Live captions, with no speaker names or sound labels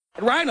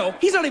Rhino,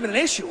 he's not even an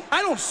issue.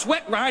 I don't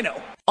sweat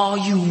Rhino. Are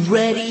you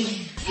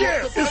ready?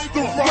 Yeah, it's the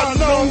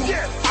Rhino.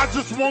 I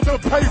just want the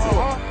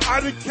paper.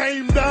 I done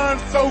came down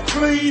so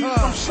clean.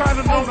 I'm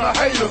shining on the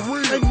haters.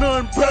 Ain't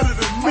none better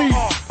than me.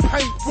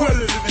 Paint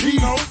wetter than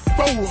heat.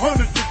 400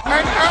 degrees.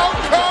 And out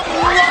come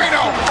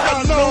Rhino.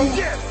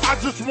 I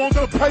just want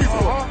the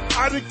paper.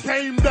 I done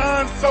came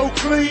down so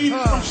clean.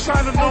 I'm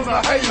shining on the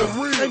haters.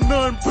 Ain't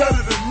none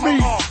better than me.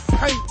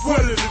 Paint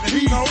wetter than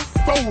heat.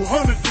 400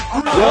 degrees.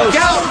 Look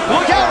out,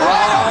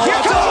 Rhino.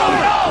 Here comes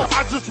Rhino.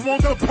 I just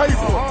want the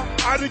paper.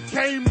 I done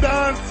came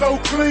down so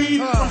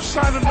clean. I'm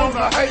shining on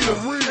the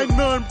haters. Ain't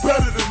none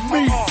better than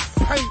me.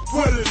 Paint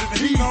wetter than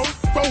heat.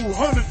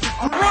 400 degrees.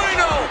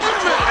 Rhino.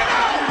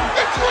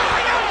 It's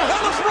Rhino.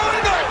 That was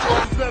Rhino.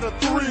 That a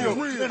thrill.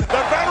 The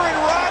veteran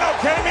Rhino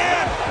came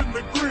in. In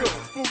the grill,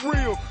 for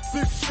real.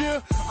 This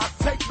year, I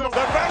take no.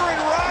 The veteran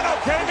Rhino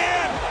came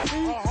in.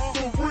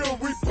 For real,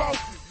 we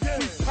bosses.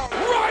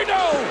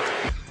 Rhino.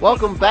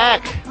 Welcome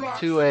back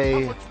to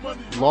a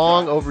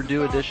long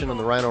overdue edition of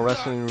the Rhino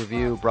Wrestling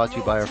Review, brought to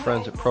you by our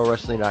friends at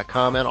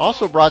ProWrestling.com, and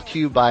also brought to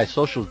you by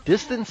Social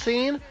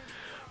Distancing,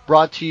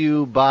 brought to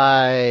you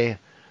by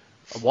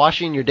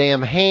Washing Your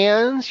Damn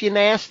Hands, you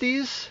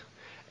nasties,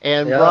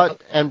 and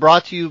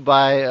brought to you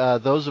by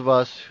those of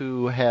us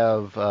who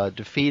have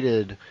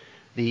defeated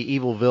the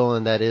evil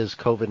villain that is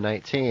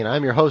COVID-19.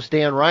 I'm your host,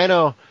 Dan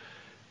Rhino,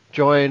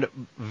 joined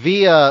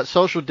via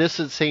social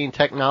distancing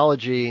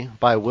technology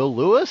by Will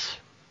Lewis.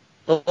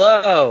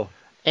 Hello.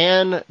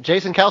 And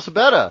Jason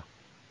Calcebetta.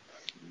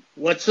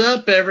 What's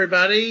up,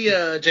 everybody?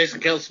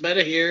 Jason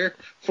Calcebetta here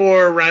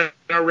for Rhino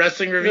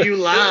Wrestling Review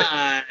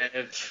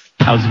Live.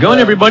 How's it going,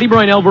 everybody?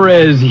 Brian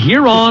Alvarez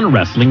here on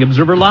Wrestling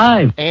Observer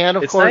Live. And,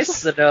 of it's course,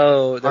 nice to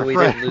know that we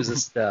didn't lose a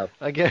step.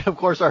 Again, of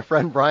course, our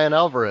friend Brian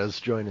Alvarez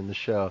joining the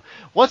show.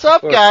 What's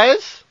up,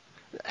 guys?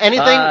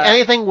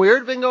 Anything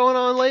weird been going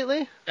on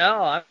lately?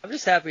 No, I'm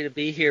just happy to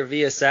be here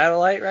via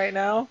satellite right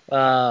now.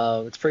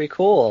 It's pretty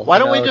cool. Why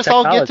don't we just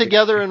all get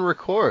together and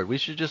record? We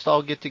should just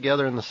all get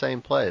together in the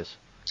same place.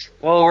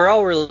 Well, we're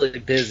all really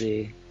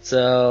busy,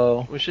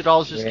 so we should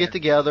all just get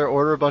together,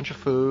 order a bunch of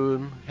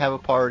food, have a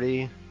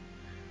party,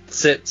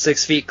 sit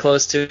 6 feet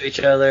close to each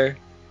other.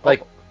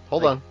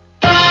 Hold on.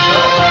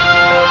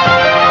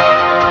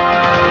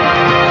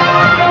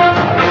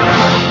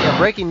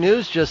 Breaking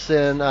news just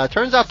in.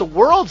 Turns out the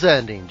world's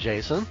ending,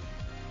 Jason.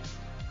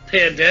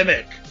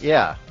 Pandemic.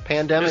 Yeah,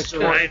 pandemic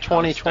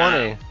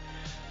 2020.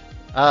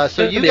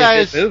 So you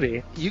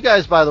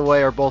guys, by the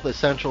way, are both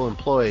essential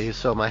employees.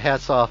 So my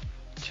hat's off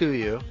to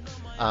you.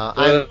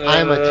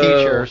 I'm a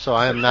teacher, so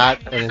I am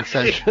not an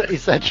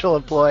essential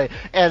employee,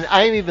 and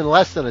I'm even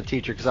less than a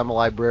teacher because I'm a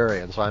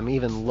librarian. So I'm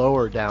even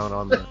lower down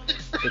on the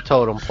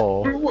totem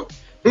pole. Who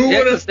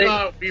would have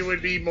thought we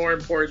would be more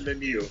important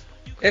than you?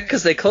 Yeah,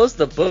 because they closed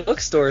the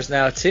bookstores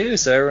now, too,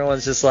 so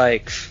everyone's just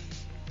like,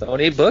 don't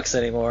need books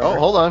anymore. Oh,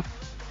 hold on.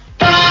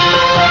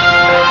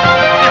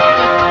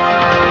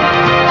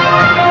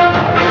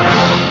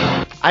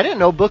 I didn't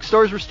know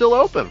bookstores were still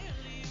open.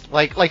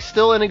 Like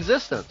still in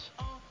existence.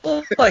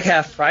 Well, like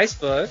half-price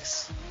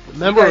books.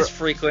 Remember, you guys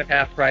frequent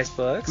half-price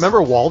books.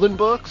 Remember Walden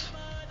Books?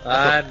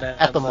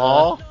 At the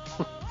mall?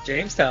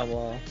 Jamestown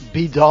Mall.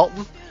 B.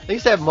 Dalton? They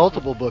used to have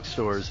multiple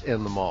bookstores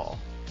in the mall.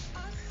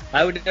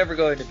 I would never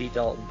go into B.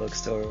 Dalton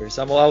bookstores.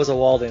 I was a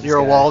Walden's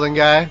You're guy. A Walden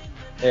guy?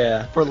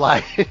 Yeah. For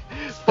life.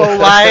 For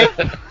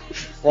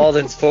life?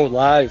 Walden's for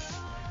life.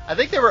 I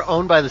think they were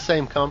owned by the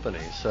same company,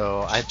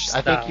 so I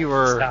think you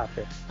were. Stop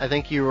it. I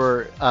think you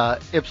were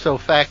ipso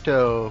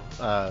facto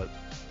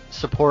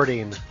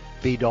supporting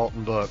B.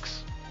 Dalton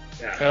Books.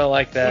 Yeah. I don't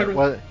like that.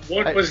 One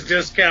was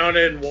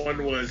discounted,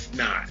 one was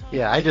not.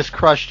 Yeah, I just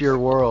crushed your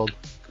world.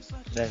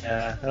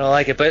 Yeah, I don't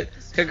like it, but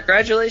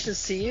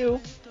congratulations to you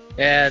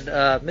and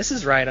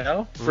Mrs.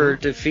 Rhino for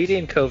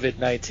defeating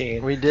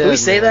COVID-19. We did. Can we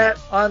say that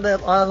on the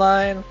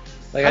online?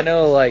 I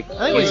know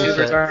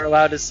YouTubers aren't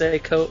allowed to say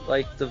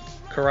the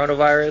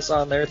coronavirus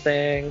on their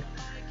thing.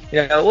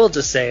 We'll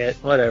just say it.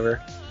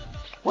 Whatever.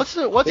 What's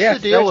the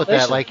deal with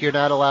that? Like, you're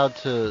not allowed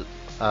to.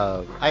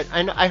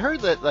 I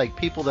heard that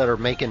people that are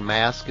making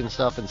masks and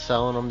stuff and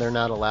selling them, they're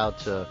not allowed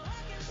to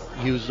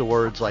use the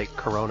words like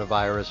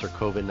coronavirus or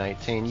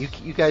COVID-19.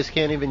 You guys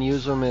can't even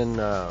use them in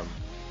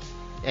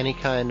any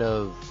kind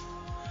of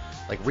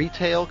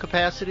retail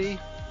capacity?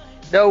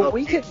 No,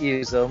 we could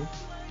use them.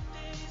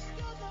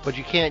 But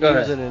you can't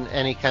use it in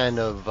any kind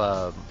of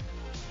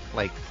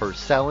for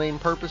selling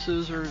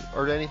purposes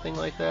or anything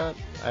like that?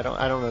 I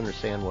don't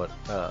understand what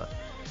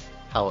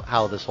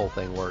how this whole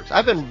thing works.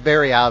 I've been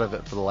very out of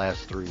it for the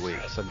last 3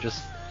 weeks. I'm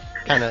just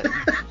kind of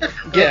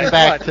getting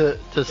back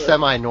to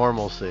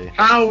semi-normalcy.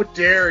 How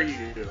dare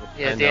you?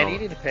 Yeah, Dan, you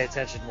need to pay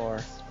attention more.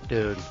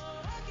 Dude,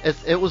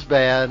 it was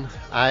bad.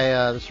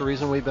 That's the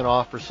reason we've been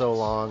off for so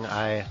long.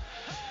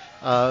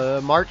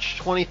 March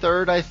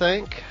 23rd, I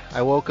think,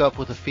 I woke up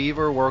with a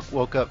fever,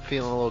 woke up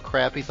feeling a little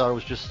crappy, thought it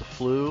was just the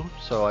flu,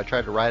 so I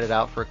tried to ride it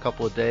out for a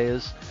couple of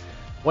days.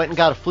 Went and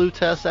got a flu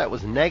test, that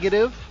was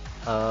negative.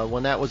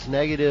 When that was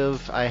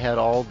negative, I had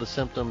all the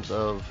symptoms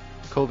of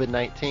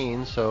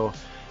COVID-19, so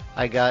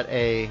I got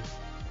a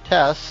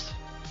test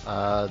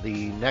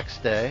the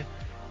next day.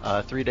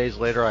 3 days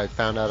later, I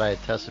found out I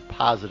had tested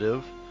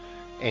positive.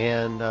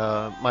 And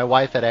my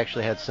wife had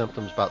actually had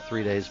symptoms about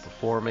 3 days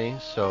before me,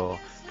 so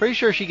pretty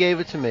sure she gave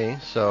it to me,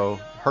 so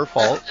her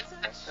fault.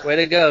 Way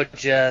to go,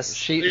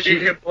 Jess. You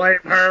can blame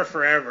her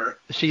forever.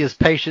 She is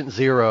patient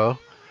zero.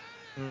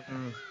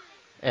 Mm-mm.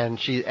 And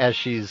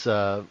she's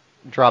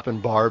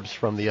dropping barbs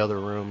from the other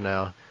room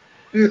now,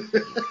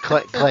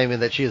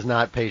 claiming that she is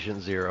not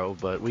patient zero.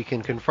 But we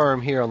can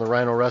confirm here on the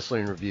Rhino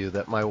Wrestling Review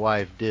that my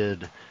wife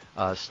did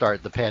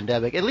start the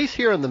pandemic, at least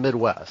here in the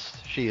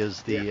Midwest. She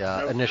is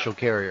the initial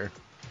carrier.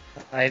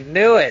 I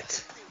knew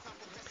it.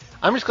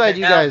 I'm just glad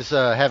you guys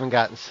haven't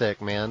gotten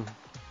sick, man.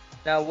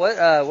 Now,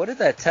 what did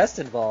that test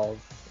involve?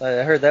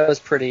 I heard that was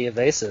pretty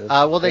invasive.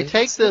 Well, they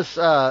take this,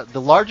 the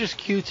largest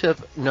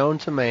Q-tip known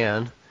to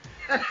man.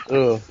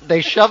 Ooh. They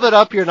shove it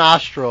up your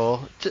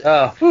nostril,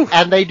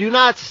 and they do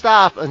not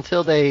stop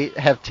until they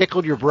have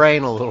tickled your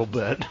brain a little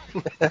bit.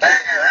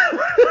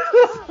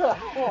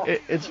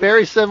 It's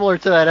very similar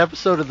to that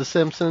episode of The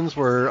Simpsons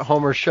where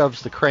Homer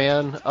shoves the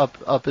crayon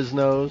up his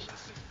nose.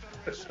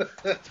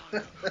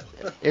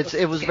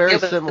 It was very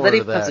similar then he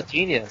to that. becomes a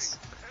genius.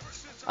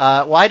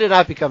 Well, I did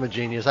not become a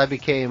genius.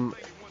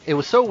 It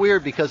was so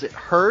weird because it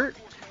hurt,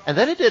 and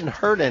then it didn't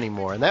hurt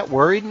anymore, and that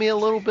worried me a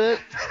little bit.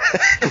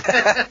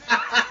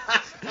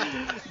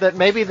 That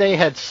maybe they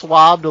had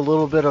swabbed a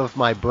little bit of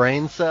my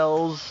brain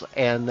cells,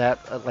 and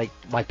that like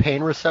my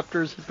pain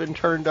receptors had been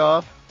turned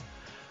off.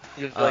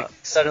 You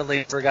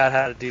suddenly forgot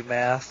how to do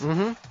math.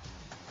 Mm-hmm.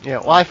 Yeah,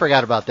 well, I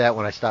forgot about that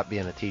when I stopped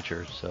being a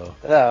teacher. So.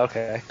 Oh,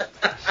 okay.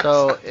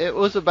 So it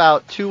was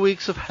about 2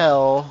 weeks of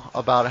hell,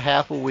 about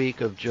half a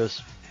week of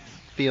just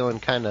feeling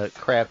kind of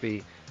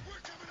crappy.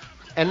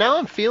 And now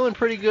I'm feeling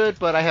pretty good,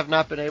 but I have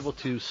not been able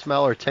to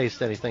smell or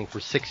taste anything for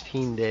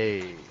 16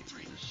 days.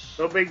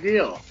 No big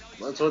deal.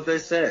 That's what they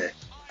say.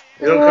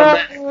 It'll come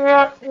back.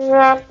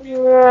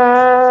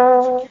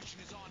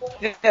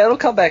 Yeah, it'll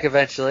come back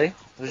eventually.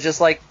 It's just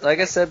like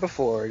I said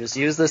before, just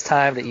use this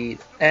time to eat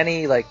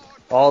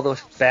all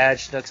those bad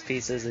Schnucks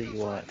pizzas that you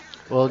want.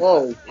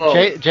 Well,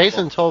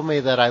 Jason told me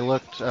that I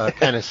looked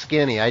kind of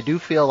skinny. I do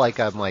feel like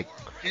I'm like...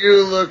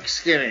 You look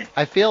skinny.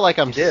 I feel like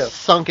I'm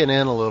sunken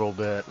in a little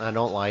bit. I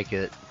don't like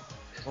it.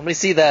 Let me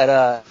see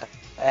that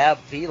ab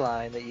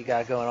V-line that you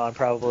got going on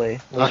probably.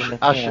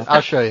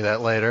 I'll show you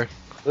that later.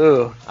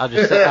 Ooh. I'll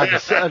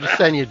just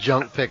send you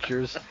junk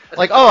pictures.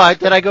 Like,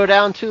 did I go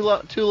down too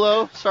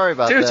low? Sorry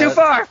about that. Too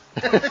far.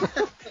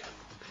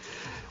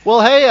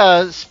 Well,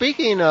 hey,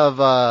 speaking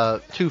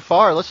of too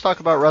far, let's talk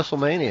about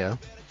WrestleMania.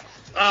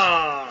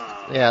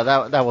 Yeah,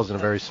 that wasn't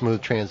a very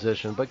smooth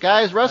transition. But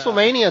guys,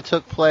 WrestleMania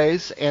took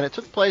place, and it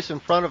took place in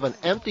front of an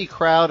empty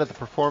crowd at the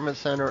Performance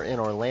Center in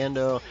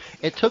Orlando.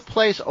 It took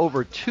place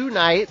over 2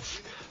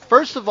 nights.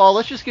 First of all,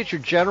 let's just get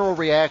your general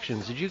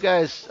reactions. Did you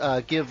guys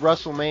give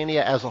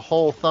WrestleMania as a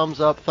whole thumbs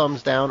up,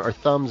 thumbs down, or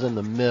thumbs in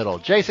the middle?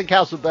 Jason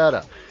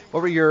Calzabetta,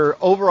 what were your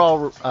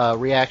overall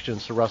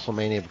reactions to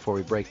WrestleMania before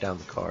we break down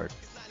the card?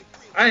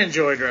 I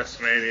enjoyed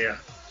WrestleMania.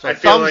 So I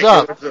feel thumbs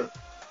like up. It was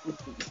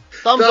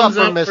thumbs up for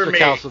Mr. For me,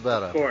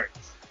 Calzabetta.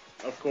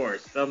 Of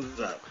course, thumbs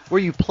up. Were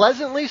you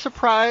pleasantly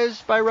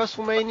surprised by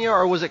WrestleMania,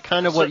 or was it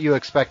kind of what you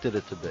expected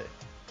it to be?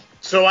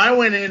 So I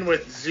went in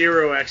with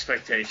zero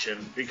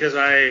expectation because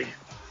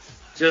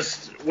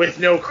with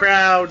no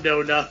crowd,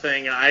 no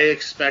nothing, I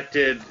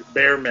expected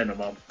bare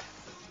minimum.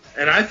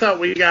 And I thought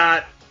we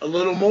got a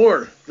little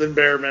more than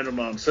bare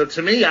minimum. So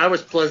to me, I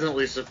was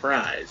pleasantly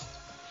surprised.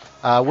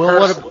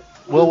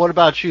 Will, what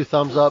about you?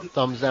 Thumbs up,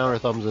 thumbs down, or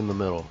thumbs in the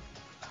middle?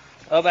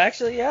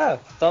 Actually, yeah,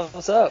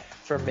 thumbs up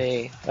for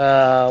me.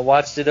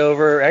 Watched it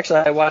over. Actually,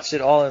 I watched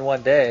it all in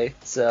one day.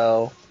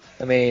 So,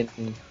 I mean,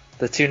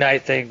 the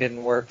 2-night thing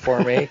didn't work for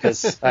me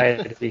because I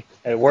had to be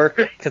at work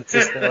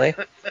consistently.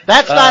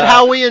 That's not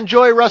how we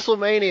enjoy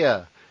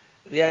WrestleMania.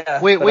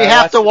 Yeah. We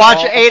have to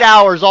watch 8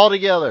 hours all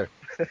together.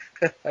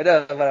 I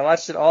know, but I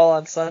watched it all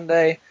on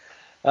Sunday.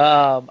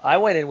 I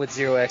went in with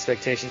zero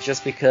expectations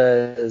just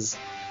because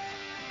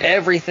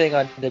everything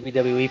on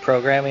WWE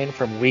programming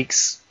from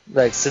weeks,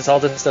 since all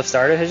this stuff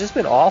started, has just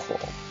been awful.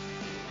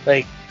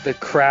 Like, the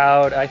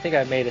crowd, I think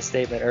I made a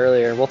statement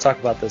earlier. We'll talk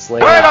about this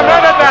later. Wait a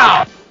minute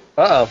now!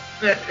 Uh-oh.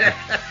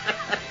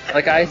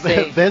 I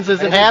think... Vince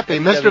isn't happy.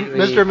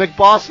 Mr.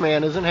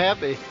 McBossman isn't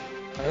happy.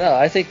 I know.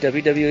 I think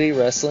WWE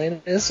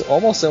wrestling is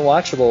almost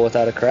unwatchable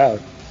without a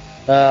crowd.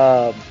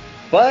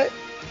 But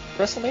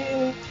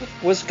WrestleMania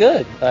was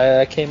good.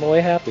 I came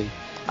away happy.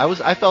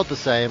 I felt the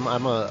same.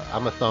 I'm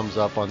a thumbs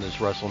up on this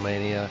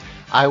WrestleMania.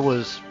 I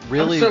was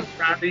really... I'm so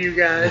proud of you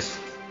guys.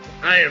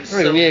 I am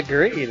we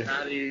agreed.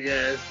 Proud of you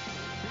guys.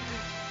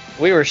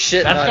 We were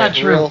shitting on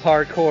it real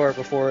hardcore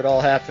before it all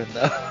happened,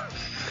 though.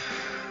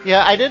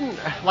 Yeah, I didn't...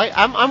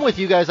 I'm with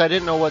you guys. I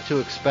didn't know what to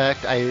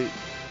expect.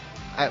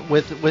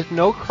 With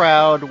no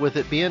crowd, with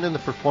it being in the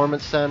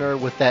Performance Center,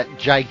 with that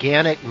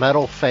gigantic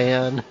metal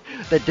fan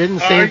that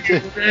didn't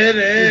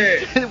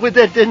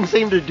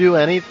seem to do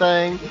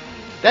anything.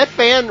 That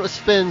fan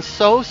spins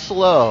so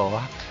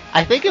slow.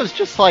 I think it was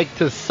just like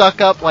to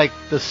suck up like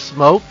the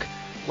smoke.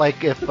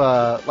 Like if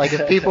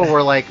people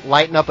were like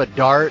lighting up a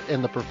dart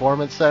in the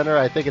performance center,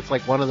 I think it's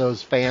like one of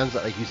those fans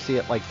that like you see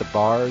at like the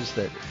bars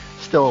that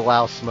still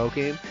allow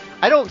smoking.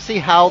 I don't see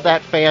how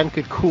that fan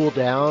could cool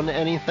down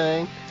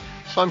anything.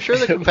 So I'm sure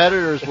the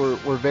competitors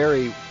were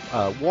very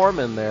warm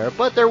in there,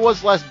 but there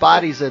was less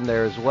bodies in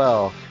there as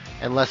well,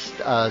 and less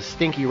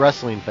stinky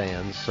wrestling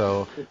fans.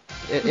 So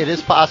it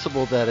is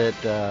possible that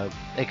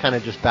it kind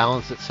of just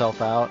balanced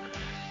itself out.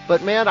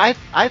 But man, I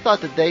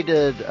thought that they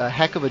did a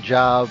heck of a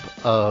job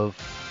of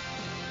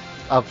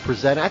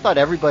presenting. I thought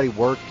everybody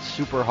worked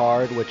super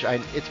hard, which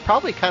it's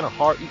probably kind of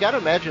hard. You got to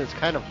imagine it's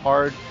kind of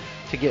hard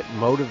to get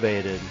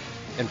motivated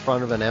in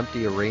front of an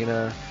empty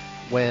arena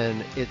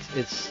when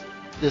it's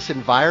this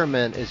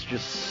environment is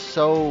just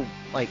so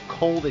like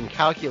cold and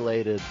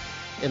calculated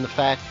in the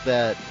fact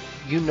that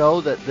you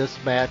know that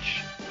this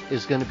match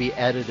is going to be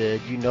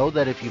edited. You know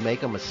that if you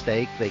make a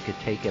mistake, they could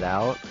take it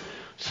out.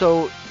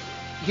 So,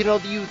 you know,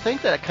 do you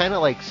think that kind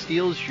of like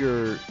steals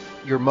your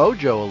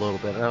mojo a little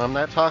bit? And I'm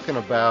not talking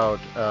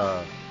about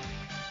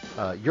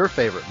your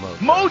favorite mojo.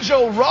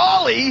 Mojo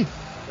Rawley?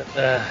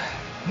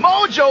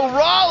 Mojo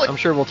Rawley! I'm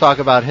sure we'll talk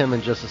about him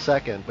in just a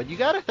second. But you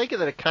got to think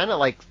that it kind of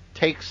like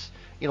takes,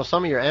 you know,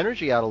 some of your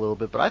energy out a little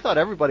bit. But I thought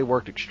everybody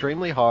worked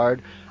extremely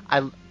hard.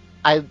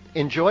 I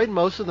enjoyed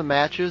most of the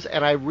matches,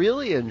 and I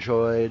really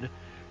enjoyed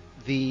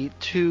the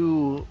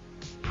 2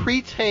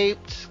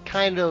 pre-taped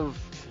kind of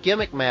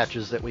gimmick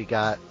matches that we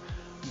got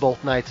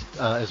both nights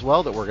as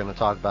well that we're going to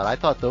talk about. I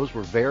thought those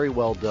were very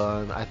well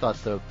done. I thought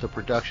the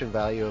production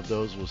value of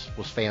those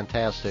was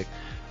fantastic,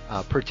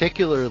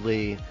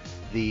 particularly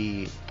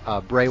the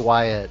Bray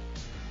Wyatt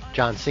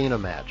John Cena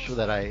match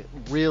that I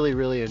really,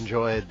 really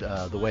enjoyed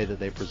the way that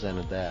they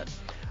presented that.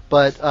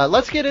 But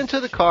let's get into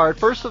the card.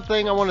 First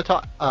thing I want to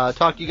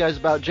talk to you guys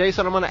about,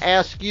 Jason, I'm going to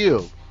ask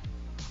you,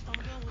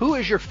 who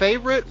is your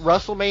favorite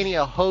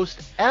WrestleMania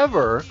host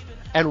ever,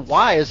 and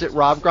why is it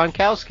Rob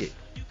Gronkowski?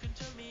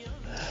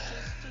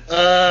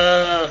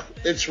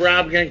 It's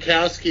Rob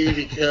Gronkowski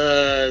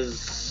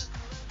because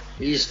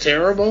he's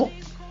terrible.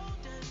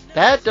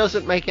 That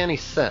doesn't make any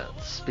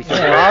sense, because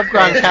Rob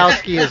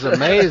Gronkowski is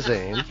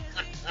amazing,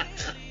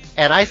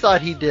 and I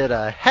thought he did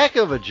a heck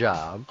of a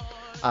job.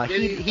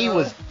 He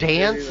was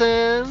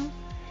dancing,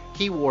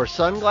 he wore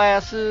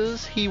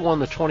sunglasses, he won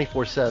the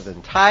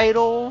 24/7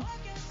 title.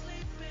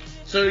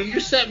 So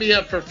you set me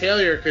up for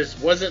failure, because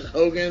wasn't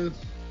Hogan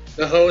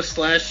the host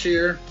last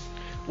year?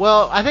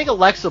 Well, I think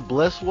Alexa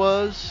Bliss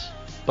was,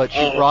 but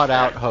she brought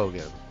out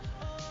Hogan.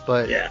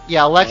 But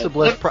yeah, Alexa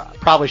Bliss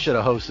probably should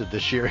have hosted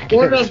this year again.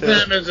 One of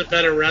them is a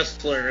better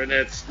wrestler, and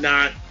it's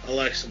not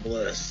Alexa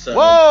Bliss. So.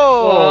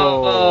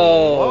 Whoa!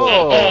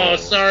 Oh,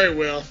 sorry,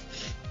 Will.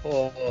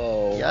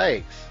 Oh.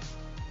 Yikes.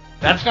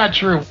 That's not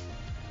true.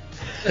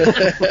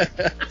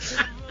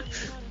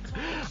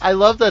 I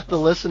love that the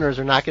listeners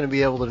are not going to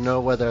be able to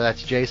know whether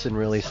that's Jason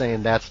really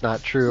saying that's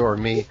not true or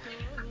me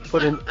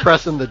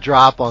pressing the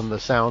drop on the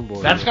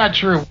soundboard. That's not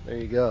true. There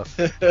you go.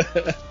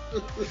 It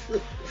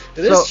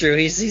is true.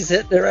 He's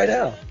hitting it right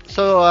now.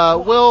 So,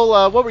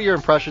 Will, what were your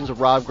impressions of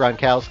Rob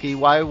Gronkowski?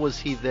 Why was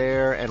he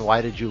there, and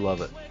why did you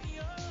love it?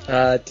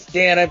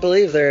 Dan, I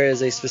believe there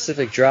is a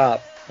specific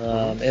drop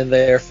in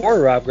there for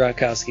Rob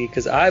Gronkowski,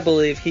 because I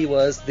believe he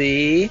was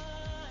the...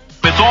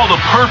 It's all the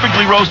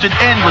perfectly roasted,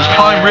 endless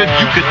prime rib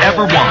you could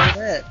ever want.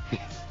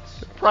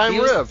 Prime he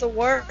rib. Was the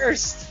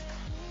worst.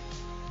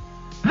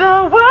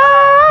 The worst!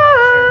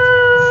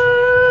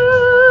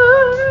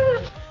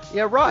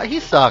 Yeah, Rob, he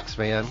sucks,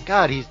 man.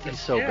 God, he's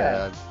so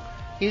bad.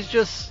 He's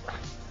just...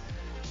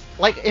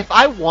 Like, if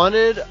I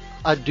wanted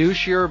a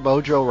douchier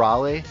Mojo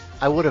Rawley,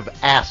 I would have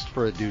asked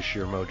for a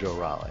douchier Mojo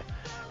Rawley.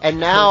 And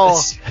now,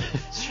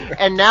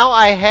 and now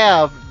I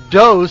have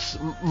dose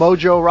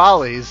Mojo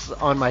Rawleys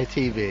on my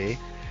TV.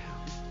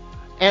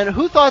 And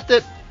who thought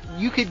that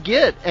you could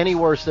get any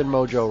worse than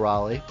Mojo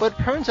Rawley? But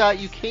it turns out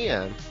you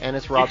can, and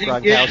it's Rob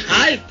Gronkowski. Get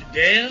hyped,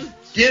 Dan.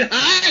 Get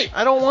hyped.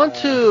 I don't want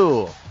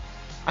to.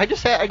 I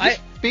just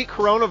beat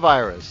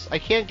coronavirus. I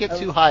can't get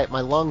too hyped.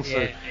 My lung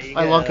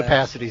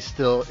capacity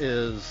still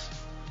is.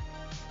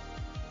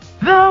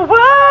 The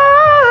worst.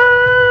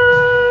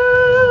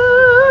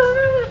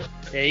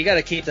 Yeah, you got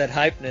to keep that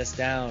hypeness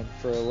down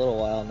for a little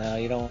while now.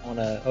 You don't want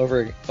to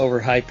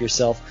overhype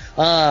yourself.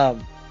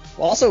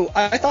 Also,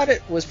 I thought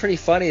it was pretty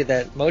funny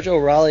that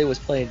Mojo Rawley was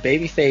playing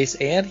babyface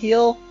and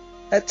heel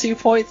at 2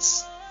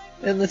 points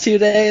in the 2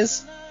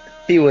 days.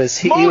 He was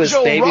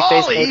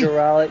babyface Mojo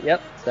Rawley.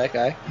 Yep, that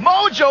guy.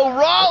 Mojo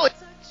Rawley.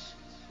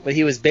 But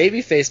he was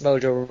babyface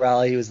Mojo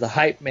Rawley. He was the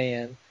hype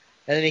man.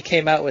 And then he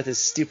came out with his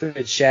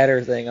stupid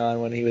shatter thing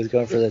on when he was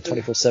going for the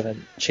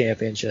 24/7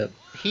 championship.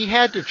 He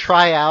had to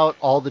try out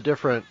all the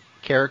different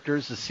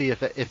characters to see if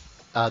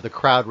the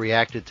crowd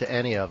reacted to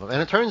any of them.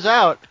 And it turns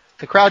out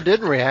the crowd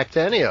didn't react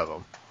to any of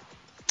them.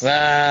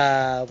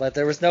 But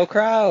there was no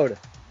crowd.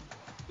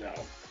 No.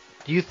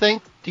 Do you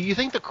think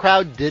the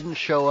crowd didn't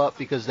show up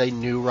because they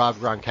knew Rob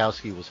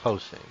Gronkowski was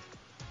hosting?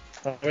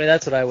 I mean,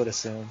 that's what I would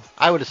assume.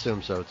 I would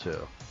assume so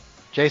too.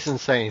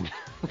 Jason's saying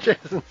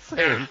Jason's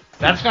saying.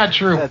 That's not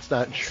true. That's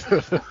not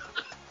true.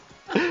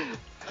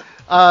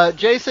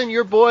 Jason,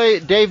 your boy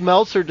Dave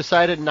Meltzer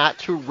decided not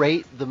to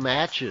rate the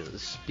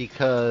matches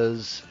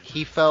because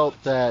he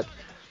felt that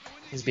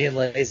He's being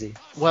lazy.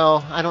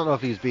 Well, I don't know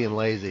if he's being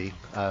lazy.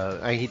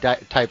 He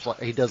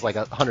does like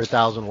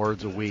 100,000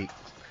 words a week,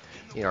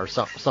 or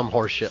some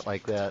horse shit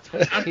like that.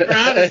 I'm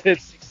proud of him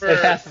for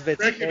half of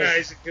it's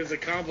recognizing his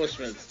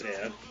accomplishments,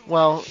 Dan.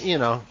 Well,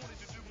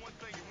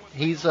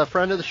 he's a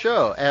friend of the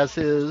show, as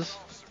is.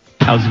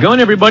 How's it going,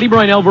 everybody?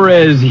 Brian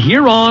Alvarez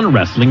here on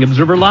Wrestling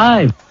Observer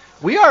Live.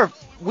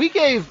 We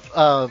gave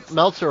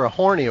Meltzer a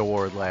Horny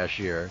Award last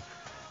year.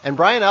 And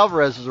Brian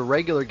Alvarez is a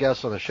regular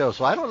guest on the show,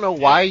 so I don't know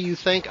why you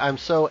think I'm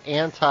so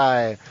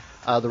anti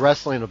the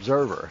Wrestling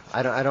Observer.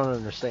 I don't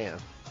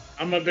understand.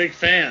 I'm a big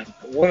fan.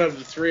 One of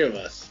the three of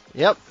us.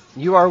 Yep,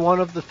 you are one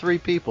of the three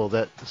people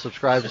that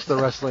subscribes to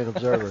the Wrestling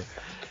Observer.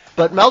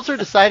 But Meltzer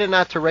decided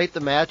not to rate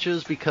the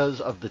matches because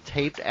of the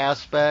taped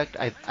aspect.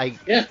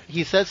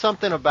 He said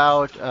something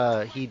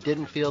about he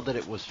didn't feel that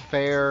it was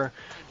fair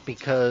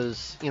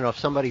because, if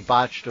somebody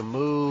botched a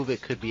move,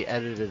 it could be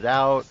edited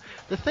out.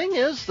 The thing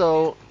is,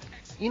 though,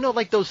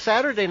 like those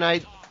Saturday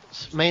night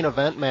main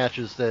event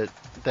matches that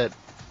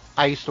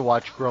I used to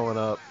watch growing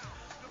up,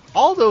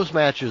 all those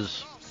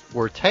matches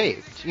were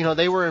taped.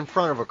 They were in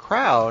front of a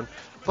crowd,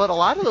 but a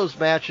lot of those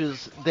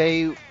matches,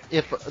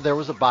 if there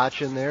was a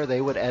botch in there,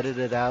 they would edit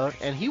it out,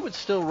 and he would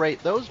still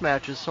rate those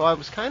matches. So I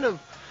was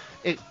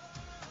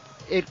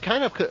it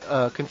kind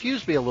of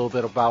confused me a little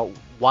bit about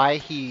why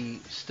he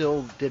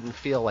still didn't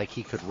feel like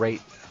he could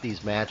rate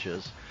these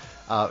matches.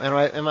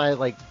 Am I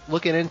like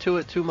looking into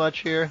it too much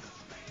here?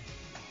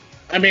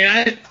 I mean,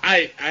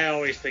 I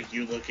always think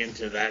you look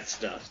into that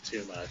stuff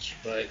too much,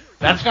 but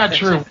That's not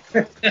true.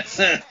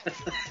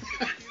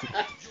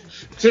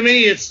 to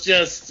me, it's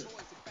just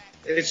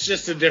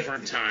a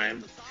different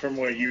time from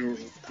what you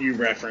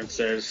referenced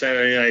there.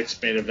 Saturday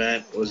night's main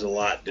event was a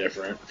lot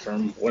different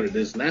from what it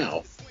is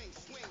now.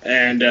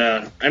 And,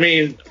 I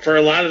mean, for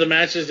a lot of the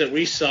matches that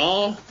we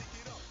saw,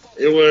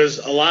 it was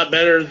a lot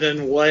better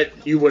than what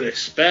you would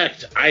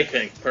expect, I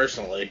think,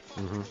 personally.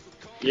 Mm-hmm.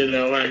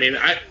 I mean,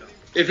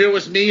 if it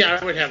was me,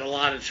 I would have a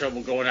lot of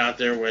trouble going out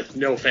there with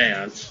no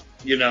fans,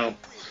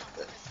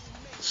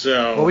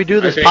 So. Well, we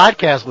do this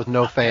podcast with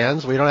no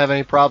fans. We don't have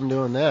any problem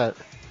doing that.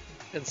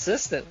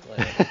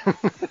 Consistently.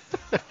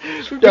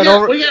 We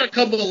got a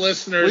couple of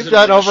listeners. We've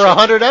done over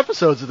 100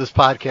 episodes of this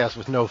podcast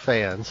with no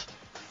fans.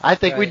 I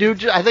think we do.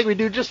 I think we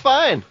do just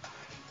fine.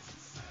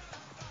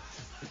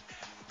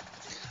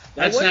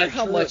 I wonder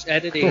how much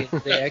editing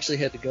they actually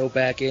had to go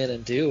back in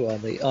and do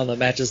on the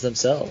matches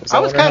themselves. I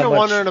was kind of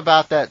wondering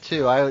about that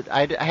too. I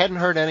hadn't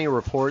heard any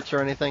reports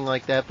or anything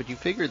like that, but you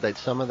figured that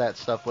some of that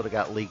stuff would have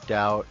got leaked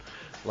out,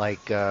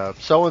 like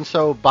so and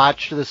so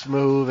botched this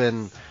move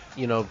and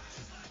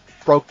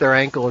broke their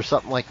ankle or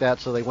something like that,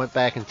 so they went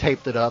back and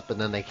taped it up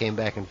and then they came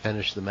back and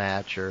finished the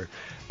match.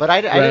 But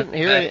I didn't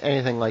hear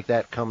anything like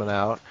that coming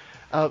out.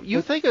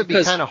 You think it would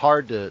be kind of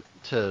hard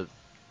to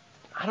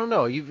I don't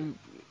know.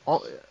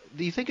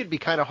 Do you think it'd be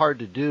kind of hard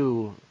to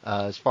do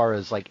as far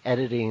as like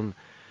editing,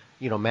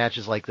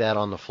 matches like that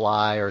on the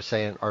fly, or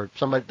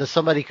does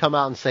somebody come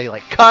out and say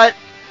like cut,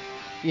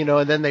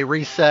 and then they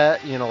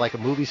reset, like a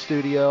movie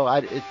studio? I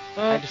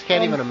just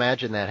can't even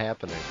imagine that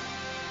happening.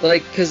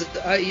 Like, because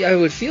I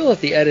would feel if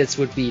the edits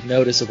would be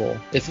noticeable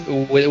if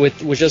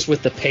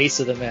with the pace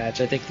of the match.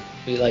 I think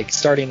like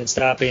starting and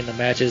stopping the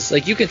matches,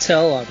 like you can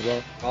tell on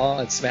Raw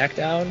and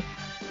SmackDown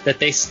that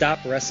they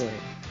stop wrestling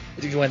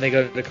when they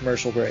go to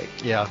commercial break.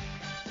 Yeah.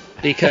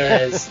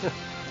 Because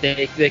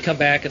they come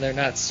back and they're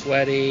not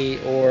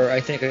sweaty, or I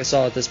think I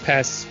saw it this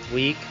past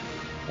week.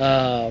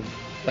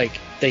 Like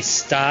they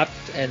stopped,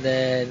 and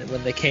then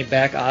when they came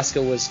back,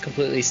 Asuka was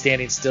completely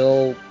standing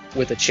still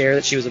with a chair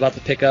that she was about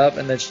to pick up,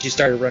 and then she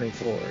started running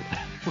forward.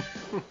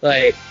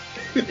 Like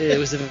it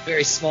was a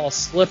very small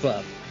slip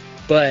up,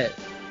 but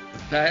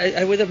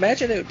I would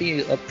imagine it would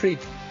be a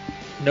pretty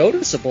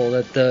noticeable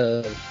that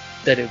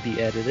it would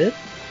be edited.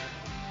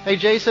 Hey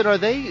Jason, are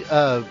they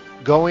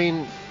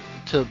going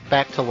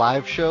back to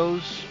live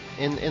shows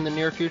in the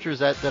near future? Is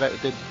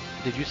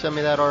did you send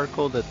me that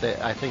article that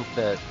I think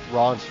that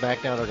Raw and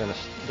SmackDown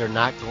they're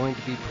not going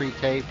to be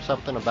pre-taped?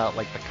 Something about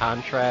like the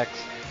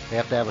contracts, they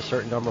have to have a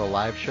certain number of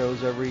live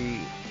shows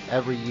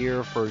every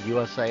year for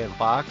USA and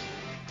Fox.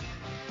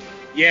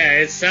 Yeah,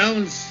 it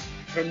sounds,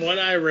 from what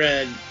I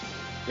read,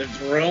 that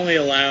we're only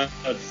allowed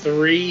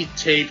 3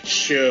 taped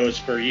shows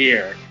per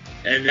year,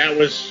 and that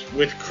was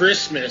with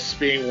Christmas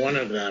being one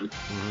of them.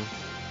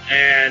 Mm-hmm.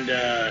 And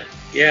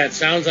yeah, it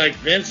sounds like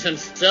Vince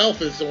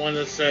himself is the one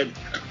that said,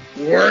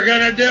 we're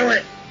going to do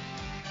it.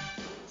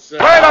 So,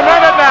 wait a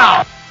minute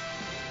now.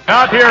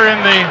 Not here in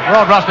the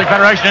World Wrestling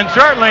Federation, and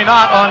certainly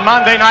not on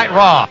Monday Night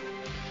Raw.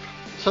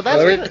 So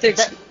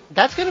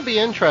that's going to be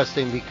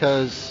interesting,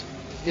 because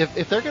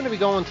if they're going to be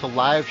going to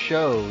live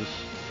shows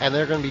and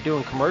they're going to be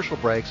doing commercial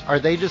breaks, are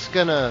they just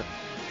going to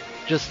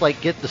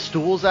like get the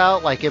stools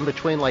out like in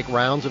between like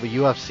rounds of a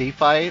UFC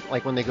fight,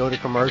 like when they go to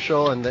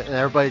commercial and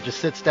everybody just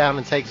sits down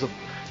and takes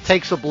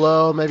takes a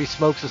blow, maybe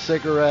smokes a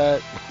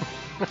cigarette.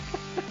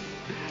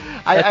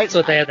 That's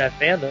what they had that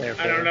fan there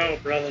for. I don't know,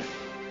 brother.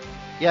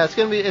 Yeah,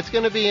 it's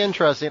gonna be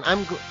interesting.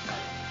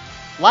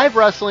 Live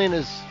wrestling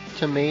is,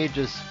 to me,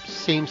 just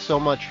seems so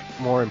much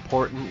more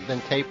important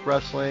than taped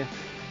wrestling.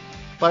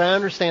 But I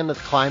understand the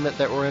climate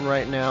that we're in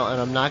right now,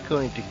 and I'm not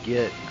going to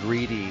get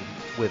greedy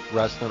with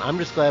wrestling. I'm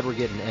just glad we're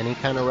getting any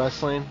kind of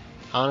wrestling,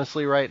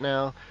 honestly, right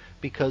now,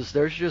 because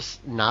there's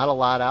just not a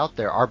lot out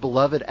there. Our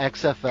beloved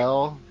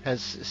XFL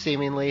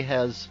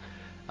has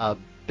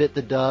bit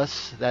the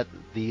dust. That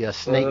the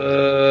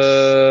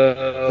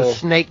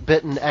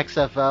snake-bitten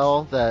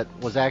XFL that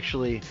was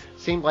actually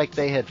seemed like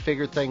they had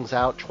figured things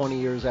out 20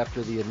 years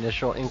after the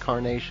initial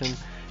incarnation,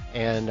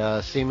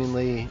 and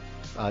seemingly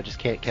just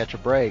can't catch a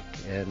break.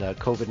 And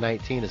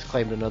COVID-19 has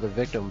claimed another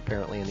victim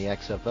apparently in the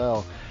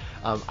XFL.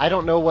 I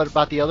don't know what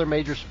about the other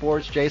major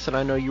sports. Jason,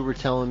 I know you were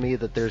telling me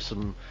that there's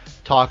some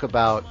talk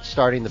about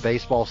starting the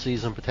baseball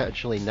season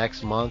potentially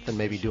next month and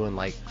maybe doing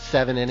like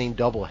 7-inning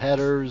double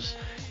headers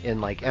in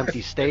like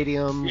empty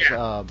stadiums.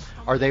 Yeah.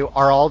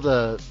 Are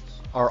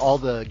all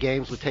the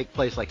games would take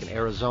place like in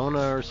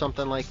Arizona or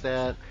something like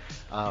that?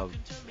 I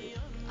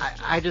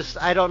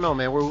don't know,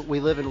 man.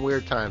 We live in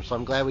weird times, so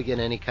I'm glad we get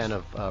any kind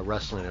of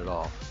wrestling at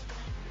all.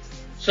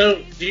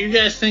 So, do you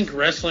guys think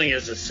wrestling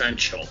is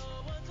essential?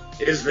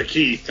 Is the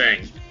key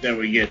thing that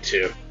we get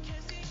to?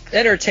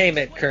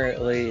 Entertainment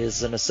currently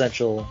is an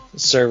essential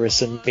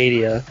service in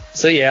media.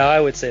 So yeah,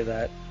 I would say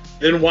that.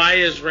 Then why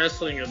is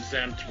wrestling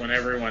exempt when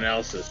everyone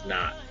else is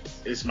not?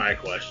 Is my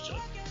question.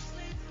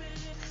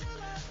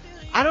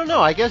 I don't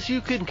know. I guess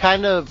you can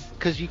kind of,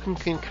 because you can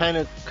kind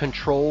of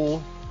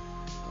control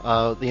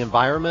the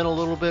environment a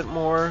little bit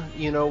more.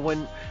 You know,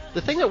 when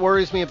the thing that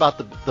worries me about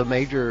the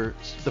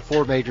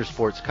four major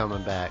sports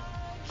coming back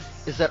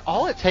is that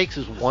all it takes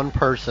is one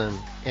person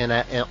in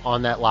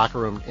that locker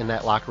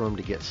room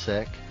to get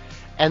sick,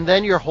 and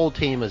then your whole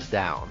team is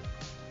down.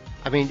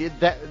 I mean,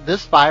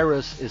 this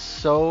virus is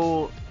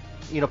so,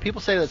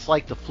 people say that it's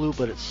like the flu,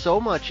 but it's so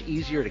much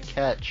easier to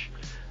catch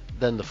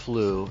than the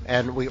flu,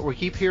 and we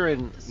keep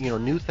hearing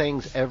new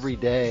things every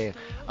day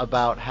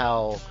about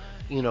how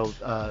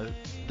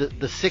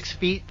the 6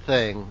 feet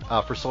thing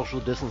for social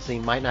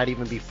distancing might not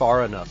even be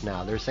far enough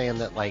now. They're saying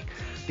that like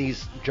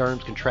these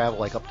germs can travel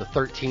like up to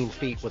 13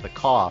 feet with a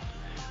cough,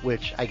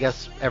 which I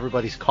guess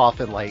everybody's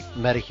coughing like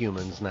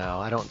metahumans now.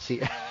 I don't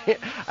see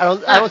I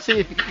don't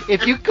see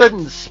if you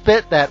couldn't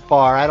spit that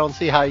far, I don't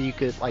see how you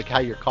could, like, how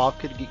your cough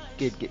could get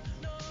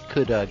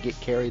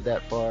carried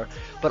that far.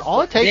 But all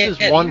it takes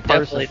is one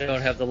person. Definitely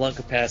don't have the lung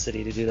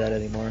capacity to do that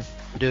anymore.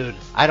 Dude,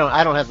 I don't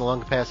have the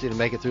lung capacity to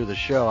make it through the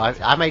show.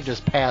 I may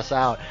just pass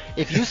out.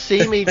 If you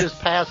see me just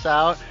pass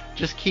out,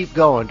 just keep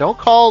going. Don't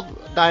call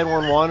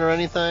 911 or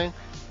anything.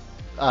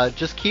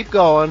 Just keep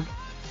going.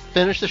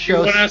 Finish the show.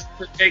 You want us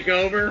to take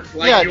over?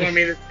 Like, yeah, you want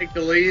me to take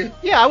the lead?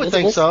 Yeah, I would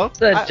think so.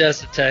 Send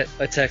just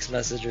a text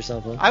message or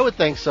something. I would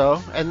think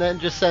so. And then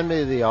just send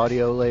me the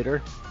audio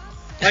later.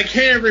 Like,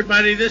 hey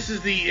everybody, this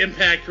is the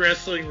Impact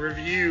Wrestling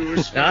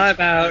Review. I'm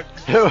out.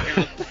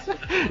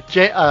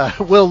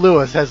 Will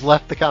Lewis has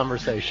left the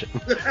conversation.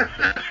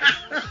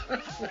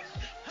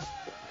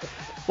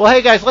 Well,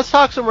 hey guys, let's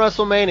talk some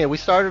WrestleMania. We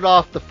started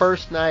off the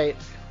first night,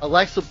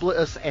 Alexa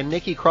Bliss and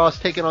Nikki Cross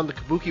taking on the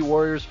Kabuki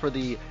Warriors for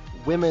the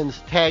women's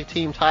tag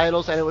team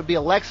titles, and it would be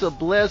Alexa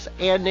Bliss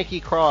and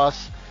Nikki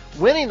Cross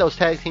winning those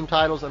tag team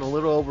titles in a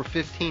little over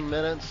 15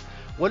 minutes.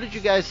 What did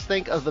you guys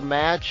think of the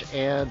match,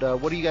 and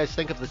what do you guys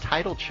think of the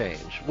title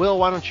change? Will,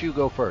 why don't you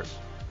go first?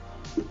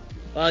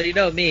 Well, you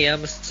know me,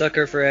 I'm a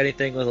sucker for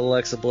anything with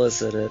Alexa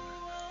Bliss in it.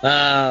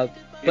 But,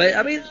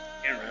 I mean...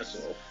 Can't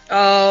wrestle.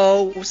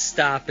 Oh,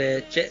 stop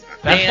it.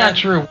 That's not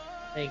true.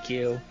 Thank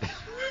you.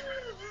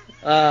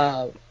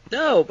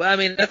 No, but I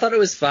mean, I thought it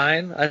was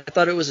fine. I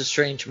thought it was a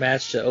strange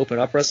match to open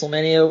up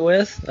WrestleMania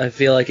with. I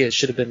feel like it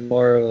should have been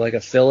more of like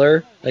a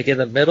filler, like in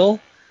the middle.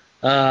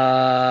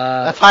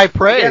 That's high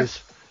praise.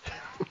 Yeah.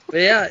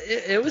 But yeah,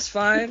 it was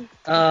fine.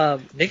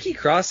 Nikki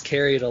Cross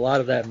carried a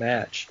lot of that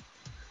match,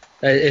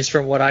 is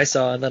from what I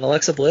saw. And then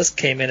Alexa Bliss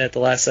came in at the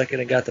last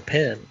second and got the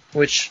pin,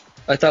 which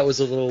I thought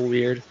was a little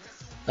weird.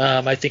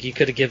 I think you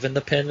could have given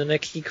the pin to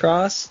Nikki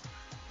Cross,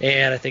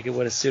 and I think it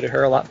would have suited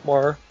her a lot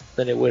more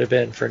than it would have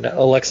been for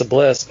Alexa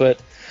Bliss.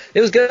 But it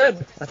was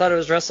good. I thought it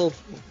was wrestled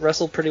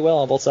pretty well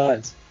on both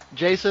sides.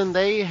 Jason,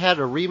 they had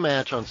a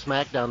rematch on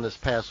SmackDown this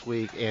past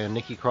week, and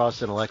Nikki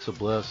Cross and Alexa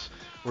Bliss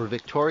were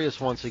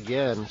victorious once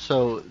again.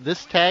 So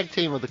this tag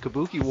team of the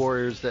Kabuki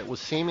Warriors that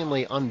was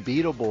seemingly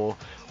unbeatable,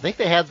 I think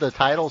they had the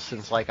title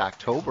since like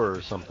October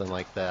or something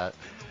like that.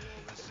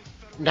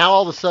 Now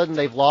all of a sudden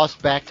they've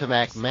lost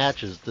back-to-back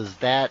matches. Does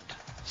that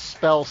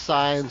spell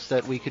signs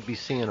that we could be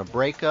seeing a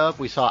breakup?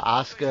 We saw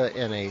Asuka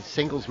in a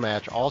singles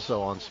match also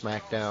on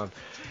SmackDown.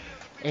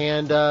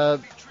 And, I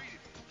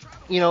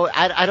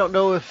don't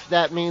know if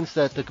that means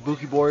that the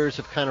Kabuki Warriors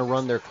have kind of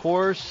run their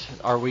course.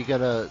 Are we going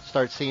to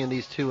start seeing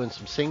these two in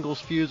some singles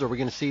feuds? Or are we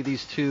going to see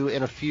these two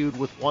in a feud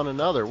with one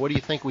another? What do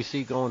you think we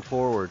see going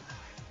forward?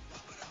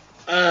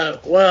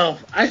 Well,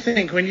 I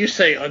think when you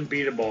say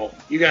unbeatable,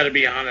 you got to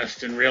be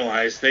honest and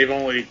realize they've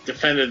only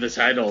defended the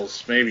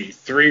titles maybe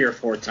 3 or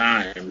 4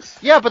 times.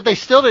 Yeah, but they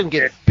still didn't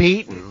get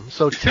beaten.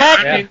 So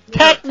technically,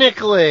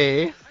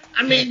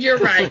 I mean, you're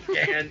right,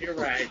 Dan. You're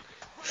right.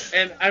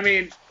 And I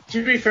mean,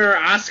 to be fair,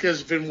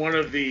 Asuka's been one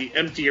of the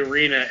empty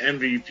arena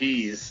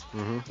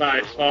MVPs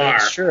by far.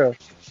 That's true.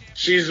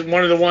 She's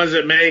one of the ones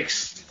that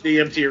makes the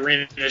empty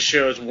arena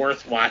shows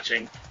worth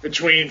watching.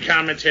 Between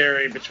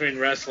commentary, between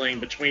wrestling,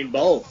 between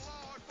both.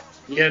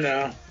 You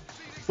know.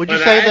 Would you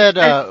say that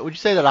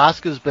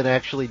Asuka's been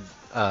actually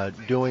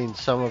doing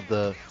some of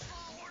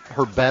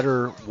her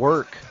better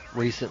work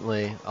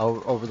recently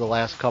over the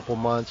last couple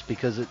months?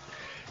 Because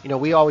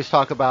we always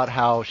talk about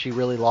how she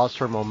really lost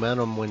her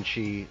momentum when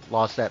she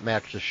lost that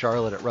match to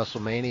Charlotte at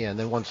WrestleMania, and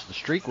then once the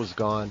streak was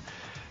gone,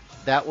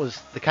 that was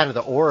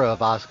the aura of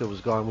Asuka was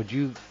gone. Would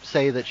you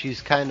say that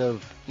she's kind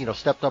of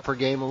stepped up her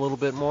game a little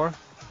bit more?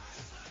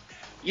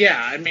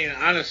 Yeah, I mean,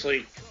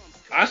 honestly,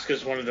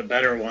 Asuka's one of the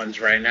better ones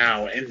right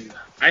now, and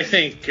I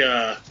think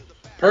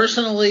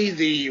personally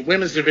the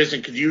women's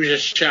division could use a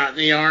shot in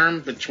the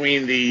arm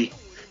between the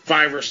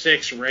 5 or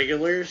 6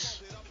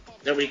 regulars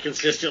that we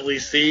consistently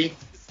see.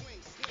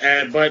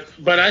 But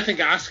I think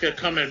Asuka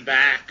coming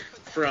back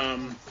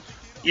from,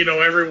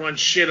 everyone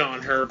shit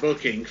on her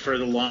booking for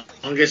the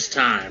longest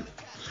time.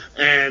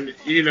 And,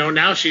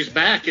 now she's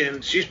back,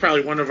 and she's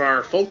probably one of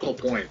our focal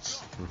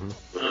points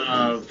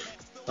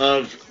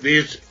of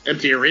these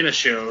empty arena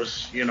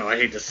shows. I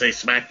hate to say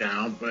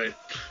SmackDown, but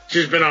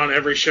she's been on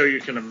every show you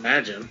can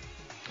imagine.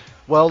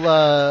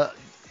 Well,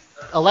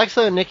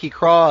 Alexa and Nikki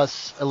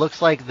Cross, it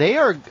looks like they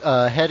are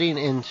heading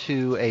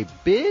into a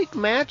big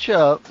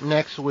matchup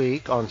next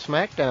week on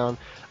SmackDown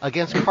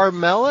against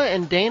Carmella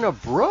and Dana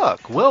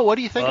Brooke. Will, what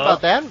do you think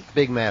about that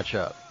big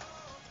matchup?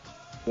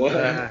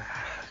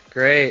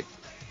 Great.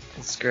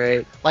 It's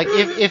great. Like,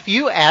 if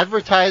you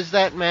advertise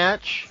that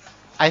match,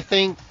 I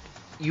think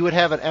you would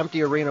have an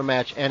empty arena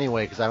match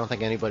anyway, because I don't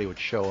think anybody would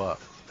show up.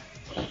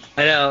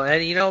 I know,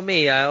 and you know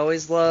me, I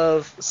always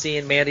love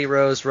seeing Mandy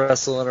Rose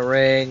wrestle in a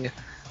ring,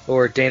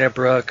 or Dana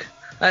Brooke.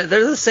 They're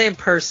the same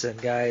person,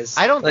 guys.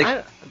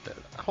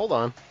 Hold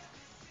on.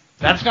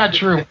 That's not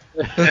true.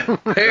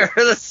 They're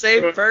the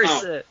same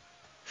person.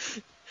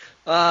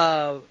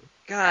 God,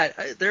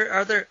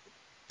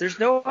 there's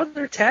no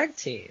other tag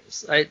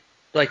teams.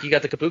 You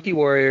got the Kabuki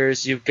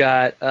Warriors, you've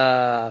got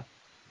the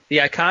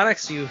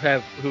Iconics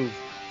who've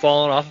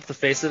fallen off the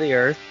face of the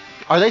earth.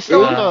 Are they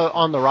still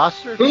on the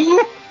roster?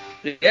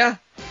 Yeah,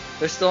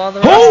 they're still on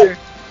the roster.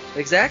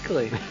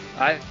 Exactly.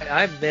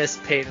 I miss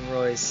Peyton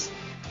Royce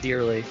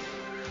dearly.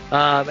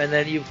 And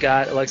then you've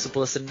got Alexa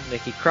Bliss and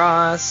Nikki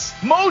Cross.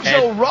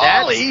 Mojo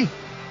Rawley.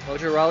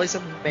 Mojo Rawley's a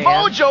man.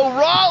 Mojo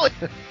Rawley.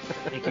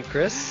 Thank you,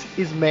 Chris.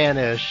 He's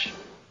mannish.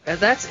 And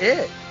that's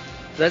it.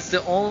 That's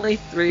the only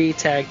 3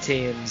 tag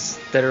teams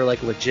that are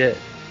legit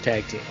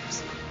tag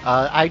teams.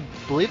 I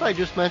believe I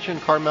just mentioned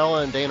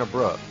Carmella and Dana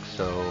Brooke.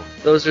 So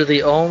those are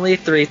the only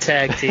 3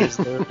 tag teams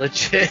that are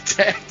legit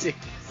tag teams.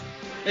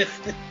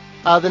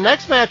 The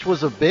next match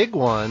was a big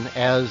one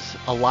as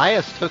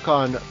Elias took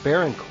on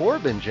Baron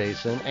Corbin,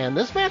 Jason, and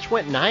this match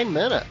went 9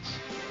 minutes.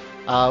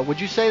 Would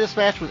you say this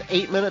match was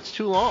 8 minutes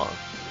too long?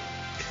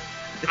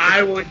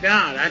 I would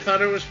not. I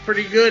thought it was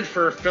pretty good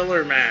for a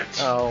filler match.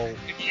 Oh,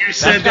 you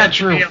said that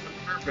to me on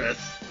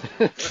purpose.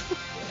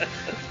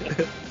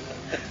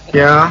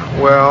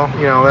 Yeah, well,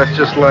 that's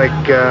just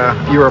like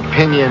your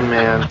opinion,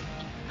 man.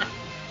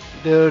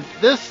 Dude,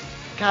 this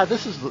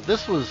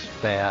was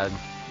bad.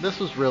 This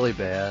was really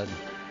bad.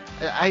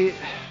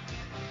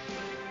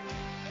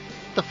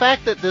 The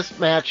fact that this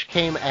match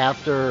came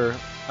after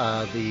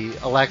the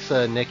Alexa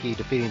and Nikki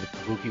defeating the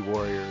Kabuki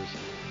Warriors,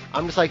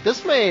 I'm just like,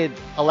 this made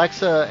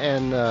Alexa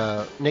and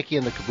Nikki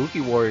and the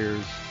Kabuki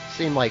Warriors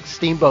seem like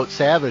Steamboat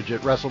Savage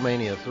at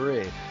WrestleMania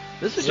 3.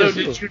 This is so just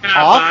did you not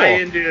awful. buy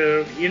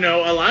into,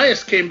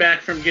 Elias came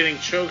back from getting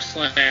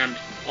chokeslammed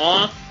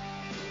off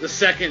the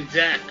second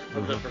deck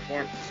of the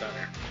Performance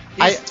Center.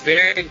 He's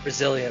very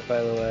Brazilian,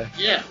 by the way.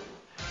 Yeah.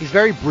 He's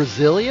very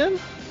Brazilian?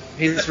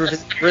 He's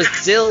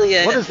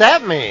Brazilian. What does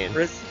that mean?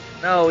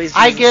 No, he's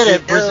I get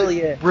it.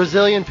 Brazilian.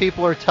 Brazilian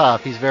people are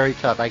tough. He's very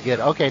tough. I get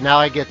it. Okay, now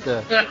I get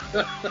the...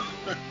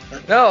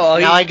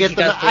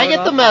 I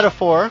get the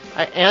metaphor.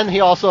 And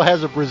he also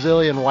has a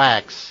Brazilian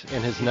wax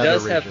in his nether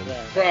region.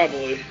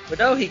 Probably. But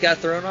no, he got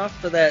thrown off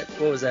for that.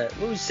 What was that?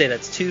 What would you say?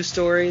 That's 2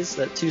 stories?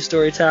 That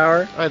 2-story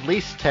tower? At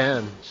least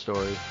 10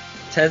 stories.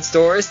 10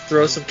 stories?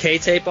 Throw some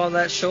K-tape on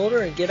that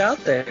shoulder and get out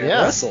there and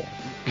wrestle.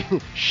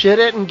 Shit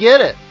it and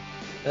get it.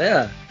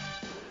 Yeah.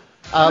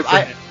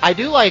 I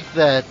do like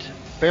that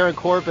Baron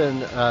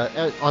Corbin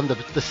on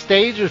the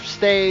stage of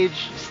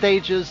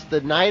stages,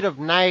 the night of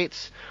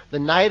nights, the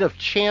night of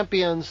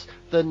champions,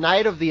 the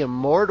night of the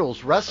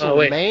immortals,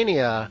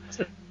 WrestleMania.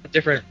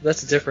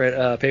 That's a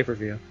different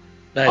pay-per-view.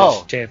 Night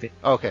of champion.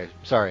 Okay,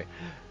 sorry.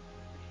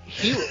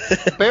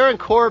 Baron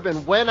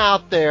Corbin went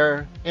out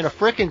there in a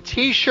frickin'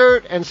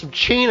 t-shirt and some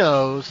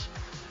chinos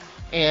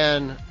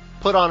and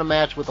put on a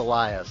match with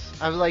Elias.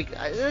 I was like,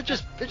 it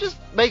just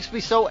makes me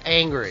so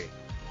angry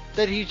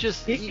that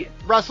he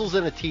wrestles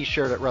in a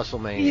t-shirt at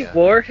WrestleMania. He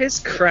wore his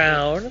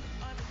crown.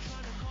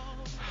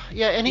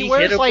 Yeah, and he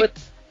wears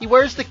he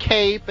wears the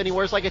cape and he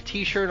wears like a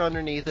t-shirt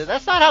underneath it.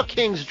 That's not how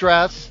kings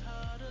dress.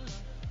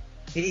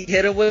 He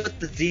hit him with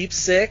the deep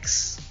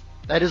six.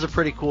 That is a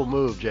pretty cool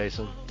move,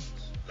 Jason.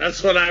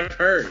 That's what I've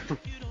heard.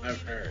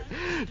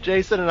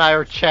 Jason and I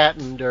are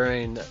chatting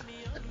during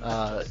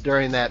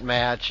that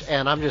match,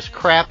 and I'm just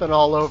crapping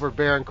all over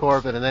Baron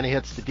Corbin, and then he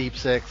hits the deep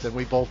six, and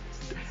we both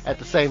at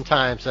the same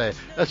time say,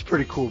 that's a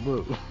pretty cool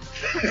move.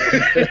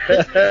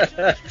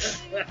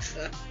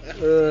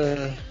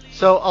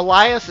 So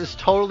Elias is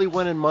totally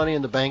winning Money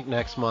in the Bank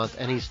next month,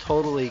 and he's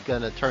totally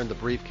going to turn the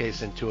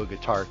briefcase into a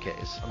guitar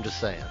case. I'm just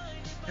saying.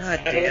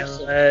 God damn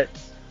it.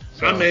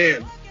 So, I'm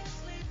in.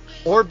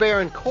 Or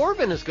Baron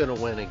Corbin is going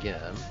to win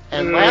again.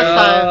 And last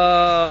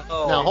time,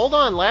 now hold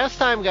on, last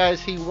time,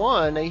 guys, he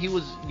won.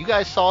 You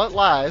guys saw it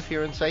live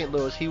here in St.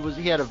 Louis.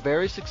 He had a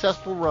very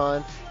successful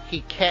run.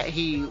 He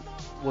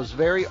was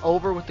very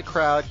over with the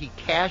crowd. He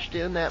cashed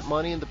in that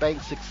Money in the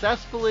Bank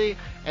successfully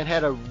and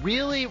had a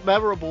really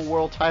memorable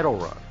world title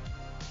run.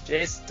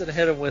 Jason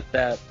hit him with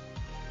that.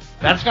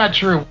 That's not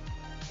true.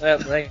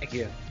 Thank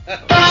you.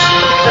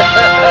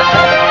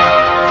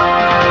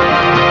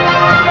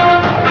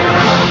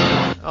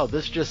 Oh,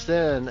 this just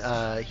in,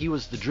 he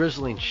was the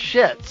drizzling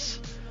shits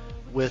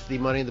with the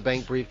Money in the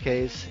Bank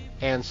briefcase,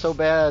 and so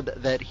bad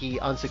that he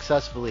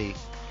unsuccessfully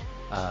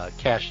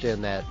cashed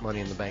in that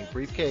Money in the Bank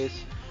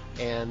briefcase,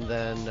 and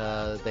then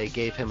they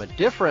gave him a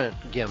different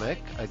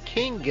gimmick, a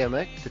king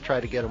gimmick, to try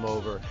to get him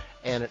over,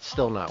 and it's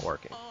still not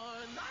working.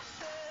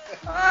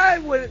 I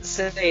wouldn't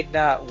say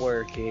not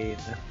working.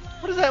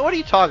 What is that? What are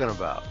you talking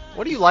about?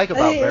 What do you like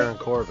about Baron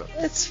Corbin?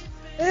 It's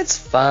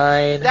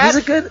fine. He's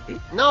a good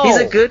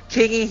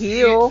kingy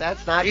heel.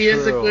 That's not he true. He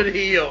is a good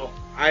heel,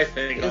 I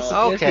think.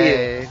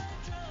 Okay.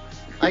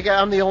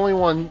 I'm the only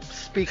one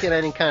speaking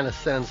any kind of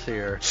sense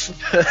here.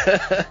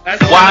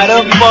 Why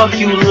the fuck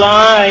you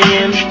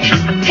lying?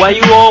 Why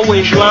you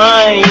always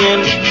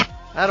lying?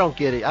 I don't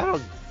get it. I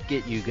don't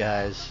get you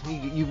guys.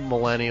 You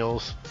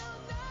millennials.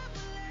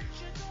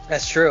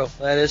 That's true.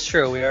 That is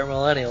true. We are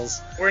millennials.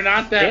 We're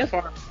not that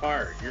far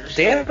apart.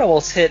 Dan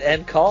almost hit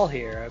end call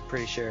here, I'm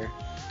pretty sure.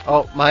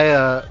 Oh,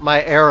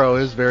 my arrow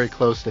is very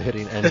close to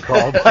hitting end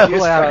call, by the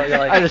way.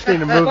 I just need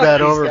to move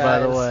that over, by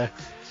the way.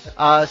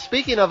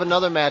 Speaking of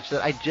another match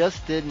that I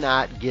just did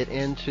not get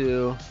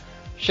into,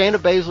 Shayna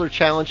Baszler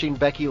challenging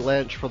Becky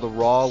Lynch for the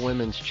Raw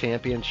Women's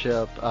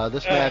Championship.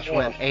 This match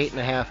went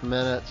 8.5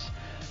 minutes.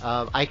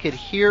 I could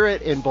hear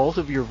it in both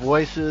of your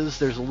voices.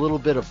 There's a little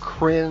bit of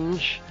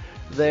cringe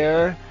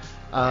there.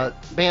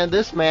 Man,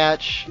 this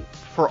match,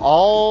 for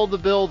all the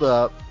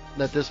build-up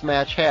that this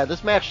match had,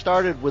 this match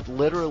started with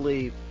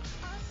literally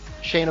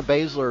Shayna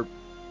Baszler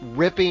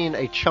ripping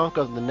a chunk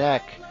of the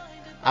neck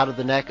out of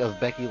the neck of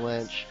Becky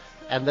Lynch,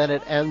 and then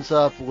it ends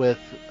up with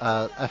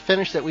a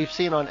finish that we've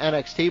seen on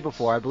NXT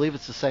before. I believe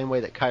it's the same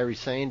way that Kairi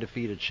Sane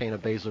defeated Shayna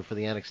Baszler for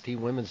the NXT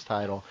Women's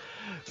title.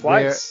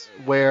 Twice.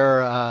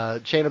 Where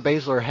Shayna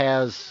Baszler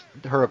has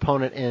her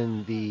opponent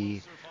in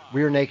the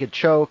rear naked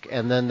choke,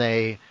 and then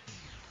they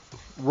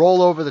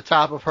roll over the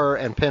top of her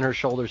and pin her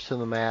shoulders to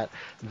the mat.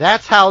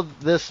 That's how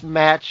this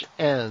match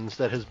ends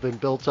that has been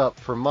built up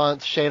for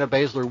months. Shayna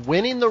Baszler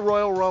winning the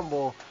Royal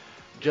Rumble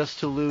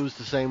just to lose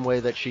the same way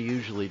that she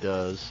usually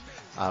does,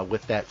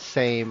 with that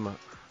same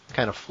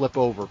kind of flip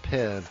over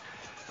pin.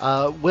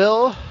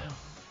 Will,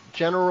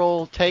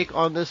 general take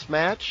on this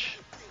match?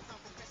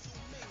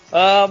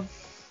 I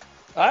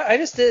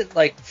just did,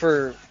 like,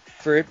 for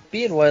it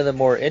being one of the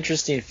more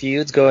interesting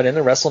feuds going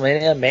into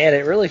WrestleMania, man,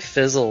 it really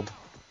fizzled.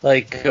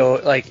 At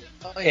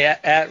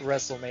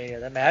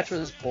WrestleMania, the match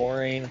was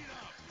boring.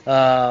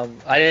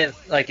 I didn't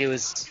like it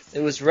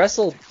was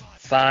wrestled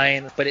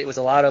fine, but it was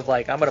a lot of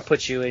like, I'm gonna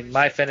put you in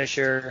my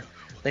finisher,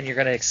 then you're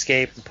gonna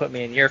escape and put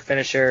me in your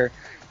finisher,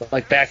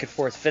 like back and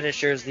forth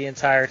finishers the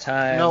entire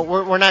time. No,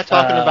 we're not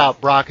talking about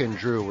Brock and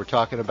Drew. We're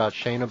talking about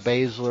Shayna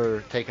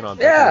Baszler taking on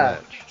Becky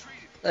Lynch.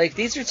 Like,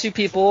 these are two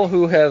people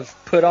who have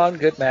put on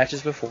good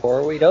matches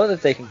before. We know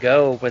that they can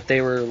go, but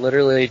they were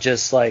literally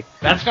just like,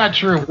 that's not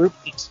true.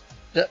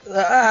 It's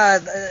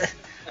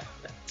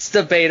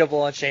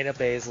debatable on Shayna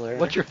Baszler.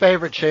 What's your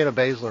favorite Shayna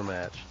Baszler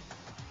match?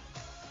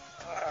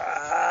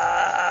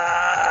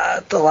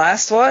 The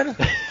last one?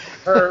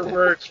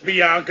 Herbert's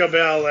Bianca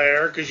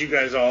Belair, because you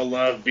guys all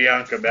love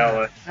Bianca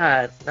Belair.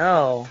 God,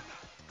 no.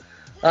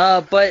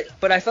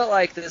 But I felt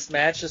like this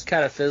match just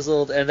kind of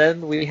fizzled, and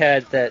then we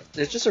had that.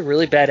 It's just a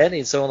really bad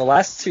ending. So in the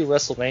last two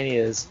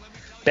WrestleManias,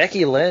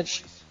 Becky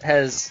Lynch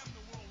has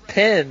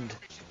pinned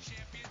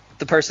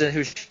the person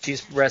who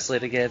she's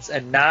wrestling against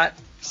and not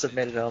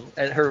submitted them,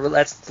 and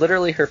that's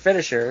literally her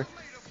finisher.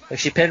 Like,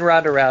 she pinned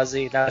Ronda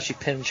Rousey, now she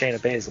pinned Shayna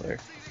Baszler.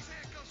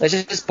 It's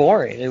just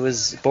boring. It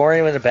was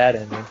boring with a bad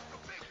ending.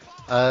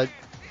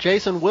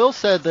 Jason, Will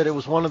said that it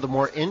was one of the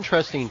more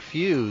interesting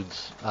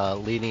feuds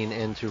leading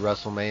into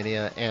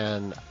WrestleMania,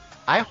 and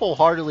I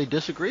wholeheartedly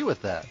disagree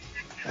with that.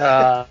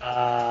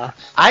 I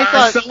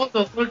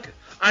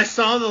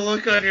saw the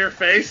look on your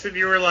face, and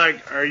you were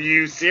like, "Are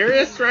you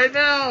serious right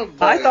now?"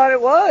 But I thought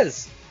it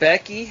was.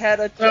 Becky had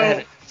a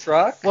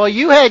truck. Well,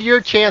 you had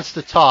your chance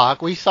to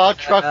talk. We saw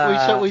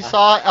we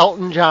saw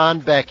Elton John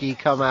Becky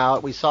come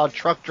out. We saw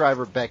truck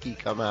driver Becky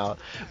come out.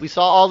 We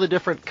saw all the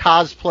different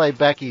cosplay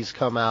Beckys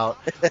come out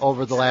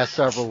over the last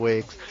several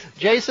weeks.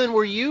 Jason,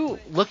 were you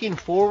looking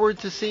forward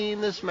to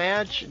seeing this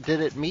match? Did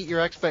it meet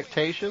your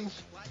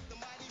expectations?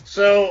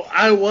 So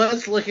I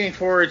was looking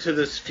forward to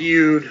this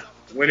feud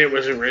when it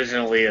was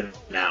originally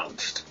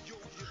announced.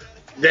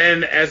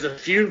 Then as the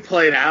feud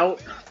played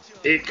out,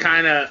 it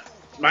kind of,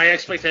 my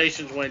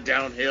expectations went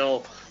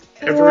downhill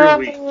every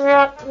week.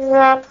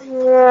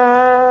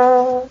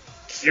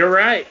 You're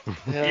right.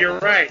 You're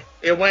right.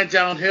 It went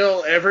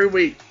downhill every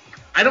week.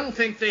 I don't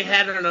think they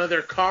had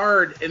another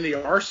card in the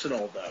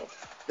arsenal, though.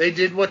 They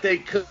did what they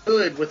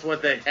could with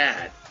what they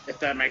had, if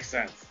that makes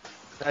sense.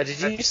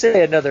 Did you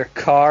say another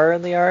car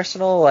in the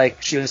arsenal?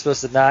 Like she was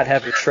supposed to not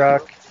have a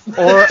truck?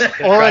 Or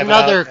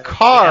another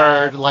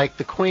card, like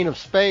the Queen of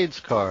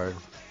Spades card.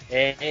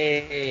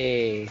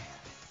 Hey.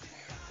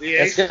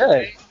 That's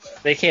good.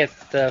 They can't.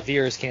 The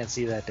viewers can't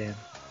see that, Dan.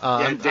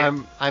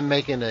 I'm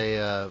making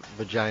a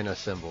vagina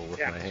symbol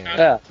with my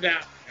hand.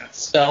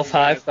 Self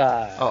high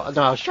five. Oh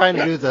no, I was trying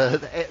to do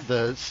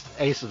the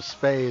Ace of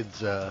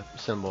Spades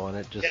symbol, and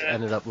it just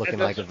ended up looking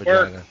like a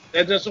vagina.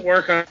 That doesn't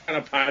work on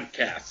a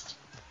podcast.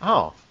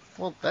 Oh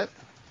well,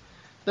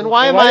 then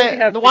why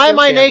am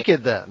I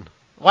naked then?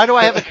 Why do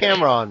I have a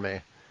camera on me?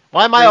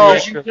 Why am I all?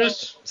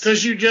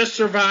 Because you just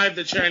survived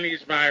the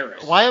Chinese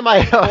virus. Why am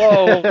I?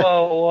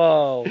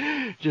 Whoa!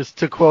 Just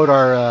to quote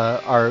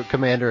our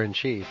commander in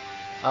chief,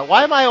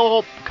 why am I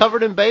all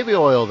covered in baby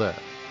oil then?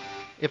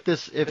 If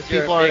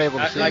people aren't able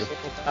to see you.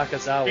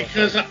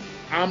 Because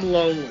I'm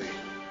lonely.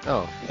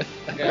 Oh,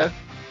 okay. Well,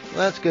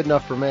 that's good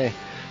enough for me.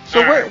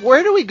 So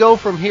where do we go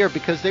from here?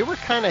 Because they were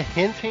kind of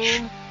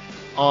hinting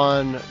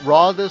on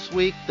Raw this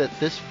week that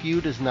this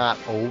feud is not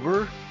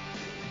over.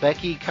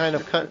 Becky kind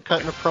of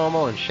cutting a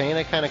promo, and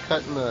Shayna kind of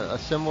cutting a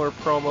similar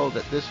promo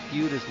that this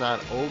feud is not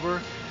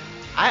over.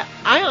 I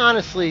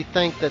honestly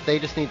think that they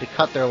just need to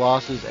cut their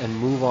losses and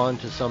move on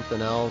to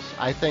something else.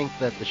 I think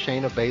that the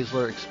Shayna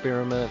Baszler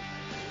experiment.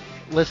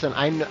 Listen,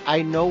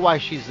 I know why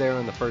she's there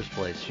in the first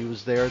place. She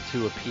was there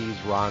to appease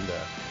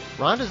Ronda.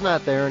 Ronda's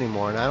not there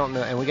anymore, and I don't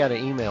know. And we got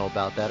an email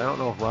about that. I don't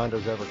know if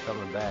Ronda's ever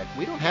coming back.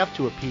 We don't have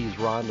to appease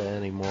Ronda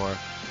anymore.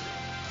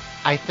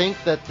 I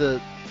think that the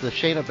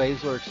Shayna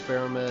Baszler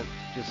experiment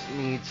just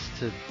needs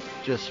to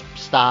just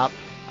stop.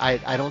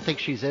 I don't think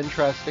she's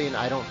interesting.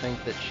 I don't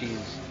think that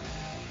she's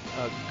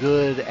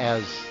good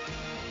as,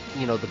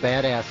 the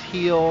badass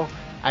heel.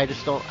 I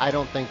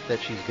don't think that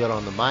she's good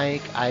on the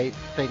mic. I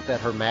think that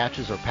her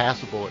matches are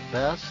passable at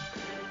best.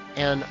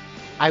 And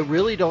I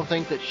really don't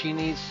think that she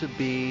needs to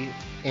be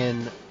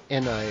in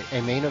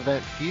a main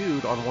event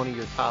feud on one of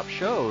your top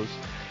shows.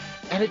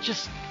 And it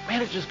just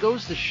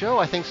goes to show,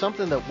 I think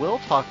something that Will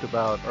talked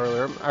about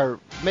earlier, or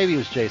maybe it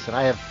was Jason.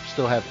 I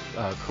still have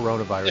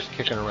coronavirus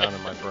kicking around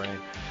in my brain.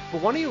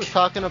 But one of you was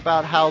talking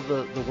about how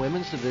the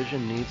women's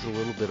division needs a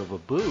little bit of a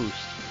boost.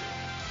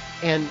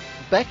 And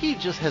Becky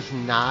just has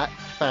not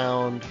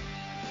found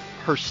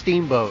her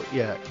steamboat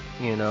yet.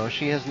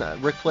 She has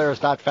not. Ric Flair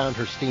has not found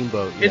her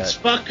steamboat yet. It's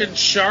fucking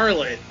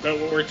Charlotte, but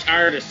we're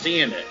tired of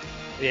seeing it.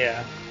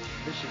 Yeah.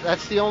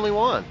 That's the only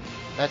one.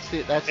 That's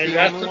the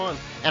only one.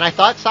 And I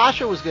thought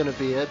Sasha was going to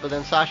be it, but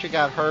then Sasha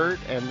got hurt,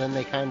 and then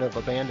they kind of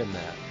abandoned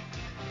that.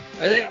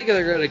 I think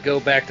they're going to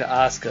go back to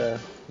Asuka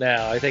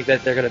now. I think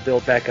that they're going to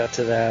build back up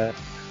to that.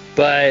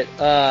 But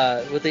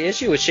with the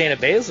issue with Shayna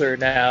Baszler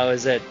now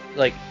is that,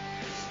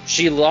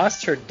 she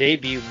lost her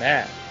debut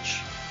match,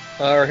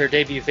 or her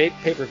debut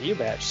pay-per-view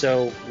match.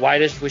 So why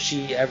would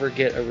she ever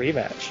get a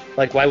rematch?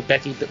 Why would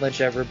Becky Lynch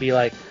ever be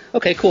like,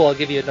 okay, cool, I'll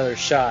give you another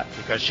shot?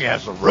 Because she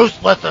has a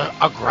ruthless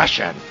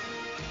aggression.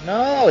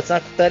 No, it's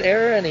not that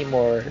era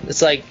anymore.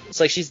 It's like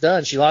she's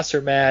done. She lost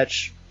her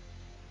match,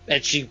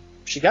 and she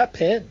got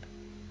pinned.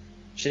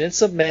 She didn't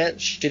submit.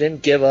 She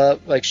didn't give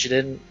up. She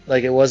didn't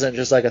it wasn't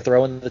just a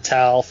throw in the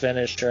towel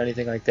finish or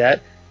anything like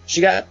that.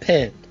 She got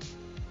pinned.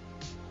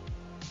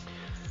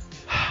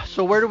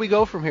 So where do we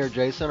go from here,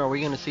 Jason? Are we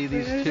going to see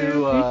these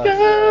two? Where do we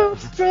go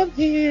from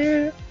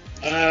here?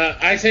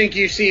 I think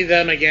you see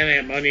them again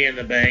at Money in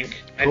the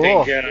Bank. Cool.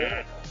 I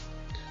think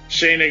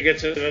Shayna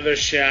gets another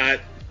shot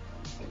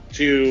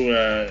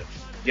to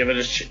give it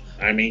a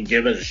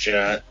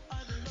shot.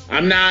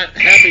 I'm not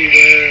happy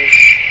with.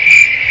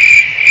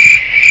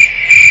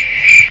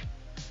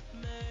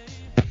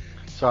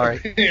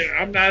 Sorry.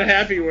 I'm not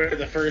happy where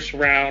the first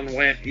round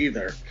went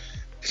either.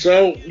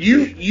 So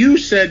you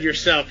said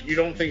yourself you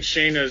don't think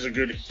Shayna is a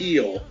good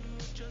heel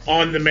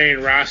on the main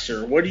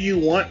roster. What do you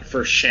want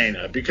for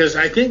Shayna? Because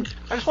I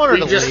just want her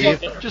to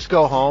leave. Just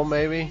go home,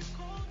 maybe.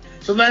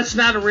 So that's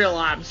not a real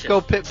option. Just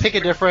go pick a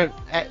different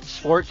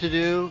sport to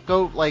do.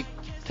 Go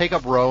take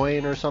up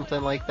rowing or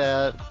something like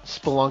that.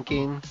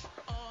 Spelunking.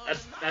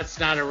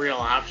 That's not a real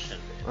option.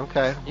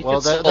 Okay.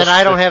 Well, then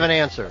I don't have an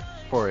answer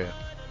for you.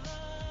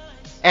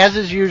 As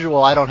is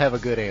usual, I don't have a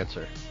good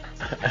answer.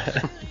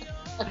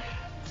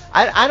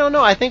 I don't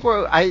know. I think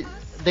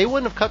they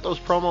wouldn't have cut those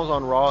promos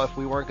on Raw if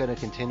we weren't going to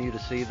continue to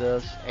see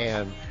this,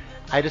 and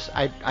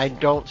I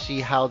don't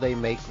see how they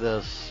make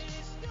this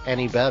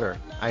any better.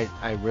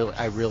 I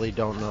really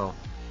don't know.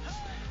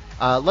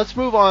 Let's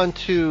move on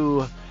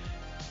to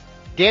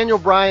Daniel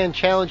Bryan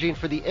challenging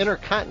for the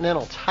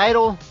Intercontinental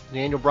title.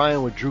 Daniel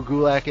Bryan with Drew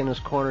Gulak in his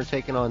corner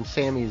taking on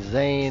Sami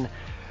Zayn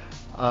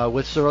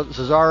with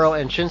Cesaro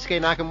and Shinsuke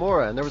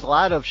Nakamura. And there was a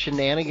lot of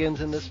shenanigans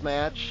in this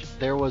match.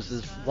 There was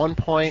this one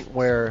point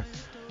where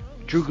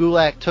Drew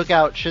Gulak took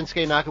out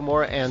Shinsuke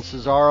Nakamura and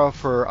Cesaro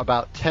for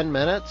about 10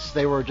 minutes.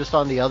 They were just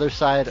on the other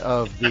side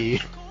of the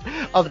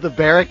of the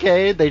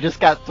barricade. They just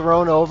got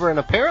thrown over, and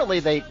apparently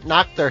they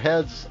knocked their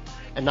heads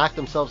and knocked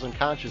themselves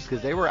unconscious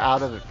because they were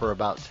out of it for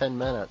about 10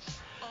 minutes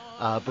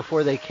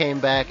before they came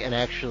back and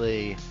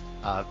actually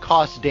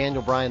cost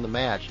Daniel Bryan the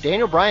match.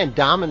 Daniel Bryan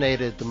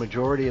dominated the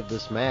majority of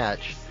this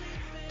match,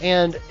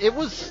 and it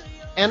was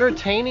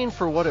entertaining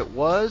for what it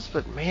was,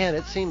 but man,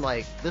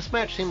 this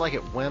match seemed like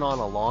it went on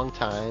a long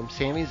time.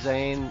 Sami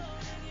Zayn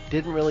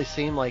didn't really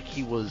seem like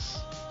he was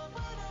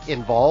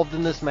involved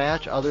in this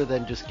match other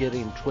than just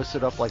getting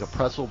twisted up like a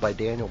pretzel by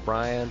Daniel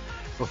Bryan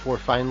before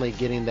finally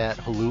getting that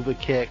haluva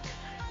kick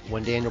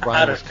when Daniel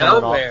Bryan was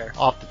coming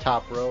off the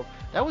top rope.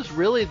 That was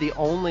really the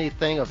only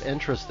thing of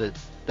interest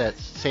that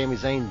Sami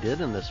Zayn did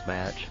in this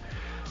match.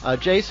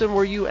 Jason,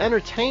 were you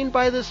entertained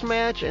by this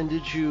match, and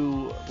did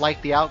you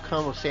like the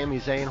outcome of Sami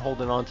Zayn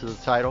holding on to the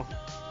title?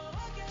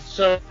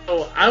 So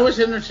I was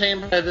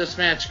entertained by this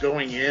match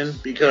going in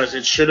because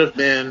it should have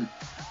been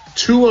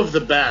two of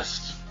the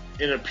best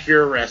in a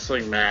pure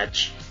wrestling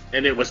match,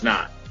 and it was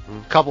not.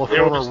 A couple of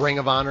former Ring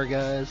of Honor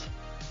guys.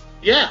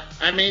 Yeah,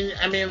 I mean,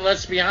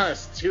 let's be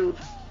honest, too.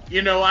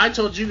 You know, I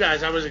told you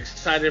guys I was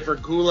excited for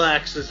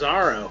Gulak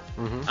Cesaro.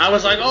 Mm-hmm. I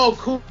was like, oh,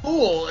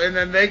 cool, and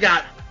then they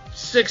got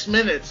 6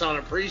 minutes on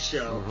a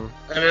pre-show,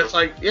 and it's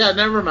like, yeah,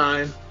 never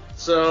mind.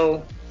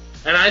 So,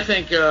 and I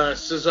think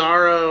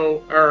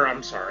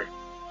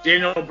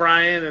Daniel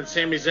Bryan and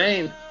Sami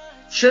Zayn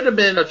should have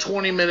been a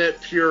 20-minute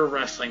pure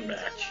wrestling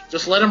match.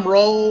 Just let them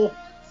roll,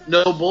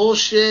 no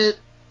bullshit,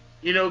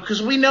 you know,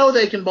 because we know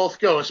they can both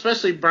go,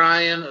 especially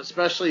Bryan,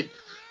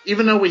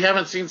 even though we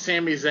haven't seen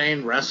Sami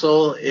Zayn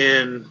wrestle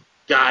in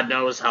God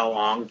knows how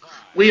long,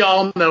 we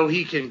all know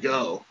he can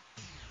go,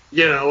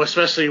 you know,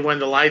 especially when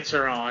the lights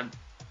are on.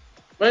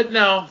 But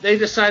no, they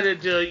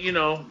decided to, you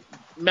know,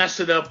 mess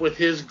it up with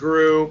his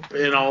group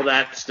and all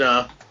that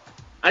stuff.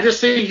 I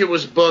just think it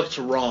was booked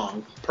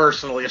wrong,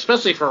 personally,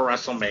 especially for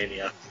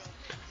WrestleMania.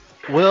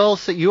 Will,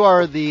 so you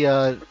are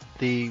the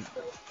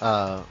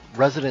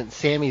resident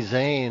Sami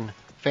Zayn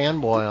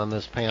fanboy on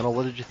this panel.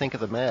 What did you think of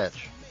the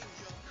match?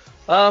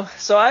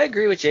 So I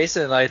agree with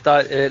Jason. I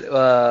thought it.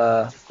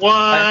 I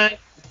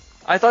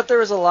thought there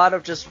was a lot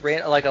of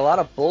a lot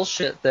of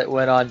bullshit that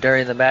went on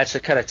during the match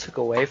that kind of took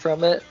away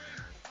from it.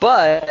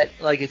 But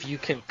like, if you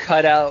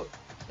cut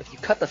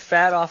the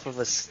fat off of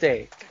a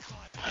steak,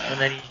 and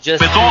then you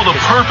just with all the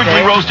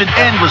perfectly roasted,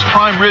 endless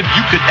prime rib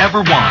you could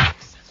ever want.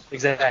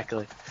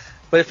 Exactly.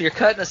 But if you're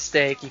cutting a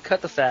steak, you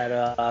cut the fat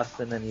off,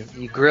 and then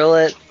you grill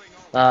it,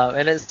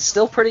 and it's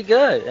still pretty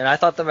good. And I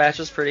thought the match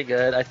was pretty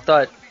good. I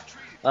thought,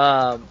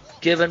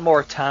 given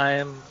more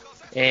time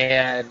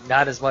and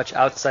not as much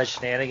outside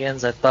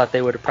shenanigans, I thought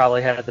they would have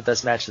probably had the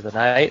best match of the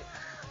night.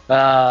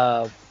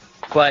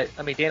 But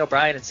I mean, Daniel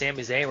Bryan and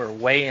Sami Zayn were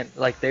when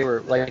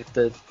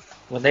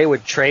they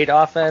would trade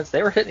offense,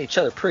 they were hitting each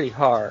other pretty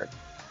hard.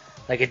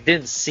 Like, it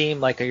didn't seem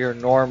like your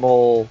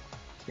normal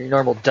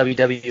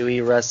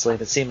WWE wrestling.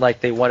 It seemed like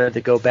they wanted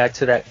to go back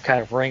to that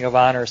kind of Ring of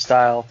Honor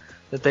style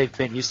that they've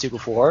been used to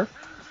before.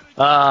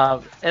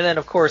 And then,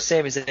 of course,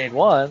 Sami Zayn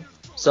won.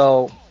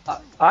 So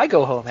I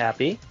go home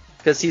happy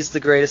because he's the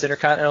greatest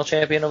Intercontinental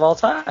Champion of all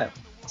time.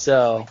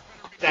 So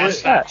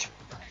that's not true.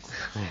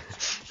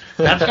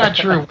 That's not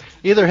true.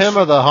 Either him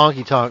or the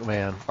Honky Tonk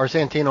Man or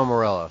Santino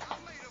Marella.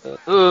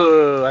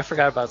 Ooh, I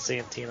forgot about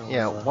Santino.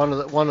 Yeah,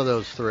 one of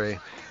those three.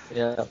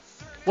 Yeah.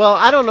 Well,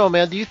 I don't know,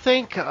 man. Do you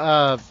think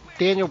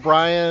Daniel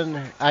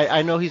Bryan?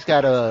 I know he's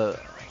got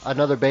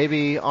another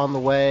baby on the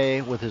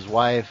way with his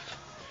wife,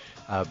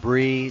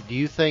 Brie. Do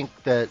you think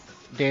that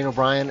Daniel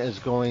Bryan is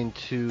going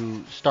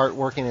to start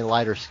working a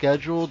lighter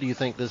schedule? Do you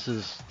think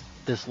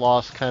this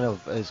loss kind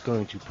of is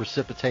going to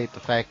precipitate the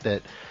fact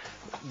that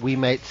we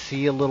might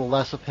see a little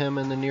less of him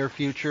in the near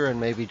future and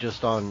maybe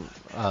just on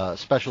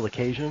special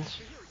occasions?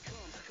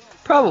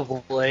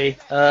 Probably.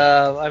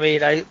 I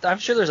mean, I'm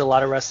sure there's a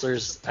lot of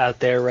wrestlers out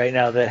there right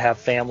now that have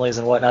families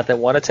and whatnot that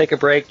want to take a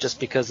break just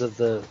because of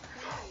the,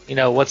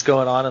 what's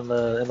going on in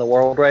the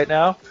world right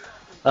now.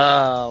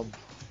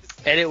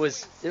 And it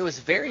was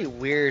very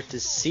weird to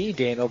see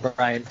Daniel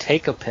Bryan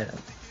take a pin,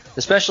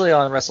 especially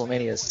on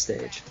WrestleMania's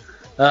stage.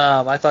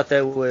 I thought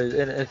that would,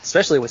 and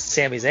especially with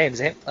Sami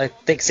Zayn. I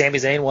think Sami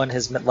Zayn won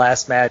his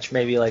last match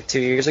maybe like 2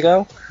 years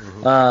ago,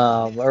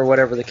 or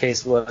whatever the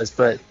case was.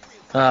 But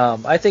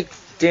I think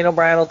Daniel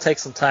Bryan will take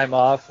some time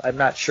off. I'm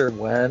not sure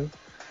when,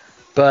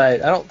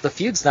 but the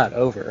feud's not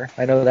over.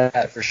 I know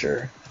that for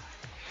sure.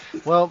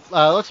 Well,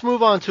 let's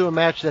move on to a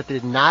match that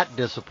did not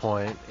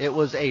disappoint. It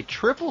was a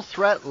triple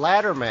threat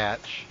ladder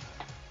match.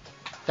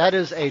 That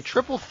is a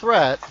triple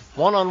threat,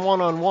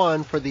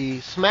 one-on-one for the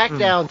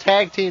SmackDown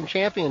Tag Team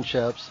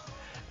Championships.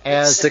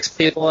 As 6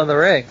 people in the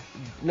ring.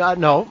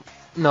 No.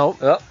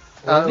 Oh,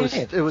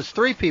 It was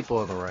 3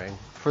 people in the ring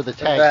for the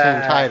tag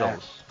team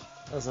titles.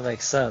 Doesn't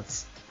make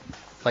sense.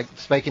 Like,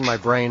 it's making my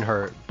brain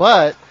hurt.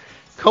 But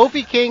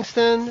Kofi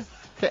Kingston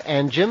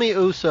and Jimmy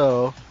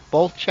Uso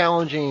both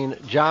challenging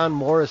John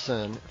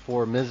Morrison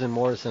for Miz and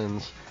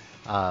Morrison's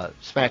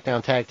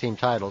SmackDown Tag Team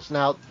titles.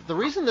 Now, the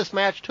reason this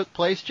match took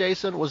place,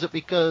 Jason, was it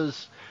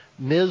because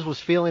Miz was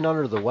feeling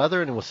under the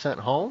weather and was sent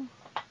home?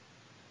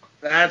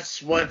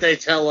 That's what they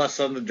tell us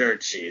on the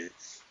dirt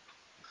sheets.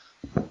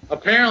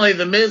 Apparently,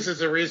 the Miz is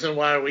the reason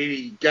why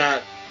we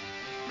got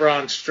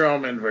Braun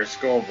Strowman versus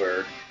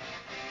Goldberg.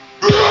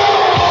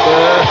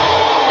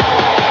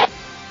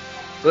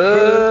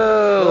 Boo!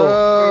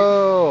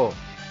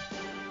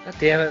 God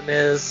damn it,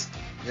 Miz.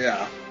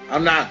 Yeah,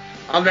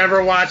 I'll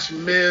never watch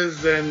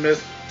Miz and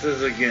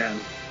Mrs. again.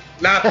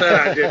 Not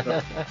that I did.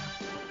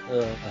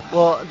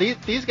 Well,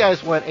 these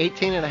guys went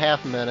 18 and a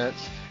half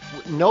minutes.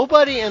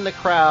 Nobody in the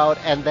crowd,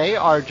 and they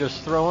are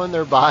just throwing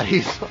their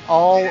bodies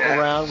all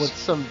around with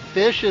some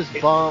vicious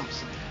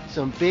bumps,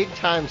 some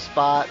big-time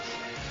spots.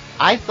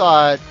 I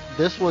thought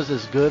this was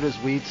as good as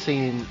we'd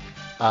seen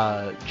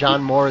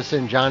John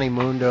Morrison, Johnny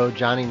Mundo,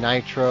 Johnny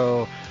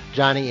Nitro,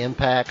 Johnny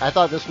Impact. I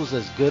thought this was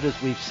as good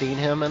as we've seen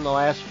him in the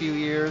last few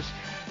years.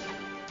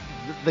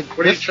 What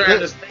are you trying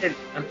to say,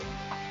 man?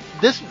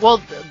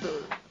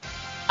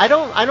 I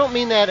don't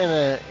mean that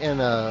in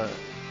a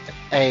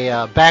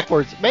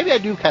backwards. Maybe I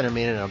do kind of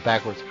mean it in a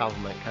backwards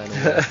compliment kind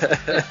of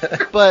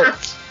way.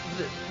 But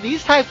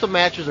these types of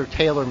matches are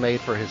tailor made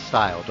for his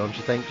style, don't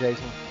you think,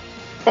 Jason?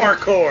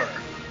 Parkour.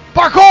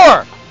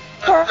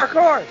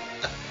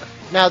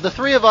 Now, the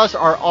 3 of us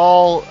are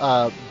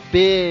all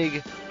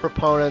big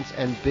proponents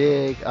and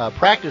big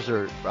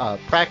practicers of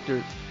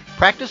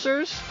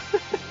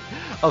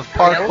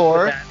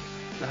parkour.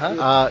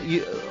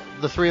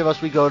 The 3 of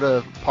us, we go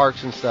to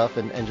parks and stuff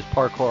and just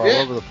parkour all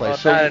over the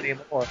place. Well, not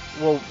anymore.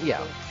 Well,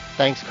 yeah.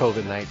 Thanks,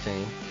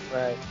 COVID-19.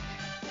 Right.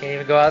 Can't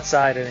even go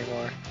outside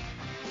anymore.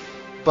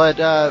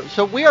 But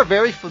so we are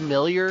very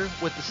familiar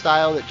with the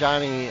style that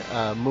Johnny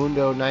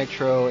Mundo,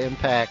 Nitro,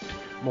 Impact,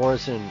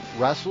 Morrison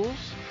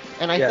wrestles,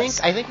 and I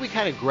think we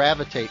kind of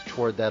gravitate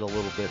toward that a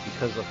little bit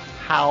because of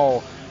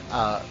how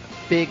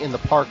big in the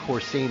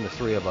parkour scene the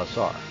 3 of us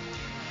are.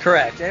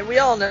 Correct, and we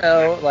all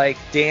know, like,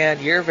 Dan,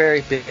 you're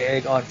very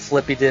big on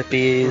flippy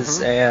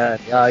dippies,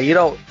 and you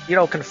don't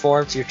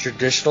conform to your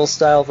traditional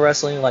style of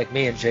wrestling like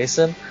me and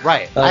Jason.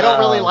 Right. I don't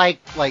really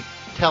like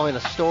telling a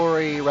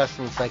story,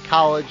 wrestling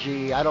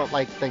psychology. I don't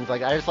like things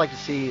like that. I just like to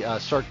see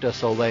Cirque du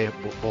Soleil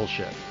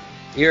bullshit.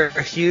 You're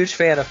a huge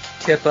fan of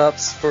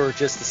kip-ups for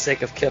just the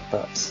sake of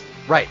kip-ups.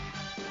 Right.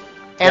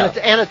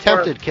 And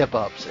attempted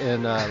kip-ups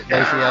in Lacey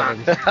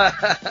Evans.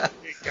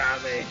 You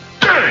got me.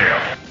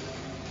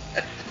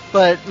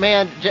 But,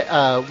 man,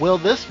 Will,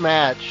 this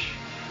match,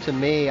 to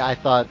me, I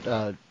thought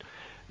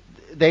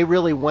they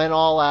really went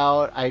all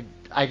out. I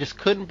just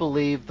couldn't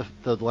believe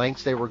the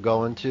lengths they were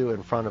going to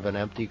in front of an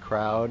empty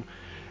crowd.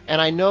 And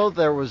I know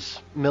there was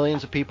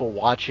millions of people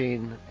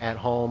watching at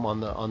home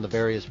on the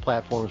various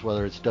platforms,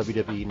 whether it's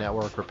WWE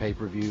Network or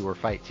pay-per-view or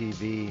Fight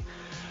TV.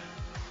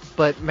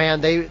 But,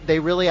 man, they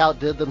really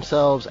outdid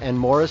themselves, and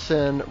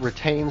Morrison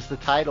retains the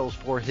titles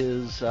for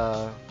his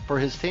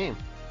team.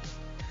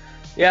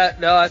 Yeah,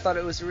 no, I thought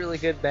it was a really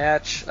good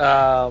match.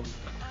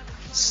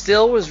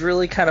 Still was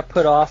really kind of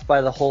put off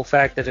by the whole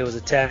fact that it was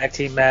a tag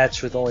team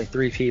match with only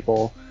 3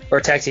 people, or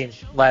a tag team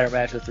ladder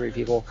match with 3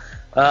 people.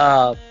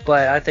 But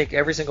I think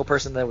every single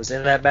person that was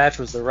in that match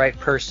was the right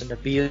person to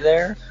be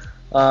there.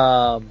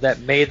 That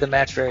made the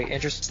match very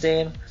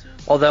interesting.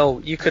 Although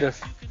you could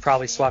have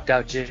probably swapped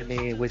out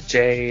Jimmy with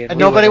Jay, and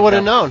nobody would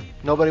have known.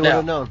 Nobody would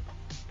have known.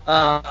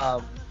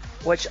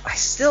 Which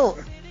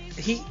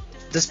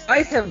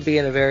despite him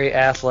being a very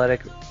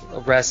athletic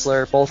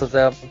wrestler, both of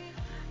them,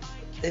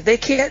 they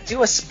can't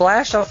do a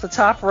splash off the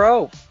top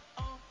rope.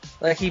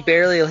 Like, he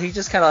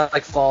just kind of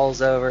like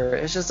falls over.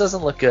 It just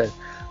doesn't look good.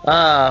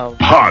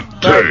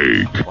 Hot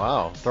take.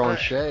 Wow, throwing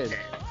shade.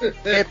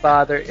 It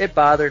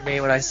bothered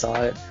me when I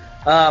saw it.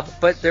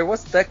 But there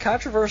was that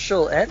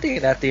controversial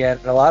ending at the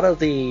end. A lot of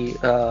the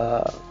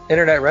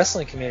internet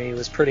wrestling community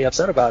was pretty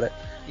upset about it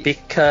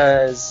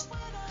because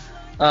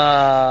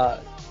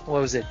what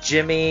was it,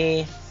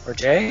 Jimmy or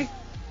Jay?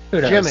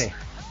 Who knows? Jimmy.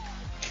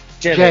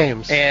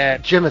 James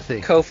and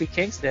Jimothy. Kofi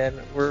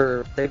Kingston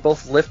they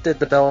both lifted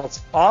the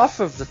belts off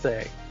of the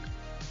thing.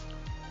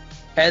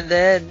 And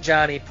then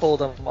Johnny pulled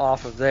them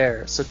off of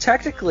there. So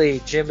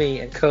technically Jimmy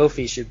and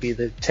Kofi should be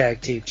the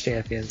tag team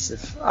champions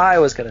if I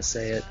was going to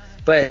say it.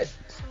 But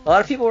a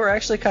lot of people were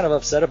actually kind of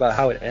upset about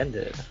how it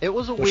ended. It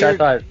was a weird I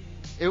thought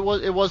it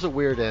was a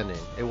weird ending.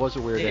 It was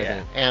a weird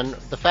ending. And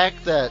the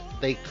fact that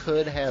they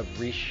could have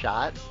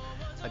reshot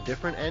a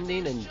different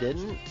ending and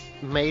didn't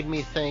made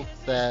me think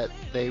that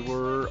they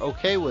were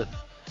okay with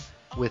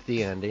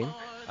the ending.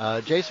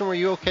 Jason, were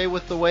you okay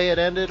with the way it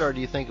ended, or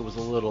do you think it was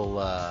a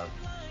little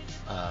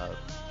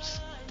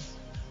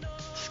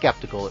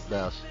skeptical at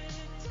best?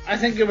 I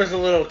think it was a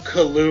little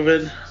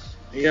colluvid.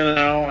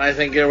 I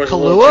think it was Kahlua? a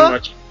little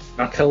too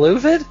much.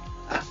 Colluvid?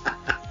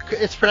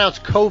 It's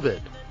pronounced COVID.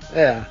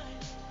 Yeah.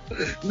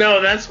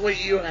 No, that's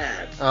what you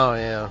had. Oh,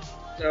 yeah.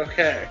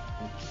 Okay.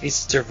 He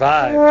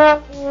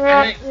survived. Still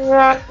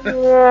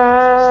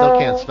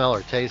can't smell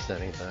or taste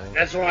anything.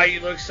 That's why you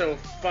look so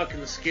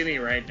fucking skinny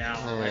right now.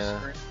 Yeah.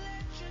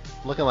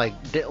 Looking like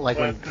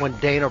when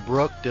Dana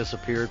Brooke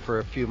disappeared for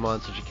a few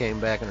months and she came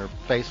back and her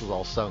face was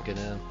all sunken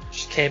in.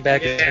 She came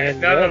back and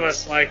none of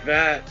us like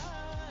that.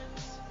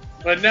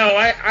 But no,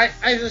 I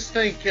just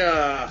think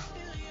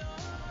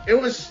it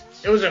was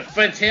a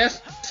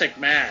fantastic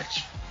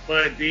match,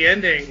 but the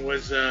ending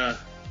was a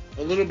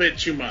little bit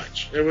too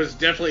much. It was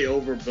definitely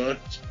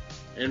overbooked,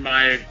 in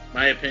my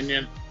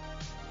opinion.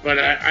 But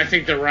I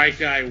think the right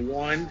guy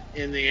won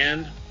in the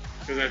end,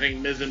 because I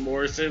think Miz and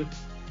Morrison.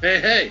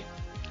 Hey.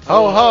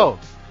 Ho ho.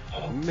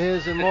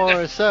 Miz and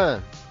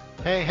Morrison.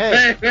 Hey.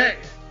 Hey.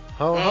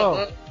 Ho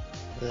ho.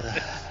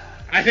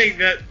 I think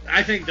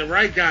the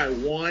right guy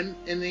won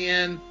in the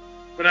end,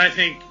 but I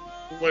think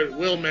what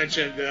Will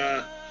mentioned,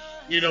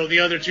 the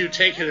other two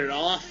taking it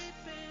off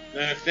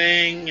the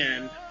thing,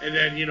 and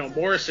then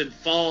Morrison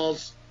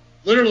falls,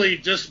 literally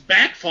just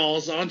back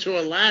falls onto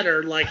a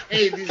ladder like,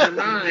 hey, these are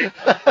mine,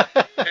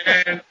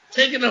 and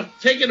taking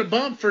a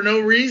bump for no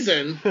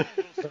reason.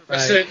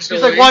 Right. He's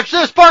like, watch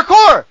this,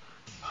 parkour.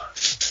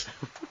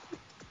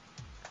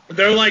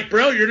 They're like,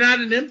 bro, you're not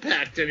an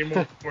Impact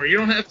anymore. You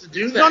don't have to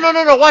do that.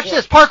 No. Watch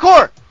this,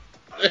 parkour.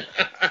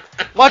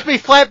 Watch me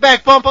flat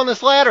back bump on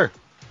this ladder.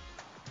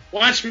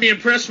 Watch me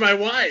impress my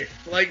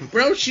wife. Like,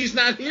 bro, she's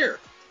not here.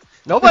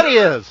 Nobody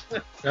is.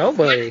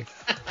 Nobody.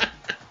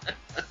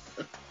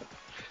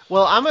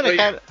 Well, I'm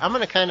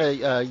gonna kind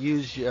of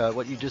use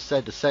what you just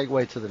said to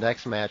segue to the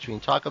next match. We can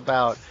talk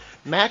about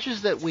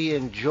matches that we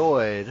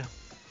enjoyed,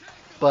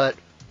 but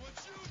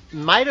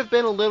might have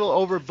been a little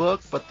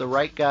overbooked, but the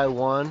right guy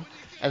won,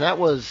 and that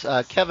was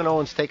Kevin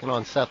Owens taking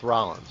on Seth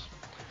Rollins.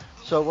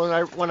 So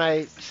when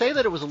I say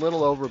that it was a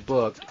little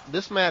overbooked,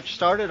 this match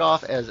started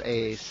off as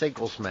a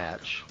singles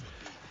match.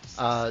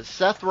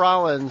 Seth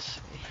Rollins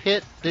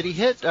hit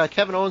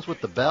Kevin Owens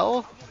with the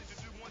bell?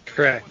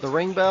 Correct. The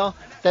ring bell?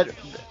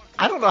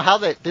 I don't know how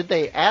did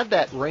they add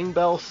that ring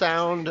bell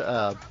sound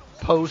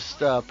post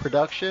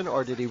production,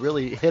 or did he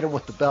really hit him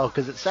with the bell?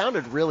 Because it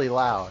sounded really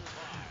loud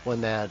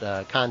when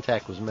that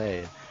contact was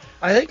made.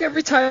 I think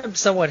every time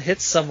someone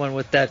hits someone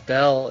with that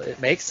bell, it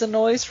makes a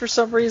noise for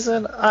some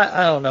reason.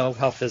 I don't know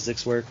how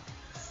physics work.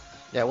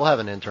 Yeah, we'll have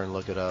an intern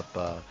look it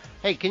up.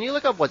 Hey, can you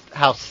look up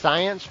how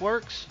science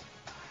works?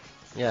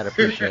 Yeah, I'd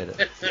appreciate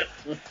it.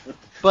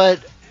 But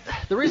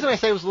the reason I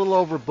say it was a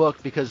little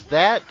overbooked, because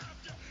that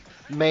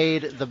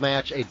made the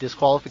match a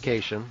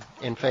disqualification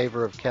in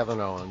favor of Kevin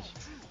Owens.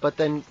 But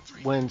then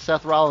when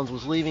Seth Rollins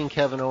was leaving,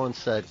 Kevin Owens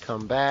said,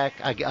 come back.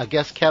 I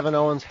guess Kevin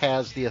Owens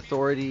has the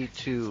authority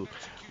to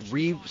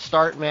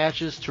restart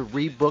matches, to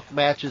rebook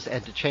matches,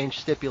 and to change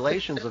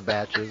stipulations of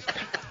matches.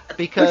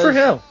 Because, good for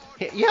him.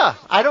 Yeah,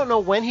 I don't know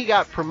when he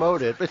got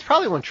promoted. It's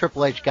probably when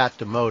Triple H got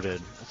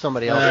demoted.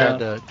 Somebody else had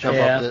to jump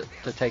up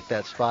to take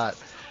that spot.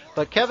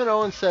 But Kevin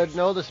Owens said,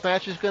 no, this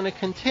match is going to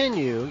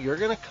continue. You're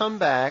going to come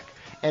back,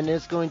 and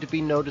there's going to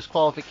be no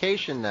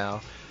disqualification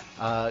now.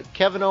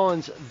 Kevin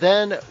Owens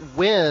then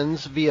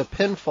wins via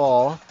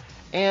pinfall.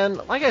 And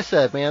like I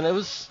said, man, it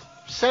was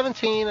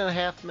 17 and a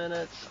half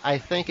minutes. I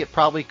think it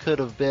probably could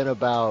have been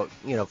about,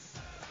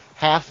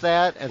 half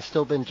that and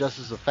still been just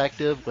as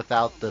effective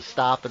without the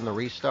stop and the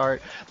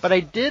restart. But I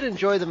did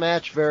enjoy the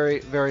match very,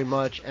 very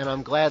much, and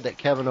I'm glad that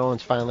Kevin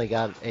Owens finally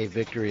got a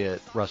victory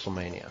at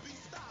WrestleMania.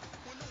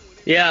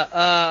 Yeah,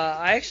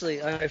 I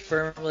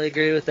firmly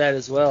agree with that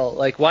as well.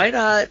 Like, why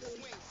not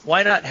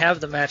have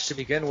the match to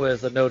begin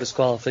with a no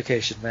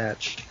disqualification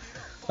match?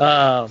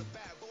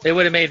 It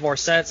would have made more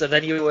sense, and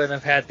then you wouldn't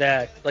have had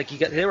that. Like,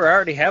 they were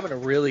already having a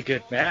really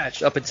good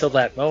match up until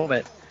that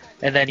moment,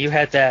 and then you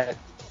had that.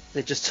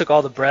 They just took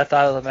all the breath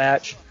out of the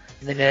match,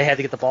 and then they had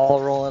to get the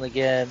ball rolling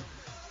again.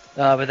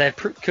 And then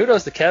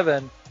kudos to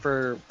Kevin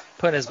for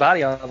putting his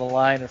body on the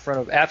line in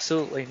front of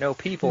absolutely no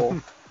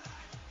people.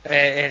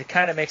 And it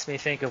kind of makes me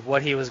think of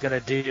what he was going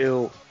to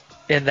do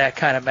in that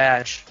kind of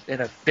match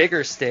in a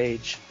bigger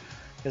stage.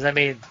 Because, I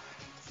mean,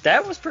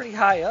 that was pretty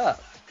high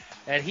up,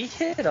 and he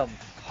hit him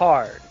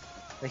hard.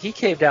 Like, he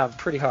came down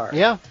pretty hard.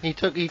 Yeah, he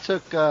took.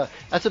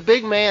 That's a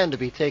big man to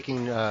be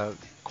taking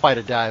quite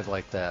a dive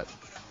like that.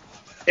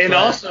 And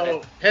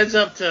also, heads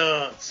up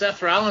to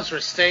Seth Rollins for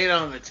staying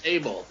on the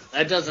table.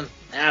 That doesn't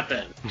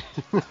happen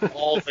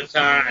all the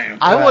time.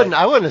 I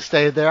wouldn't have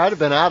stayed there. I'd have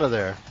been out of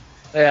there.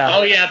 Yeah.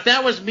 Oh yeah, if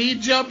that was me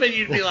jumping,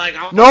 you'd be like,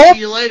 "I'll nope. see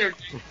you later."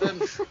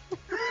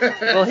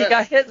 Well, he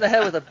got hit in the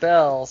head with a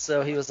bell,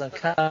 so he was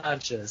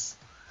unconscious.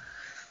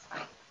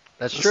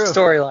 That's true.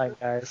 Storyline,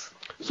 guys.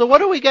 So what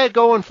do we get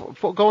going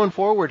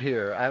forward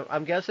here?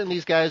 I'm guessing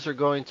these guys are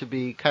going to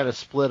be kind of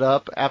split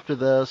up after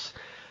this.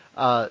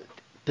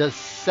 Does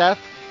Seth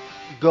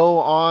go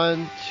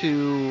on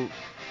to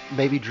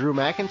maybe Drew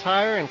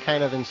McIntyre and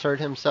kind of insert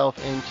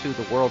himself into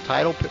the world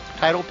title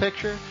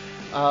picture.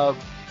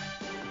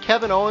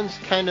 Kevin Owens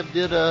kind of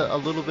did a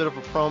little bit of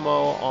a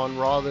promo on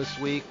Raw this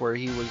week where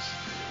he was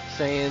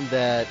saying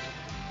that,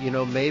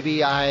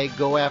 maybe I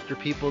go after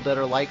people that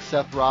are like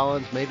Seth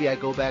Rollins. Maybe I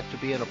go back to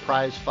being a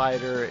prize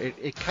fighter.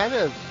 It kind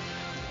of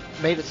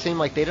made it seem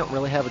like they don't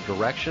really have a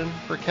direction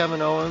for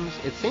Kevin Owens.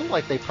 It seemed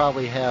like they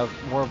probably have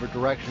more of a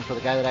direction for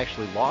the guy that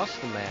actually lost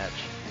the match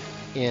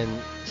in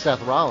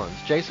Seth Rollins.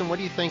 Jason, what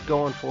do you think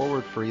going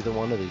forward for either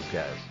one of these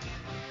guys?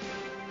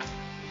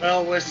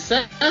 Well, with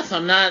Seth,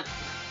 I'm not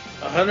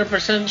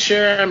 100%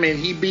 sure. I mean,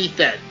 he beat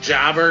that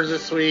jobber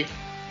this week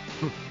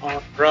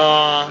on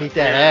Raw. Beat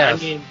that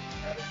ass. I mean,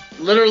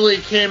 literally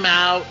came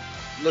out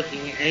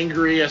looking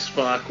angry as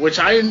fuck, which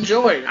I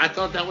enjoyed. I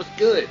thought that was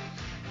good.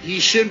 He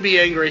should be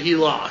angry he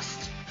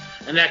lost.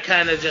 And that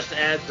kind of just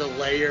adds a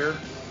layer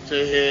to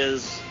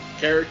his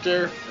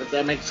character, if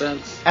that makes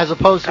sense. As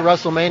opposed to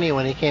WrestleMania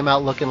when he came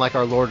out looking like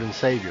our Lord and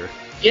Savior.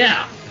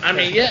 Yeah. I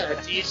mean, yeah,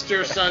 it's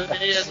Easter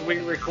Sunday as we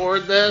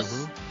record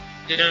this.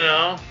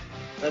 Mm-hmm.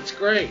 That's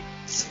great.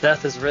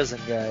 Seth is risen,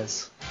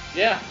 guys.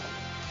 Yeah.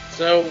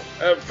 So,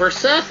 for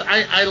Seth,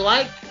 I'm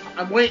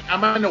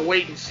in a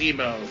wait and see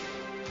mode.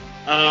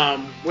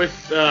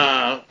 With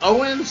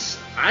Owens,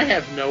 I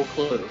have no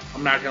clue.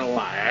 I'm not gonna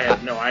lie, I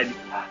have no idea.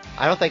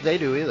 I don't think they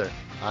do either,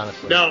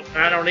 honestly. No,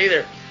 I don't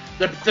either.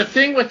 The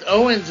thing with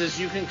Owens is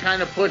you can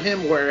kind of put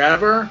him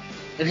wherever,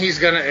 and he's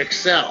gonna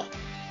excel.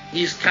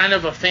 He's kind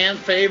of a fan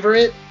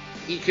favorite.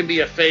 He can be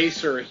a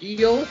face or a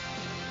heel.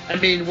 I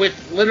mean,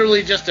 with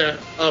literally just a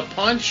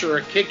punch or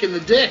a kick in the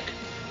dick,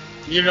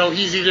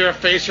 he's either a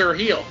face or a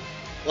heel.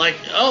 Like,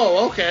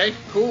 oh, okay,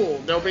 cool,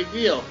 no big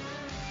deal.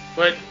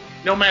 But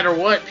no matter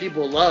what,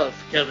 people love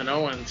Kevin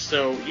Owens,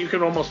 so you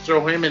can almost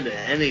throw him into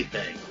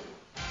anything.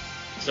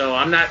 So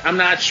I'm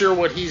not sure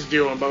what he's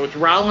doing, but with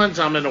Rollins,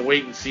 I'm in a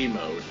wait and see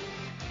mode.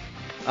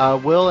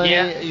 Will,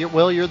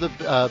 you're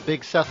the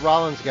big Seth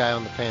Rollins guy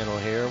on the panel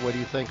here. What do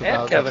you think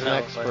about what's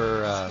next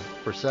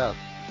for Seth?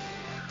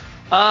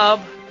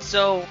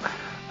 So,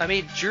 I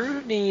mean,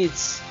 Drew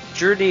needs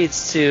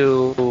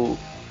to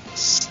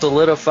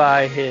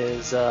solidify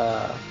his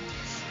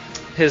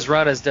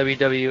run as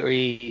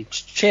WWE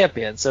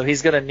champion. So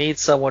he's gonna need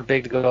someone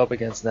big to go up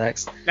against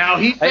next. Now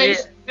he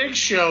faced Big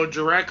Show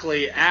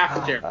directly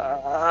after.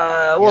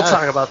 We'll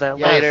talk about that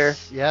later.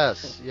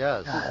 Yes.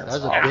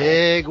 That's a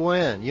big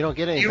win. You don't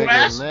get any bigger than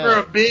that. You asked for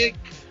a big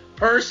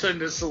person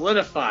to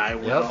solidify.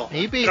 Well,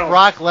 he beat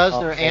Brock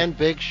Lesnar and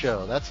Big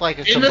Show. That's like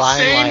a in combined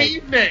the same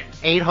evening.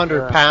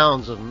 800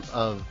 pounds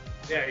of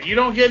yeah. You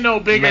don't get no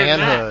bigger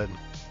manhood. Than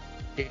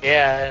that.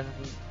 Yeah, and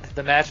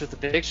the match with the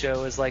Big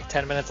Show was like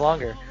 10 minutes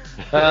longer.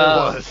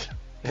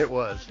 It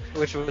was.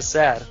 Which was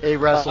sad. He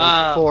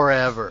wrestled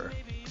forever.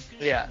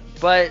 Yeah,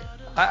 but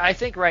I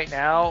think right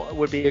now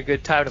would be a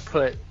good time to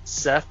put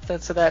Seth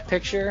into that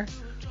picture,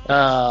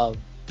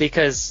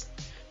 because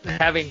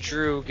having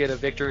Drew get a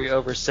victory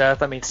over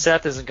Seth, I mean,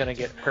 Seth isn't going to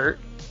get hurt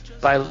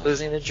by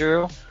losing to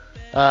Drew,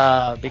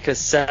 because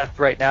Seth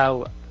right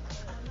now,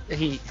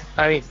 he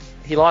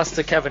lost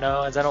to Kevin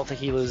Owens. I don't think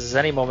he loses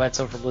any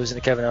momentum from losing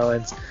to Kevin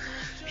Owens.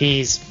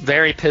 He's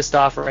very pissed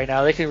off right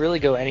now. They can really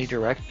go any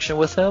direction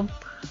with him.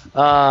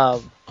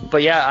 But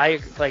yeah, I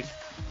like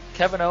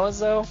Kevin Owens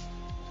though.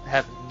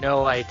 Have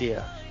no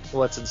idea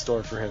what's in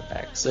store for him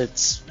next.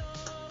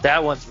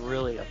 That one's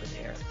really up in the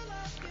air.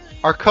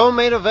 Our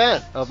co-main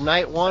event of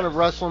night one of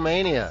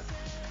WrestleMania.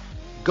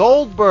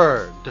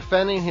 Goldberg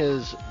defending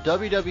his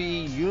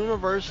WWE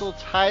Universal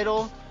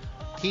title.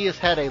 He has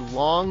had a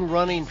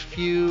long-running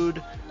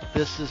feud.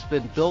 This has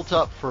been built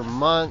up for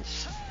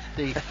months.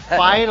 He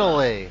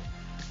finally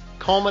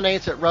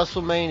culminates at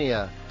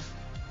WrestleMania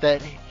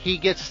that he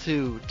gets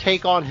to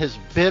take on his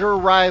bitter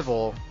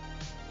rival,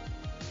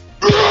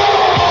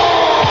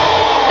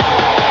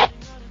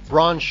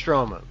 Braun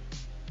Strowman.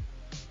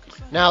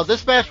 Now,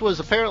 this match was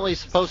apparently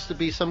supposed to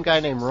be some guy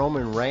named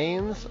Roman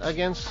Reigns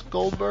against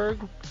Goldberg.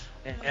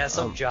 Yeah,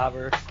 some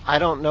jobber. I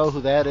don't know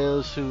who that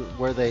is,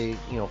 where they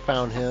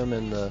found him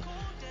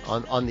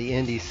on the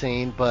indie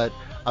scene, but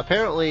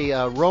apparently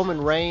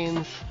Roman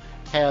Reigns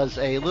has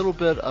a little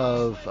bit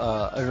of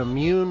an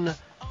immune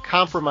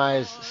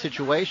compromised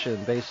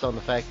situation based on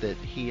the fact that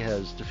he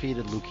has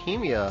defeated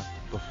leukemia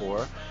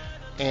before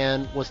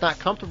and was not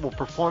comfortable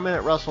performing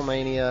at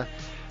WrestleMania.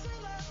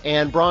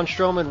 And Braun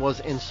Strowman was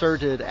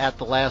inserted at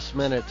the last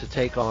minute to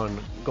take on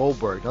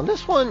Goldberg. Now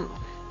this one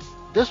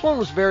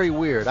was very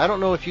weird. I don't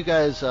know if you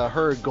guys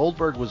heard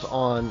Goldberg was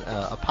on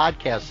a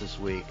podcast this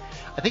week.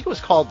 I think it was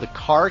called the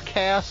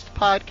CarCast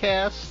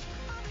podcast.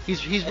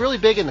 He's really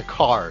big into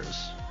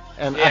cars.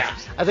 And yeah.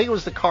 I think it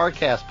was the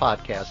CarCast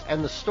podcast.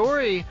 And the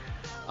story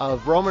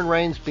of Roman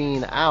Reigns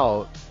being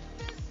out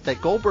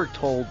that Goldberg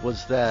told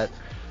was that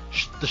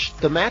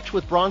the match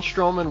with Braun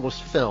Strowman was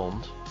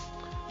filmed,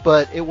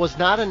 but it was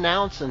not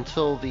announced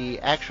until the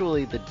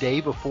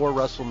day before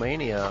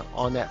WrestleMania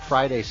on that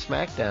Friday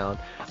SmackDown.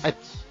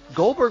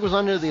 Goldberg was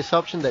under the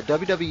assumption that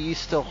WWE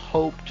still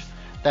hoped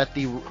that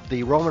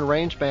the Roman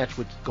Reigns match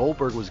with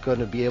Goldberg was going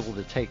to be able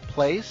to take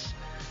place.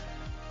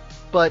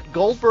 But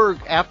Goldberg,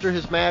 after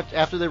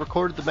they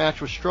recorded the match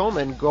with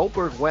Strowman,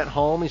 Goldberg went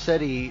home. He said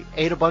he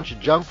ate a bunch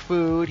of junk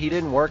food. He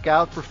didn't work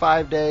out for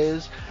 5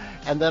 days.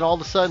 And then all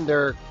of a sudden,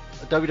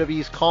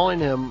 WWE's calling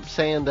him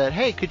saying that,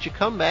 hey, could you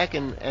come back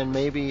and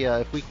maybe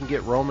if we can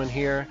get Roman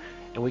here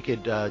and we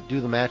could do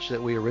the match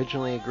that we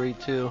originally agreed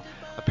to.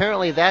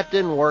 Apparently that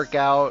didn't work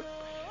out.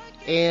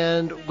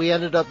 And we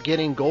ended up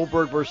getting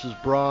Goldberg versus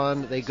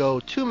Braun. They go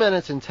 2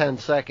 minutes and 10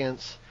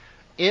 seconds.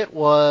 It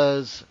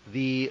was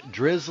the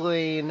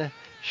drizzling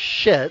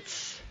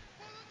shits.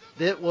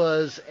 It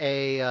was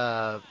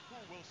a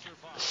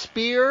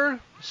spear,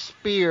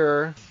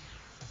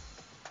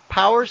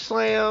 power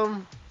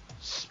slam,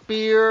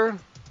 spear,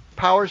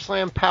 power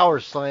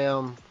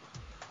slam.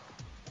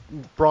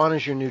 Braun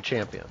is your new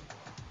champion.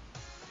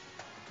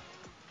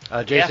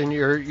 Jason,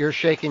 you're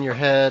shaking your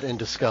head in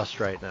disgust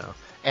right now.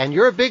 And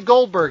you're a big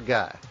Goldberg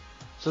guy.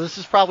 So this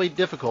is probably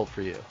difficult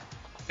for you.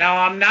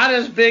 Now, I'm not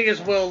as big as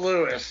Will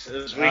Lewis,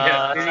 as we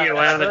have video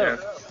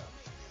evidence.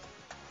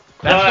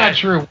 That's not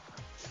true.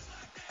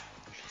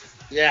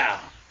 Yeah.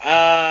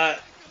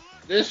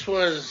 This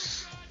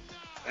was,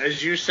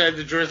 as you said,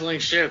 the drizzling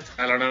shit.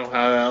 I don't know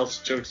how else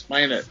to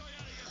explain it.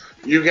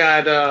 You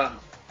got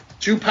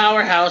two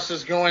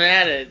powerhouses going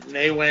at it, and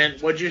they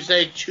went, what'd you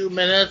say, 2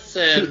 minutes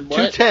and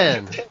what?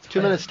 2:10.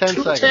 2 minutes, 10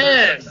 seconds.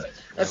 2:10.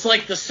 That's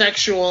like the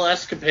sexual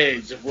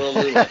escapades of Will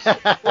Lewis.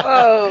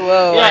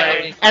 Whoa.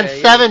 Yeah, and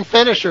 7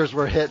 finishers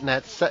were hit in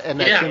that 2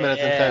 minutes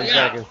and 10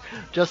 seconds.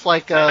 Just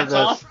like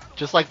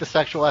the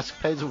sexual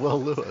escapades of Will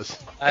Lewis.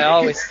 I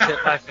always hit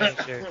my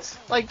finishers.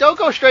 Like, don't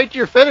go straight to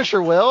your finisher,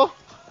 Will.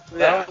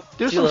 Yeah.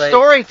 Do some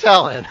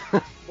storytelling.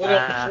 A little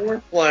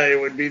foreplay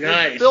would be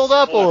nice. Build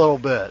up a little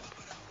bit.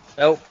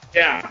 Nope.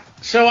 Yeah.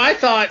 So I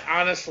thought,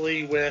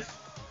 honestly,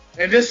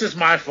 and this is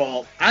my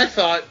fault, I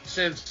thought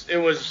since it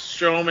was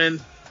Strowman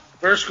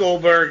versus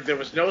Goldberg, there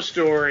was no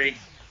story.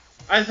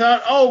 I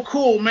thought, oh,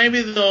 cool,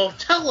 maybe they'll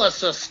tell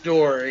us a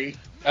story.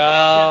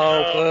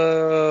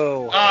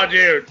 Oh, oh,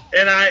 dude,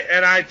 and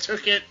I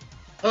took it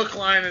hook,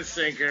 line, and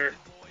sinker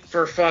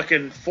for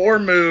fucking 4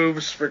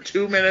 moves for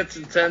 2 minutes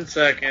and 10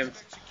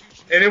 seconds,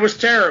 and it was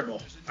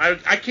terrible.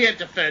 I can't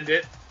defend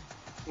it,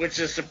 which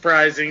is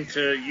surprising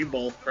to you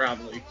both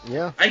probably.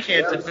 Yeah. I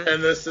can't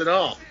defend this at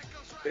all.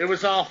 It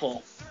was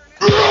awful.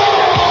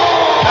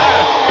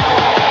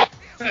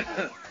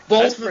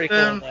 Both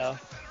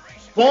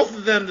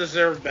of them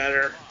deserve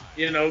better.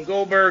 You know,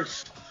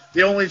 Goldberg's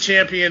the only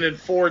champion in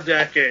 4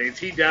 decades.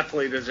 He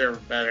definitely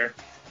deserved better.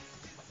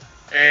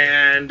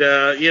 And,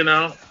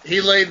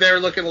 he laid there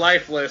looking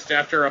lifeless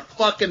after a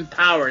fucking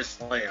power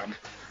slam.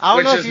 I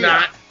don't know if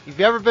you've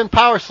ever been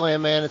power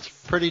slam, man. It's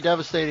a pretty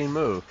devastating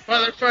move.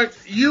 Motherfucker,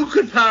 you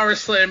could power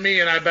slam me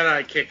and I bet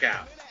I'd kick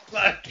out.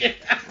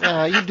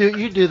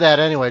 You do that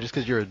anyway just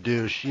because you're a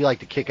douche. You like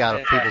to kick out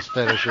of people's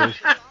finishers.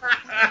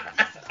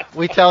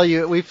 We tell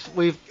you,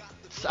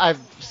 I've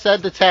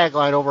said the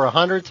tagline over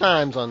 100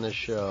 times on this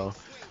show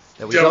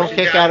that we don't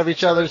kick out of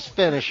each other's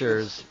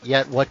finishers.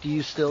 Yet, what do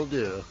you still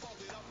do?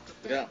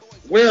 Yeah,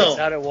 Will.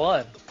 Out at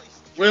 1.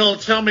 Will,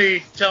 tell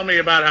me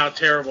about how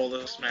terrible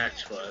this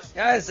match was.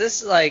 Guys,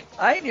 this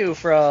I knew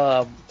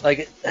from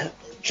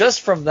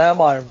just from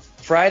them on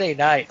Friday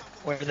night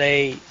when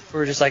they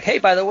were just like, hey,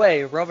 by the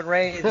way, Roman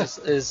Reigns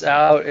is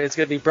out. It's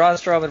gonna be Braun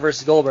Strowman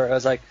versus Goldberg. I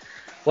was like,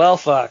 well,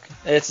 fuck,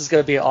 this is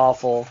gonna be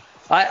awful.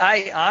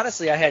 I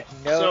honestly, I had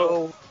no.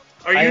 So,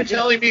 are you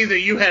telling me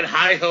that you had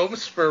high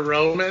hopes for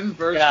Roman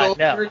versus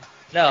Goldberg?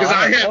 No.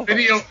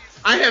 Because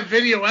I have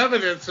video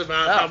evidence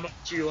about how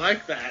much you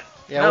like that.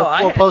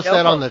 Yeah, we'll post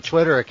that on the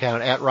Twitter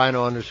account at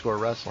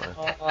Rhino_wrestling.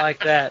 Oh,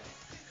 like that.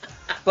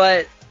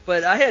 But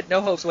I had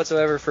no hopes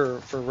whatsoever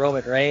for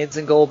Roman Reigns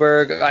and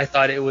Goldberg. I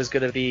thought it was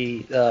going to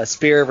be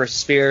spear versus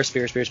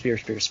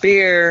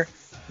spear,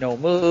 no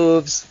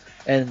moves,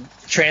 and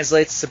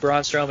translates to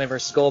Braun Strowman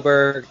versus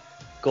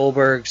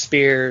Goldberg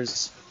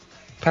spears,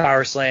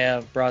 power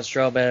slam, Braun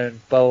Strowman,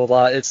 blah, blah,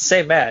 blah. It's the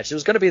same match. It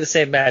was going to be the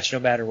same match no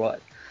matter what.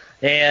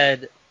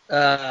 And,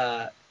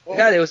 God,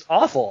 it was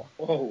awful.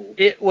 Whoa.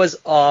 It was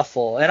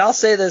awful. And I'll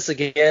say this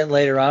again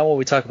later on when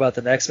we talk about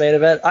the next main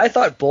event. I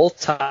thought both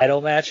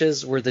title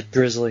matches were the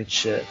drizzling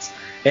shits.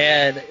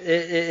 And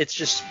it's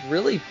just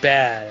really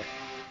bad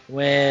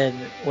when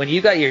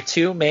you got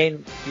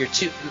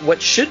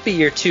what should be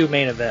your 2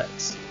 main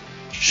events.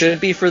 Should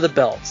be for the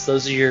belts.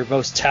 Those are your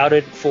most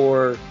touted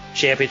for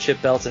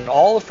championship belts in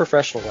all of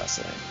professional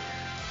wrestling.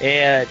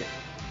 And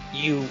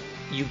you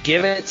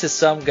give it to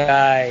some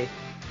guy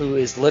who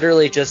is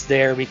literally just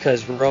there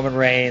because Roman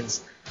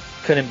Reigns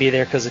couldn't be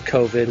there because of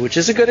COVID, which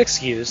is a good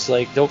excuse.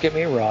 Don't get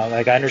me wrong.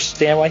 I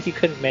understand why he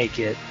couldn't make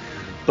it.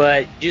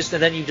 But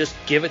then you just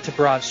give it to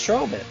Braun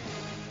Strowman,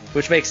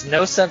 which makes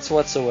no sense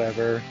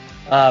whatsoever.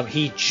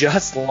 He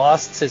just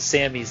lost to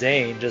Sami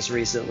Zayn just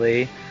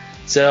recently.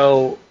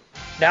 So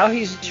now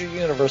he's your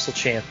Universal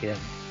Champion.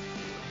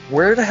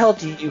 Where the hell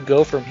do you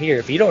go from here?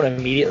 If you don't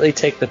immediately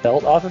take the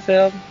belt off of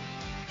him,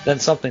 then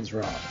something's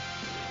wrong.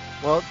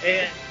 Well,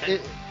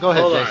 go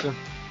ahead, Jason.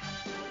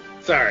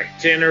 sorry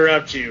to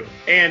interrupt you.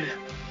 And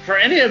for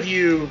any of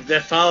you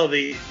that follow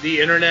the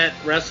internet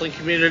wrestling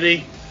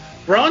community,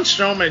 Braun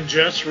Strowman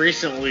just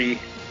recently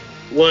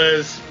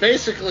was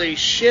basically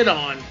shit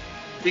on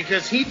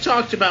because he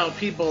talked about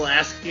people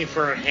asking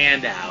for a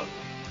handout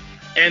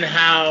and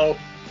how,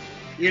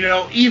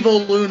 Evil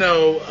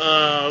Luno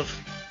of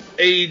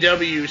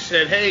AEW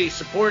said, hey,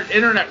 support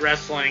internet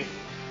wrestling.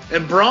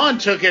 And Braun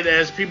took it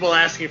as people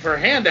asking for a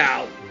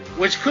handout,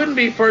 which couldn't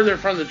be further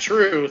from the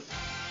truth.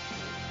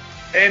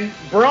 And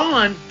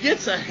Braun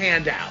gets a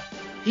handout.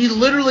 He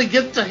literally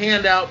gets a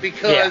handout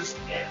because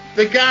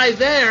the guy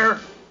there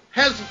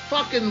has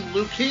fucking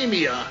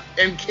leukemia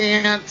and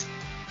can't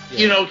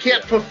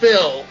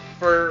fulfill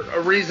for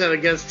a reason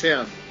against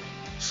him.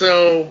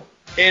 So,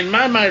 in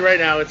my mind right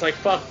now, it's like,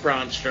 fuck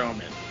Braun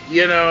Strowman,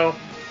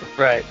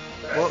 Right.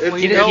 Well,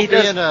 when being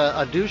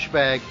a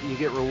douchebag, you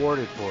get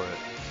rewarded for it.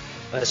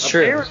 That's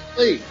true.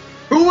 Apparently.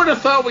 Who would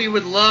have thought we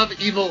would love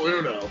Evil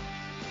Uno?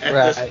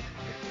 Right.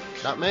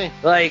 Not me.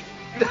 Like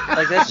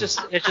it's just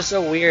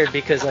so weird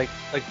because like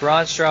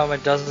Braun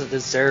Strowman doesn't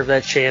deserve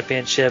that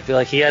championship.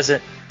 Like he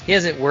hasn't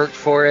worked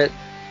for it.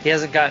 He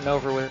hasn't gotten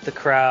over with the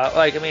crowd.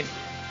 Like, I mean,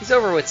 he's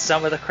over with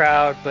some of the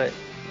crowd, but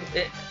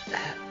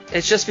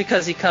it's just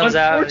because he comes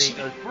out and he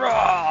goes,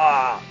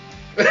 raw.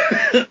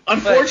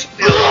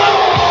 Unfortunately.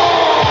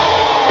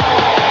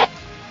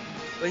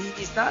 But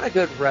he's not a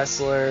good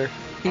wrestler.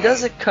 He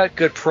doesn't cut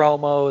good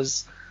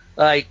promos.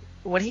 Like,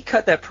 when he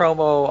cut that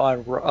promo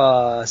on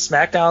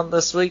SmackDown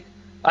this week,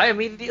 I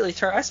immediately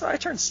turned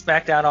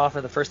SmackDown off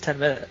in the first 10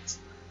 minutes.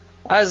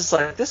 I was just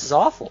like, this is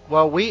awful.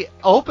 Well, we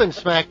opened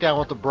SmackDown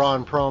with the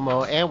Braun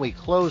promo, and we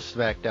closed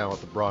SmackDown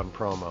with the Braun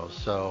promo,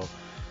 so...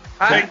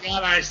 Thank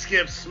God I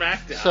skipped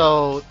SmackDown.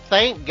 So,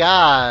 thank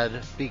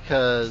God,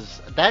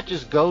 because that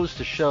just goes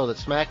to show that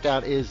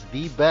SmackDown is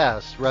the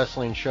best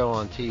wrestling show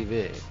on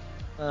TV.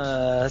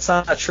 That's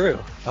not true.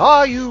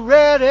 Are you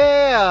ready?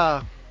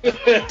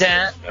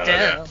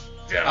 Down.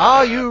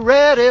 Are you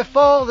ready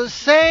for the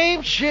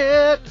same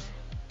shit?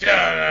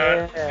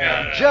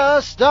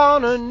 Just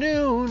on a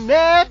new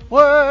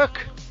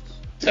network.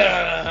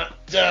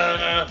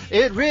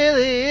 It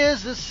really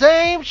is the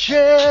same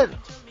shit.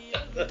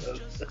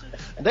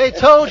 They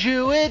told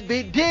you it'd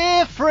be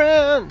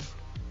different.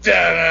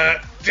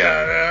 Are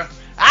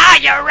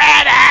you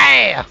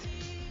ready?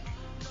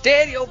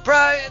 Daniel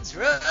Bryan's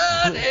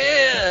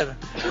running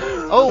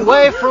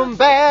away from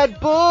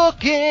bad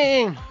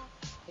booking.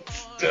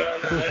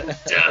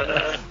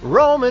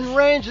 Roman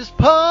Reigns is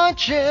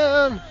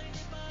punching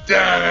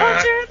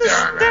the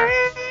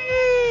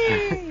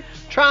stage.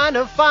 Trying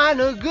to find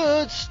a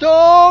good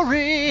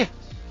story.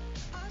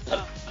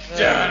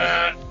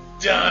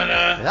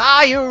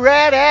 Are you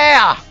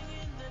ready?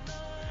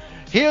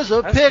 Here's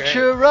a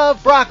picture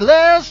of Brock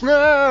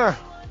Lesnar.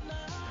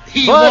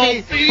 He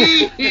won't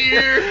be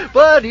here.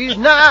 But he's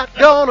not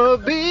gonna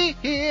be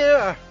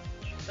here.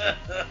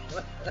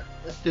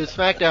 Dude,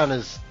 SmackDown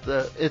is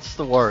it's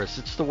the worst.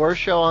 It's the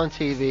worst show on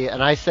TV,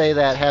 and I say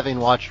that having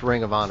watched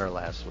Ring of Honor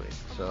last week.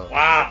 So.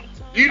 Wow.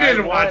 You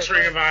didn't watch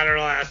Ring of Honor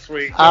last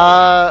week.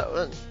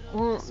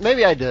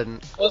 Maybe I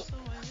didn't. What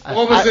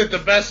was it? The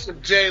best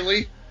of Jay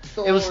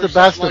Lethal? It was the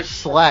best of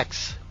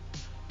Slex.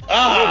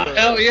 Ah,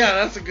 hell yeah,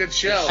 that's a good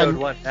show. And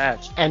one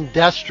match. And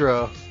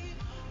Destro.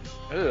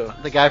 Ooh.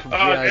 The guy from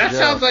G.I. Joe. That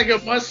sounds like a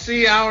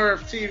must-see hour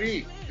of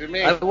TV to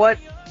me. I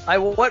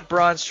want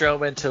Braun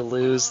Strowman to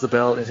lose the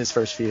belt in his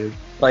first feud.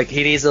 Like,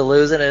 he needs to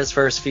lose in his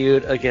first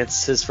feud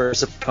against his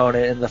first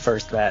opponent in the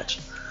first match.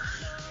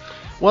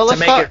 Well,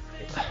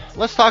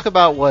 let's talk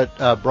about what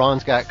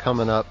Braun's got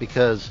coming up,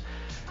 because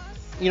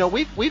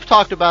we've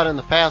talked about in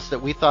the past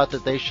that we thought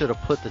that they should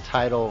have put the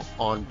title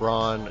on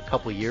Braun a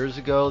couple years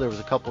ago. There was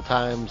a couple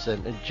times,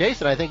 and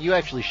Jason, I think you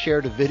actually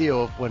shared a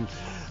video of when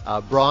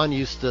Braun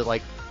used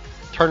to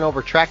turn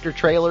over tractor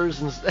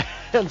trailers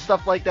and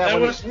stuff like that. That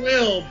was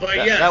Will, but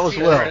yes. That was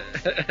Will.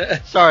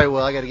 Sorry,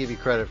 Will, I got to give you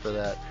credit for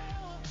that.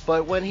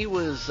 But when he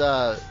was,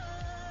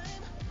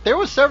 there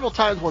was several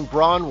times when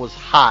Braun was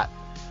hot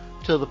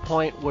to the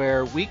point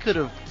where we could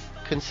have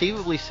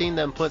conceivably seen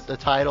them put the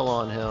title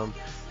on him,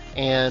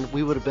 and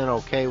we would have been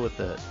okay with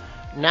it.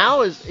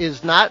 Now is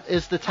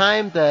the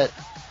time that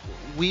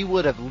we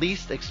would have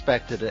least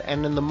expected it,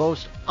 and in the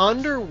most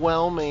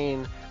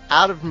underwhelming,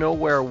 out of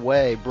nowhere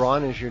way,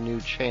 Braun is your new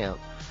champ.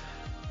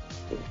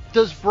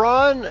 Does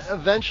Braun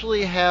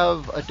eventually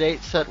have a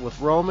date set with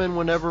Roman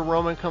whenever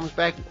Roman comes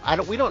back?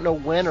 We don't know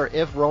when or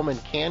if Roman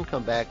can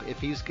come back.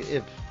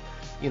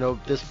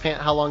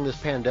 How long this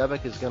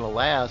pandemic is going to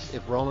last,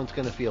 if Roman's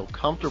going to feel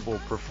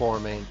comfortable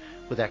performing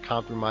with that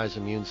compromised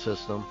immune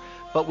system.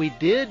 But we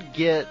did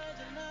get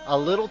a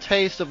little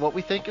taste of what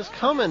we think is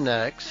coming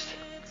next,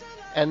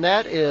 and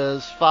that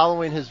is,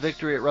 following his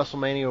victory at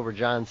WrestleMania over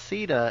John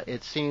Cena,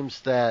 it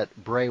seems that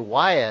Bray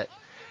Wyatt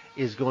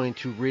is going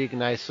to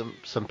reignite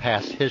some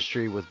past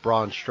history with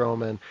Braun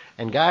Strowman.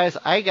 And guys,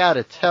 I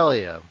gotta tell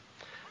you,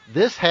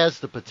 this has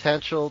the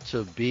potential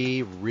to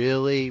be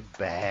really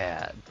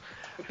bad,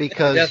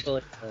 because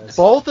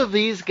both of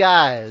these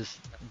guys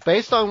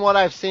based on what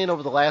I've seen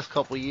over the last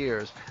couple of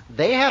years,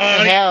 they have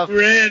to have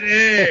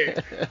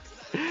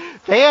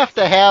they have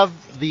to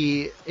have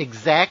the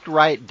exact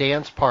right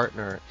dance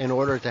partner in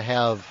order to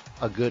have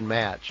a good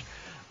match.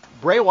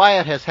 Bray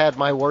Wyatt has had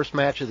my worst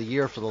match of the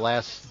year for the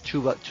last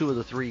two of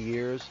the 3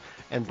 years,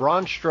 and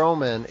Braun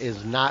Strowman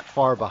is not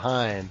far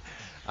behind.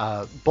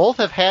 Both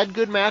have had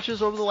good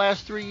matches over the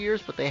last 3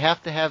 years, but they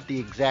have to have the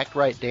exact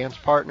right dance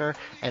partner,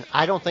 and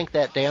I don't think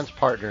that dance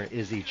partner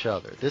is each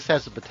other. This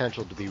has the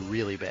potential to be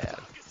really bad.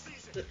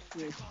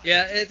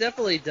 Yeah, it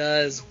definitely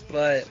does,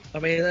 but I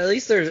mean, at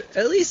least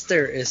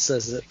there is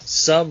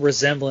some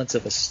resemblance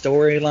of a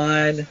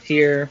storyline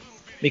here,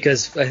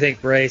 because I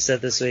think Bray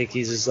said this week,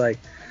 he's just like,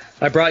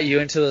 I brought you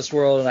into this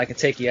world and I can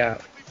take you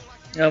out.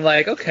 And I'm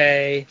like,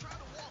 okay,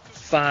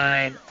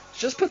 fine.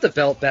 Just put the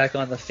belt back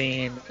on the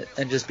Fiend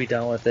and just be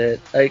done with it.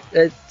 Like,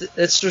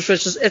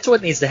 it's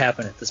what needs to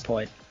happen at this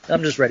point.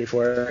 I'm just ready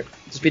for it.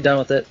 Just be done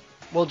with it.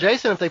 Well,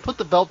 Jason, if they put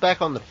the belt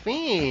back on the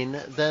Fiend,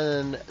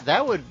 then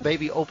that would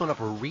maybe open up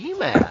a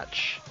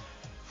rematch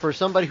for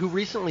somebody who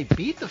recently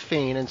beat the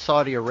Fiend in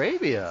Saudi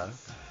Arabia,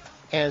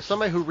 and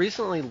somebody who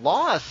recently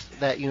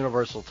lost that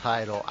Universal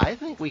title. I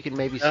think we could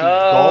maybe see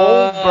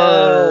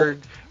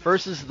Goldberg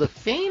versus the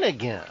Fiend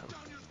again.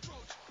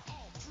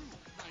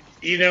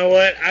 You know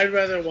what? I'd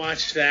rather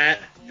watch that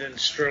than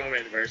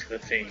Strowman versus the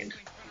Fiend.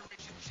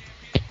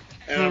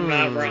 And I'm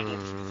not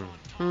wrong.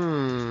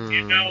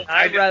 You know,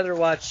 I'd rather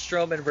watch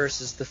Strowman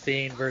versus the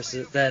Fiend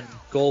than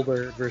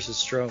Goldberg versus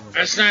Strowman.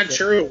 That's not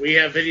true. We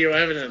have video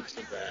evidence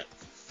of that.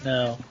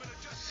 No.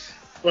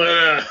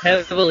 But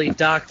heavily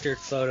doctored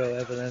photo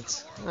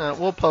evidence.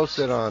 We'll post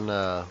it on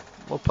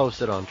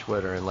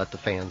Twitter and let the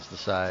fans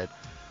decide.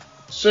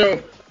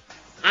 So,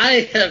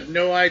 I have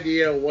no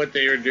idea what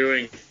they are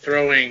doing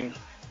throwing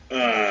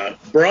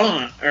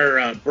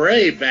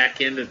Bray back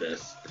into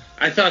this.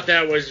 I thought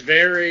that was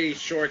very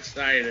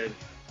short-sighted.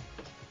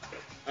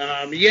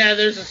 Yeah,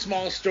 there's a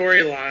small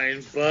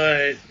storyline,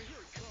 but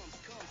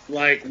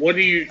like,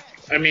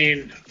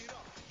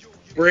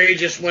 Bray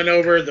just went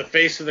over the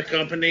face of the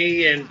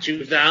company in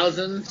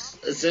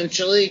 2000s,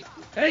 essentially.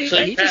 Hey, so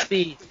he'd just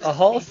be a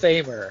Hall of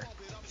Famer,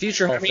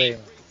 future Hall of Famer.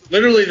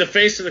 Literally the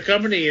face of the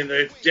company in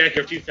the deck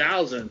of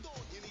 2000.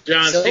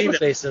 John Cena. The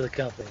face of the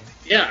company.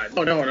 Yeah,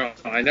 no.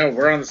 I know,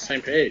 we're on the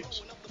same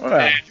page.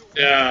 Wow.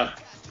 And,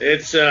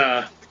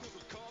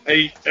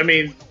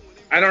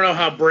 I don't know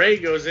how Bray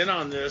goes in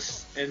on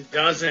this and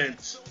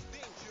doesn't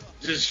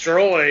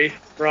destroy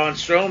Braun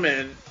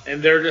Strowman,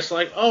 and they're just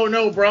like, oh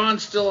no,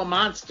 Braun's still a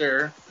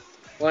monster.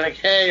 Like,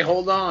 hey,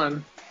 hold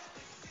on.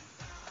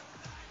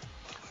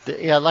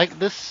 Yeah, like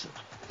this,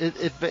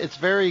 it's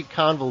very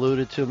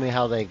convoluted to me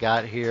how they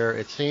got here.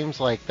 It seems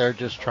like they're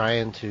just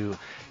trying to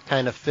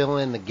kind of fill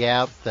in the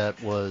gap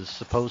that was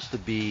supposed to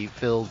be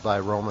filled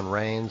by Roman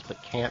Reigns,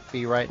 but can't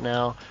be right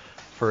now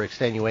for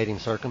extenuating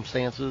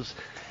circumstances.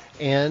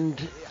 And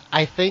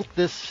I think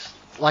this,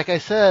 like I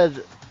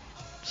said,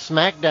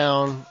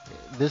 SmackDown,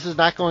 this is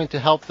not going to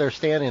help their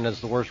standing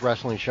as the worst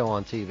wrestling show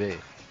on TV.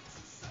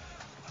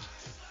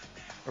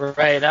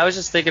 Right, I was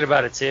just thinking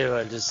about it too,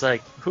 and just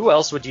like, who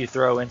else would you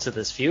throw into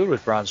this feud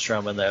with Braun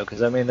Strowman, though?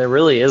 Because, I mean, there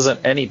really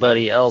isn't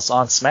anybody else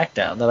on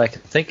SmackDown that I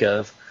can think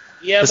of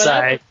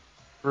besides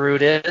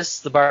Brutus,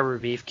 the Barber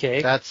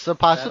Beefcake. That's a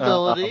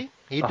possibility.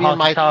 He'd be in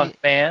my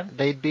top band.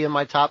 They'd be in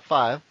my top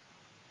 5.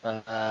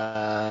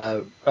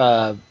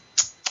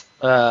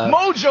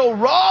 Mojo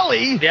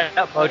Rawley. Yeah,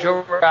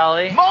 Mojo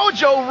Rawley.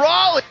 Mojo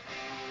Rawley.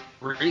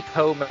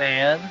 Rico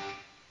Man.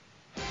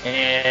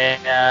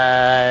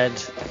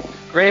 And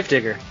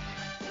Gravedigger.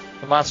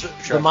 The monster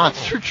truck. The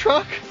monster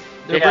truck?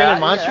 They're bringing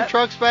monster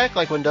trucks back,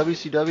 like when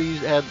WCW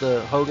had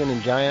the Hogan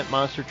and Giant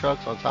monster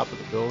trucks on top of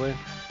the building.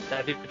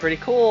 That'd be pretty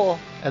cool.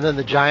 And then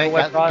the Giant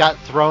got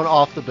thrown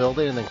off the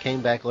building and then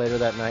came back later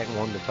that night and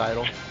won the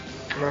title.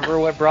 Remember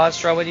when Braun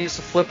Strowman used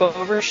to flip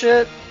over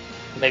shit?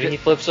 Maybe he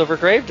flips over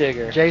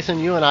Gravedigger. Jason,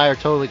 you and I are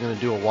totally going to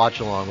do a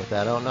watch-along with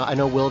that. I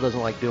know Will doesn't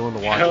like doing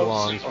the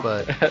watch-alongs,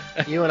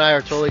 but you and I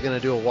are totally going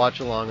to do a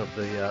watch-along of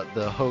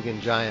the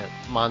Hogan Giant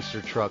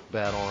monster truck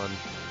battle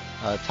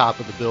on top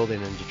of the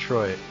building in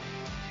Detroit.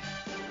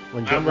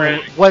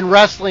 When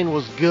wrestling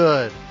was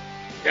good.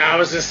 Yeah, I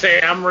was going to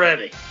say, I'm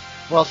ready.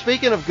 Well,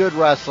 speaking of good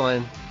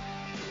wrestling,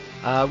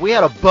 we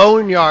had a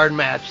boneyard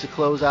match to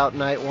close out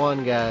night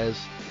 1, guys.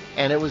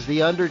 And it was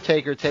The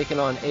Undertaker taking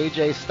on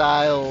AJ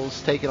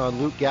Styles, taking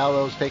on Luke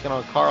Gallows, taking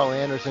on Carl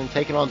Anderson,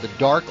 taking on the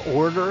Dark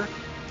Order.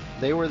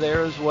 They were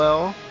there as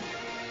well.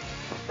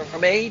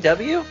 From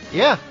AEW?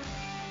 Yeah.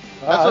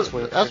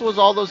 That was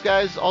all those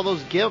guys, all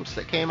those gimps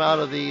that came out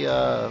of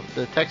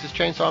the Texas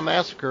Chainsaw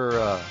Massacre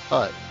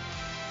hut.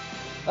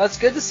 Well, it's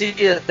good to see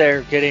that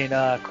they're getting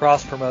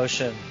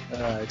cross-promotion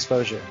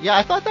exposure. Yeah,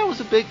 I thought that was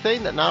a big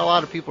thing that not a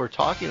lot of people are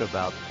talking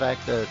about. The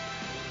fact that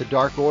the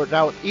Dark Order.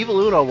 Now, Evil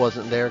Uno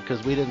wasn't there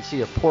because we didn't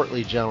see a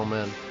portly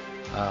gentleman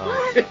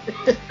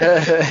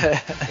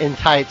in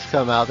tights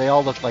come out. They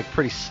all looked like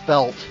pretty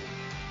svelte.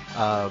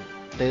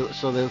 They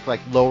looked like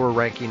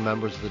lower-ranking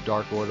members of the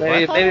Dark Order.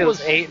 Maybe it was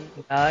 8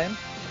 and 9.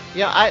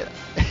 Yeah,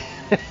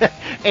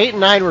 8 and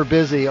 9 were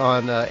busy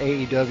on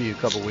AEW a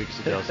couple weeks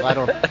ago, so I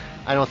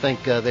don't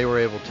think they were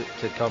able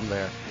to come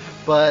there.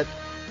 But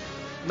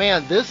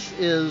man, this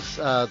is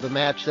the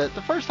match that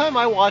the first time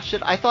I watched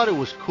it, I thought it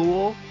was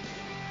cool,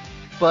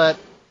 but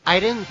I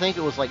didn't think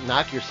it was like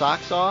knock your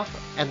socks off.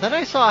 And then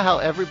I saw how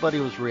everybody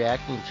was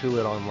reacting to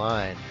it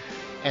online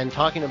and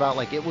talking about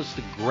like it was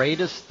the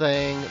greatest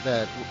thing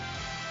that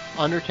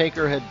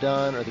Undertaker had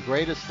done, or the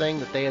greatest thing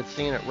that they had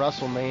seen at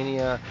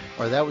WrestleMania,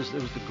 or it was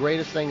the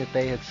greatest thing that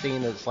they had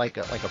seen as like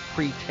a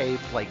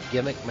pre-taped like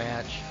gimmick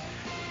match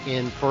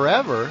in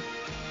forever.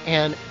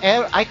 And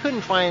I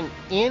couldn't find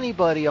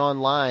anybody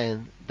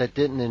online that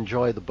didn't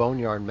enjoy the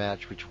Boneyard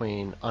match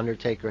between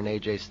Undertaker and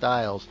AJ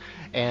Styles,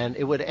 and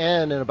it would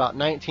end in about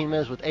 19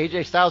 minutes with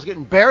AJ Styles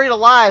getting buried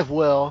alive.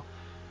 Will,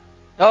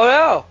 oh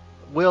no,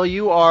 Will,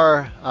 you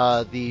are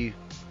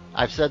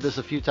I've said this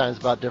a few times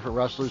about different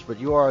wrestlers, but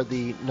you are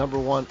the number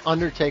one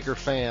Undertaker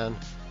fan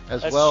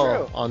as That's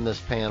well true. on this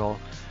panel.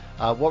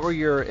 What were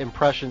your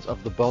impressions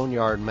of the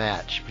Boneyard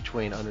match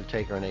between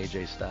Undertaker and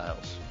AJ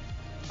Styles?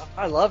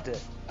 I loved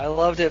it. I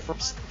loved it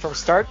from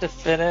start to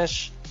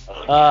finish.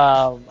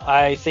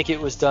 I think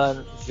it was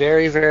done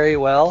very, very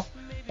well.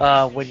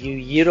 When you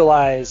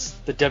utilize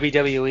the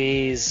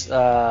WWE's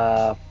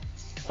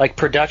like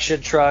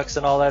production trucks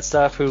and all that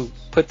stuff, who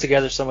put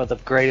together some of the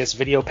greatest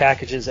video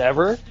packages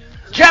ever.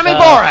 Jimmy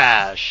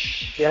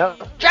Borash! Yeah.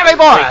 Jimmy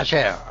Borash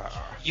here!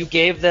 You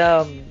gave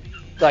them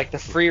like the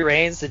free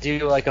reins to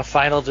do like a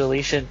final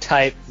deletion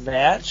type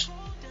match,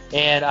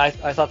 and I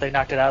thought they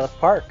knocked it out of the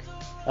park.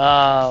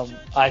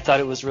 I thought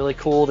it was really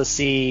cool to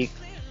see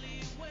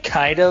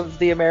kind of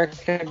the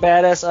American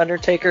Badass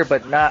Undertaker,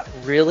 but not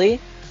really.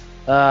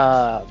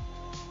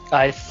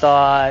 I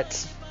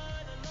thought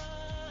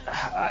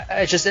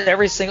I just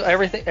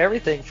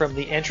everything from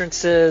the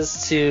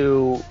entrances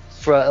to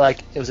like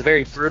it was a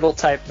very brutal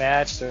type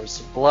match. There was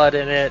some blood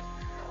in it.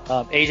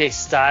 AJ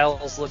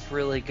Styles looked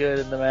really good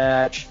in the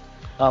match.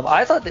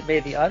 I thought that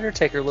made the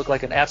Undertaker look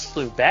like an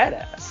absolute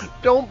badass.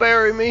 Don't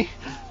bury me!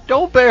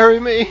 Don't bury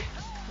me!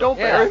 Don't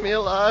bury me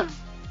alive!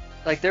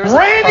 Like there was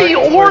Randy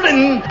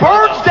Orton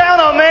burns down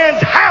a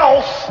man's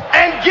house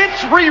and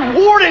gets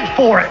rewarded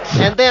for it.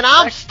 And then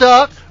I'm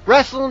stuck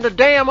wrestling the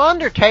damn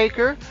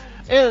Undertaker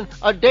in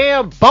a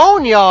damn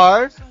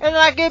boneyard, and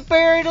I get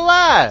buried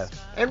alive.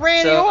 And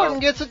Randy Orton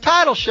gets a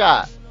title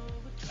shot.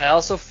 I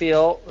also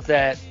feel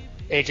that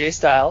AJ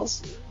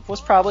Styles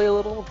was probably a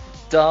little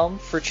dumb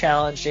for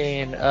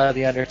challenging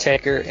the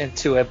Undertaker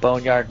into a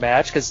boneyard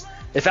match, because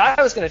if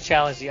I was going to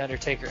challenge the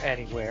Undertaker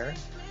anywhere,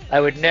 I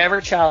would never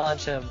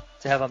challenge him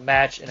to have a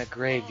match in a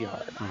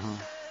graveyard.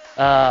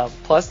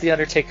 Mm-hmm. Plus, the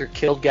Undertaker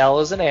killed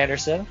Gallows and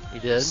Anderson. He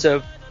did.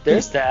 So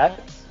there's that.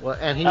 Well,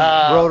 and he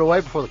rode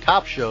away before the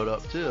cops showed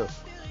up too.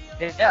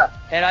 Yeah,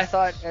 and I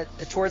thought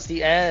towards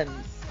the end,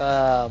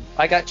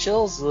 I got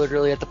chills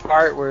literally at the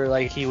part where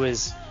like he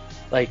was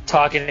like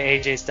talking to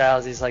AJ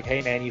Styles. He's like,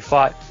 "Hey man, you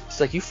fought."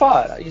 He's like, "You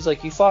fought." He's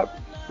like, "You fought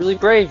really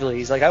bravely."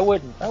 He's like, I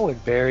wouldn't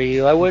bury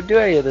you. I wouldn't do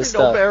any of this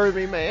stuff. Don't bury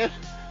me, man.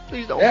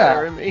 Please don't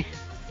bury me.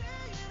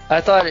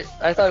 I thought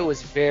it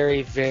was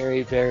very,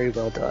 very, very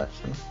well done.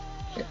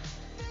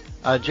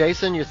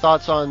 Jason, your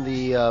thoughts on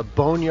the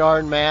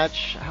Boneyard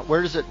match?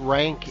 Where does it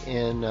rank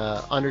in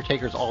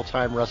Undertaker's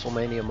all-time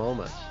WrestleMania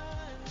moments?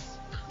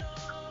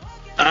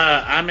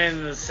 I'm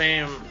in the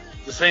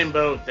same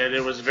boat that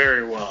it was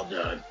very well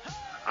done.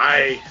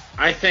 I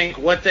think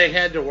what they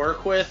had to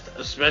work with,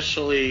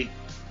 especially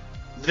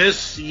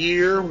this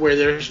year where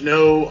there's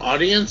no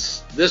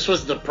audience, this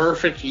was the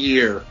perfect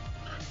year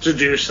to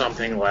do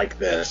something like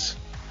this.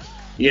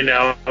 You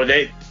know,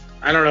 I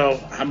don't know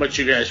how much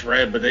you guys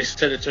read, but they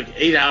said it took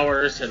 8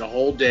 hours and a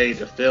whole day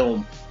to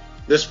film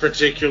this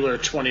particular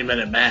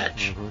 20-minute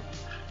match. Mm-hmm.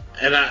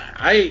 And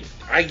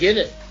I get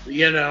it.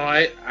 You know,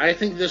 I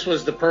think this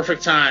was the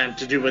perfect time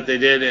to do what they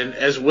did. And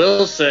as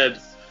Will said,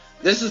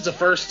 this is the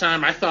first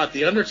time I thought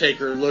The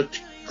Undertaker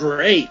looked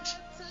great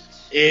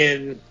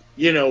in,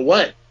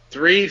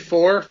 3,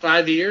 4,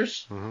 5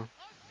 years? Mm-hmm.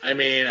 I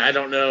mean, I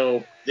don't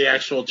know the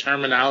actual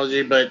terminology,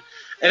 and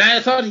I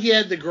thought he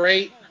had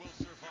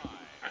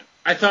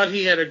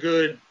a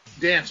good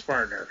dance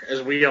partner,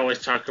 as we always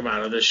talk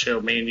about on this show,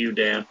 me and you,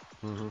 Dan.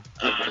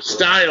 Mm-hmm.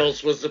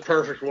 Styles was the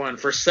perfect one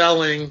for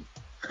selling,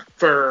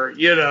 for,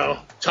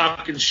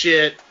 talking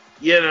shit,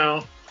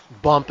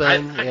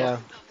 Bumping,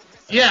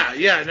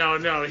 Yeah,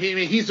 no.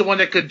 He's the one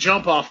that could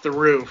jump off the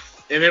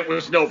roof, and it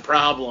was no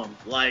problem.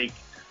 Like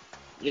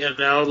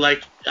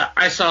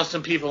I saw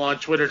some people on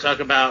Twitter talk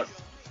about,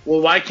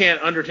 well, why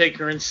can't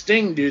Undertaker and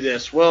Sting do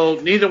this?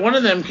 Well, neither one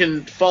of them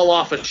can fall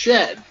off a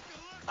shed.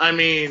 I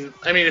mean,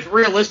 if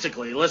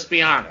realistically, let's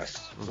be honest.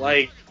 Mm-hmm.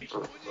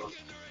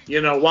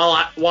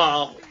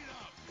 While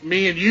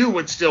me and you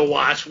would still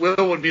watch, Will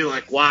would be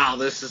like, wow,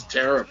 this is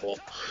terrible.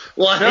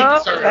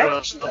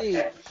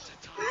 Actually,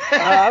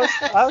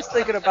 I was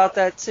thinking about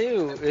that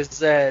too, is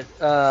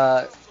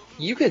that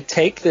you could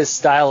take this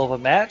style of a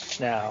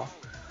match now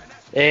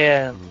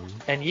and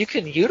you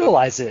can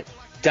utilize it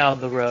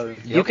down the road.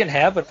 Yep. You can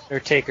have an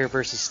Undertaker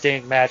versus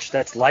Sting match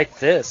that's like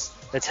this,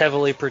 that's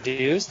heavily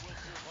produced,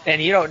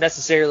 and you don't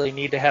necessarily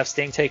need to have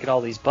Sting taking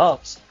all these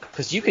bumps,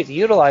 because you could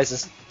utilize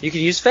this. You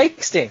could use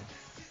fake Sting.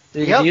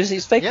 You could use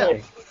these fake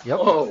Sting. Yep.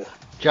 Whoa.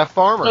 Jeff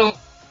Farmer.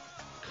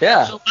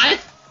 So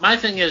my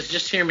thing is,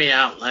 just hear me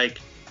out.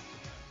 Like,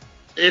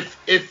 if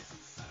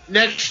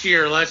next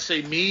year, let's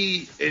say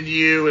me and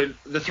you and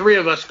the three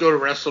of us go to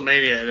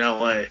WrestleMania in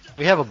LA.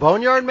 We have a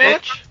Boneyard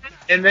match?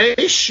 And they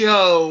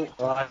show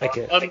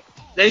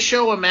they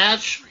show a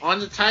match on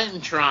the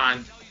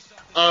Titantron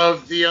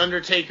of The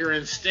Undertaker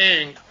and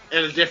Sting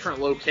at a different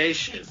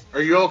location.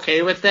 Are you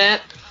okay with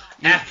that?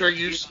 After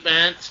you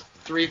spent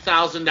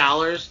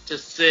 $3,000 to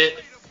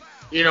sit,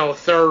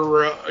 third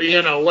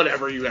row,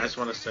 whatever you guys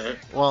want to say.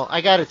 Well,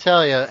 I got to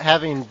tell you,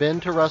 having been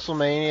to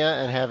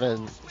WrestleMania and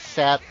having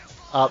sat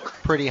up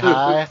pretty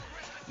high,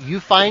 you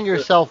find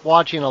yourself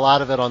watching a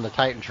lot of it on the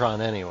Titantron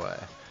anyway.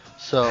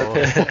 So,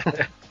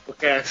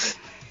 okay.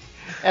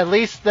 At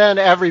least then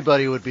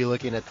everybody would be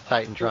looking at the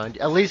Titantron.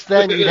 At least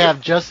then you'd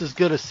have just as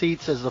good a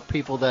seats as the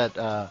people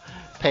that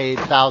paid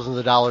thousands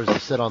of dollars to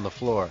sit on the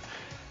floor.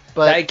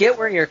 But I get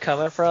where you're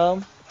coming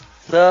from,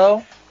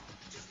 though.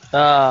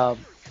 But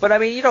I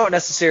mean, you don't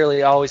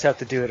necessarily always have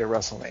to do it at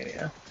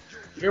WrestleMania.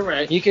 You're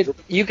right. You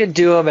could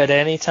do them at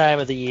any time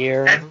of the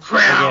year. At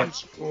Crown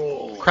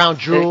Jewel. Crown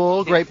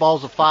Jewel, Great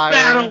Balls of Fire.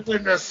 Battle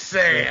in the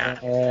Sand.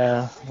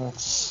 Yeah.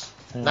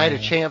 Night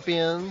of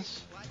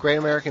Champions, Great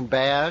American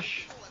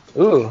Bash.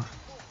 Ooh.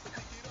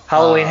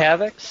 Halloween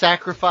Havoc.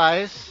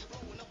 Sacrifice.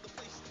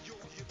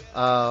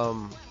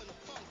 Lockdown.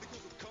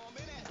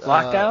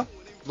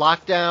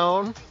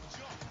 Lockdown.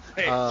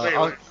 Hey,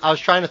 I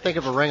was trying to think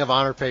of a Ring of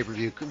Honor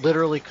pay-per-view.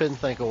 Literally couldn't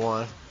think of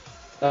one.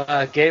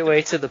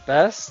 Gateway to the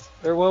Best?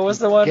 Or what was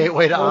the one?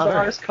 Gateway to Honor.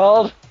 What was it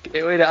called?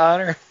 Gateway to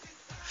Honor.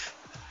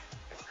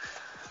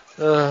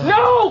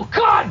 No!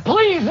 God,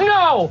 please,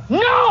 no!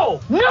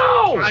 No!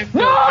 No!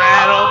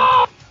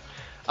 No!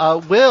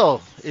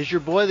 Will, is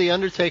your boy The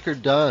Undertaker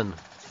done?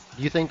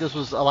 Do you think this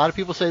was... A lot of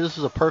people say this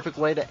was a perfect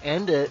way to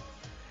end it.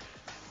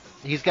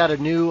 He's got a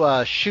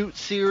new shoot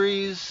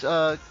series...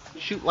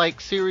 shoot-like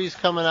series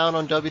coming out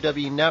on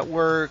WWE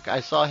Network.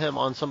 I saw him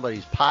on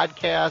somebody's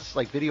podcast,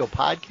 like video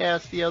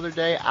podcast the other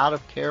day, Out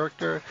of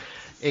Character.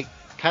 It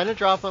kind of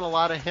dropping a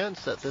lot of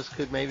hints that this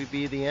could maybe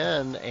be the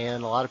end,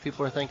 and a lot of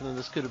people are thinking that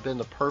this could have been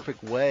the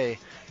perfect way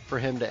for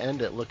him to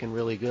end it, looking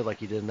really good like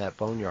he did in that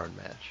Boneyard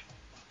match.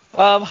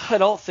 I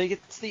don't think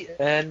it's the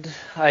end.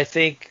 I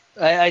think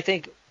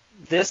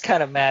this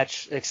kind of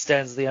match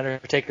extends the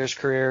Undertaker's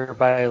career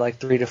by like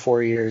 3 to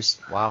 4 years.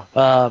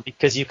 Wow.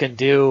 Because you can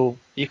do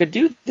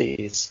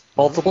these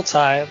multiple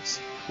times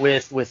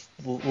with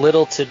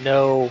little to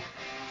no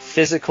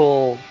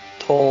physical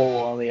toll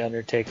on the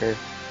Undertaker,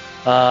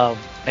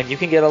 and you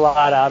can get a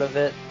lot out of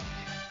it.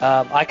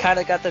 I kind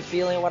of got the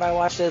feeling when I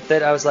watched it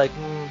that I was like,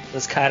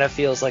 this kind of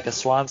feels like a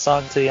swan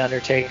song to the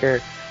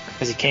Undertaker,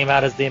 because he came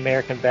out as the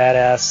American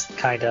Badass,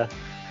 kind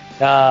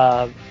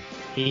of.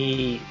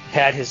 He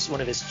had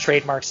one of his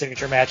trademark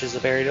signature matches, a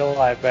Buried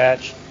Alive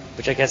match,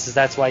 which I guess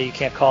that's why you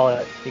can't call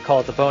it. You call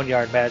it the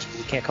Boneyard match because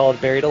you can't call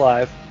it Buried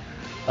Alive.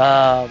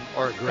 Or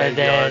a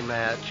Graveyard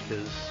match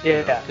just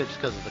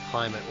because of the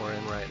climate we're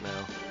in right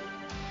now.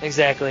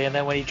 Exactly. And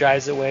then when he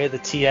drives away, the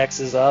TX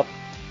is up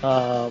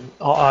on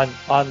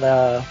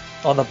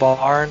the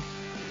barn,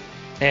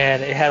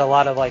 and it had a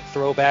lot of like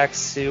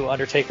throwbacks to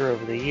Undertaker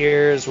over the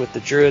years with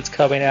the Druids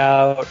coming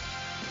out.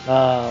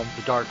 The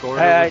Dark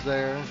Order was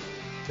there.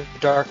 The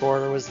Dark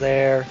Order was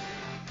there.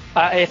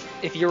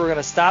 If you were going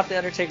to stop the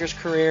Undertaker's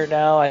career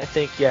now, I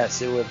think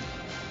yes,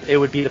 it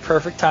would be the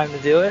perfect time to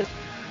do it.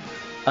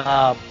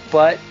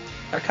 But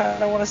I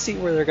kind of want to see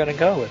where they're going to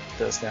go with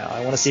this now. I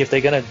want to see if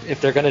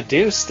they're gonna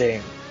do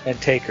Sting and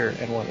Taker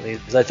in one of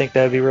these. I think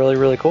that would be really,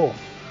 really cool.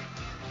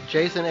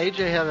 Jason,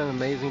 AJ had an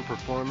amazing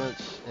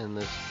performance in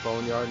this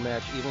Boneyard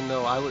match, even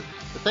though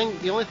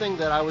the only thing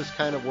that I was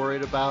kind of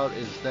worried about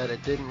is that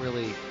it didn't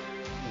really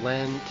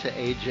lend to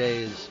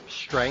AJ's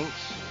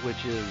strengths,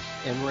 which is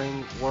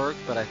in-ring work,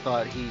 but I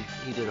thought he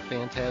did a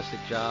fantastic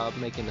job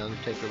making the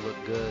Undertaker look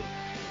good.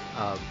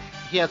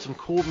 He had some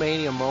cool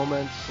Mania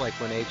moments, like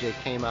when AJ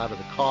came out of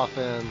the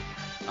coffin.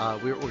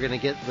 We're going to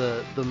get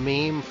the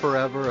meme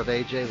forever of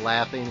AJ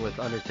laughing with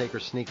Undertaker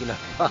sneaking up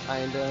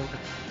behind him.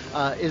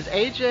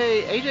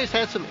 AJ's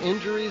had some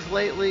injuries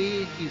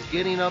lately. He's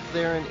getting up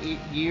there in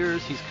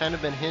years. He's kind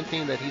of been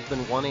hinting that he's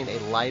been wanting a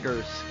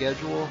lighter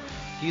schedule.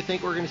 Do you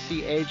think we're going to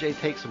see AJ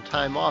take some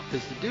time off?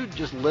 Because the dude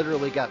just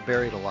literally got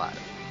buried alive.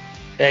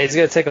 Yeah, he's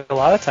going to take a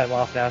lot of time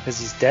off now because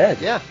he's dead.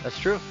 Yeah, that's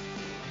true.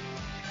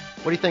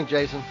 What do you think,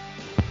 Jason?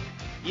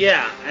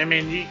 Yeah, I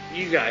mean,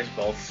 you guys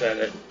both said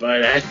it,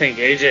 but I think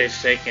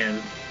AJ's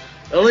taking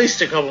at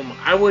least a couple more.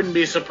 I wouldn't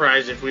be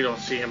surprised if we don't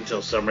see him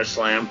till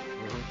SummerSlam.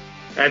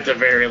 Mm-hmm. At the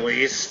very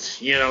least,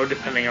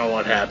 depending on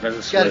what happens.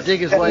 He's got to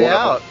dig his way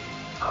out.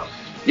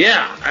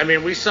 Yeah, I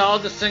mean, we saw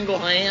the single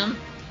hand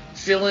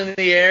still in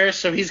the air,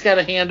 so he's got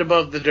a hand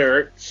above the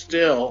dirt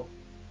still.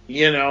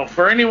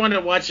 For anyone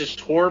that watches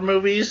horror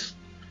movies,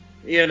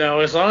 you know,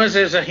 as long as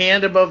there's a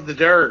hand above the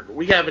dirt,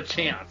 we have a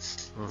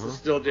chance to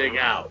still dig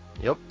out.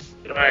 Yep.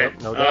 Right.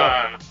 Yep, no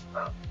doubt.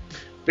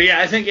 But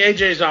yeah, I think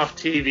AJ's off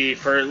TV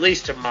for at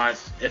least a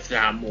month, if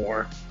not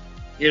more.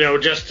 You know,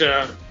 just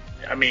to,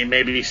 I mean,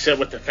 maybe sit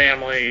with the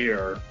family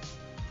or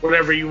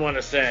whatever you want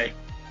to say.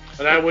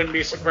 But I wouldn't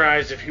be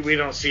surprised if we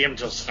don't see him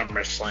till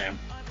SummerSlam.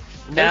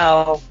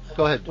 Now,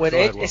 go ahead. When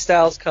AJ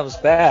Styles comes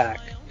back,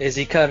 is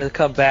he going to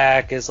come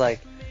back as like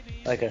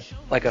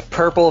a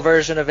purple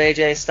version of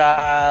AJ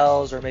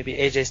Styles, or maybe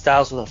AJ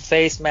Styles with a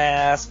face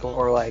mask,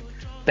 or like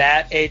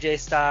Bat AJ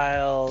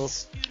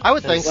Styles? I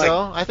would think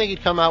so. I think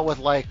he'd come out with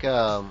like I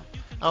don't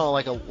know,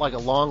 like a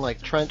long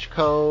like trench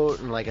coat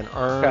and like an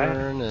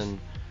urn and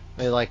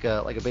maybe like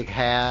a big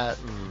hat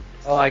and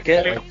I like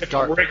it.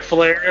 Like Ric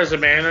Flair as a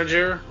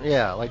manager.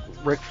 Yeah, like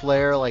Ric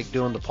Flair like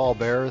doing the Paul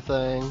Bearer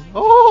thing.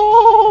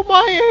 Oh,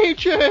 my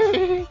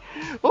AJ!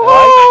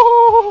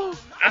 Oh!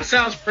 That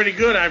sounds pretty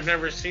good. I've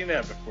never seen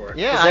that before.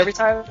 Yeah. Because every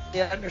time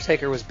the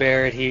Undertaker was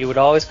buried, he would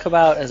always come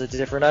out as a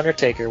different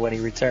Undertaker when he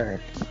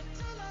returned.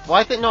 Well,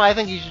 I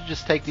think you should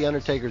just take the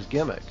Undertaker's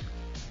gimmick.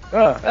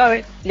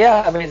 I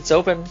mean, it's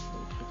open.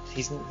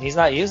 He's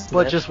not used to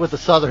it. But just with a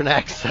southern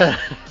accent.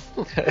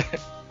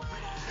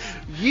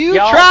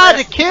 Y'all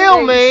tried to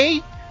kill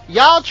me.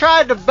 Y'all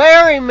tried to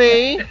bury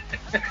me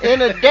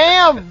in a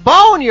damn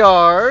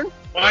boneyard.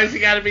 Why's he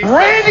got to be?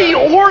 Randy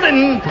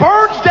Orton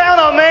burns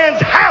down a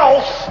man's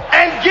house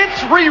and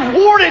gets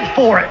rewarded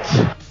for it.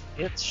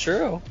 It's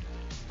true.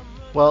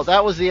 Well,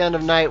 that was the end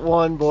of night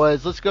 1,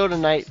 boys. Let's go to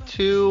night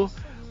 2.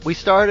 We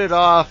started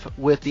off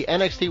with the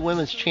NXT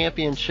Women's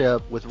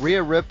Championship with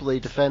Rhea Ripley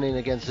defending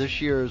against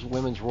this year's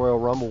Women's Royal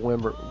Rumble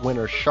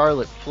winner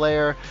Charlotte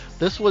Flair.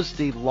 This was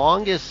the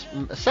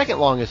second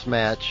longest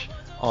match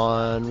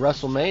on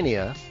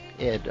WrestleMania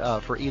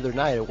for either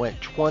night. It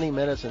went 20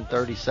 minutes and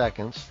 30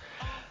 seconds.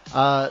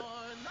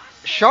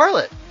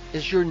 Charlotte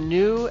is your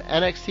new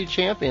NXT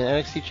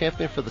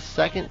champion for the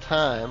second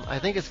time. I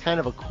think it's kind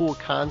of a cool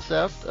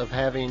concept of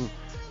having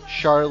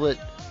Charlotte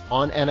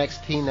on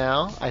NXT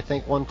now. I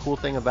think one cool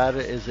thing about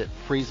it is it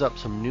frees up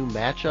some new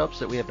matchups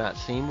that we have not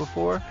seen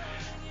before.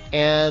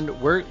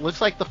 And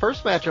looks like the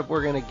first matchup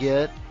we're going to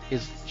get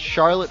is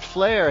Charlotte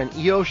Flair and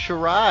Io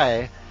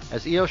Shirai,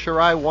 as Io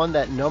Shirai won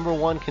that number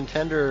 1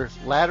 contender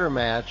ladder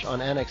match on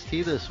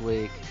NXT this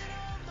week.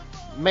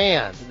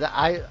 Man,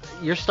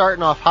 you're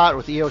starting off hot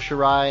with Io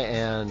Shirai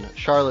and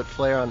Charlotte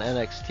Flair on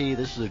NXT.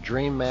 This is a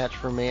dream match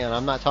for me, and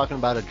I'm not talking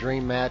about a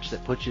dream match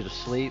that puts you to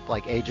sleep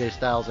like AJ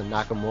Styles and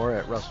Nakamura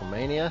at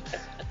WrestleMania.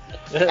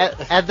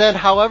 and then,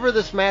 however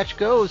this match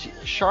goes,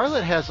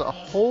 Charlotte has a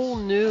whole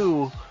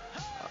new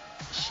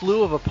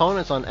slew of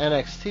opponents on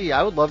NXT.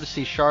 I would love to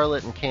see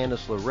Charlotte and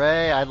Candice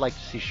LeRae. I'd like to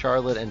see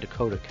Charlotte and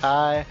Dakota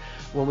Kai.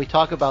 When we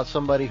talk about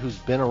somebody who's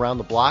been around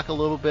the block a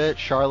little bit,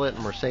 Charlotte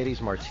and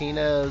Mercedes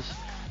Martinez.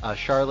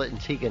 Charlotte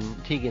and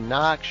Tegan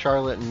Nox,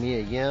 Charlotte and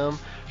Mia Yim,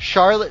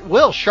 Charlotte and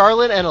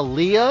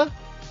Aaliyah,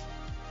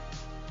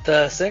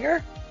 the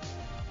singer.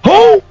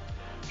 Who?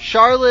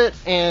 Charlotte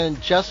and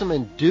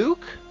Jessamyn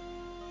Duke.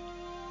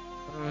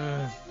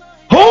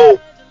 Who?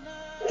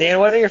 Dan,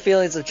 what are your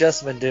feelings of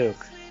Jessamyn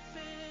Duke?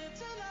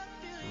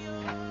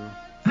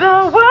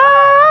 The world.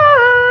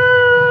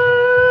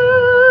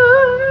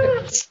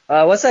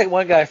 What's that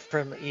one guy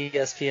from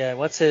ESPN?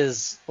 What's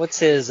his?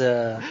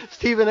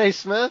 Stephen A.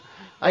 Smith.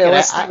 I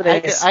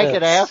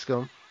could ask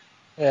him.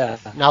 Yeah.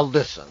 Now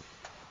listen,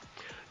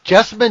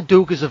 Jessamyn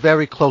Duke is a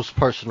very close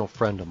personal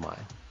friend of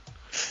mine.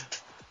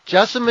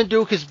 Jessamyn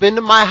Duke has been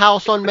to my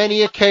house on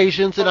many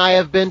occasions, and I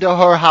have been to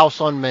her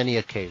house on many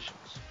occasions.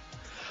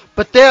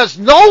 But there's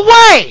no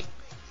way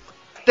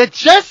that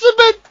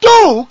Jessamyn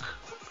Duke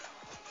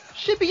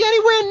should be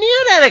anywhere near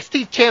an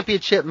NXT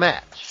Championship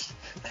match.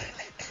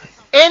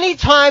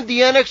 Anytime the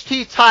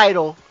NXT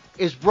title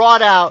is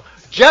brought out,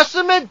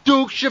 Jessamyn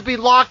Duke should be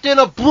locked in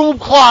a broom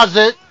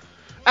closet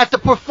at the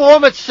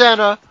Performance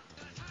Center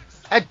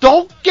and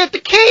don't get the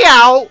key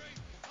out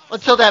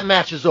until that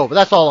match is over.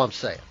 That's all I'm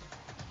saying.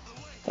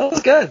 That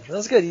was good.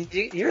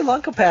 Your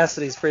lung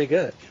capacity is pretty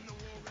good.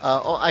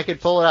 I could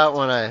pull it out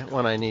when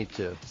I need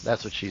to.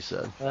 That's what she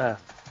said.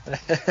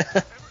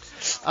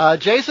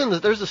 Jason,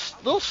 there's a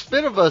little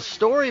bit of a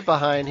story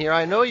behind here.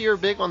 I know you're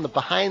big on the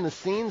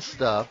behind-the-scenes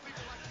stuff.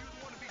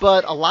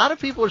 But a lot of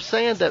people are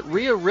saying that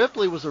Rhea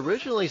Ripley was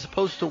originally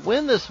supposed to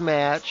win this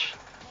match,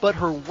 but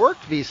her work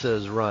visa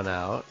has run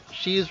out.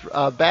 She's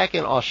back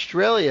in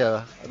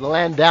Australia, the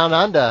land down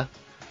under,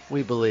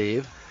 we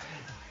believe.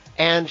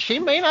 And she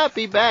may not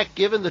be back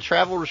given the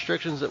travel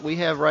restrictions that we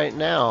have right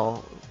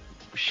now.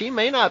 She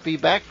may not be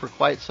back for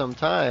quite some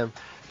time.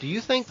 Do you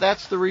think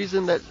that's the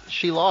reason that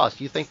she lost?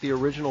 Do you think the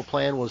original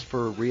plan was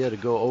for Rhea to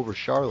go over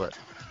Charlotte?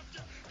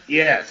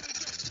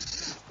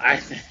 Yes.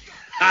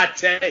 Hot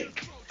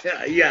take.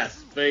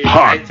 Yes, but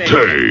Hot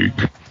take.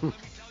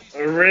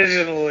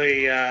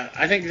 Originally,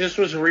 I think this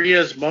was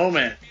Rhea's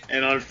moment,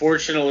 and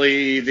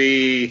unfortunately,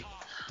 the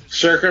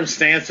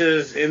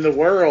circumstances in the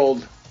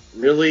world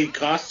really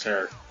cost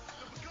her.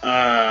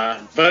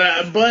 But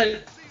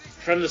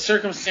from the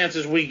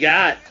circumstances we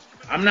got,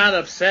 I'm not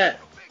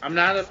upset I'm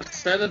not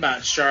upset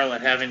about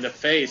Charlotte having to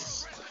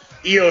face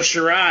Io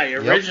Shirai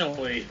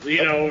originally. Yep.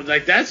 You know,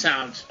 like that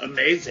sounds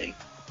amazing.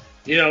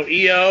 You know,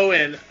 Io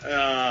and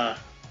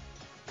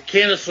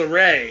Candice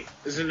LeRae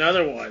is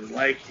another one.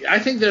 Like, I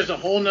think there's a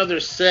whole nother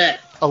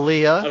set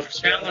Aaliyah of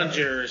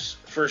challengers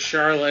for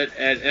Charlotte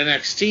at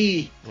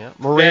NXT. Yeah,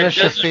 Marina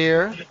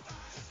Shafir.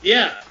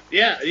 Yeah.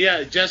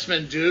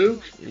 Jessamine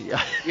Duke.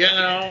 Yeah. You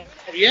know,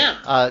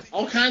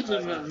 all kinds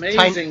of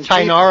amazing.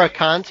 Tainara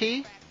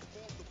Conti.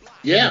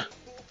 Yeah.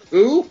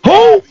 Who?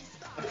 Who?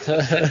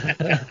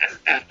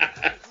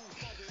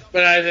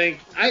 But I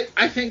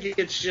think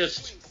it's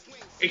just,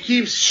 it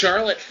keeps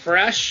Charlotte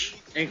fresh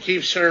and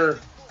keeps her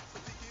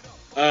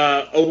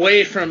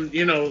away from,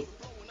 you know,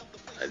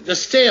 the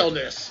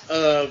staleness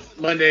of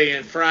Monday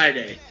and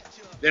Friday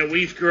that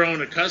we've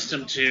grown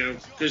accustomed to,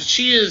 because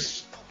she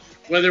is,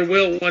 whether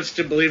Will wants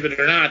to believe it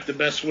or not, the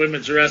best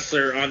women's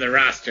wrestler on the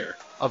roster.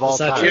 Of all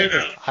time. You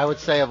know. I would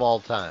say of all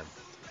time.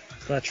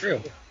 It's not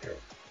true.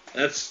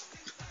 That's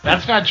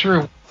not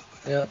true.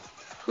 Yeah.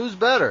 Who's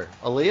better?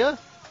 Aaliyah?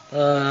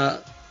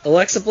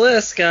 Alexa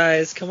Bliss,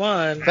 guys, come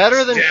on.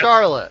 Better than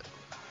Charlotte.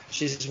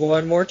 She's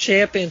won more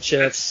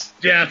championships.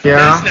 Yeah,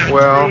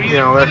 well, you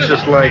know, that's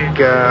just like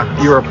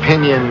your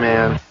opinion,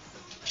 man.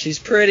 She's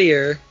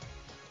prettier.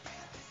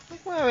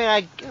 Well, I mean,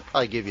 I'd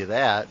probably give you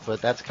that,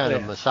 but that's kind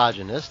of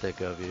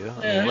misogynistic of you.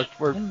 I mean,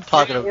 we're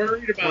talking about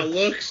worried about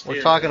looks.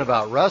 We're talking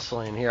about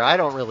wrestling here. I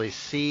don't really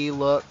see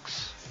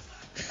looks,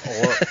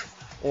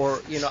 or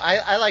you know,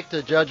 I like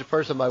to judge a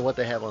person by what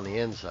they have on the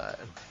inside,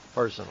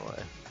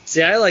 personally.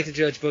 See, I like to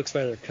judge books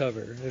by their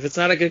cover. If it's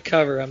not a good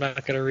cover, I'm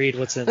not going to read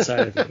what's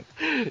inside of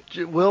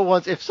it. Will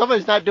wants, if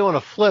somebody's not doing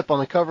a flip on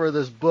the cover of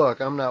this book,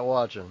 I'm not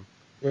watching.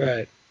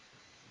 Right.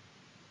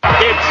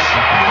 It's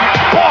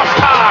boss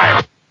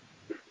time!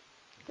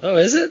 Oh,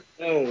 is it?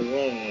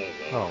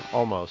 Oh,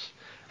 almost.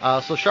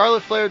 So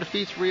Charlotte Flair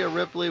defeats Rhea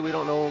Ripley. We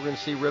don't know when we're going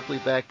to see Ripley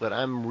back, but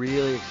I'm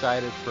really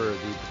excited for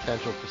the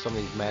potential for some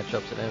of these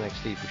matchups at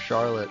NXT for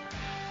Charlotte.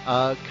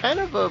 Kind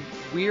of a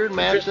weird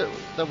match that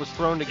was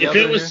thrown together.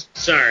 If it was,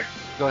 sorry.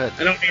 Go ahead.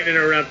 I don't mean to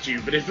interrupt you,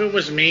 but if it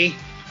was me,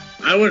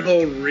 I would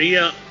hold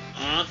Rhea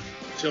off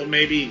till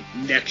maybe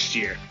next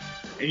year,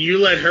 and you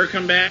let her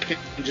come back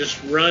and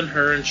just run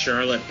her and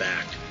Charlotte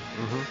back.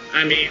 Mm-hmm.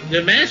 I mean,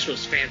 the match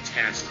was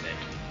fantastic,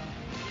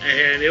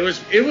 and it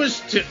was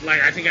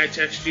like, I think I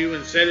texted you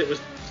and said it was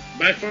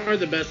by far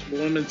the best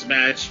women's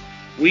match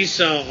we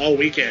saw all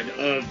weekend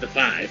of the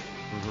 5.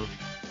 Mm-hmm.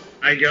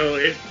 I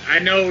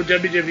know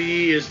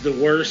WWE is the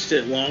worst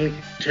at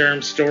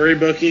long-term story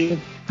booking.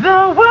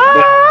 The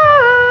worst!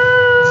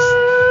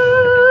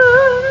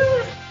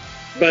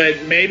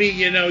 But maybe,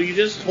 you know, you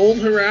just hold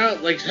her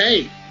out, like,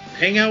 hey,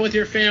 hang out with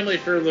your family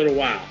for a little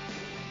while.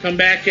 Come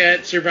back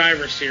at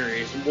Survivor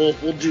Series, and we'll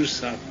do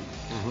something.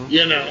 Mm-hmm.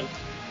 You know.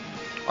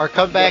 Or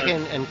come back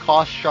and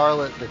cost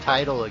Charlotte the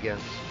title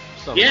against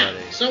somebody. Yeah,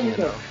 someone.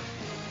 You know.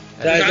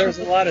 There's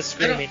a lot of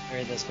screaming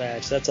during this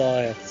match. That's all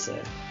I have to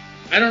say.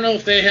 I don't know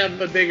if they have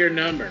a bigger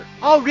number.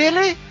 Oh,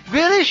 really?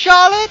 Really,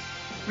 Charlotte?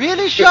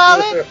 Really,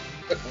 Charlotte?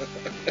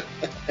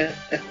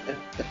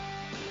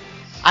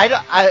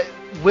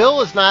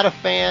 Will is not a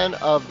fan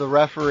of the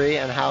referee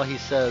and how he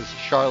says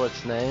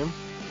Charlotte's name.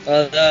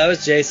 No, that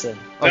was Jason.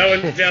 That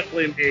was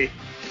definitely me.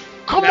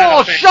 Come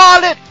on,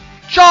 Charlotte!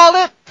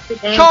 Charlotte!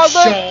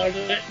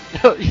 Charlotte!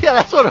 Yeah,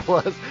 that's what it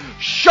was.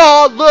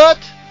 Charlotte!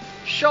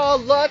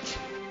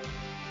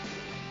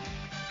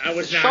 I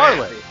was not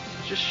Charlotte. happy.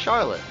 It's just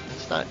Charlotte.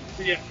 It's not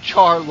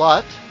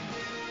Charlotte.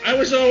 I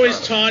was always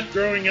taught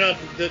growing up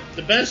that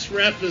the best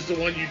ref is the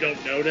one you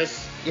don't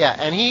notice. Yeah,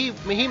 and he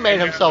made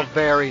himself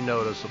very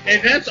noticeable.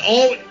 And that's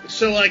all.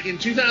 So, like, in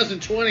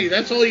 2020,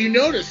 that's all you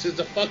notice is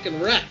the fucking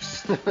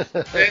refs.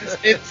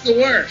 it's the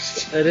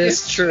worst. It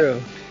is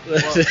true.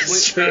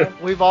 True.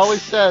 We've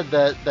always said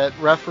that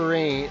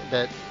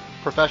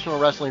professional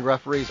wrestling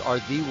referees are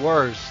the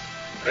worst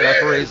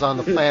referees on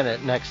the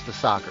planet next to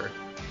soccer.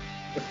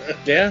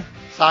 Yeah.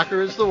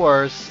 Soccer is the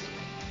worst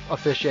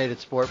officiated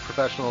sport.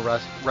 Professional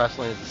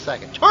wrestling is the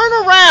second. Turn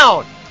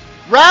around,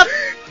 ref.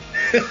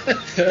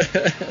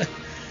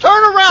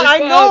 Turn around. I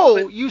know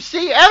you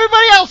see.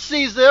 Everybody else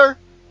sees there.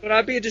 But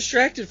I'm being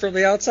distracted from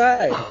the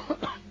outside.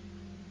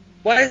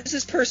 Why is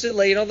this person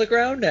laying on the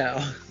ground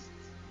now?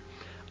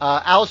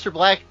 Aleister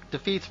Black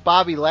defeats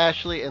Bobby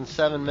Lashley in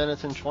 7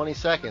 minutes and 20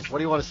 seconds. What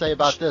do you want to say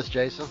about this,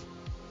 Jason?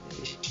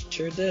 He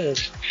sure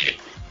did.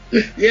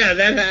 Yeah,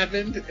 that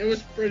happened. It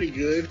was pretty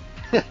good.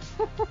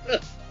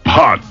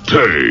 Hot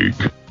take.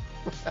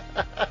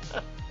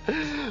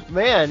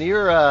 Man,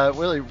 you're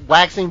really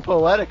waxing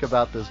poetic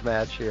about this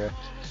match here.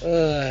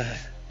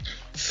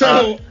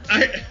 So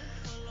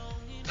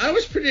I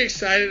was pretty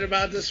excited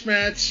about this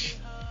match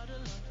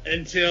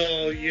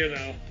until, you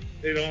know,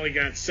 it only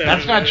got 7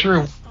 That's not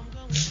true.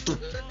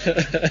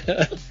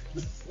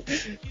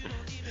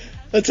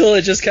 Until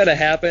it just kind of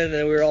happened,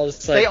 and we were all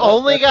just like, they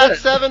only got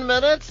 7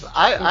 minutes?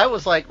 I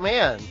was like,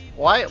 man,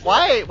 why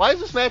does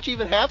this match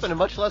even happen, and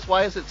much less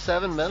why is it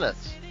 7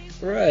 minutes?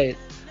 Right.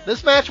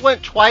 This match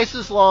went twice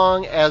as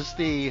long as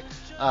the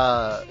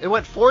It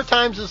went 4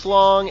 times as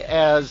long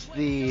as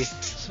the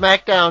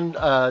SmackDown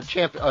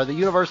or the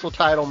Universal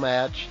title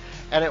match,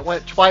 and it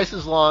went twice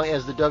as long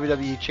as the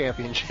WWE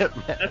Championship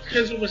match. That's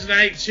because it was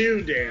night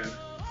 2, Dan.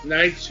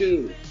 Night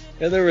 2.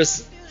 And there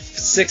was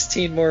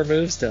 16 more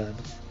moves done.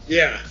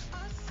 Yeah.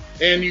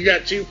 And you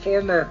got 2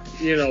 former,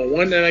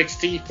 one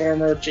NXT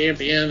former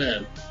champion,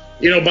 and,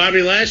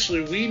 Bobby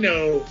Lashley, we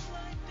know,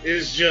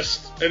 is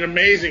just an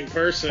amazing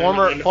person.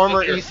 Former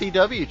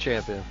ECW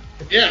champion.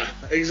 Yeah,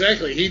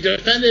 exactly. He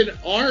defended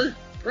our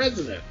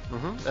president.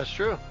 That's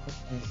true.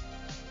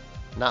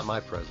 Not my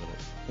president.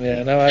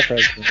 Yeah, not my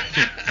president.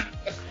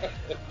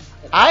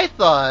 I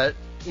thought,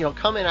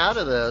 coming out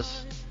of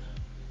this,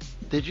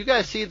 did you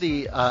guys see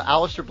the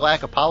Aleister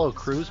Black Apollo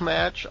Crews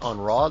match on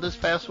Raw this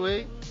past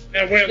week?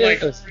 It went like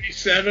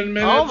 37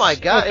 minutes. Oh my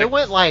god, it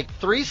went like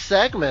 3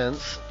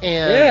 segments,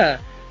 and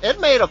it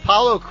made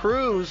Apollo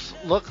Crews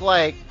look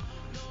like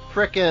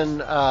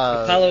frickin'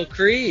 Apollo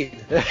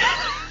Creed.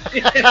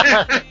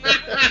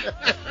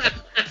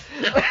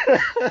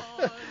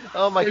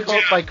 Oh, my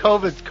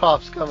COVID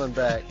cough's coming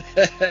back.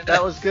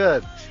 That was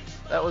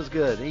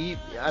good. He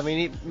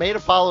made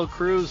Apollo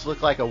Crews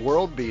look like a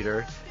world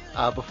beater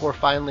before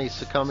finally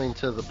succumbing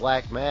to the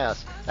Black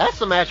Mass. That's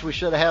the match we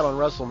should have had on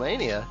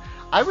WrestleMania.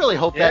 I really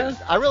hope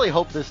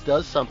this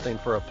does something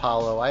for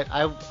Apollo.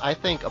 I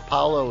think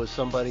Apollo is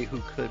somebody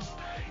who could,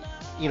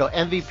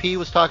 MVP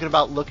was talking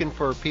about looking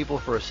for people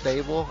for a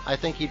stable. I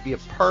think he'd be a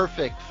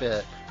perfect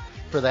fit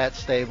for that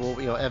stable.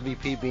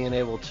 MVP being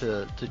able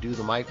to do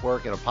the mic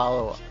work, and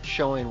Apollo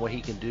showing what he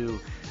can do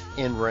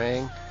in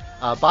ring.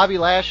 Bobby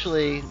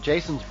Lashley,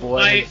 Jason's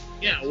boy.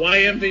 Why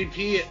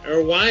MVP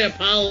or why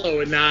Apollo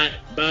and not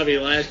Bobby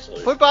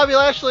Lashley? Put Bobby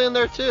Lashley in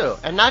there too,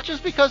 and not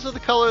just because of the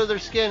color of their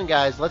skin,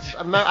 guys.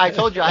 I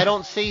told you I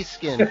don't see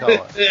skin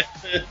color.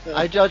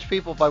 I judge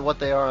people by what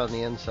they are on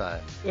the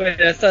inside.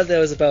 Wait, I thought that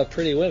was about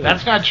pretty women.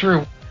 That's not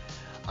true.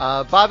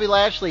 Bobby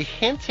Lashley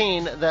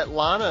hinting that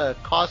Lana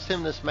cost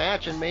him this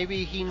match, and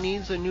maybe he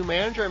needs a new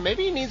manager, and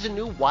maybe he needs a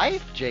new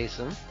wife,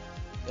 Jason.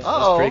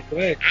 That's pretty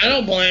quick. I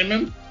don't blame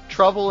him.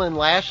 Trouble in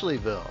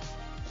Lashleyville.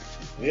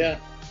 Yeah.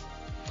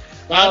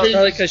 Probably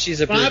because she's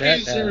a brunette. Bobby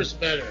deserves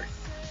better.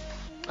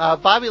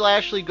 Bobby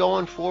Lashley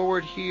going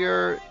forward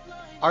here.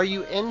 Are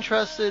you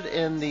interested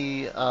in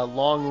the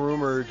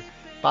long-rumored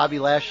Bobby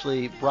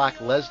Lashley-Brock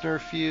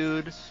Lesnar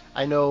feud?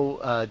 I know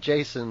I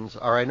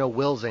know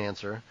Will's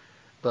answer,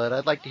 but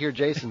I'd like to hear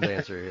Jason's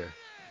answer here.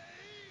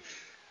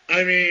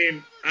 I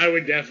mean, I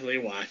would definitely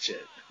watch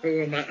it.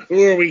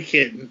 Who are we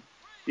kidding?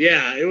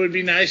 Yeah, it would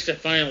be nice to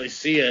finally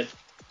see it.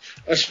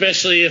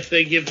 Especially if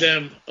they give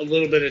them a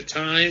little bit of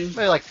time.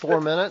 Maybe like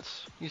 4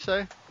 minutes, you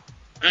say?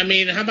 I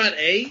mean, how about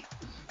 8?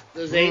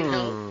 Does 8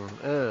 help?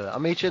 I'll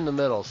meet you in the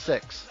middle,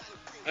 6.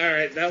 All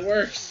right, that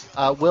works.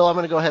 Will, I'm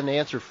going to go ahead and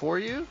answer for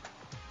you.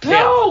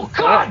 No!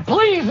 God,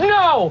 please,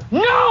 no!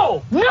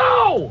 No!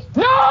 No!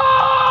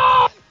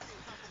 No!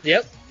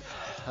 Yep.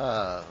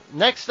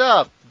 Next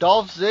up,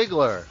 Dolph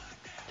Ziggler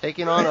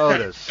taking on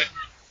Otis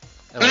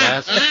in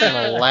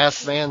a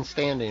last man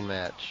standing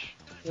match.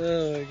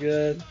 Oh, my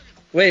God.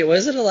 Wait,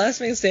 was it a last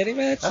man standing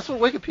match? That's what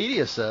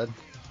Wikipedia said.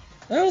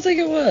 I don't think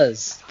it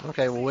was.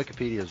 Okay, well,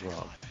 Wikipedia's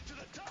wrong.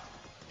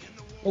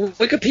 Well,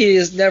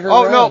 Wikipedia's never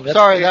wrong. Oh, no,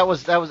 sorry, that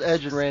was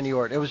Edge and Randy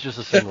Orton. It was just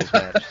a singles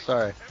match.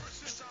 Sorry.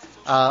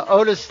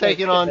 Otis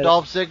taking on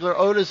Dolph Ziggler.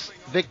 Otis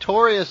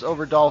victorious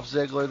over Dolph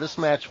Ziggler. This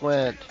match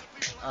went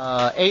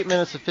 8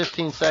 minutes and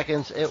 15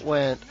 seconds. It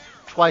went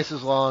twice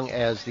as long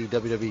as the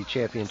WWE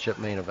Championship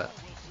main event.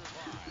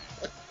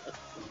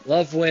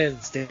 Love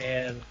wins,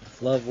 Dan.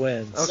 Love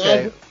wins.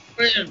 Okay. Love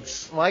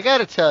wins. Well, I got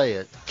to tell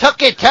you,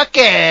 Tucky.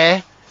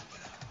 The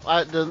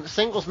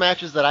singles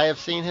matches that I have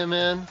seen him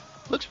in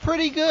looks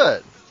pretty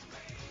good.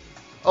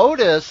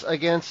 Otis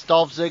against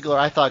Dolph Ziggler,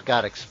 I thought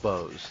got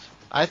exposed.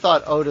 I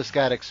thought Otis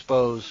got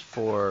exposed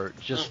for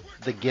just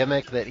the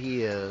gimmick that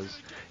he is.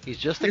 He's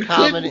just a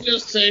comedy. You couldn't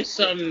just say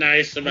something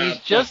nice about. He's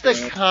just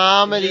a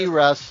comedy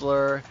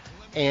wrestler,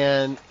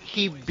 and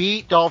he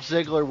beat Dolph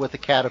Ziggler with the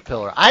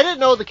Caterpillar. I didn't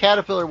know the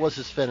Caterpillar was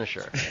his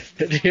finisher.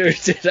 Neither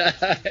did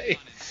I.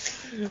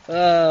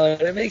 Oh,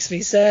 that makes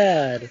me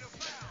sad.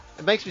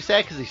 It makes me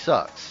sad because he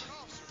sucks.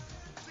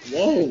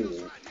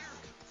 Whoa.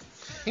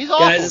 He's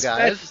awful, This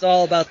match is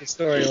all about the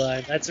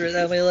storyline. That's.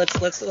 I mean,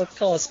 let's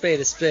call a spade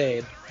a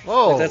spade.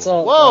 Whoa. Like, that's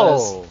all.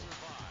 Whoa.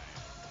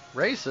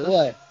 Racist.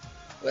 What?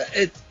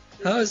 Is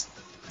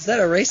that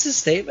a racist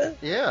statement?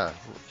 Yeah.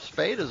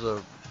 Spade is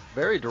a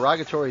very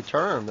derogatory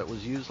term that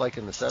was used like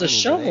in the 70s a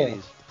shovel.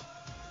 and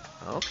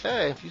 80s.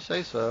 Okay, if you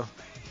say so.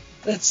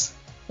 That's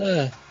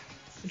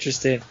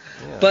interesting.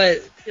 Yeah.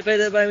 But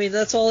I mean,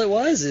 that's all it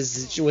was.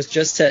 It was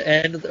just to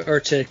end or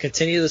to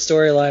continue the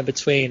storyline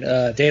between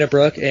Dana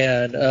Brooke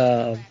and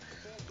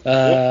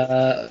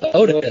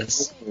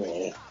Otis.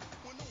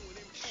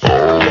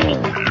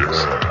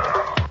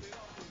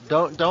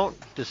 Don't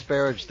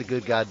disparage the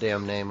good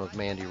goddamn name of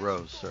Mandy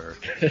Rose, sir.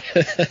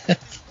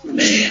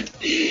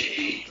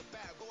 Mandy.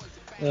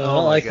 I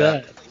don't like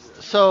that.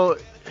 So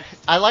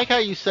I like how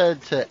you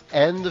said to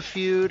end the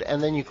feud,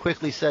 and then you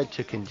quickly said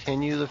to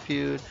continue the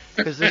feud,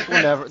 because this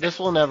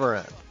will never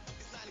end.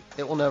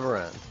 It will never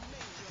end.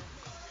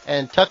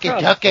 And Tucky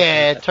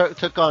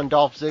took on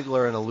Dolph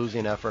Ziggler in a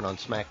losing effort on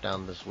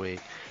SmackDown this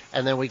week.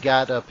 And then we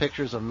got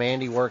pictures of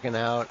Mandy working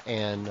out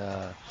and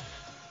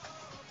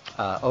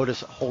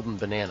Otis holding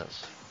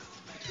bananas.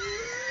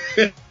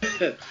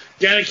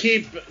 Gotta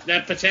keep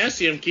that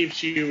potassium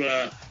keeps you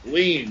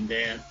lean,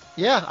 Dan.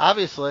 Yeah,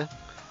 obviously.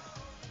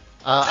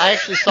 I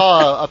actually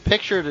saw a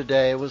picture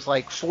today. It was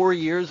like 4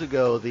 years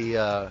ago.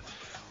 The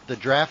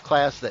draft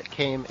class that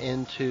came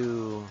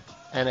into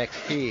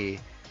NXT,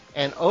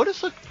 and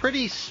Otis looked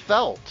pretty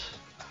svelte.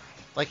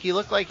 Like he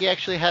looked like he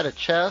actually had a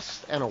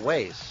chest and a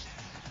waist.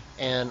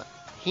 And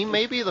he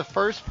may be the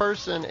first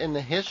person in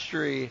the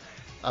history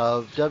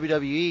of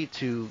WWE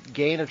to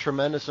gain a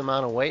tremendous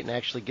amount of weight and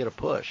actually get a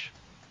push.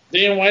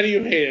 Dan, why do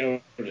you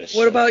hate Otis?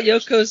 What about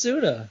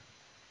Yokozuna?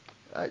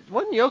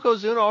 Wasn't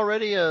Yokozuna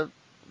already a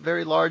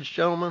very large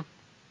gentleman?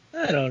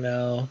 I don't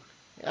know.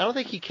 I don't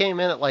think he came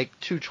in at like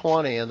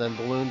 220 and then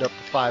ballooned up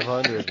to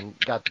 500 and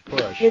got the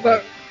push.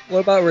 What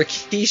about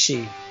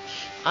Rikishi?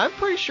 I'm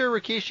pretty sure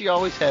Rikishi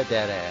always had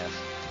that ass.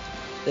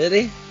 Did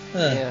he? Huh.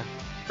 Yeah,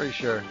 pretty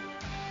sure.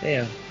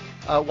 Damn.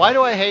 Why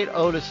do I hate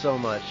Otis so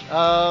much?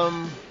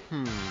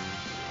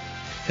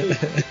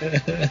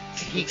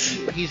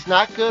 He's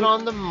not good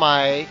on the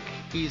mic.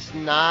 He's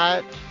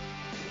not.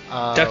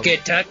 Tucky.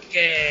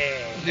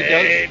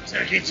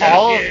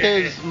 All of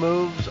his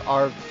moves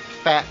are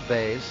fat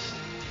based.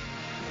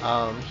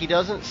 He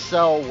doesn't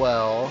sell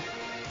well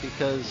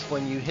because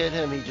when you hit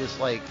him, he just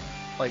like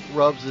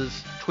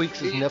tweaks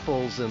his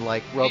nipples and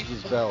like rubs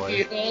his belly.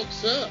 He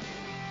hulks up.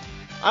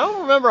 I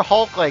don't remember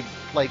Hulk like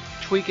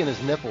tweaking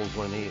his nipples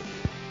when he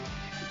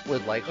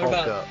would like Hulk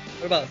up.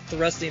 What about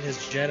thrusting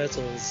his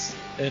genitals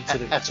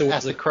into at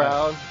the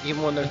crowd?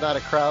 Even when there's not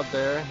a crowd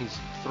there, he's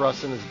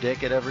thrusting his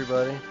dick at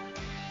everybody.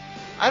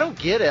 I don't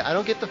get it. I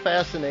don't get the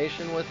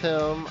fascination with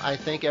him. I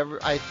think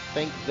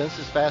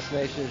Vince's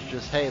fascination is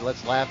just, hey,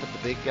 let's laugh at the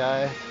big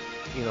guy.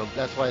 You know,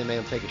 that's why they made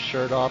him take his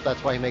shirt off.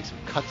 That's why he makes him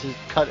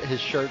cut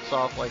his shirts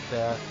off like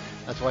that.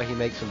 That's why he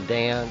makes him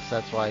dance.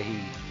 That's why he,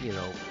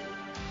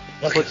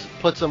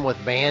 puts him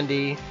with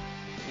Mandy,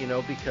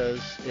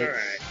 because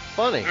it's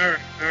funny. All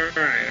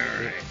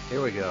right.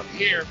 Here we go.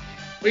 Here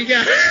we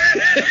got.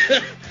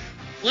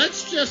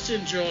 Let's just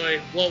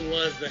enjoy what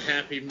was the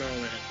happy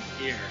moment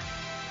here.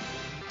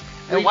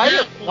 And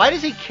why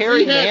does he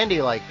carry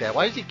Mandy like that?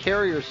 Why does he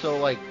carry her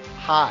so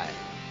high?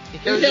 He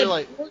carries her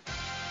like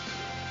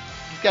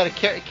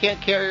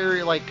can't carry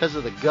her because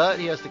of the gut.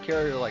 He has to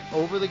carry her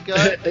over the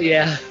gut.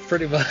 Yeah,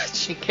 pretty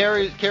much. He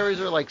carries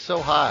her so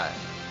high.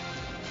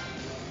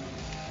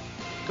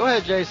 Go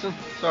ahead, Jason.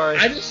 Sorry.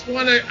 I just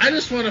want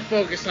to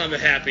focus on the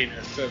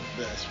happiness of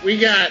this. We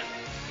got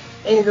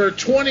over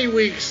 20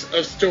 weeks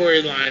of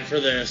storyline for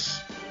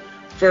this,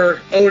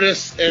 for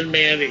Otis and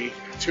Mandy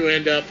to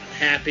end up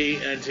happy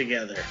and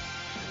together.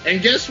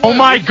 And guess what? Oh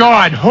my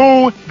God!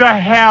 Who the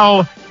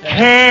hell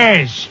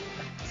cares?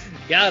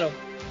 Got him.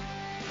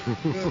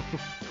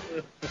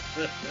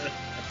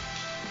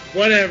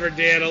 Whatever,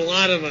 Dan. A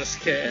lot of us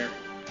care.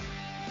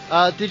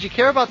 Did you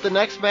care about the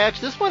next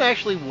match? This one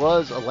actually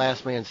was a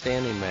last man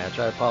standing match.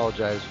 I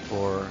apologize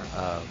for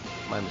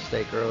my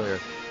mistake earlier.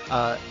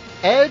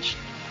 Edge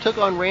took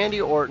on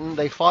Randy Orton.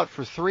 They fought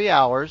for 3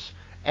 hours,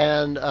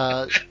 and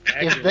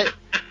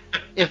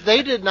if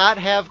they did not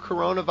have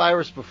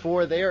coronavirus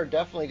before, they are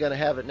definitely going to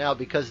have it now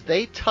because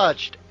they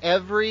touched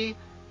every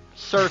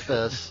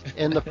surface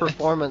in the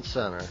Performance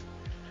Center.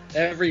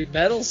 Every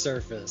metal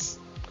surface.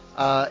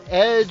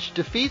 Edge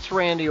defeats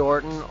Randy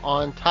Orton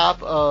on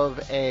top of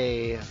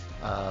a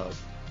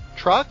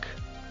truck.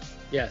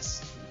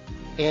 Yes.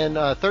 In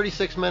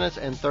 36 minutes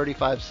and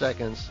 35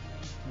 seconds.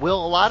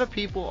 Will, a lot of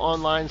people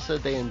online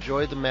said they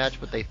enjoyed the match,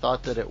 but they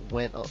thought that it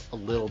went a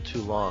little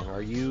too long.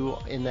 Are you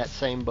in that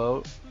same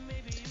boat?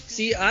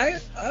 See, I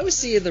was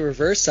seeing the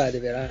reverse side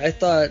of it.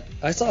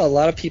 I saw a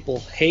lot of people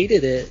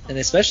hated it, and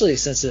especially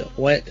since it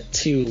went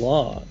too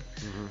long.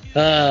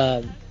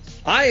 Mm-hmm.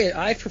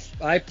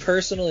 I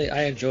personally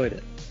enjoyed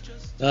it.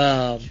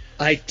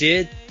 I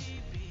did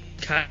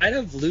kind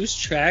of lose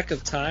track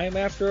of time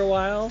after a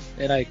while,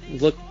 and I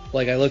looked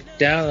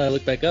down and I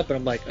looked back up, and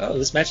I'm like, oh,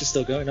 this match is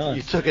still going on.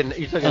 You took an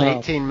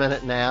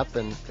 18-minute nap,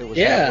 and it was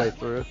halfway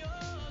through.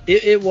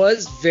 It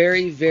was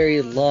very,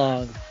 very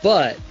long,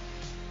 but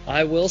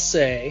I will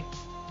say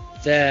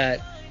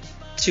that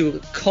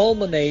to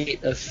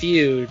culminate a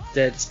feud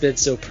that's been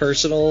so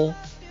personal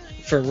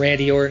for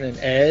Randy Orton and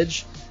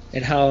Edge,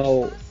 and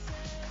how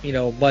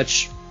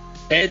much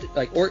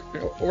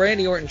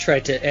Randy Orton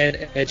tried to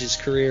end Edge's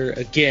career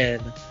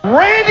again.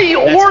 Randy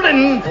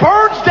Orton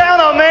burns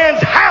down a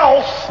man's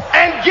house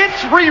and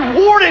gets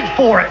rewarded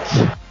for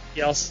it.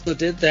 He also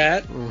did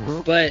that,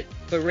 but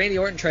Randy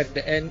Orton tried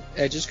to end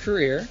Edge's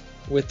career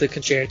with the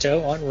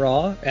Concerto on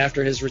Raw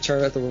after his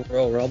return at the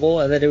Royal Rumble,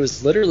 and then it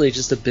was literally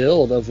just a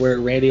build of where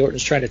Randy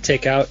Orton's trying to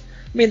take out.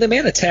 I mean, the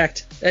man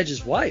attacked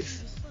Edge's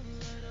wife.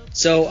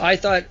 So I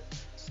thought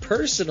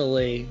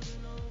personally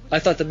I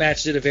thought the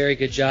match did a very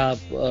good job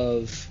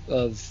of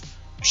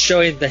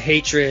showing the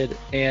hatred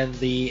and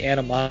the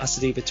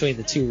animosity between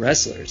the two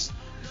wrestlers.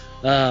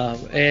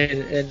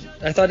 And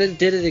I thought it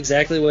did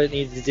exactly what it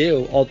needed to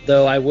do,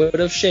 although I would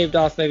have shaved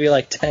off maybe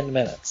like 10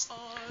 minutes.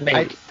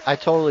 Maybe. I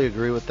totally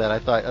agree with that.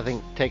 I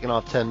think taking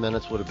off 10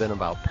 minutes would have been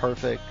about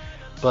perfect,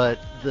 but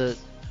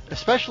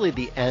especially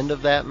the end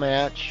of that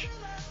match,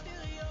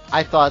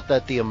 I thought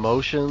that the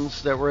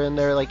emotions that were in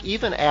there, like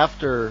even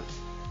after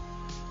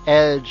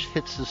Edge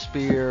hits the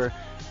spear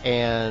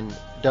and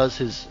does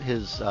his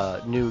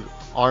new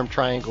arm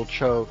triangle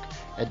choke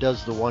and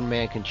does the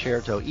one-man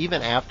concerto,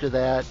 even after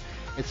that,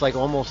 it's like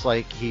almost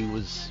like he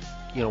was,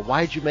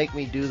 why'd you make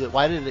me do that?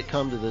 Why did it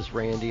come to this,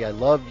 Randy? I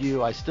loved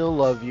you. I still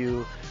love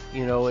you.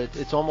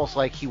 It's almost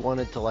like he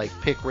wanted to like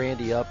pick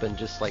Randy up and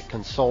just like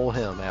console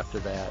him after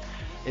that.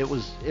 It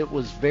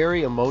was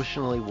very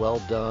emotionally well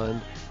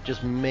done,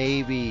 just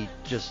maybe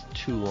just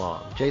too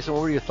long. Jason,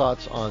 what were your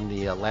thoughts on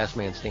the last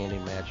man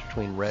standing match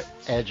between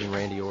Edge and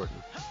Randy Orton?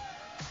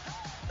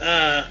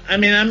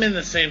 I'm in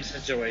the same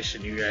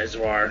situation you guys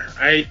are.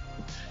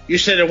 You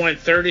said it went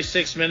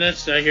 36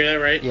 minutes. Did I hear that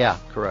right? Yeah,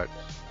 correct.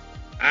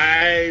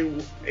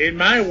 In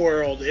my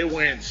world, it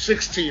went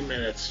 16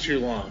 minutes too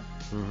long.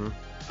 Mm-hmm.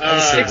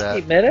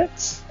 60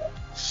 minutes?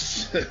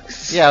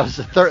 Yeah, it was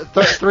a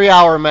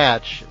 3-hour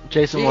match.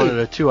 Jason wanted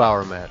a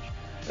 2-hour match.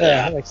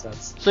 Yeah, that makes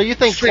sense. So you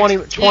think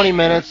 20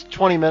 minutes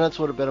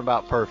would have been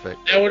about perfect?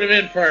 That would have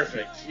been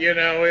perfect.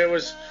 It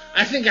was.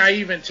 I think I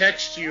even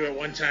texted you at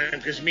one time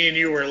because me and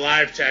you were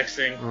live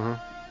texting. Mm-hmm.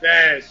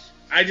 That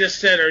I just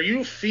said, "Are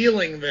you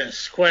feeling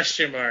this?" ?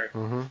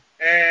 Mm-hmm.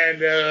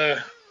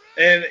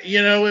 And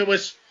it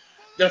was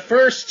the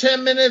first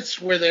 10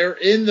 minutes where they're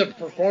in the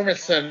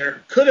Performance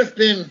Center could have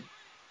been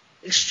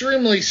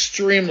extremely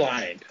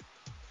streamlined,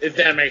 if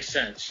that makes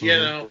sense.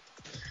 Mm-hmm.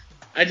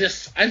 I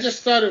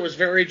just thought it was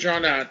very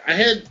drawn out. I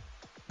had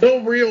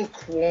no real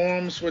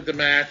qualms with the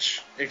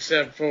match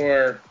except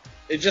for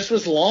it just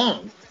was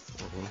long.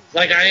 Mm-hmm.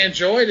 Like, I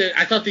enjoyed it.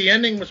 I thought the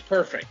ending was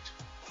perfect.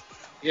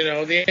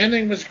 The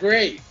ending was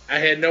great. I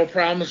had no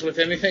problems with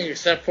anything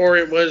except for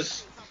it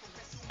was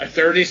a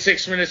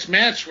 36 minutes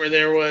match where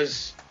there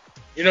was,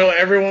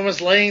 everyone was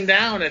laying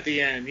down at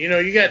the end.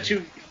 You got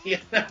two,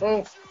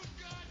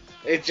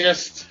 it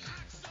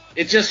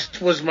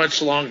just was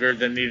much longer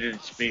than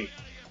needed to be.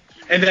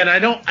 And then I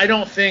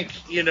don't think,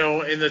 in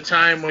the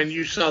time when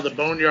you saw the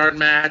Boneyard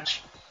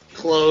match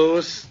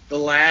close the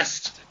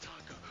last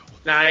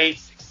night,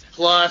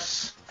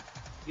 plus,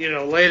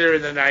 later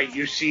in the night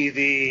you see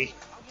the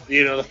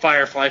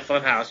Firefly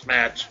Funhouse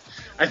match.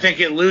 I think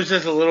it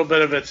loses a little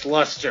bit of its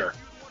luster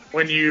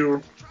when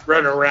you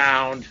run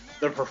around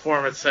the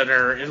Performance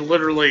Center and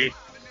literally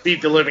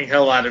beat the living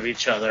hell out of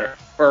each other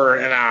for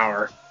an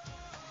hour.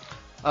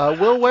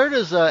 Will, where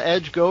does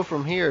Edge go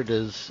from here?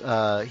 Does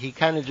he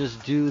kind of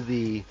just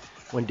do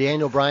when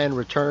Daniel Bryan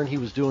returned, he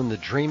was doing the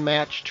Dream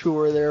Match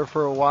tour there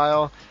for a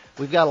while?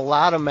 We've got a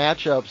lot of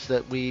matchups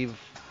that we've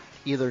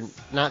either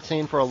not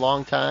seen for a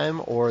long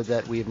time or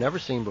that we've never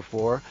seen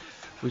before.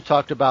 We've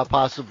talked about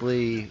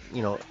possibly,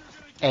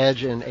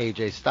 Edge and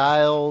AJ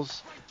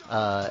Styles,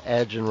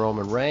 Edge and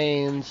Roman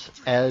Reigns,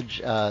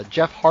 Edge.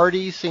 Jeff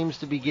Hardy seems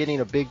to be getting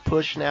a big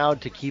push now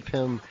to keep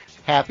him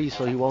happy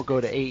so he won't go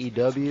to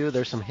AEW.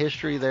 There's some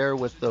history there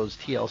with those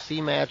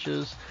TLC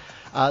matches.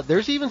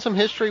 There's even some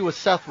history with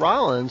Seth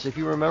Rollins. If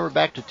you remember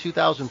back to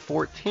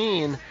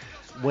 2014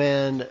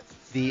 when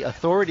the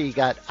Authority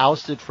got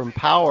ousted from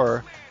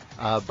power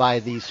by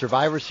the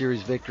Survivor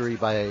Series victory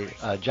by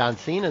John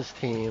Cena's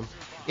team,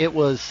 it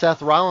was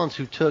Seth Rollins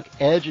who took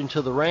Edge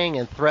into the ring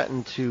and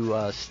threatened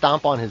to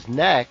stomp on his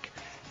neck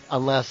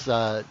unless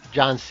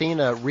John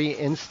Cena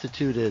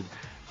reinstituted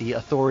the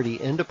Authority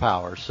into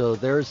power. So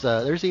there's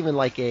even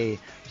like a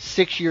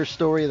 6-year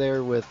story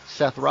there with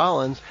Seth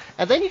Rollins.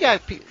 And then you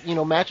got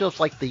matchups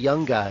like the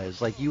Young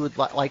Guys. Like you would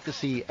like to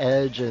see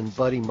Edge and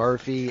Buddy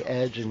Murphy,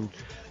 Edge and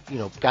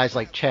guys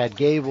like Chad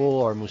Gable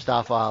or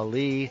Mustafa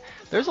Ali.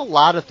 There's a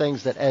lot of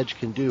things that Edge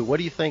can do. What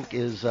do you think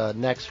is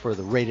next for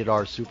the Rated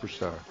R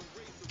Superstar?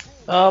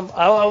 I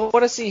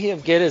want to see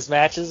him get his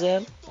matches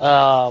in, and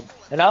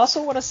I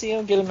also want to see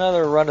him get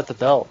another run at the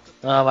belt.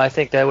 I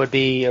think that would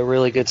be a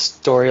really good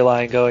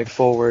storyline going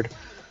forward.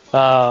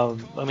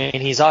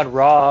 He's on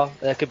Raw.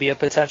 That could be a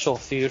potential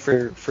feud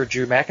for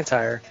Drew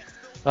McIntyre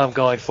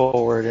going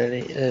forward,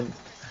 and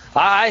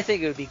I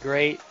think it would be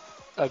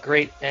a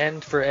great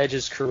end for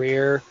Edge's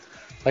career.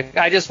 Like,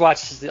 I just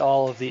watched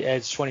all of the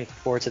Edge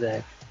 24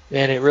 today,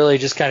 and it really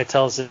just kind of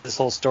tells this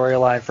whole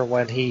storyline from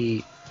when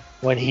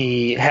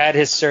he had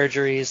his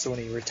surgeries, when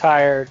he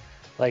retired,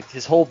 like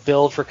his whole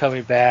build for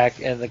coming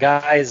back, and the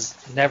guy's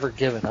never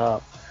given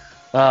up.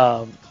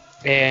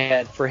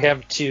 And for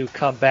him to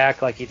come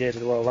back like he did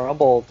at the Royal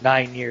Rumble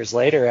 9 years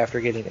later after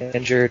getting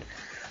injured,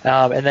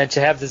 and then to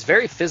have this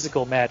very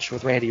physical match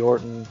with Randy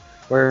Orton,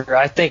 where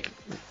I think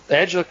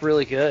Edge looked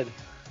really good.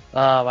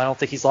 I don't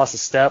think he's lost a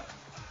step.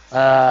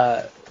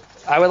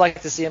 I would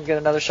like to see him get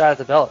another shot at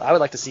the belt. I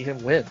would like to see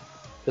him win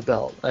the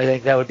belt. I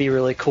think that would be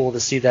really cool to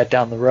see that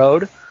down the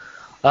road.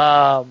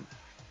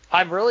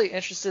 I'm really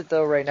interested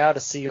though right now to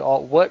see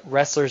what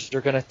wrestlers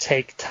are going to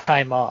take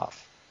time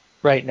off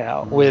right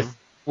now with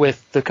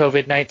the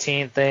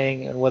COVID-19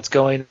 thing and what's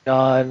going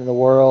on in the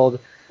world.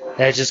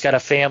 Edge just got a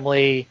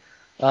family.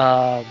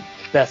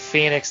 Beth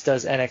Phoenix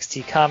does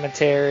NXT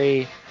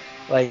commentary,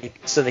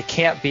 so they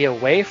can't be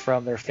away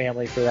from their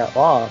family for that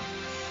long.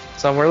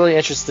 So I'm really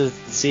interested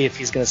to see if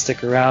he's going to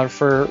stick around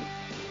for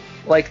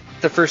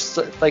the first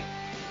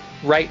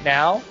right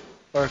now,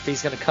 or if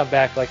he's going to come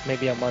back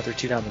maybe a month or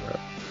two down the road.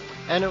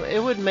 And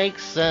it would make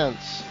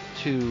sense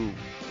to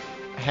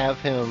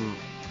have him,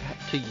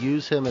 to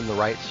use him in the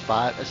right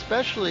spot,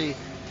 especially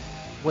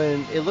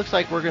when it looks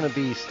like we're going to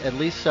be at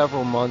least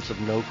several months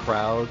of no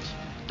crowds.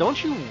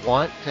 Don't you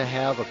want to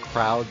have a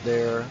crowd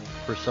there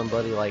for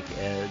somebody like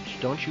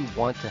Edge? Don't you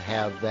want to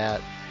have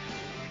that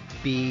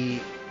be...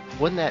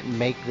 Wouldn't that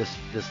make this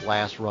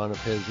last run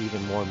of his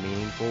even more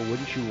meaningful?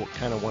 Wouldn't you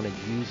kind of want to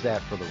use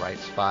that for the right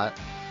spot?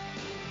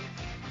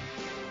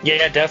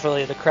 Yeah,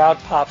 definitely. The crowd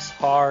pops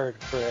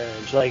hard for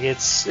Edge.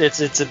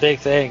 It's a big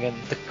thing, and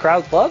the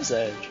crowd loves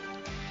Edge.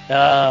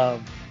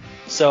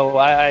 So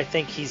I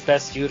think he's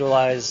best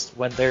utilized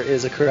when there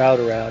is a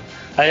crowd around.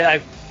 I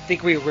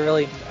think we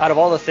really, out of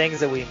all the things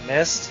that we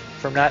missed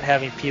from not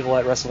having people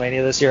at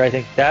WrestleMania this year, I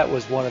think that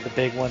was one of the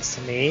big ones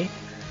to me,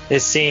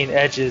 is seeing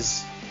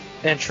Edge's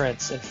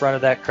entrance in front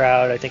of that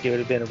crowd. I think it would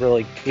have been a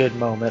really good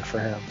moment for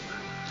him.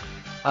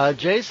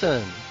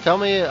 Jason, tell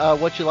me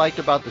what you liked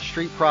about the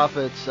Street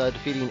Profits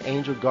defeating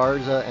Angel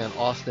Garza and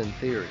Austin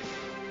Theory.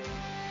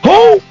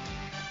 Who?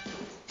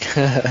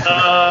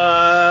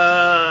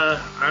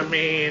 I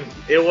mean,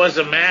 it was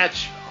a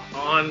match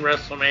on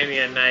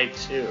WrestleMania night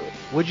too.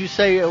 Would you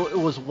say it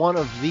was one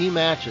of the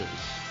matches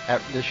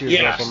at this year's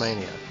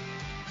WrestleMania?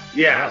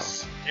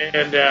 Yes. Wow.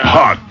 And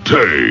hot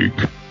take.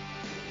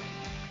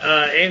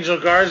 Angel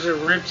Garza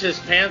ripped his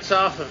pants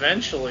off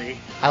eventually.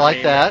 I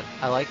like that.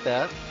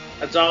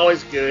 That's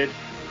always good.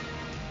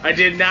 I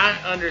did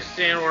not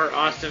understand where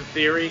Austin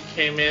Theory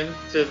came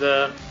into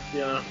the,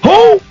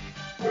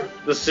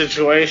 the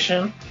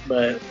situation,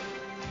 but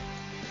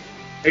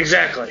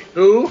exactly.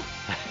 Who?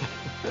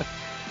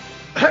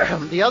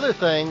 The other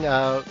thing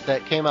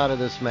that came out of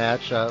this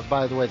match,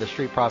 by the way, the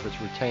Street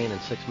Profits retain in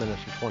 6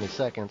 minutes and 20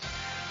 seconds.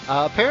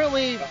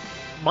 Apparently,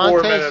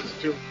 4 minutes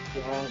too long.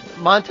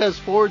 Montez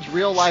Ford's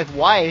real-life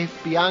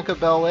wife, Bianca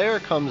Belair,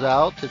 comes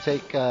out to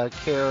take care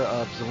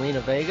of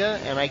Zelina Vega,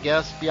 and I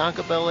guess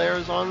Bianca Belair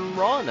is on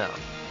Raw now.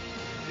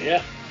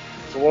 Yeah,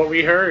 that's what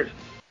we heard.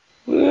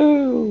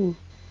 Woo!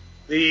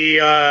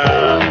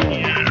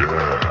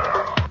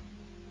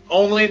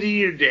 Only to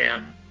you,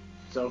 Dan.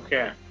 It's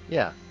okay.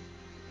 Yeah.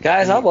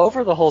 Guys, I'm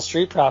over the whole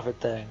Street Profit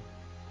thing.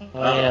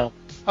 I am.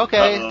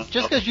 Okay,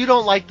 just because you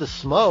don't like the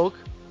smoke.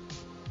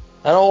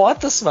 I don't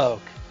want the smoke.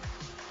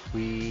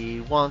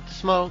 We want the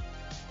smoke.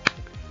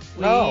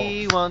 No.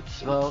 We want the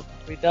smoke.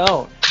 We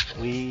don't.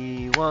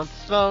 We want the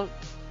smoke.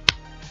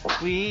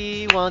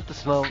 We want the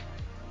smoke.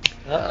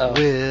 Uh-oh.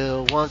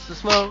 Will wants the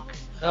smoke.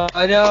 No,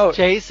 I know.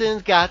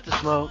 Jason's got the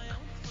smoke.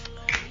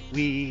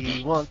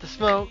 We want the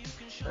smoke.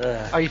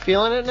 Are you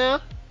feeling it now?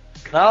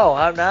 No,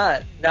 I'm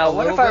not. Now,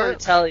 what if I were to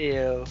tell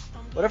you...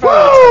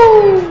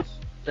 the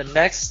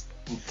next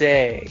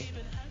day,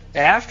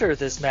 after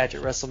this match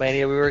at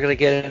WrestleMania, we were going to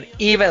get an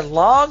even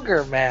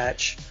longer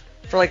match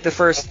for the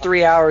first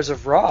 3 hours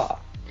of Raw.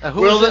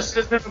 This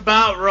isn't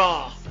about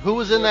Raw. Who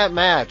was in that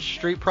match?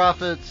 Street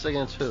Profits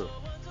against who?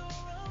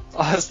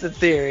 Austin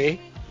Theory.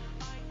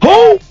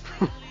 Who?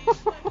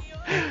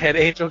 And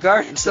Angel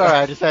Garza. Sorry,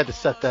 I just had to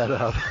set that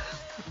up.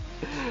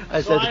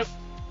 I said to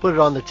put it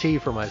on the tee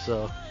for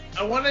myself.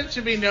 I want it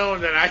to be known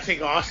that I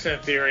think Austin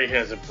Theory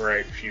has a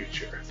bright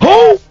future.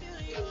 Who?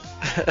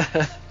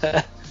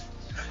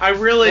 I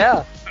really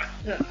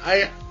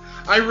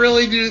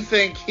do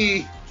think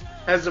he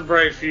has a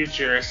bright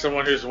future as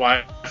someone who's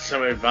watched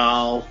him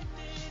evolve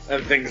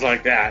and things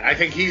like that. I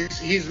think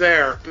he's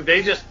there.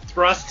 They just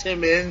thrust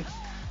him in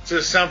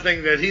to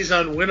something that he's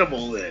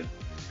unwinnable in.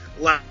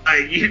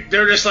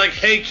 They're just like,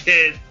 hey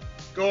kid,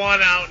 go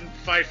on out and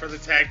fight for the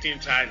tag team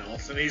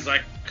titles. And he's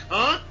like,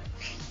 huh?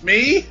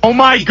 Me? Oh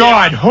my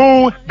God,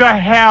 who the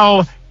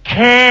hell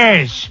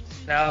cares?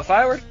 Now, if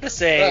I were to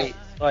say,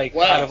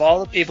 out of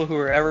all the people who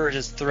were ever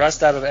just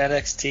thrust out of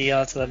NXT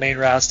onto the main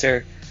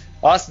roster,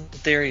 Austin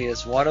Theory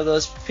is one of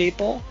those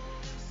people.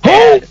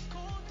 And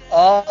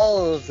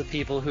all of the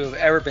people who have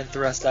ever been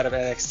thrust out of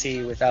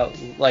NXT without,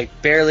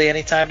 barely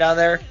any time down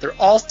there, they're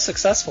all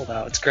successful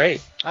now. It's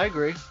great. I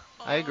agree.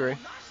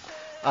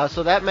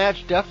 So that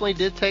match definitely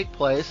did take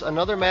place.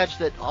 Another match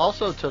that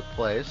also took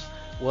place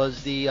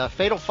was the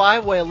Fatal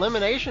 5-Way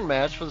Elimination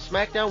match for the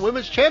SmackDown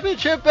Women's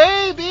Championship,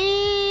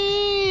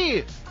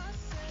 baby!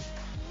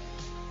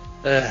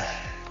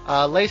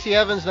 Lacey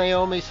Evans,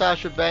 Naomi,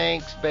 Sasha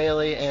Banks,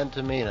 Bayley, and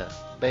Tamina.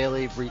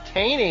 Bayley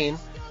retaining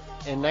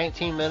in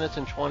 19 minutes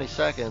and 20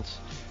 seconds.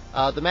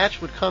 The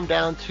match would come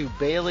down to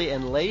Bayley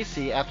and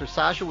Lacey after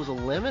Sasha was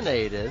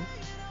eliminated,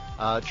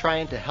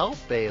 trying to help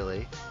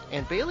Bayley.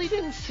 And Bayley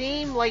didn't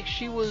seem like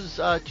she was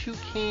too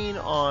keen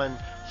on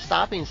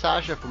stopping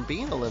Sasha from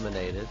being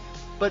eliminated.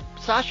 But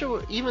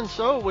Sasha, even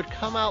so, would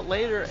come out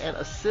later and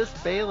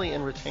assist Bayley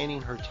in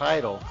retaining her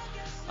title.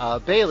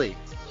 Bayley,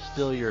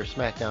 still your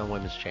SmackDown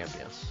Women's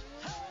Champion.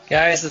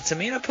 Guys, the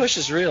Tamina push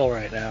is real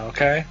right now,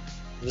 okay?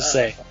 Just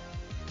say.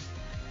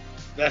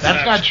 That's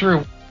not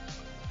true.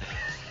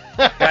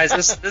 Guys,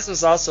 this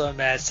was also a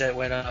match that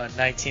went on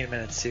 19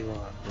 minutes too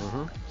long.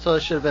 Mm-hmm. So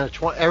it should have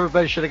been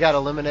everybody should have got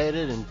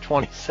eliminated in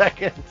 20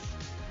 seconds.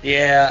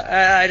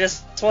 Yeah, I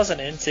just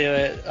wasn't into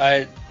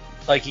it.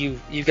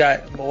 You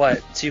got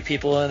what, 2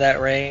 people in that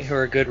ring who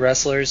are good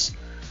wrestlers,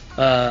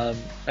 and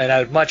I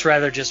would much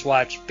rather just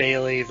watch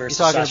Bayley versus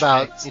Sasha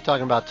Banks. You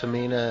talking about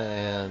Tamina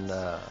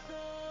and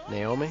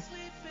Naomi?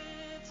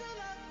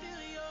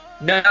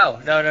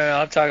 No.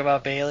 I'm talking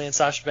about Bayley and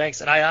Sasha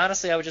Banks, and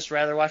I would just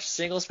rather watch a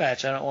singles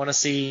match. I don't want to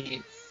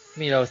see,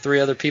 3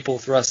 other people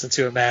thrust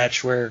into a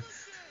match where,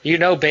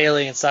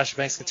 Bayley and Sasha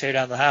Banks can tear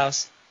down the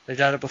house. They've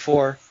done it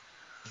before.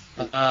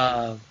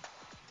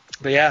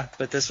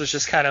 But this was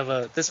just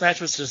this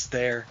match was just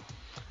there,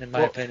 in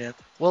my opinion.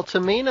 Well,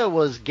 Tamina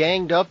was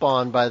ganged up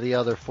on by the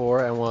other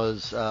 4 and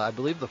was, I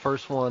believe, the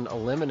first one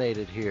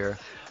eliminated here.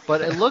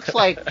 But it looks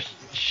like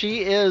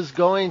she is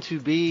going to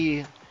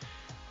be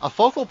a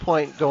focal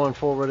point going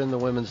forward in the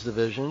women's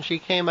division. She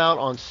came out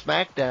on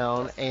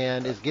SmackDown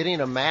and is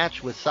getting a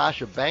match with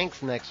Sasha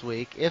Banks next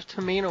week. If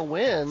Tamina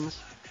wins,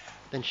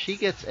 then she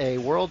gets a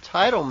world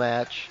title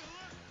match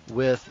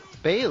with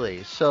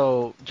Bayley.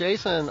 So,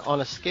 Jason,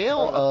 on a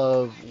scale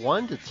of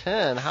 1 to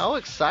 10, how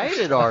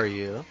excited are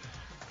you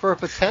for a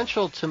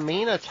potential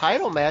Tamina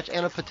title match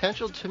and a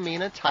potential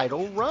Tamina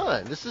title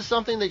run? This is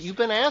something that you've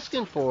been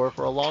asking for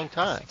a long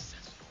time.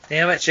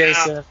 Damn it,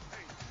 Jason.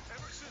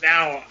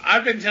 Now,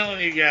 I've been telling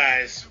you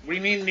guys, we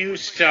need new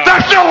stars.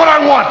 That's not what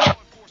I want!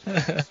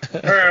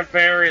 For a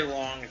very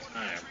long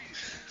time.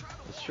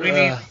 We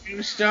need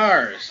new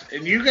stars.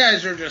 And you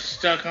guys are just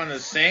stuck on the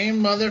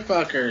same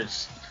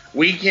motherfuckers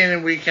week in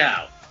and week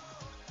out.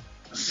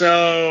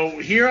 So,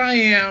 here I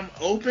am,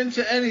 open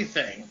to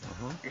anything.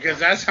 Because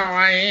that's how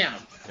I am.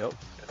 Yep.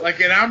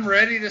 And I'm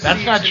ready to see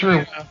That's not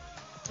true.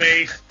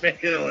 face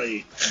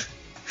Bayley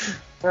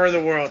for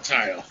the world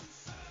title.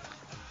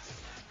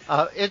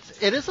 It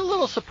is a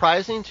little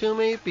surprising to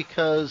me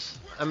because,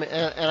 and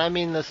I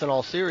mean this in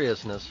all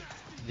seriousness,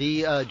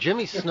 the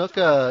Jimmy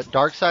Snuka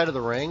Dark Side of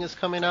the Ring is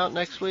coming out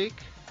next week.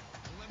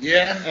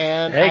 Yeah.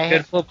 And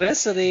good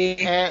publicity.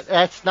 And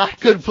that's not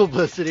good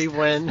publicity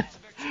when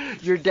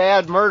your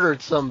dad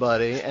murdered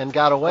somebody and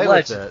got away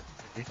with it.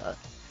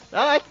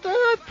 I'm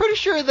pretty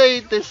sure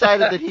they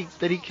decided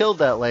that he killed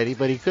that lady,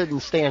 but he couldn't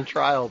stand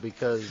trial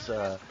because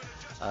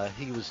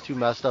he was too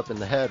messed up in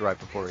the head right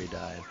before he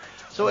died.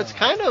 So it's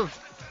kind of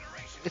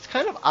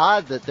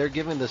odd that they're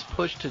giving this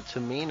push to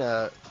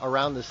Tamina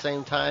around the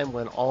same time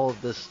when all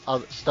of this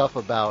other stuff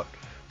about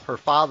her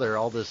father,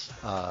 all this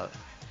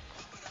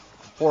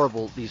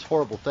these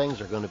horrible things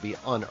are going to be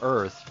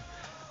unearthed.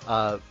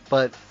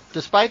 But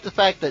despite the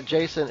fact that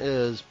Jason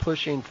is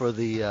pushing for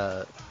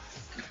the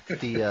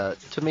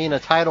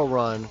Tamina title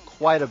run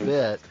quite a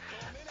bit,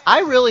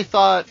 I really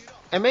thought,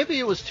 and maybe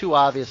it was too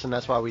obvious and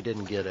that's why we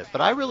didn't get it, but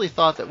I really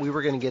thought that we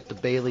were going to get the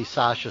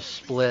Bayley-Sasha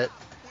split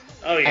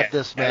at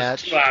this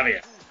match. Too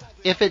obvious.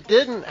 If it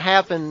didn't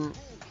happen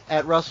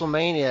at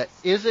WrestleMania,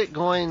 is it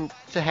going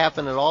to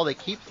happen at all? They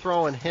keep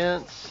throwing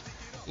hints.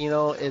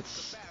 It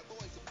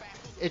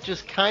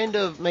just kind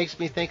of makes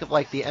me think of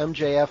like the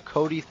MJF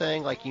Cody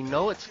thing. Like,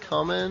 it's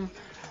coming,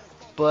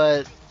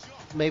 but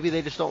maybe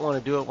they just don't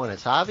want to do it when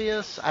it's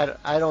obvious.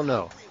 I don't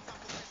know.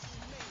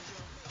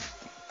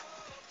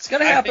 It's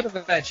going to happen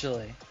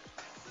eventually.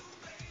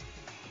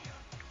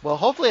 Well,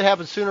 hopefully it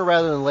happens sooner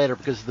rather than later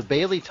because the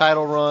Bayley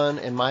title run,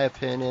 in my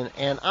opinion,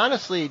 and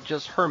honestly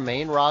just her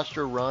main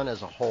roster run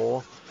as a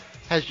whole,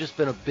 has just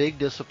been a big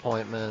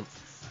disappointment.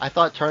 I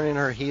thought turning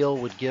her heel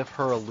would give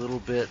her a little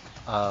bit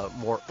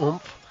more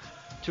oomph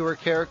to her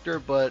character,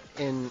 but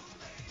in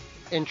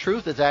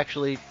truth, it's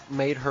actually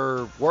made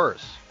her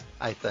worse,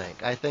 I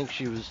think. I think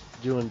she was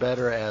doing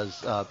better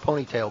as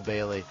Ponytail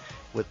Bayley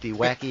with the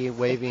wacky,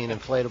 waving,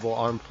 inflatable,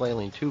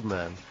 arm-flailing tube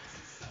men.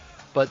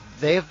 But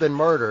they have been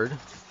murdered.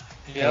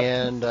 Yep.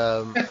 And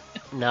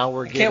now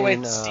we're getting can't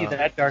wait to see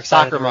that dark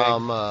side soccer of the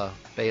mom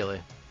Bayley.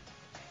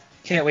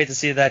 Can't wait to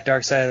see that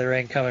dark side of the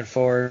ring coming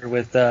forward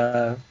with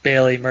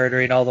Bayley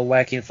murdering all the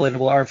wacky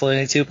inflatable arm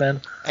flailing tube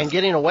men and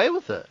getting away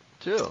with it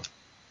too.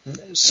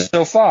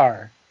 So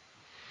far.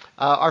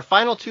 Our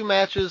final 2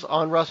 matches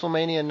on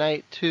WrestleMania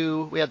Night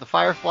 2, we had the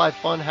Firefly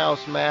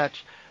Funhouse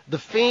match. The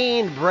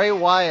Fiend Bray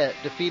Wyatt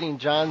defeating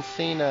John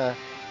Cena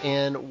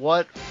in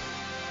what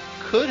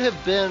could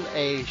have been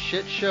a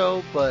shit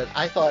show, but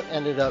I thought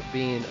ended up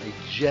being a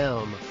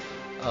gem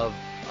of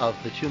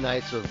the 2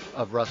 nights of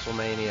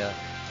WrestleMania.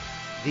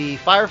 The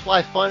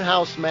Firefly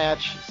Funhouse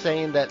match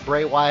saying that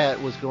Bray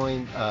Wyatt was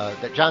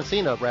that John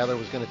Cena rather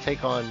was going to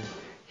take on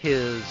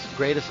his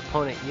greatest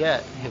opponent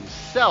yet,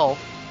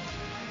 himself,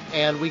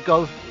 and we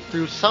go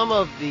through some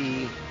of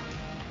the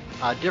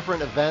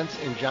different events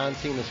in John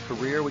Cena's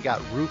career. We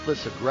got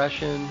Ruthless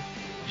Aggression,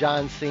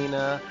 John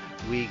Cena.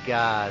 We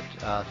got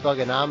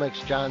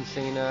Thugonomics, John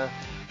Cena.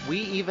 we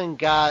even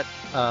got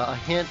a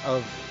hint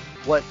of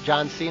what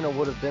John Cena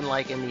would have been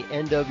like in the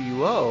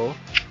NWO,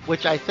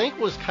 which I think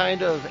was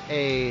kind of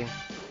a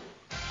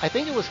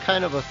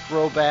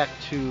throwback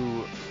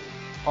to,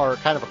 or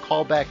kind of a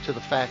callback to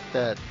the fact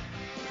that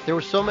there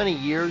were so many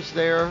years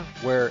there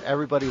where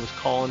everybody was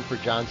calling for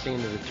John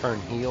Cena to turn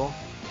heel,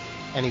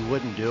 and he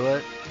wouldn't do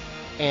it.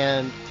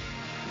 And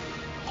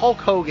Hulk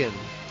Hogan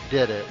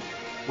did it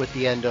with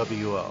the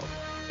NWO.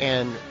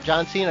 And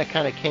John Cena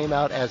kind of came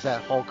out as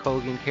that Hulk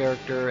Hogan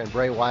character, and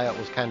Bray Wyatt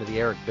was kind of the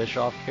Eric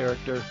Bischoff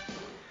character.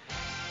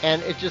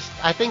 And it just,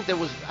 I think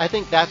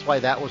that's why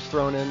that was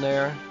thrown in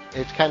there.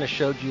 It kind of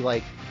showed you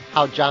like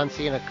how John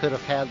Cena could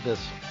have had this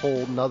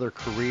whole nother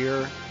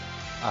career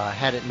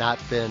had it not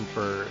been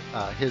for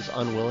his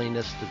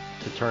unwillingness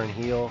to turn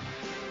heel.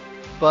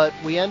 But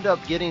we end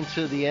up getting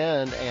to the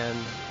end, and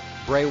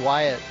Bray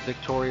Wyatt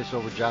victorious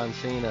over John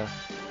Cena.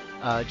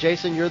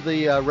 Jason, you're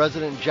the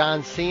resident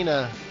John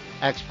Cena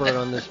expert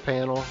on this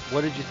panel.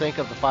 What did you think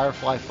of the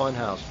Firefly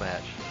Funhouse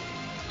match?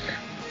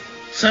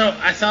 So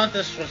I thought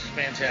this was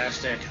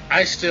fantastic.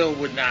 I still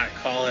would not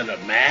call it a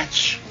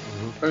match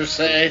per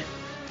se.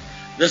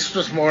 This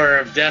was more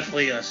of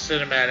definitely a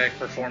cinematic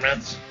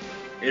performance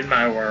in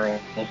my world.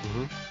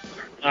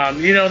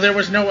 There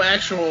was no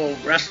actual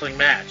wrestling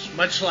match,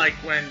 much like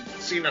when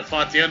Cena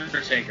fought The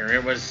Undertaker.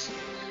 It was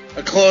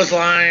a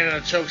clothesline, a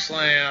choke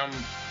slam,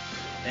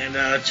 and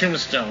a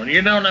tombstone.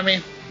 You know what I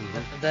mean?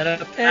 And then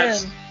a pin.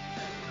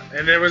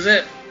 And there was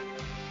it.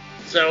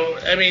 So,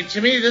 I mean, to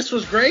me, this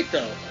was great,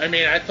 though. I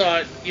mean, I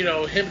thought,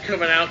 him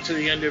coming out to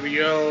the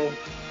NWO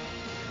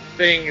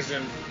things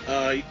and,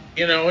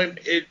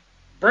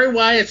 Bray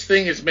Wyatt's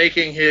thing is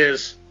making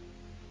his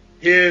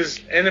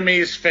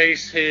enemies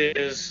face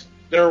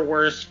their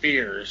worst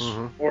fears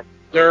or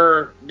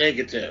their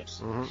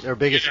negatives. Their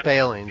biggest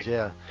failings,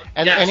 yeah.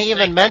 And he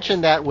even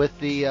mentioned that with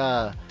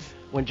the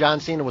when John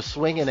Cena was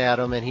swinging at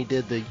him and he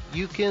did the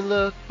 "you can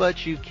look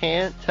but you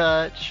can't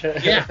touch."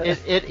 Yeah.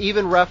 It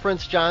even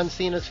referenced John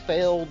Cena's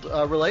failed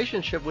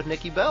relationship with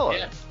Nikki Bella.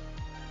 Yeah.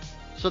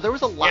 So there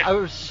was a lot. There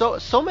was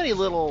so many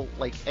little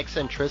like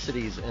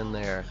eccentricities in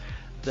there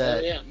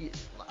that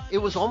it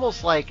was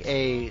almost like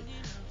a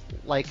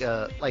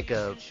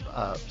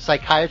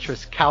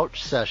psychiatrist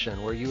couch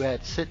session where you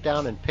had to sit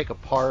down and pick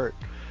apart.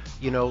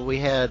 We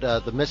had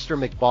the Mr.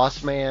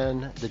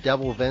 McBossman, the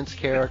Devil Vince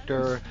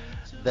character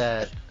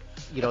that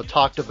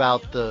talked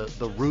about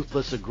the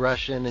ruthless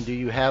aggression, and do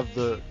you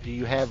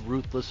have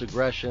ruthless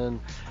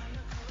aggression?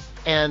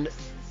 And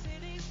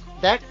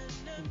that,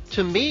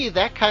 to me,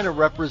 that kind of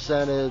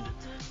represented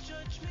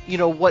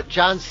what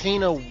John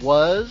Cena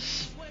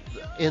was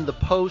in the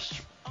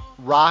post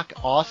Rock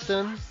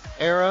Austin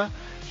era.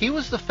 He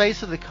was the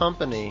face of the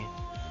company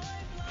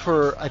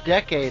for a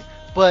decade,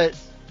 but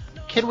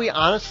can we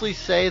honestly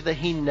say that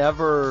he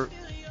never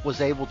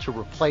was able to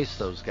replace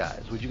those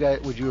guys? Would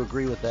you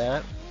agree with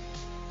that?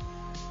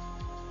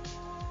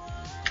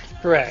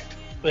 Correct.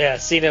 Yeah,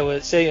 Cena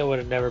would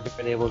have never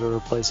been able to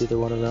replace either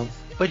one of them.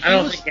 But I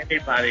don't think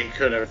anybody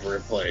could have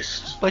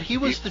replaced. But he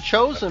was the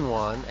chosen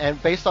one,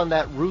 and based on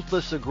that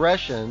ruthless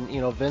aggression,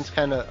 Vince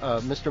kind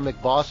of, Mr.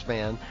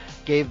 McBossman,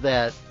 gave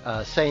that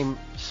same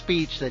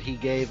speech that he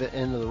gave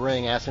into the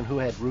ring, asking who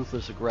had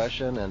ruthless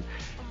aggression,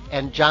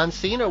 and John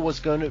Cena was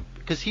going to,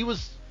 because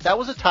that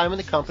was a time in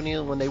the company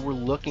when they were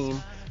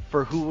looking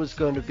for who were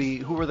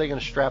they going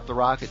to strap the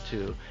Rocket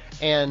to,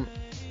 and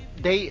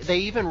they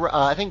even,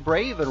 I think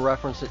Bray even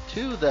referenced it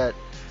too, that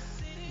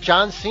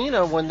John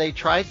Cena, when they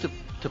tried to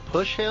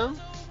push him,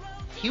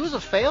 he was a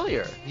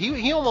failure.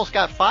 He almost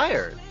got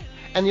fired,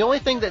 and the only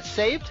thing that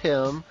saved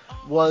him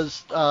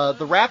was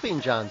the rapping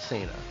John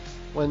Cena.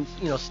 When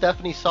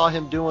Stephanie saw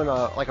him doing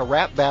a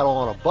rap battle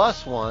on a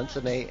bus once,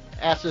 and they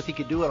asked if he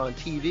could do it on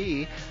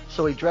TV,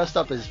 so he dressed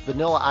up as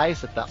Vanilla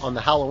Ice on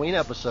the Halloween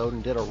episode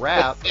and did a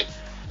rap,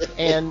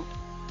 and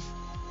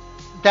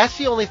that's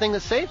the only thing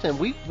that saved him.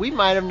 We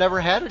might have never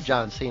had a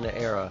John Cena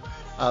era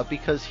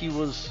because it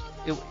was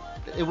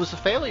a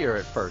failure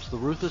at first. The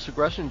ruthless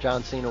aggression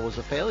John Cena was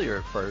a failure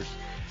at first,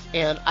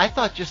 and I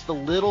thought just the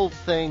little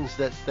things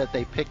that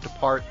they picked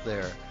apart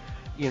there,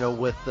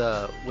 with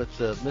the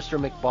Mr.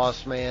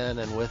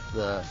 McBossman, and with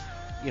the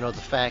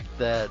fact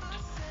that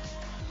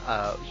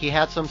he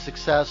had some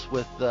success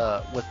with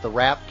the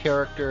rap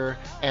character,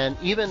 and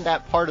even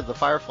that part of the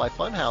Firefly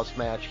Funhouse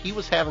match, he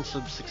was having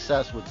some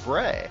success with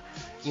Bray,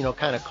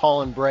 kind of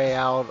calling Bray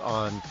out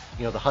on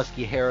the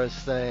Husky Harris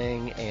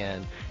thing,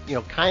 and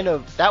kind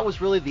of that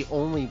was really the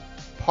only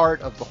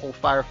part of the whole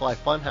Firefly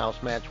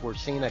Funhouse match where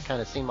Cena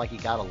kind of seemed like he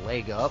got a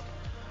leg up,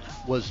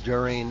 was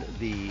during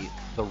the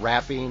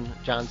rapping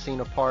John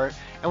Cena part.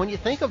 And when you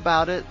think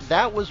about it,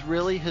 that was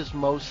really his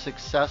most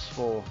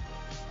successful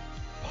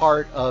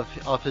part of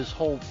his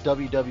whole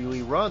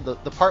WWE run. The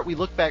part we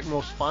look back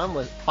most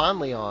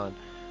fondly on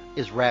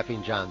is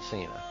rapping John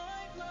Cena.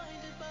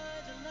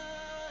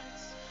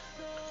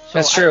 So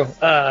that's true.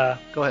 Go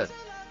ahead.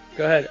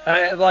 Go ahead.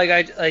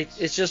 I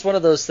it's just one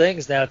of those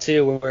things now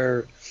too,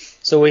 where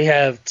so we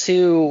have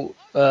two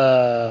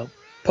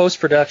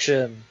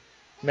post-production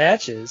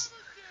matches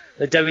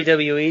the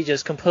WWE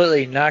just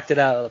completely knocked it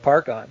out of the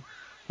park on.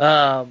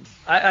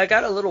 I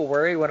got a little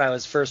worried when I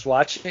was first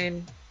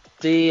watching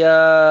the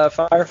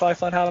Firefly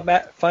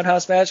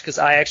Funhouse match because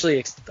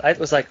I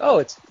was like,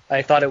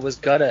 I thought it was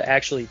gonna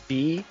actually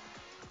be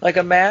like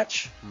a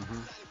match,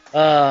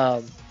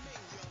 and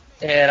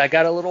I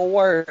got a little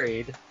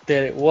worried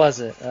that it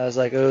wasn't. I was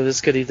like, oh,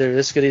 this could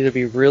either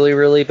be really,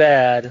 really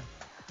bad,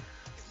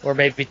 or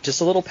maybe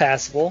just a little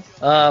passable.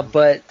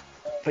 But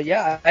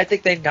yeah, I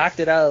think they knocked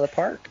it out of the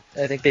park.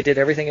 I think they did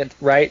everything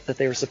right that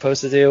they were supposed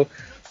to do.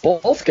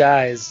 Both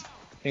guys,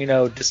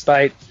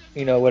 despite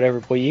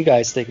what you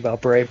guys think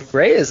about Bray.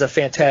 Bray is a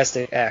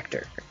fantastic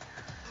actor.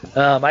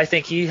 I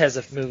think he has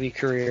a movie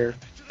career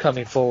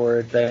coming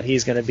forward that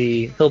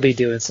he'll be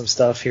doing some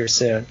stuff here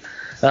soon.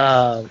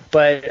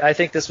 But I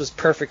think this was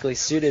perfectly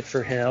suited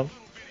for him.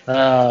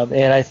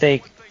 And I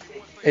think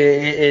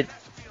it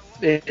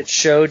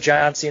showed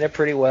John Cena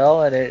pretty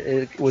well, and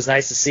it was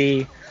nice to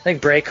see. I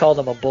think Bray called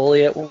him a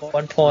bully at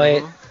one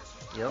point.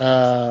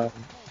 Yep.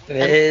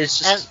 It's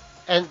just.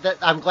 And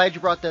I'm glad you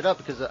brought that up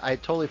because I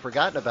had totally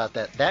forgotten about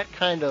that. That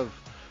kind of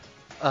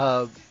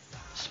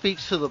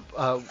speaks to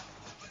the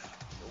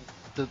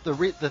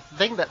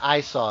thing that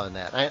I saw in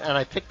that. And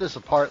I picked this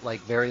apart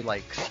very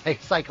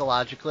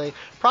psychologically,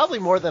 probably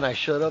more than I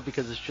should have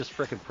because it's just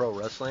freaking pro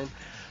wrestling.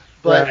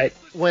 But right.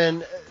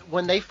 when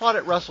they fought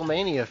at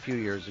WrestleMania a few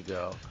years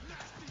ago,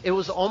 it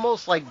was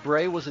almost like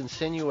Bray was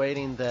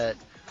insinuating that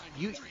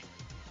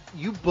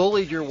you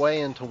bullied your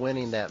way into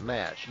winning that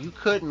match. You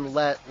couldn't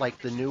let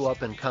the new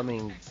up and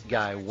coming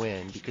guy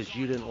win because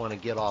you didn't want to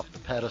get off the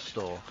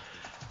pedestal.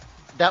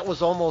 That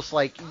was almost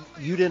like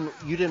you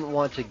didn't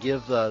want to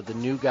give the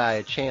new guy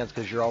a chance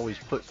because you're always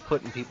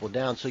putting people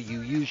down. So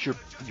you use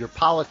your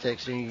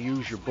politics and you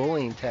use your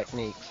bullying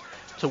techniques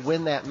to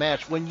win that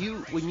match. When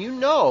you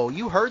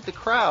heard the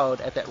crowd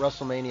at that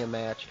WrestleMania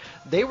match,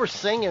 they were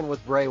singing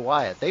with Bray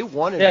Wyatt. They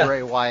wanted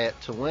Bray Wyatt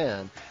to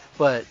win.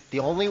 But the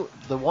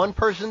one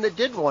person that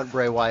didn't want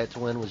Bray Wyatt to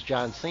win was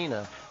John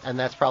Cena, and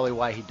that's probably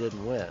why he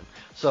didn't win.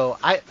 So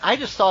I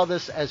just saw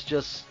this as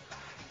just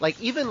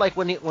even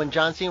when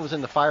John Cena was in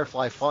the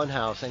Firefly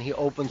Funhouse and he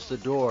opens the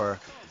door,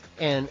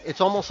 and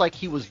it's almost like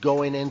he was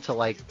going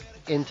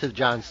into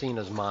John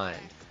Cena's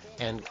mind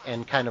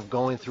and kind of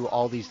going through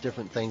all these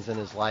different things in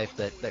his life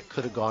that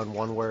could have gone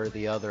one way or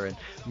the other, and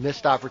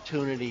missed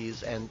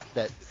opportunities, and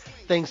that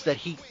things that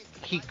he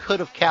could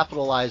have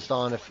capitalized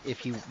on if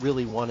he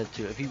really wanted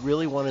to. If he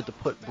really wanted to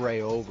put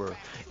Bray over,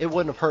 it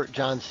wouldn't have hurt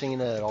John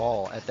Cena at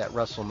all at that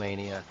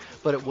WrestleMania,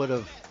 but it would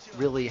have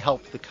really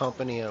helped the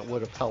company, and it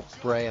would have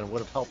helped Bray, and it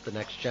would have helped the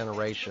next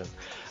generation.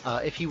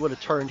 If he would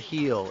have turned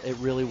heel, it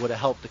really would have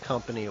helped the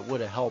company. It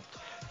would have helped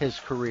his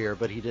career,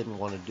 but he didn't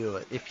want to do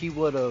it. If he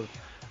would have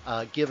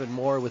given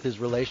more with his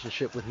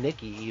relationship with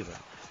Nikki even,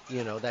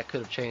 that could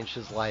have changed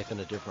his life in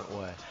a different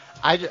way.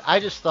 I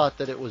just thought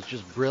that it was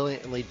just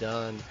brilliantly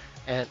done.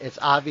 And it's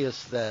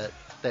obvious that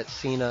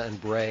Cena and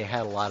Bray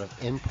had a lot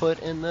of input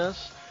in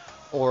this,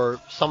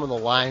 or some of the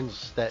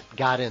lines that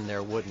got in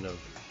there wouldn't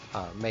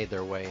have made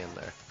their way in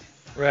there.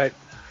 Right.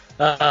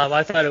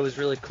 I thought it was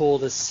really cool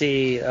to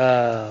see,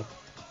 a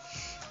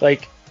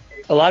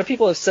lot of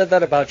people have said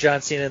that about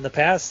John Cena in the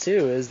past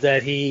too, is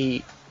that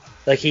he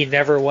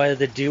never wanted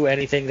to do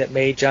anything that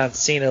made John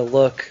Cena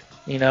look,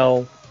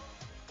 not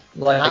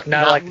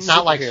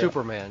like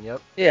Superman.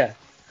 Yep. Yeah.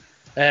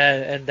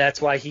 And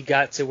that's why he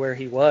got to where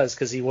he was,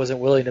 because he wasn't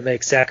willing to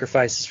make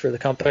sacrifices for the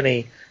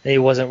company, and he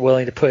wasn't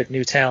willing to put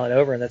new talent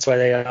over, and that's why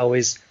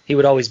he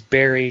would always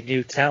bury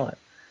new talent.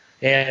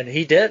 And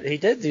he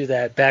did do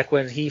that back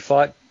when he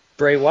fought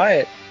Bray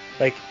Wyatt.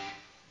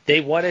 They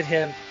wanted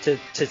him to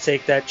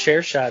take that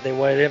chair shot. They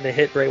wanted him to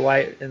hit Bray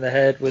Wyatt in the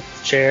head with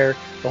the chair.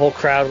 The whole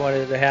crowd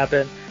wanted it to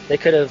happen.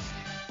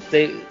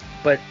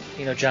 But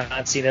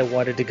John Cena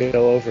wanted to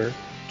go over,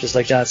 just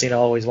like John Cena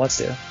always wants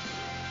to.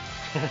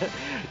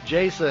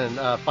 Jason,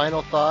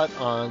 final thought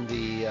on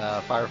the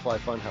Firefly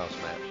Funhouse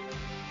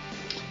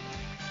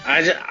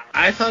match?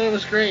 I thought it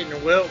was great,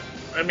 and Will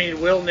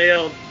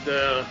nailed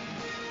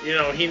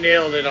he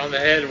nailed it on the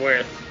head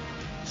with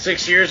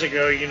 6 years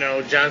ago,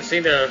 John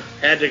Cena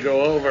had to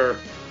go over.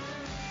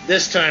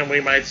 This time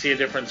we might see a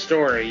different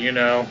story,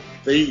 You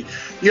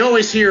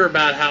always hear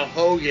about how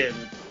Hogan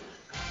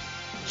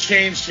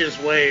changed his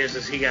ways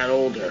as he got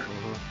older.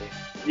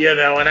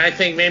 And I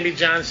think maybe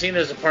John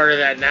Cena's a part of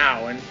that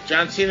now. And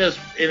John Cena's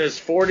in his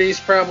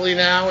 40s probably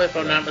now, if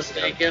I'm not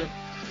mistaken.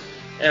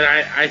 And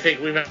I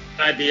think we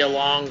might be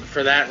along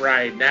for that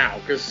ride now,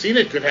 because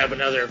Cena could have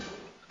another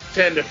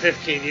 10 to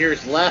 15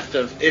 years left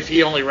if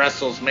he only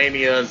wrestles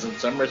Manias and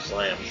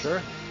SummerSlams.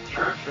 Sure.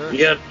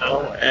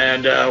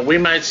 And we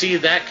might see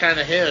that kind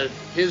of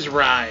his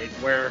ride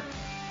where,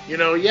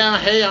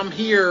 hey, I'm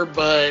here,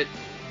 but,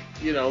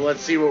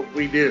 let's see what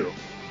we do.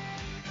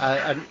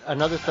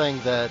 Another thing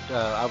that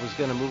I was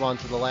going to move on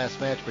to the last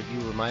match, but you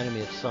reminded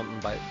me of something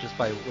by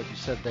what you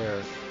said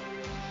there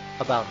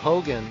about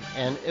Hogan,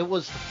 and it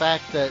was the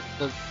fact that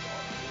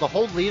the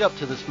whole lead up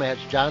to this match,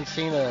 John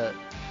Cena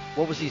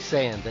what was he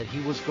saying? That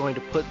he was going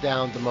to put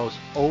down the most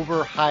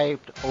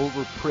overhyped,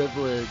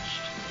 overprivileged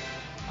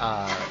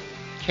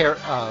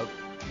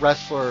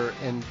wrestler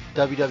in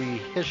WWE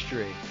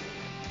history.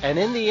 And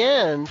in the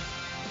end,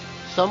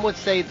 some would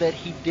say that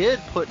he did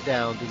put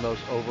down the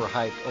most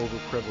overhyped,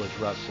 overprivileged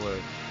wrestler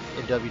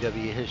in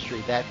WWE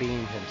history, that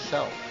being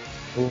himself.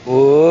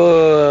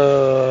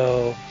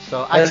 Whoa.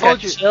 So I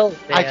told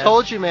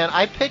you, man,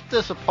 I picked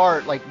this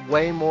apart like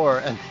way more,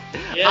 and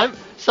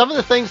some of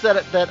the things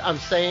that I'm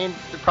saying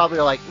probably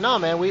are like, no,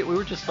 man, we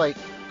were just like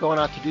going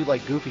out to do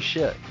like goofy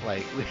shit,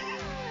 like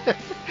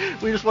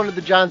we just wanted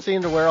the John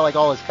Cena to wear like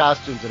all his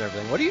costumes and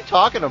everything. What are you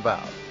talking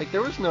about? Like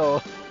there was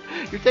no,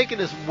 you're taking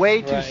this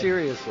way too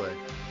seriously.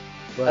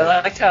 But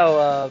I liked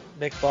how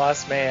Mick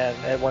Bossman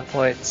at one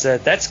point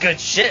said, "That's good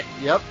shit."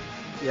 Yep.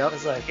 I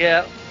was like,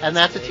 yeah. And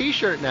that's a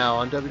T-shirt now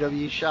on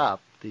WWE Shop,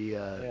 the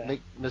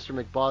Mr.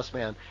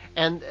 McBossman.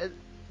 And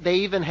they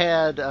even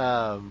had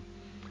who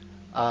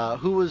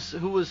was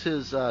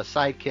his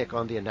sidekick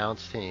on the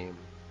announce team?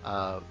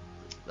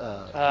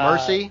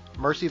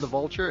 Mercy the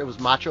Vulture. It was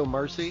Macho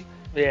Mercy.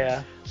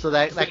 Yeah. So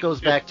that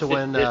goes back to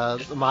when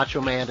the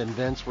Macho Man and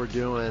Vince were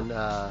doing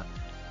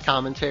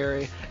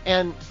commentary.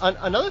 And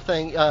another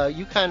thing,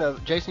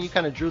 Jason, you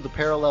kind of drew the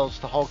parallels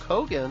to Hulk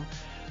Hogan.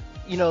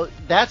 You know,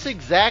 that's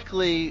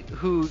exactly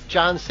who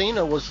John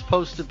Cena was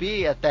supposed to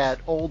be at that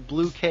old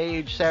Blue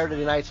Cage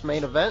Saturday Night's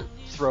Main Event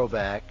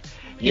throwback.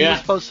 He was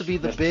supposed to be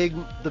the big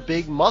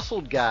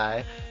muscled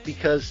guy,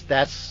 because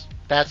that's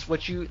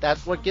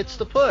what gets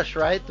the push,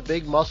 right? The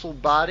big muscled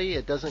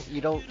body.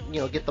 You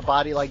don't get the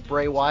body like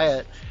Bray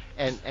Wyatt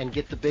and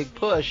get the big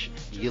push.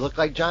 You look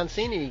like John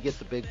Cena, you get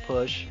the big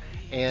push.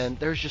 And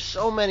there's just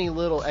so many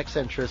little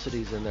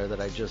eccentricities in there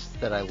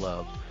that I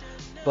love.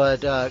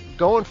 But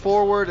going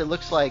forward, it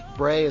looks like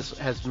Bray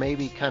has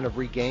maybe kind of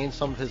regained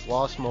some of his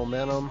lost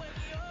momentum.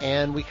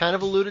 And we kind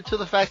of alluded to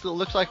the fact that it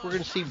looks like we're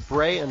going to see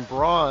Bray and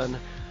Braun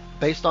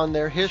based on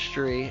their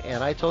history.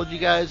 And I told you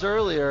guys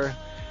earlier,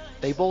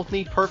 they both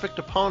need perfect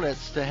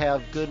opponents to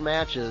have good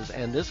matches.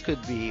 And this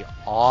could be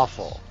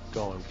awful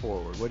going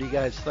forward. What do you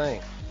guys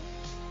think?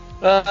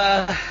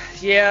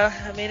 Yeah,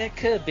 I mean, it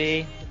could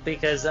be.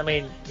 Because, I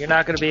mean, you're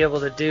not going to be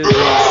able to do these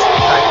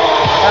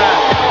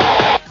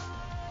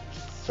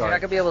You're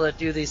not gonna be able to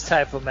do these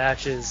type of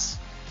matches.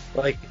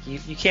 Like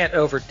you can't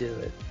overdo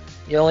it.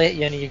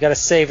 You got to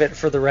save it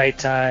for the right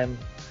time.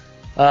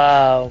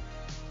 Yeah,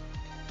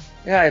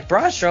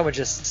 Braun Strowman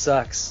just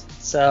sucks.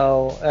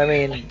 So I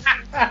mean,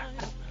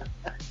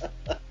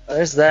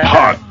 there's that.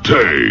 Hot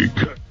take.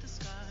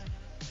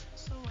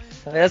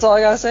 I mean, that's all I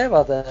gotta say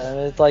about that. I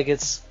mean,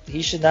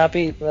 he should not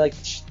be like.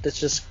 That's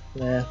just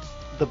the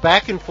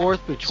back and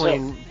forth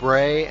between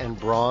Bray and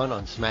Braun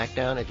on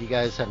SmackDown, if you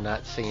guys have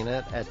not seen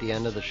it, at the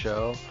end of the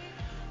show,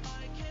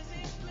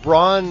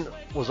 Braun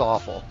was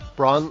awful.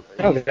 Braun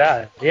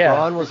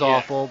was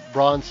awful.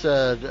 Braun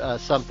said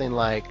something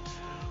like,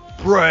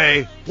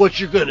 "Bray, what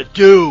you're gonna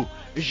do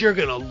is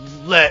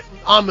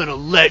I'm gonna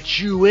let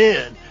you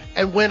in,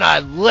 and when I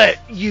let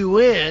you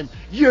in,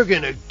 you're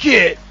gonna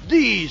get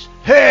these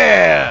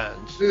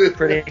hands."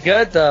 Pretty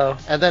good though.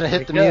 And then it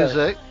hit the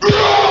music.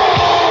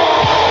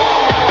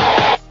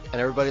 And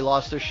everybody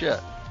lost their shit.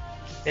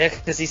 Yeah,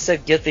 because he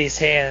said "get these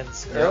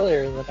hands"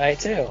 earlier in the night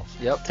too.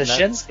 Yep. To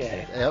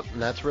Shinsuke. Yep,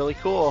 and that's really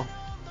cool.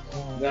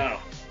 No,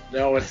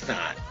 it's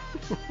not.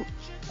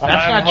 That's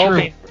not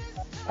true.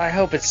 I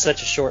hope it's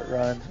such a short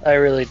run. I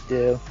really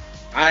do.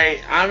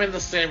 I'm in the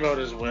same boat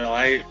as Will.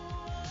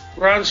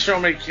 Braun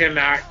Strowman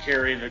cannot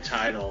carry the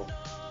title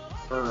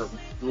for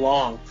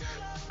long.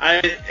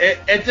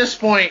 At this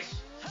point,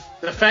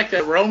 the fact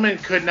that Roman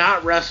could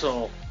not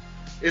wrestle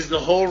is the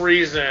whole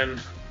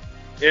reason.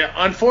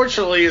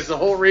 Unfortunately, is the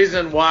whole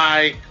reason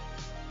why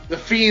the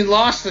Fiend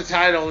lost the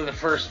title in the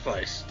first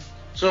place.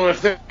 So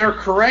if they're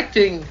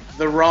correcting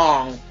the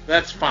wrong,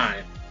 that's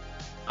fine.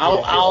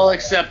 I'll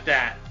accept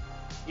that,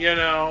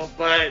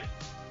 But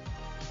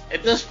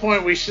at this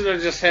point, we should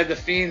have just had the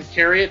Fiend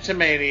carry it to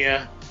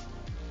Mania,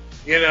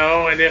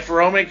 And if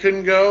Roman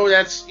couldn't go,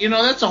 that's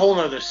a whole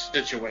other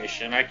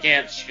situation. I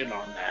can't shit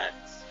on that.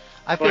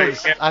 I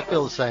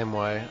feel the same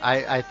way.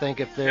 I think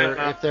if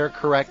they're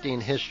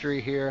correcting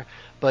history here.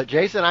 But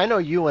Jason, I know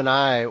you and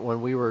I,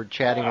 when we were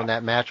chatting when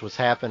that match was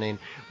happening,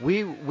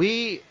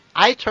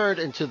 I turned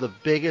into the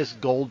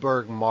biggest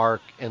Goldberg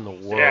mark in the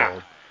world.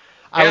 Yeah.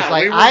 I was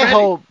like, I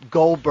hope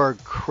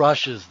Goldberg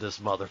crushes this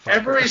motherfucker.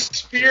 Every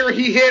spear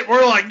he hit,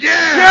 we're like,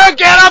 yeah,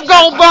 get him,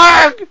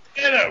 Goldberg!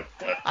 Get him!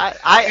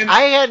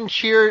 I hadn't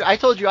cheered. I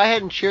told you I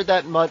hadn't cheered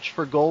that much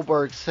for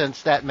Goldberg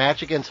since that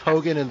match against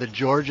Hogan in the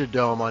Georgia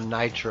Dome on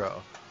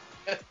Nitro.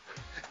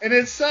 And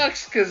it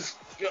sucks because,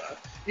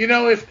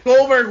 if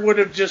Goldberg would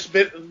have just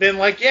been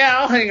like, yeah,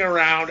 I'll hang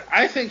around,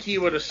 I think he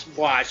would have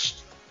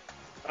squashed.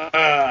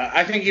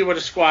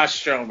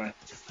 Strowman.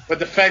 But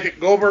the fact that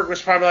Goldberg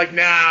was probably like,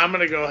 nah, I'm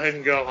going to go ahead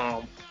and go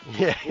home.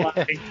 Yeah.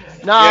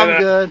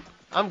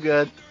 I'm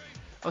good.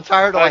 I'm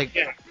tired of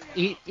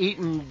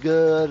eating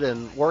good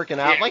and working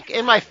out, like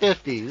in my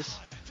 50s.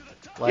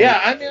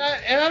 I mean,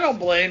 I don't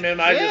blame him.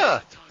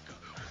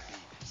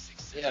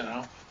 you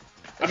know.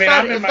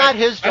 It's not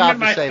his job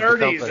to save the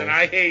company. I'm in my 30s and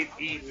I hate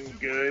eating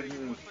good.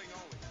 And,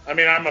 I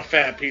mean, I'm a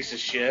fat piece of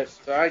shit,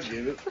 so I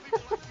get it.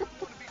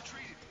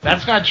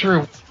 That's not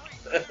true.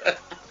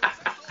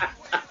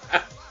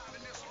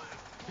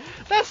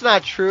 That's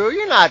not true.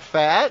 You're not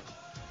fat.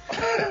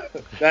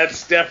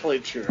 That's definitely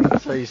true.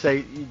 So you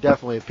say you're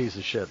definitely a piece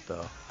of shit,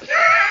 though.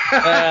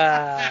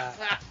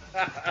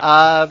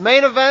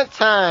 Main event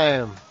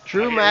time.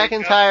 Drew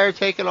McIntyre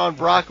taking on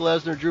Brock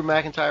Lesnar. Drew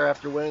McIntyre,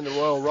 after winning the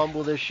Royal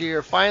Rumble this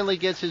year, finally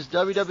gets his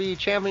WWE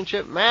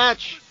Championship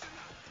match.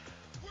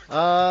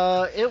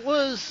 It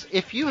was,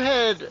 if you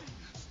had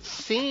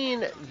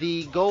seen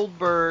the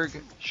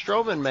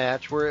Goldberg-Strowman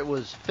match where it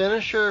was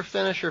finisher,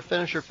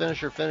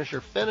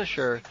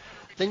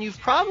 then you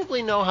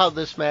probably know how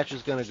this match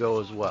is going to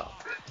go as well.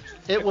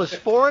 It was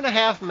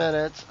 4.5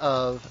 minutes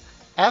of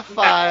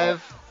F5,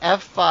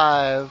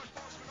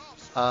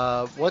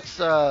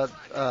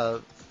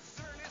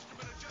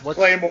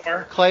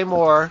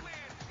 Claymore,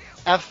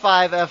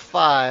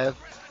 F5.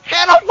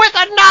 Hit him with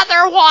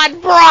another one,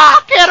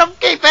 Brock! Hit him,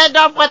 keep hitting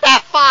him with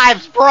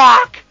F5s,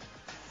 Brock!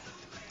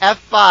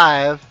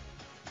 F5,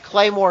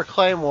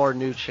 Claymore,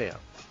 new champ.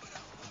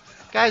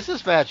 Guys,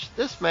 this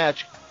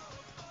match,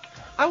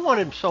 I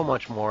wanted so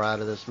much more out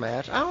of this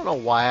match. I don't know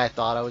why I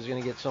thought I was going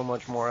to get so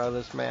much more out of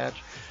this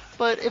match.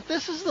 But if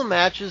this is the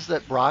matches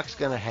that Brock's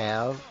going to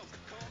have,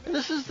 and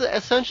this is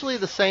essentially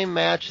the same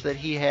match that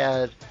he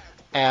had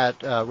at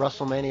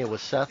WrestleMania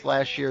with Seth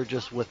last year,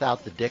 just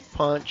without the dick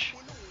punch.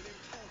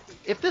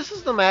 If this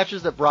is the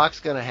matches that Brock's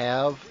going to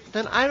have,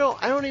 then I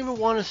don't even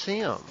want to see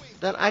him.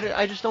 Then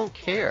I just don't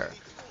care.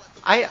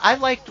 I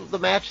liked the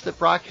match that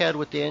Brock had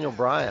with Daniel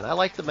Bryan. I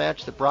liked the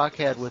match that Brock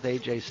had with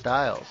AJ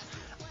Styles.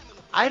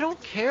 I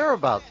don't care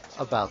about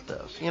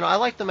this. You know, I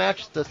like the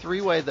match, the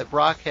three-way that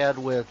Brock had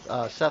with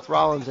Seth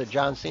Rollins and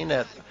John Cena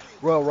at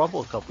Royal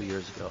Rumble a couple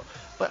years ago.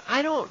 But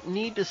I don't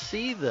need to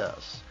see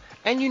this.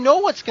 And you know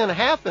what's going to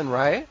happen,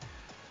 right?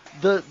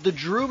 The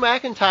Drew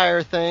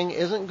McIntyre thing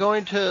isn't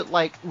going to,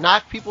 like,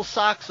 knock people's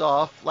socks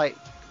off like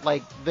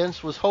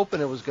Vince was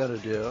hoping it was going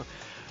to do.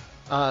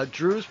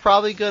 Drew's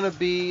probably going to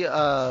be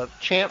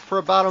champ for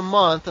about a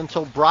month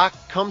until Brock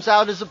comes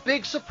out as a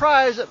big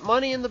surprise at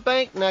Money in the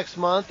Bank next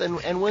month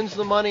and wins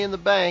the Money in the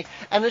Bank.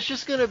 And it's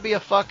just going to be a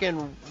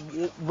fucking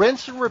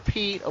rinse and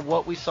repeat of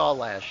what we saw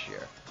last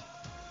year.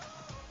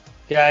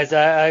 Guys,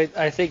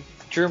 I think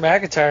Drew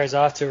McIntyre is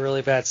off to a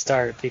really bad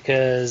start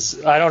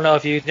because I don't know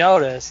if you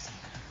noticed,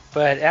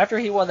 but after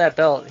he won that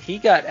belt, he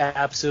got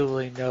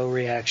absolutely no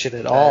reaction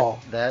at all.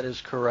 That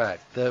is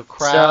correct. The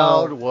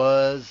crowd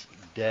was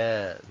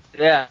dead.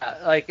 Yeah,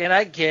 like, and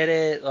I get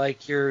it.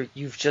 Like,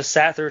 you've just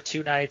sat through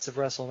 2 nights of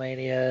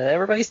WrestleMania.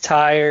 Everybody's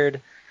tired.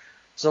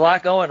 There's a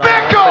lot going on.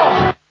 Back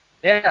off!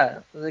 Yeah,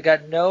 they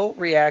got no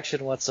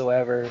reaction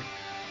whatsoever.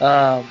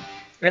 And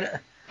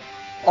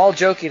all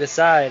joking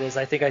aside, is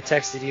I think I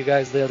texted you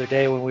guys the other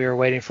day when we were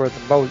waiting for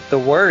the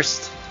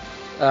worst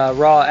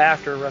Raw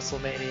after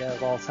WrestleMania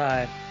of all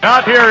time.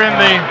 Not here in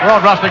the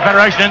World Wrestling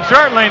Federation, and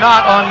certainly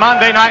not on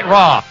Monday Night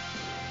Raw.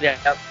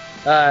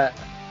 Yeah.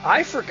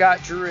 I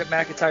forgot Drew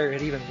McIntyre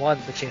had even won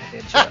the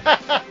championship.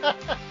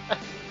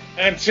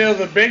 Until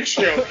the Big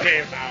Show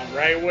came out,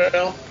 right,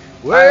 Will?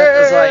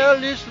 Well,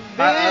 it's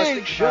the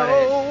Big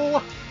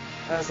Show.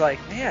 I was like,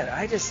 man,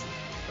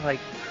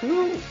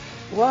 who,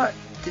 what,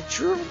 did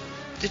Drew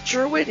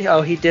win?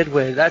 Oh, he did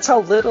win. That's how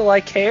little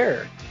I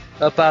care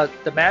about.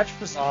 The match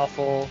was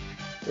awful.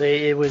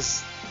 I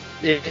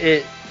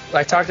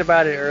talked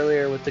about it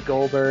earlier with the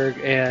Goldberg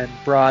and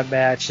Braun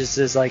match. This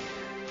is like,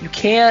 you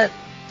can't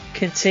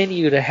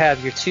continue to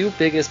have your 2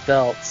 biggest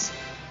belts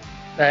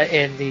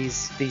in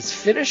these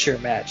finisher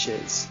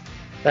matches.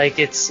 Like,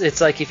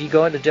 it's like if you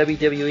go into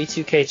WWE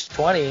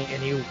 2K20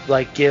 and you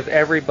like give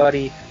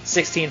everybody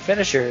 16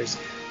 finishers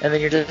and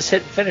then you're just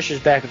hitting finishers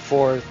back and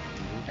forth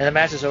and the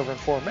match is over in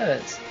 4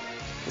 minutes.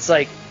 It's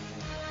like,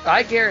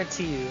 I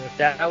guarantee you, if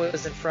that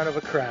was in front of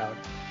a crowd,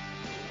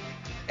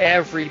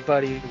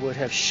 everybody would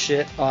have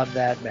shit on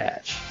that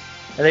match.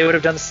 And they would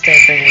have done the same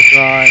thing with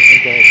Braun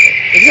and Goldberg.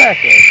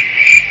 Exactly.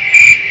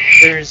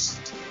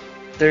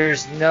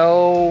 There's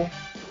no,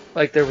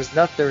 like, there was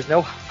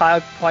no high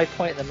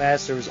point in the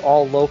match. There was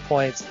all low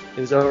points.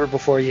 It was over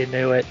before you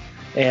knew it,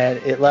 and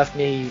it left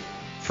me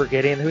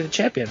forgetting who the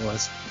champion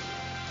was.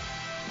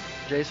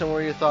 Jason, what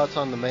are your thoughts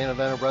on the main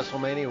event of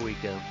WrestleMania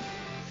weekend?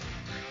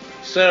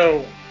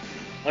 So,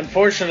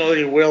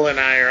 unfortunately, Will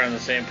and I are on the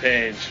same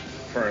page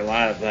for a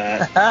lot of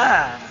that.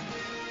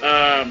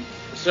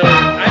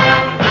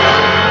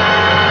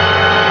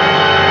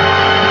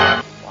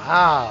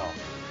 Wow.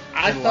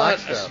 I thought,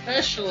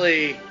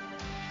 especially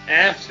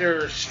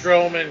after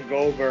Strowman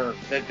Goldberg,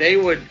 that they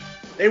would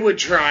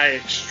try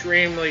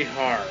extremely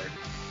hard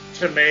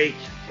to make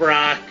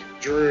Brock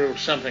Drew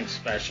something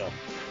special.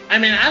 I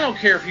mean, I don't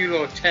care if you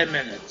go 10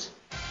 minutes.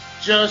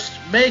 Just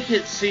make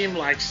it seem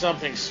like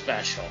something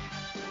special.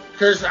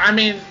 Because, I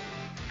mean,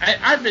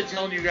 I've been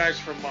telling you guys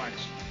for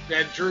months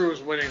that Drew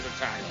is winning the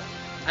title.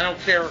 I don't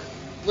care.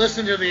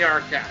 Listen to the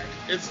archive.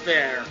 It's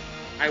there.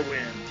 I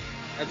win.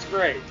 That's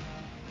great.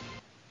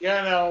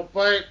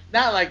 but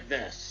not like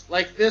this.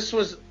 Like, this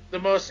was the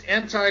most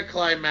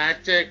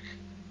anticlimactic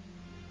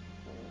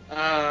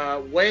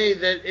way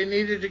that it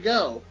needed to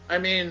go. I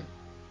mean,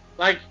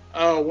 like,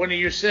 one of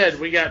you said,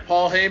 we got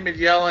Paul Heyman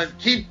yelling,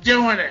 keep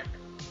doing it.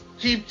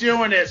 Keep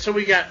doing it. So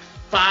we got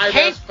 5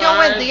 Keep F5s.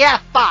 doing the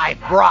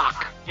F5,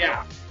 Brock.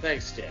 Yeah,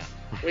 thanks, Dan.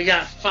 We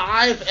got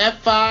 5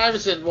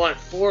 F5s and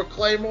 4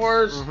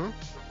 Claymores,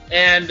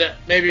 and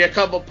maybe a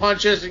couple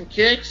punches and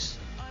kicks,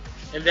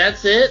 and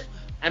that's it.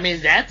 I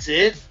mean, that's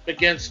it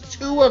against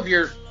 2 of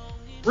your,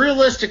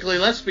 realistically,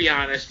 let's be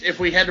honest, if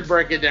we had to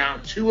break it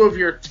down, 2 of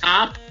your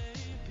top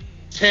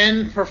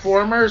 10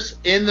 performers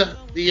in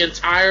the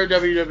entire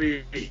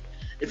WWE.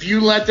 If you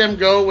let them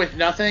go with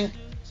nothing,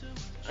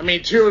 I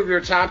mean, 2 of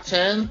your top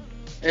 10,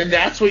 and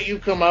that's what you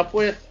come up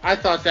with, I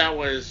thought that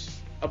was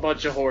a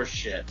bunch of horse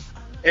shit.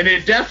 And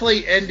it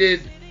definitely ended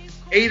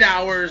 8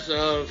 hours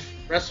of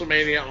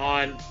WrestleMania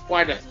on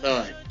quite a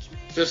thud.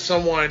 Just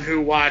someone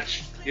who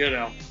watched,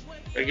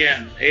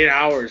 again, 8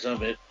 hours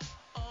of it.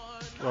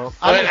 Well,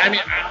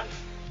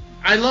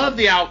 I love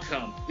the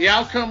outcome. The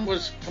outcome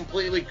was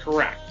completely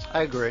correct.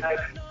 I agree.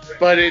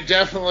 But it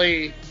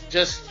definitely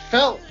just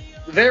felt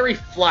very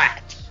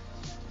flat.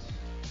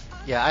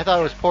 Yeah, I thought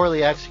it was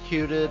poorly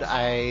executed.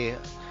 I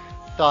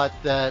thought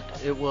that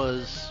it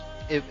was,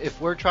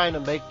 if we're trying to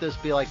make this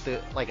be like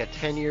a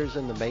 10 years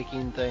in the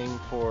making thing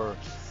for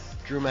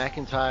Drew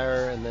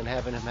McIntyre, and then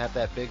having him have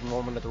that big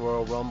moment at the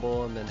Royal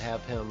Rumble, and then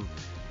have him,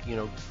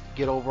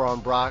 get over on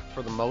Brock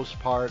for the most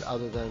part,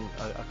 other than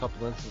a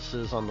couple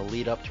instances on the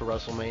lead up to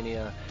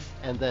WrestleMania,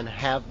 and then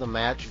have the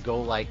match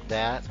go like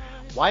that.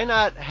 Why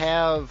not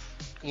have,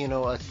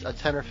 a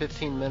 10 or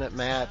 15 minute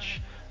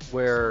match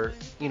where,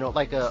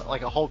 like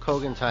a Hulk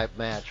Hogan type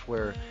match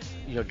where,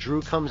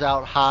 Drew comes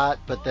out hot,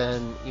 but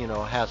then,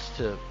 has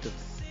to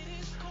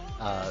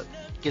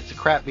gets the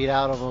crap beat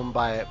out of him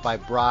by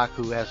Brock,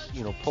 who has,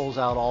 pulls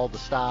out all the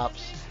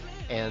stops,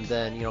 and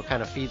then,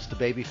 kind of feeds the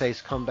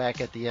babyface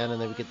comeback at the end,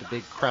 and then we get the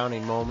big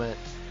crowning moment.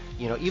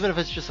 Even if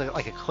it's just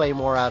like a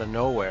Claymore out of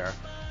nowhere,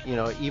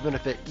 even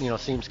if it,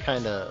 seems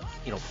kind of,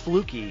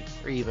 fluky,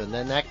 or even,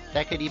 then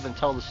that could even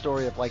tell the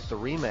story of like the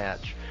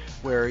rematch,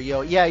 where,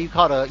 you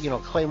caught a,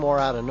 Claymore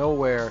out of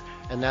nowhere,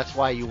 and that's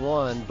why you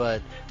won,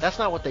 but that's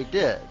not what they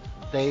did.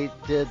 They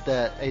did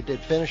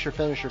finisher.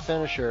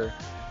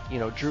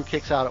 Drew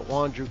kicks out at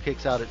 1, Drew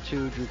kicks out at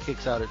 2, Drew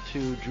kicks out at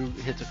 2, Drew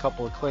hits a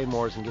couple of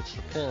Claymores and gets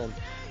the pin.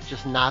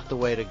 Just not the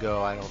way to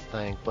go, I don't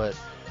think. But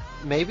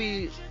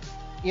maybe,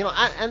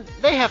 and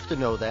they have to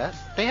know that.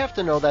 They have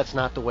to know that's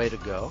not the way to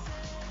go.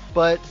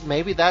 But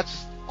maybe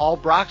that's all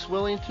Brock's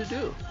willing to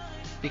do.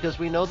 Because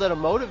we know that a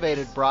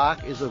motivated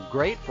Brock is a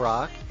great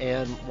Brock,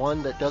 and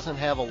one that doesn't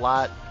have a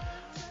lot,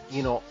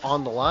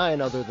 on the line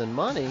other than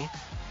money,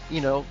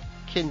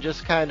 can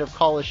just kind of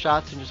call his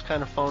shots and just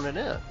kind of phone it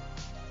in.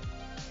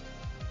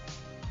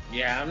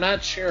 Yeah, I'm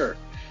not sure.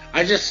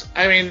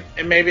 And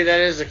maybe that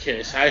is the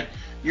case.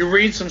 You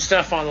read some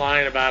stuff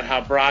online about how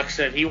Brock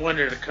said he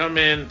wanted to come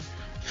in,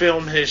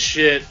 film his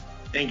shit,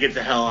 and get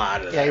the hell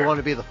out of there. Yeah, he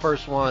wanted to be the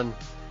first one.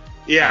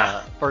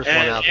 Yeah. One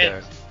out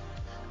there.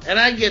 And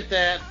I get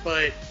that,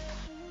 but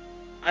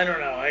I don't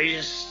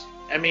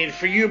know.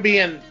 For you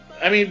being...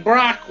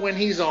 Brock, when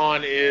he's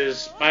on,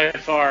 is by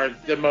far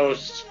the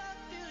most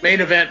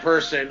main event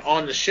person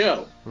on the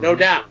show. No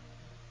doubt.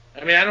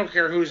 I don't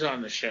care who's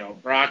on the show.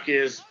 Brock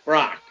is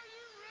Brock.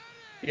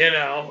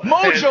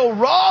 Mojo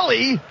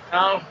Rawley?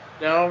 No.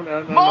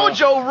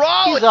 Mojo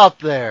Rawley? He's up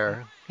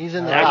there. He's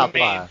in the top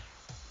 5.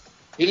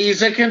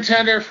 He's a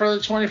contender for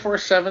the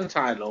 24/7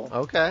 title.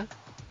 Okay.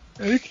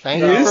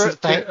 Thank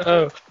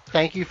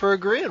you for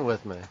agreeing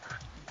with me.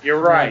 You're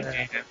right,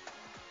 man.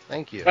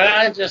 Thank you.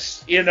 But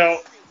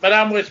but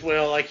I'm with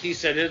Will. Like he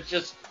said,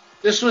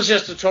 this was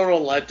just a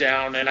total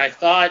letdown, and I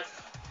thought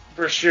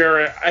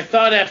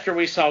after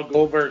we saw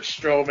Goldberg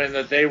Strowman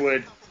that they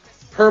would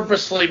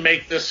purposely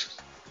make this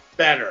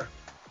better,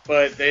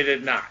 but they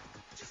did not.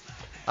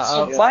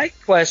 So my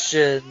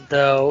question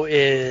though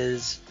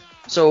is,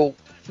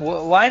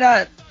 why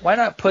not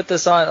put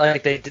this on?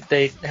 Like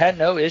they had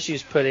no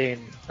issues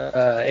putting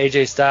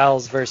AJ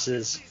Styles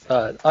versus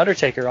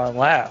Undertaker on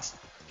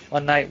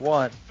night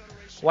 1.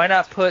 Why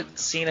not put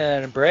Cena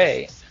and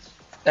Bray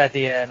at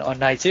the end on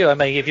night 2?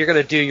 If you're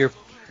gonna do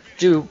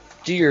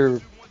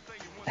your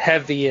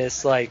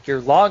heaviest, like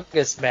your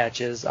longest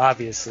matches,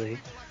 obviously,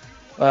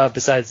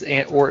 besides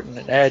Orton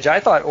and Edge. I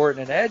thought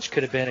Orton and Edge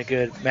could have been a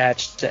good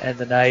match to end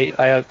the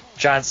night.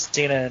 John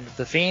Cena and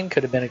The Fiend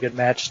could have been a good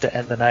match to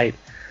end the night.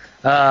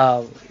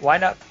 Why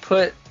not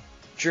put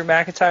Drew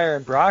McIntyre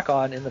and Brock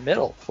on in the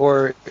middle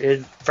or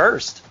in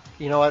first?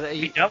 You know what?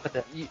 Be done with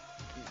it.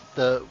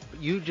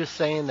 You just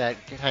saying that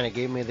kind of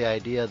gave me the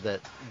idea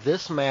that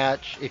this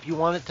match, if you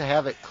wanted to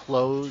have it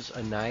close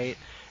a night,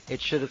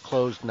 it should have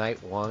closed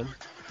night 1.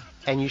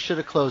 And you should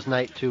have closed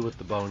night 2 with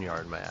the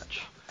Boneyard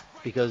match,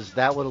 because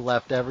that would have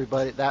left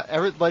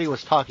everybody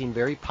was talking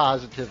very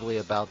positively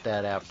about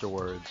that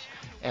afterwards.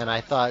 And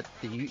I thought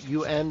that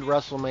you end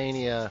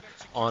WrestleMania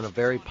on a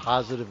very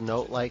positive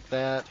note like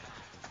that.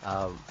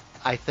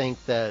 I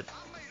think that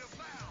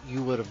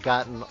you would have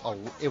gotten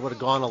it would have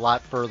gone a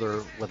lot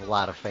further with a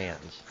lot of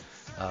fans.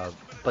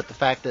 But the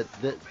fact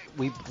that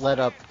we led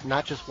up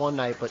not just one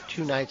night but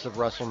 2 nights of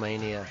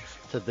WrestleMania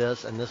to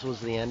this, and this was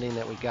the ending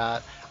that we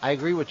got. I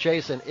agree with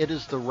Jason. It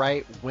is the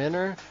right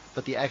winner,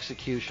 but the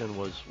execution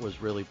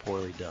was really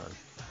poorly done.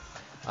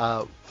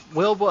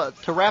 Will,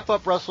 to wrap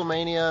up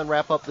WrestleMania and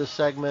wrap up this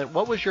segment,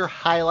 what was your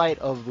highlight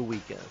of the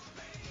weekend?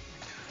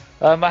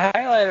 My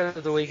highlight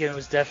of the weekend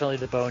was definitely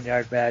the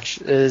Boneyard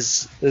match.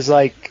 Is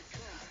like,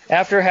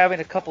 after having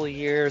a couple of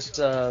years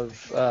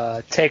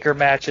of Taker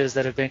matches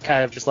that have been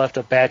kind of just left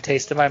a bad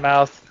taste in my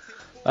mouth,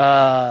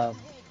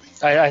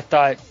 I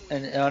thought,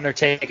 and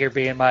Undertaker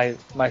being my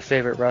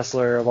favorite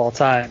wrestler of all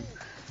time,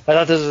 I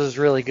thought this was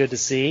really good to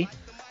see,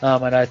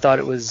 and I thought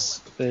it was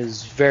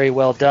very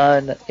well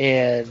done.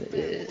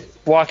 And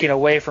walking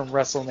away from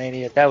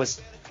WrestleMania, that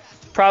was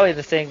probably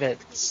the thing that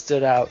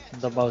stood out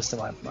the most in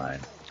my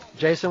mind.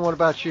 Jason, what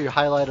about you? Your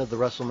highlight of the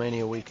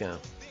WrestleMania weekend?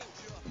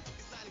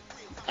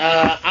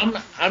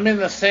 I'm in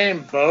the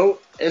same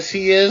boat as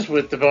he is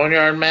with the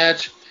Boneyard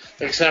match,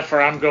 except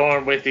for I'm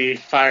going with the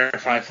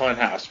Firefly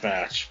Funhouse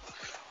match.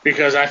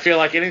 Because I feel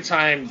like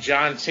anytime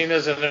John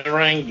Cena's in the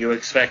ring, you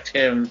expect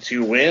him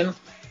to win,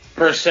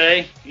 per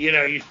se. You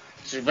know, you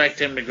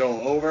expect him to go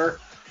over.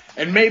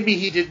 And maybe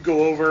he did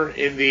go over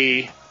in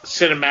the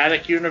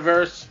cinematic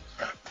universe,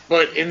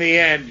 but in the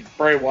end,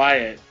 Bray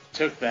Wyatt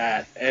took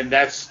that, and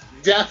that's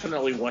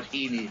definitely what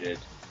he needed,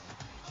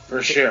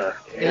 for sure.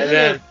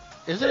 Isn't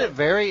it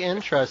very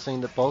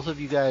interesting that both of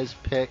you guys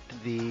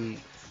picked the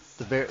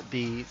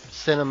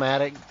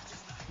cinematic,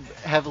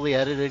 heavily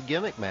edited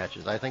gimmick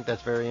matches? I think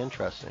that's very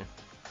interesting.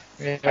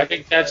 Yeah.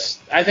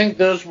 I think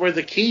those were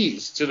the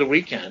keys to the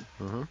weekend.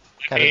 Mm-hmm.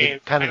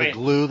 Kind of the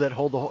glue that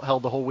held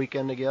the whole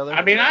weekend together.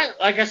 I mean,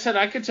 like I said,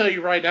 I could tell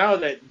you right now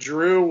that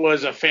Drew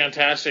was a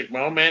fantastic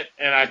moment,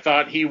 and I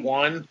thought he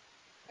won.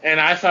 And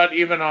I thought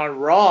even on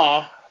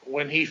Raw,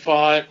 when he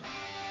fought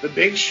the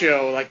Big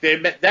Show, like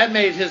that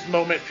made his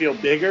moment feel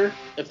bigger,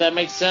 if that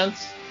makes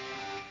sense.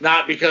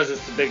 Not because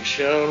it's the Big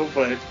Show,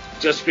 but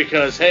just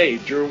because, hey,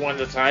 Drew won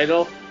the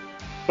title.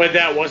 But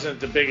that wasn't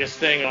the biggest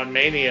thing on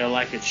Mania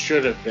like it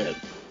should have been.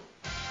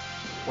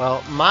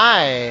 Well,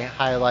 my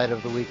highlight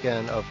of the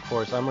weekend, of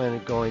course, I'm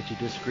going to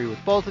disagree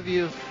with both of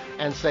you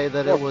and say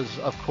that it was,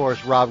 of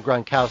course, Rob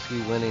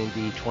Gronkowski winning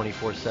the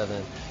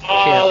 24/7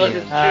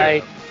 champion.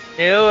 I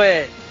knew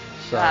it.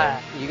 So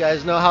you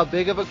guys know how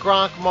big of a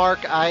Gronk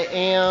mark I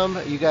am.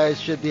 You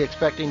guys should be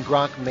expecting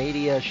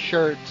Gronkmania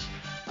shirts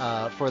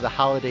for the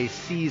holiday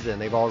season.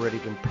 They've already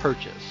been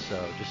purchased,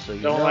 so just so you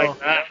know. Don't like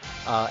that.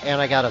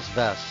 And I got us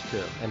vests,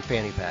 too, and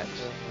fanny packs.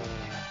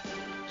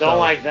 Don't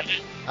like that.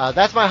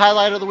 That's my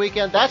highlight of the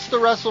weekend. That's the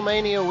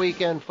WrestleMania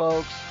weekend,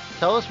 folks.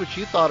 Tell us what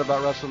you thought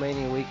about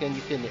WrestleMania weekend.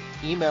 You can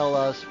email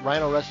us,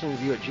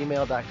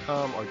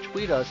 rhinowrestlingreview@gmail.com, or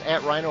tweet us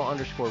at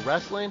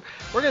rhino_wrestling.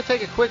 We're going to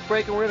take a quick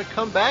break, and we're going to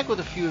come back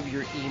with a few of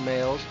your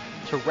emails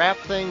to wrap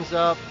things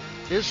up.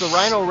 This is the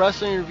Rhino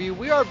Wrestling Review.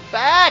 We are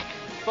back,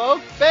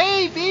 folks,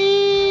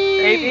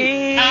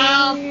 baby!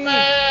 I'm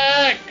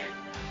back!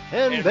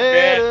 And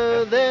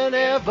better than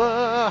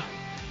ever.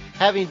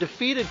 Having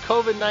defeated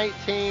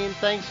COVID-19,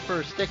 thanks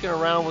for sticking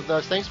around with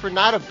us. Thanks for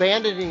not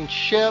abandoning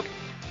ship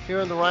here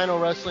on the Rhino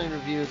Wrestling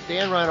Review.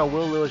 Dan Rhino,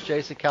 Will Lewis,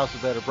 Jason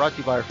Calcevetter, brought to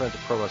you by our friends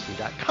at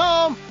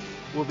ProWrestling.com.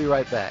 We'll be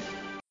right back.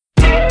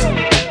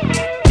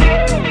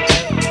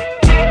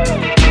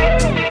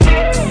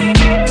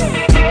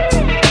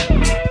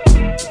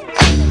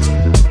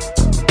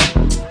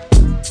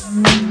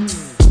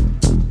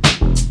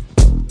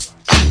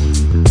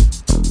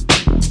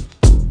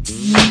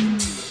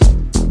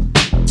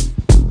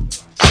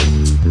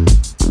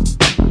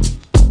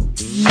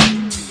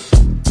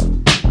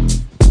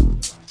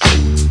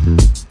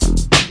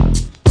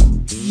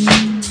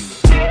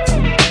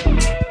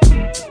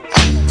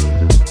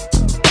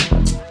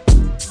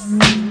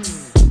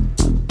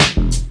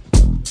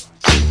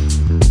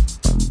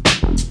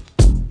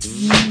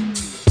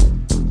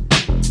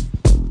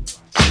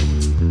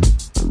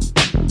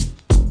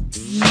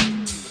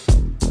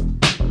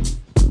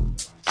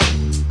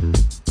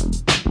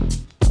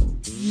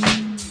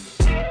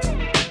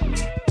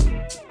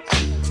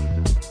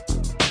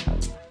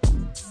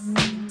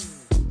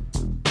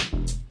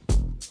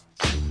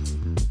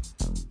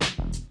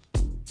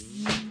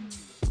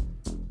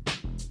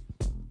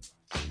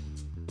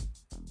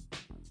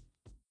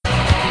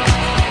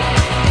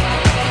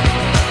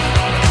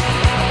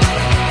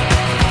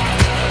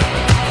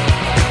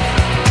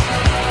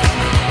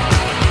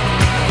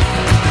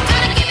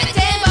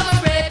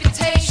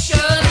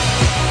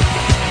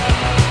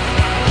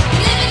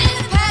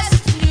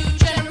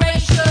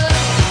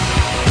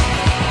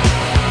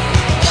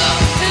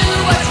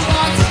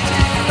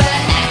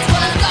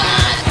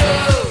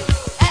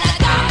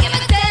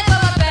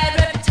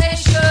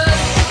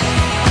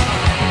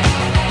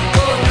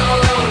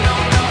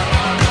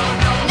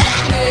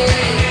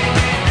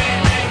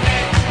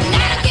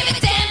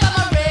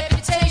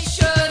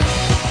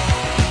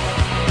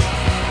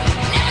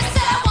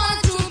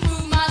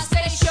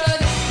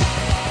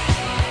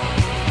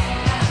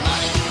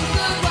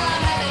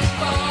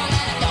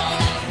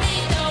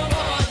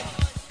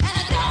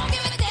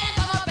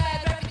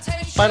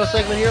 Final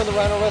segment here on the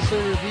Rhino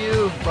Wrestling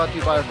Review, brought to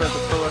you by our friends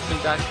at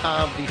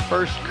ProWrestling.com. The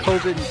first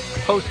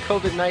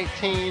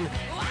post-COVID-19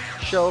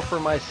 show for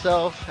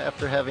myself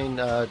after having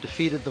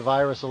defeated the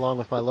virus along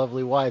with my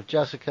lovely wife,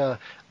 Jessica.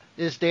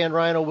 Is Dan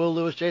Rhino, Will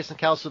Lewis, Jason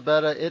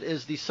Calzabetta. It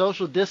is the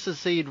social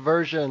distancing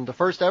version, the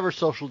first ever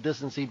social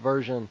distancing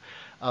version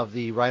of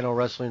the Rhino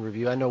Wrestling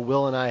Review. I know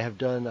Will and I have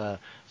done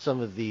some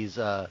of these.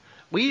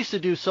 We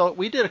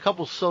did a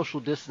couple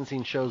social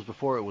distancing shows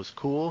before it was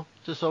cool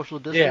to social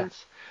distance.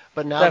 Yeah.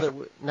 But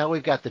now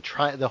we've got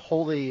the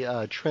holy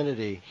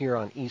trinity here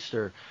on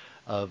Easter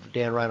of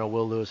Dan Rhino,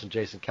 Will Lewis, and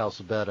Jason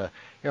Calzabetta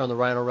here on the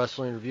Rhino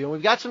Wrestling Review. And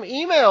we've got some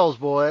emails,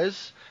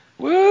 boys.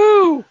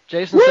 Woo!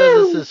 Jason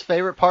says it's his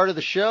favorite part of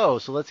the show,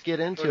 so let's get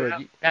into it.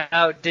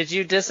 Now, did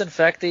you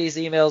disinfect these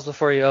emails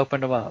before you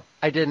opened them up?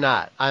 I did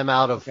not. I'm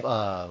out of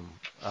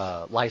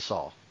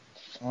Lysol.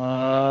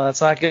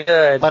 That's not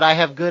good. But I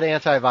have good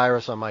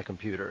antivirus on my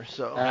computer,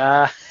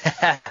 so.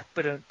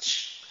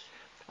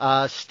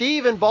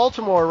 Steve in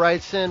Baltimore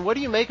writes in, what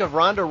do you make of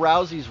Ronda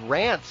Rousey's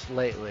rants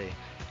lately?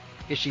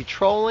 Is she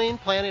trolling,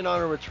 planning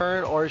on a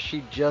return, or is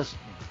she just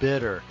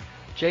bitter?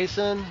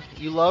 Jason,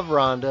 you love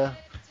Ronda.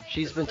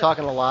 She's been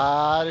talking a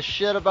lot of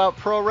shit about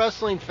pro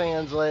wrestling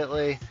fans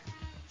lately.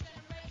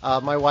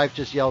 My wife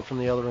just yelled from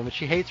the other room, and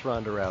she hates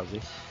Ronda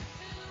Rousey.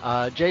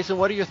 Jason,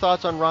 what are your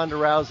thoughts on Ronda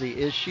Rousey?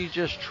 Is she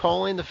just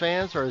trolling the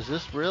fans, or is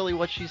this really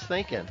what she's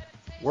thinking?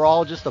 We're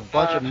all just a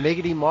bunch of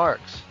miggity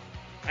marks.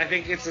 I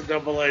think it's a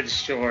double-edged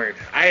sword.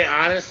 I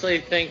honestly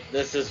think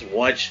this is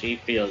what she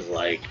feels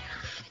like.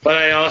 But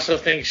I also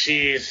think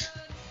she's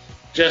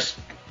just,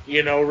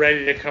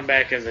 ready to come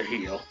back as a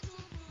heel.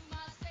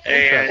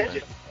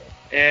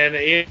 And I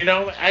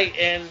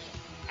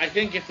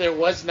think if there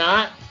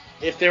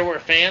were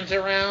fans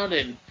around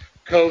and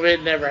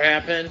COVID never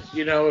happened,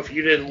 if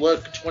you didn't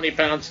look 20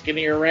 pounds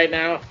skinnier right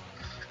now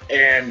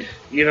and,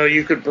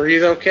 you could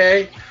breathe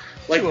okay,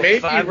 like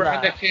maybe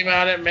Ronda came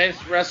out at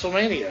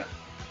WrestleMania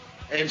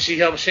and she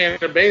helped Shayna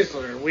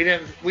Baszler. We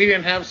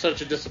didn't have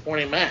such a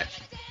disappointing match.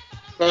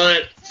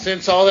 But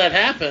since all that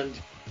happened,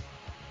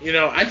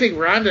 I think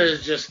Ronda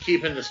is just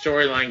keeping the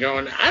storyline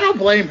going. I don't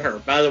blame her,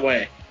 by the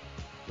way.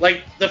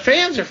 Like, the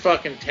fans are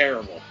fucking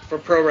terrible for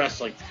pro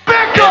wrestling.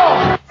 Back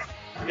off!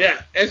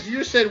 Yeah, as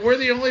you said, we're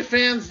the only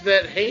fans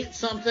that hate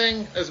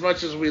something as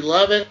much as we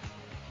love it.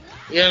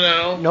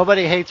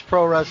 Nobody hates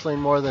pro wrestling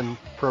more than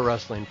pro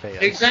wrestling fans.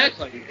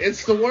 Exactly.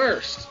 It's the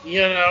worst,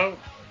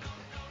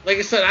 Like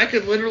I said, I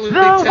could literally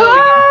tell you.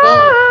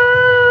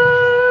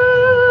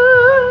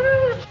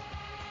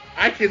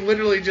 I could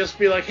literally just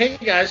be like, hey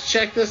guys,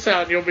 check this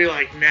out, and you'll be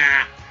like,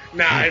 nah,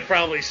 it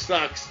probably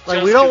sucks.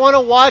 Like, we don't want to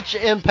watch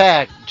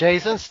Impact,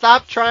 Jason.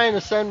 Stop trying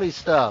to send me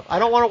stuff. I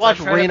don't want to watch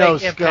Reno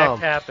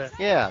Scum.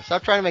 Yeah,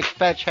 stop trying to make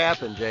fetch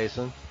happen,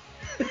 Jason.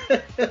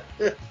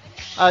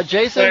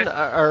 Jason,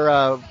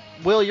 or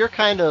Will, you're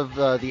kind of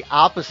the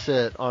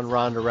opposite on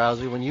Ronda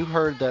Rousey. When you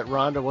heard that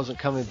Ronda wasn't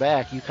coming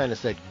back, you kind of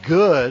said,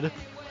 good.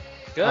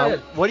 Good.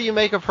 What do you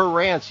make of her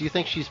rants? Do you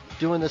think she's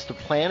doing this to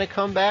plan a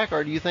comeback,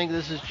 or do you think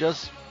this is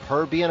just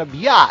her being a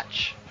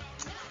biatch?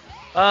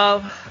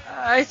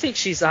 I think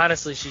she's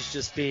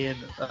just being,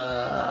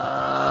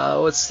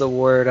 what's the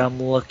word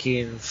I'm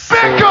looking for?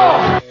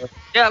 Fickle!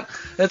 Yep,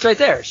 that's right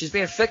there. She's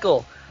being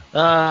fickle.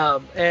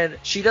 And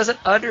she doesn't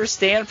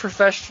understand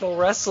professional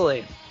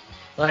wrestling.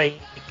 Like,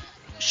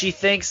 she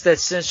thinks that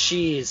since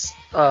she's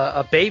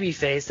a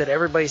babyface that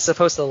everybody's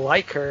supposed to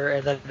like her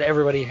and that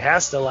everybody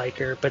has to like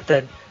her, but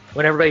then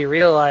when everybody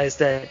realized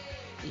that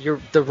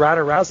the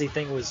Ronda Rousey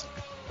thing was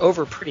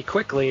over pretty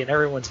quickly and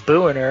everyone's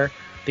booing her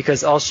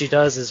because all she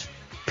does is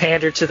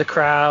pander to the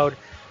crowd.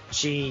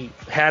 She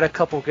had a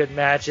couple good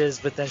matches,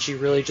 but then she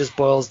really just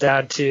boils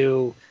down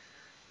to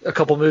a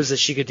couple moves that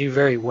she could do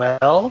very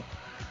well,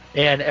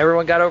 and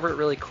everyone got over it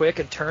really quick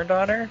and turned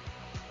on her.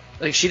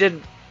 Like, she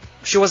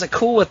wasn't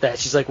cool with that.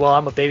 She's like, well,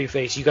 I'm a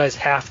babyface. You guys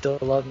have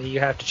to love me.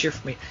 You have to cheer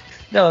for me.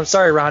 No, I'm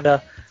sorry,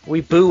 Ronda.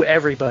 We boo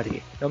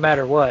everybody, no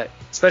matter what,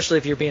 especially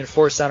if you're being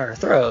forced down our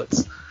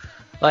throats.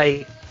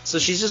 Like, so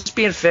she's just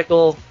being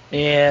fickle,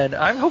 and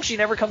I hope she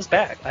never comes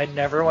back. I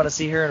never want to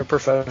see her in a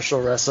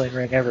professional wrestling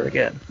ring ever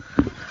again.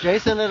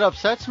 Jason, it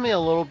upsets me a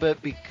little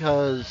bit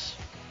because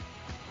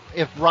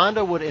if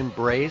Ronda would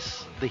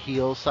embrace the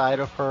heel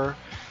side of her,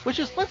 which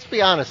is, let's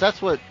be honest,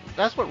 that's what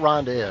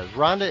Ronda is.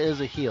 Ronda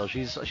is a heel.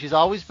 She's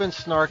always been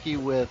snarky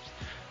with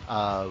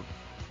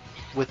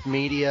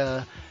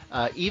media.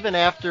 Even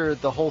after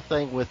the whole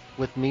thing with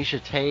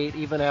Miesha Tate,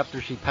 even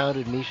after she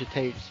pounded Miesha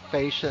Tate's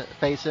face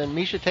in,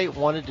 Miesha Tate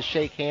wanted to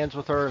shake hands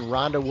with her, and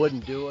Ronda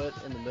wouldn't do it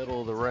in the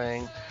middle of the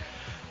ring.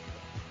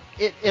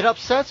 It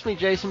upsets me,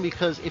 Jason,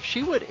 because if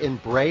she would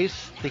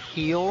embrace the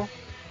heel,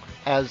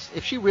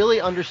 if she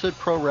really understood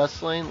pro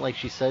wrestling like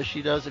she says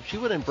she does, if she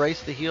would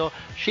embrace the heel,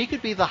 she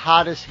could be the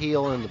hottest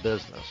heel in the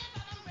business.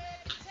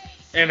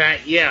 And I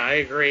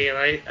agree. And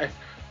I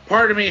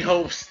part of me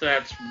hopes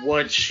that's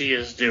what she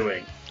is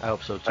doing. I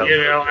hope so too.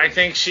 I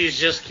think she's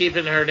just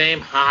keeping her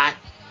name hot,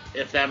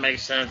 if that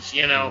makes sense. She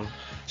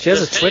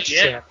has a Twitch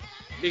channel.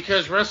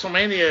 because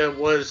WrestleMania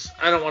was,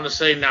 I don't want to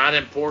say not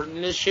important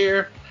this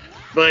year,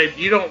 but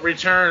you don't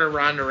return a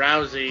Ronda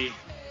Rousey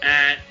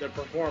at the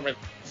Performance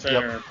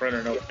Center in front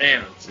of no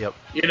fans. Yep.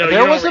 You know,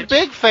 there was a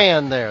big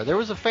fan there. There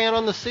was a fan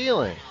on the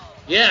ceiling.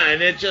 Yeah,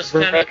 and it just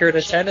kind of record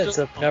attendance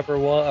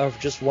of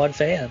just one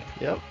fan.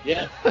 Yep.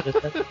 Yeah.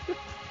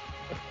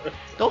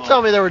 Don't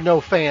tell me there were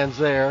no fans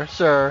there,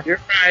 sir.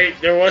 You're right.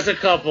 There was a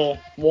couple.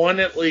 One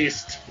at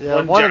least.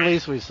 Yeah, one at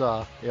least we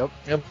saw. Yep.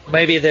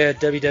 Maybe they're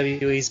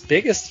WWE's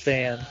biggest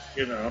fan.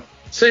 You know.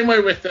 Same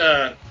way with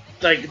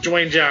like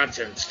Dwayne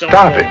Johnson.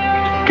 Stop it.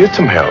 Get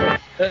some help.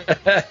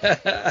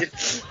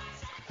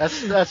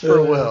 That's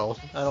for Will.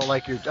 I don't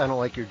like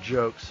your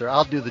jokes, sir.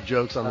 I'll do the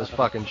jokes on this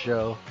fucking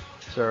show,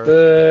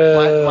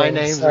 sir. My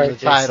name's in the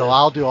title.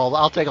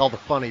 I'll take all the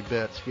funny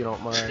bits if you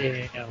don't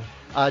mind.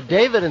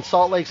 David in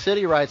Salt Lake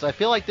City writes, I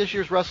feel like this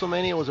year's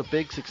WrestleMania was a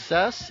big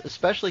success,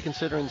 especially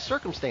considering the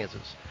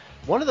circumstances.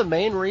 One of the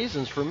main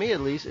reasons, for me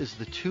at least, is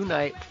the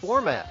 2-night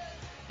format.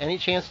 Any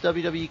chance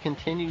WWE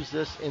continues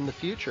this in the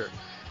future?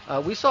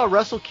 We saw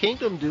Wrestle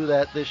Kingdom do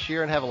that this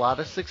year and have a lot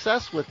of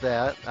success with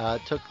that.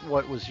 Took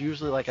what was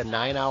usually like a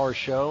 9-hour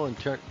show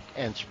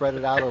and spread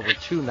it out over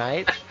 2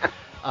 nights.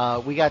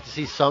 We got to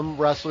see some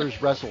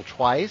wrestlers wrestle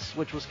twice,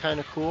 which was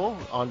kind of cool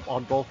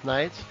on both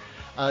nights.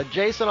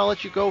 Jason, I'll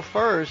let you go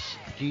first.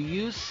 Do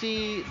you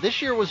see,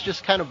 this year was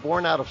just kind of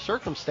born out of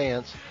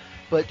circumstance,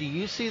 but do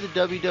you see the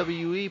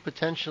WWE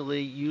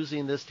potentially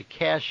using this to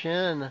cash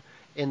in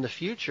the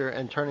future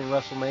and turning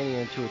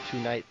WrestleMania into a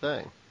 2-night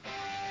thing?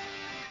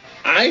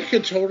 I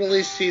could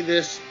totally see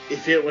this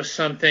if it was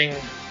something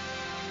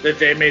that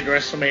they made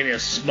WrestleMania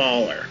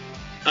smaller.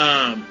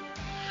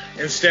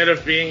 Instead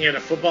of being at a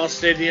football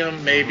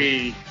stadium,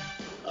 maybe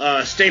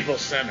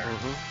Staples Center,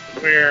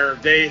 where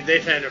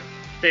they've had a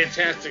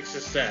fantastic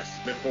success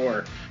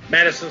before.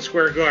 Madison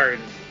Square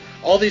Garden.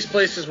 All these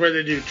places where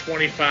they do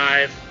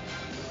 25,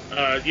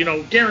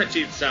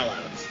 guaranteed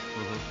sellouts.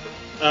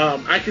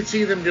 I could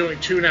see them doing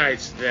 2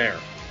 nights there.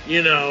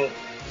 You know,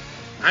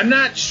 I'm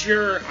not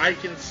sure I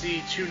can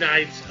see 2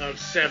 nights of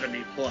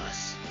 70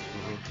 plus.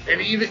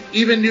 And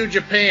even New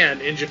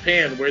Japan, in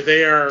Japan, where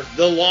they are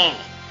the law,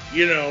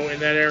 in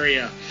that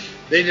area,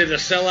 they did a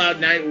sellout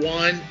night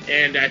 1,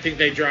 and I think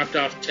they dropped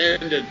off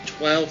 10 to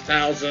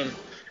 12,000,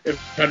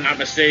 if I'm not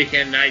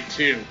mistaken, night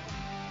 2.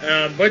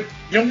 But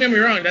don't get me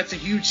wrong, that's a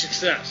huge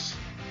success.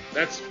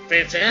 That's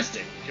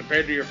fantastic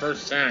compared to your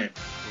first time.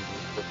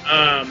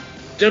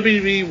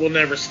 WWE will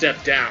never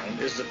step down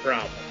is the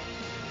problem.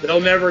 They'll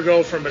never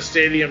go from a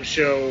stadium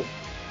show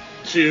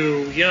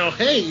to,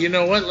 hey, you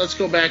know what? Let's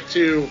go back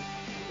to,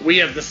 we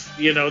have this,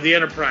 the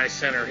Enterprise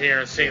Center here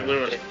in St.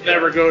 Louis.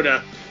 Never go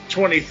to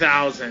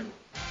 20,000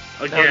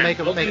 again. Make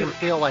them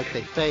feel like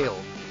they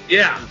failed.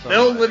 Yeah,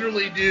 they'll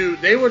literally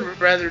they would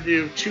rather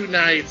do 2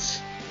 nights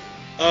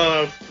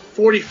of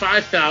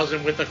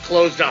 45,000 with a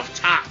closed off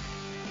top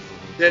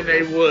than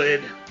they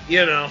would,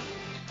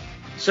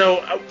 So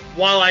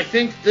while I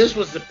think this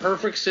was the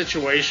perfect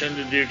situation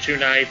to do 2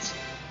 nights,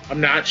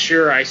 I'm not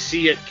sure I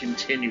see it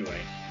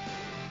continuing.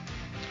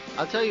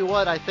 I'll tell you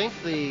what, I think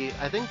the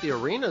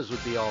arenas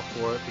would be all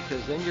for it,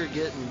 because then you're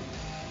getting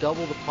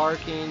double the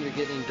parking, you're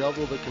getting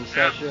double the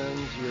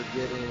concessions, you're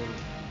getting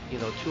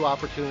 2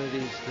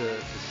 opportunities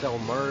to sell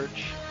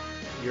merch.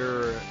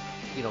 You're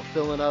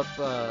filling up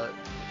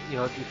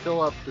if you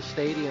fill up the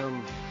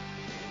stadium,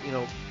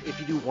 if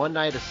you do 1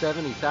 night of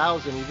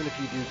 70,000, even if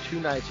you do 2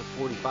 nights of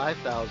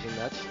 45,000,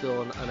 that's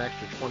still an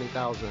extra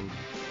 20,000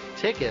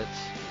 tickets.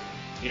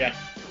 Yeah.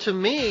 To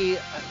me,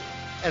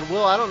 and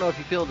Will, I don't know if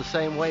you feel the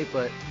same way,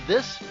 but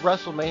this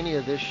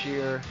WrestleMania this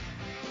year,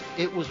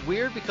 it was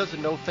weird because of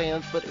no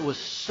fans, but it was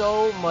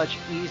so much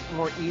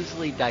more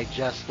easily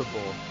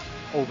digestible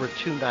over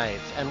 2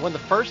 nights. And when the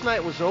first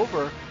night was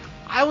over,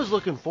 I was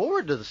looking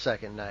forward to the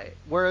second night.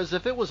 Whereas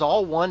if it was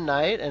all 1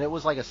 night and it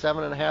was like a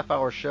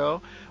 7.5-hour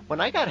show, when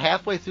I got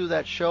halfway through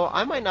that show,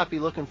 I might not be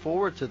looking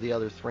forward to the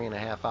other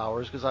 3.5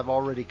 hours because I've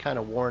already kind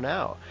of worn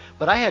out.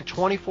 But I had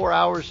 24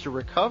 hours to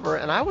recover,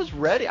 and I was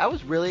ready. I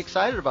was really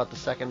excited about the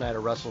second night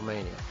of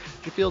WrestleMania.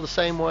 Did you feel the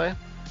same way?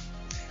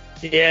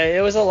 Yeah,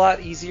 it was a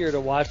lot easier to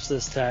watch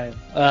this time,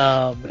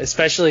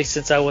 especially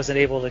since I wasn't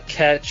able to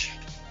catch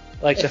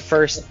like the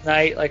first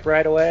night like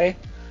right away.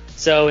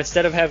 So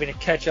instead of having to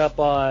catch up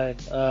on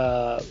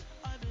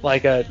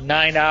like a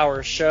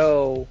 9-hour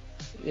show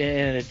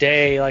in a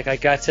day, like I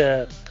got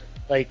to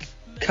like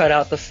cut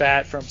out the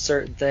fat from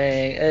certain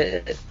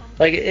things.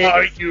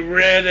 Are you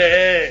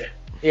ready?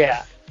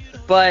 Yeah,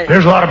 but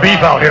there's a lot of beef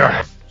out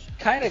here.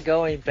 Kind of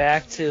going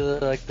back to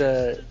like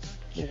do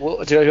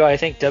I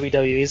think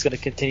WWE is going to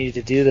continue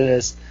to do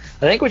this?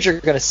 I think what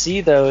you're going to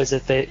see though is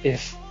that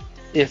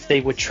if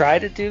they would try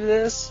to do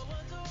this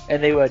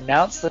and they would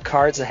announce the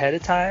cards ahead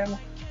of time,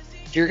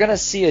 you're going to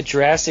see a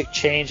drastic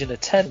change in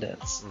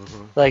attendance,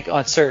 like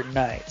on certain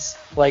nights.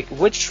 Like,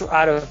 which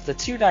out of the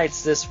 2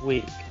 nights this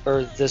week,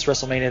 or this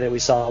WrestleMania that we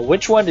saw,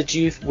 which one would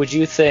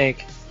you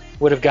think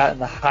would have gotten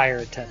the higher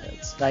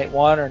attendance? Night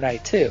 1 or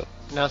night 2?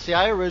 Now, see,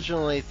 I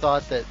originally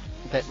thought that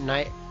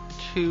night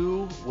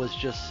 2 was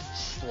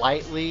just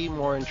slightly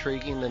more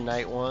intriguing than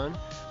night 1,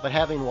 but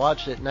having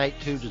watched it, night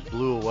 2 just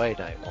blew away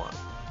night 1.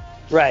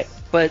 Right,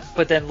 but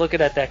then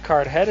looking at that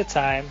card ahead of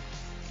time,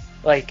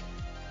 like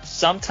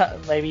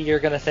sometime maybe you're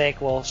gonna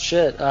think, well,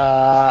 shit,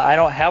 I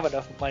don't have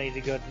enough money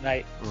to go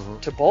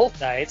to both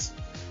nights,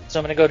 so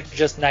I'm gonna go to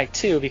just night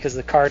 2 because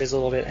the card is a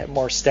little bit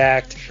more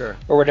stacked, sure,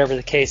 or whatever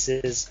the case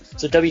is.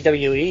 So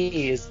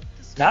WWE is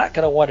not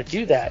gonna want to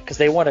do that because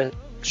they want to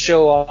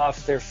show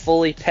off their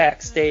fully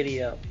packed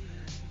stadium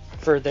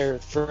for their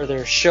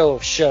show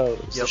of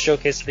shows, the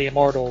Showcase of the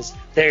Immortals.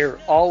 They're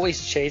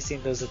always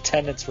chasing those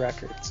attendance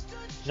records.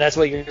 And that's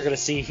what you're going to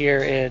see here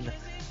in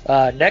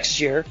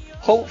next year,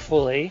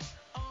 hopefully,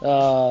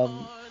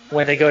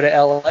 when they go to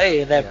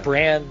LA in that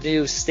brand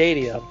new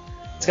stadium.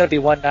 It's going to be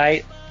one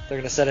night. They're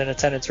going to set an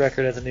attendance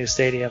record at the new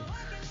stadium.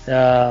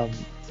 I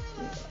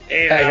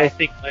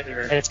think,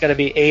 and it's going to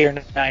be 8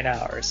 or 9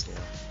 hours.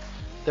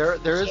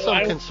 There is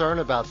some concern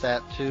about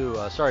that too.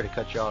 Sorry to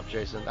cut you off,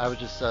 Jason. I was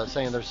just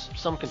saying there's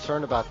some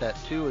concern about that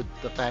too,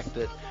 with the fact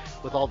that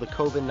with all the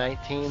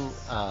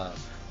COVID-19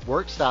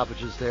 work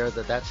stoppages there,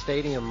 that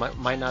stadium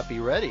might not be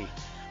ready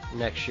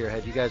next year.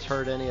 Have you guys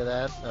heard any of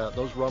that?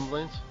 Those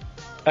rumblings?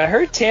 I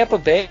heard Tampa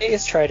Bay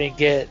is trying to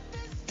get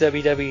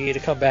WWE to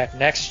come back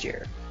next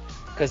year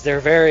because they're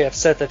very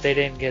upset that they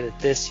didn't get it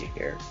this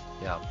year.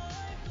 Yeah.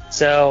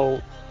 So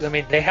I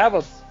mean,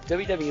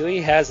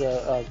 WWE has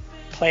a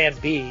plan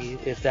B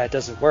if that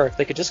doesn't work.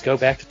 They could just go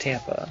back to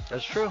Tampa.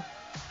 That's true.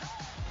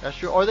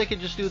 Or they could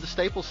just do the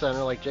Staples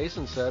Center, like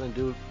Jason said, and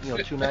do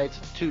two nights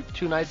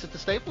at the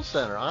Staples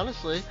Center.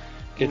 Honestly,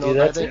 do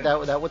that I think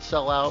that would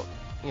sell out,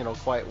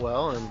 quite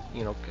well, and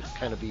could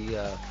kind of be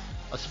a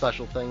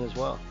special thing as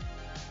well.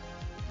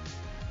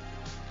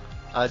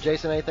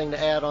 Jason, anything to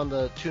add on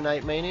the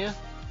 2-night Mania?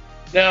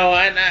 No,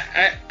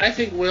 I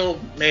think Will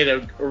made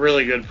a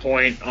really good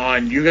point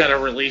on you got to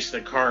release the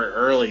card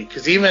early,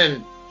 because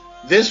even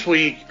this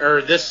week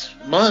or this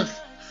month,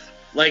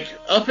 like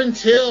up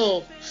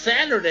until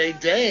Saturday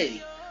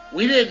day,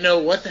 we didn't know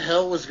what the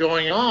hell was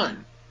going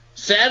on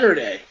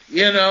Saturday,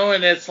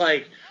 and it's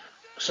like,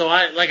 so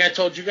I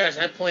told you guys,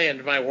 I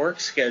planned my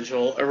work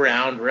schedule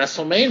around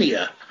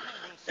WrestleMania,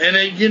 and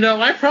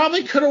I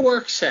probably could have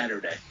worked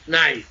Saturday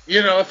night,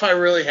 if I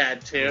really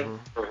had to,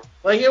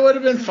 like it would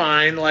have been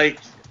fine, but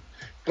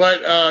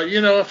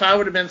if I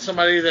would have been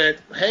somebody that,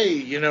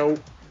 hey,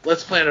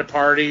 let's plan a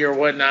party or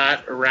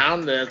whatnot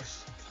around this,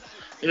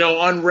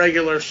 on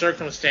regular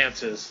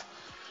circumstances.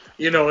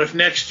 If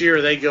next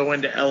year they go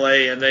into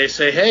LA and they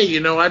say, hey,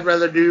 I'd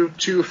rather do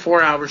 2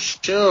 4-hour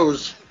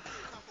shows,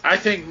 I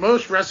think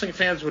most wrestling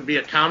fans would be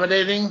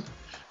accommodating,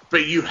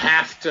 but you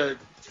have to,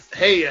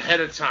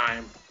 ahead of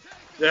time,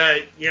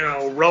 that,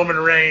 Roman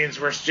Reigns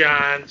versus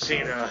John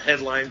Cena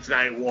headlines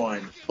night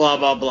 1, blah,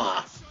 blah,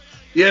 blah.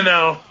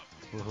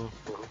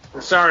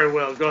 Sorry,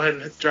 Will, go ahead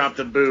and drop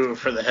the boo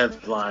for the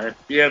headline.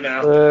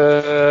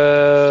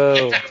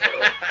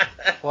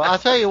 Well, I'll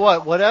tell you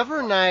what,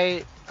 whatever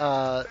night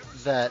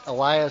that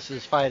Elias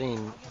is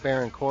fighting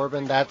Baron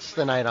Corbin, that's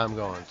the night I'm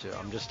going to.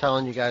 I'm just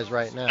telling you guys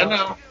right now. I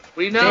know.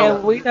 We know. Yeah,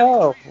 we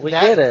know. We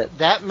get it.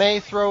 That may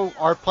throw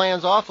our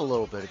plans off a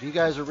little bit. If you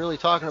guys are really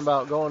talking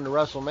about going to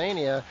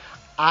WrestleMania,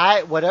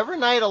 whatever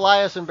night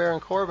Elias and Baron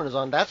Corbin is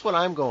on, that's what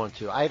I'm going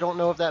to. I don't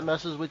know if that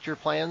messes with your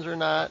plans or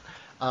not.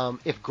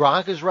 If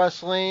Gronk is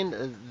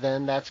wrestling,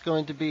 then that's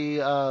going to be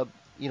a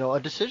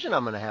decision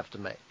I'm going to have to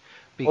make.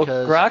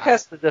 Because Gronk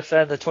has to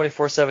defend the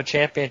 24/7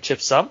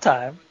 championship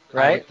sometime,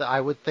 right?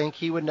 I would think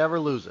he would never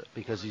lose it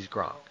because he's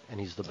Gronk and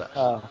he's the best.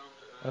 Oh,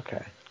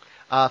 okay.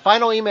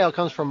 Final email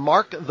comes from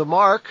Mark the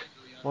Mark,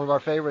 one of our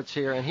favorites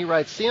here, and he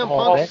writes,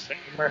 Hall of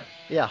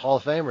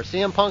Famer.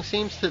 CM Punk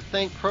seems to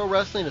think pro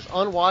wrestling is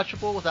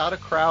unwatchable without a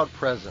crowd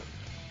present.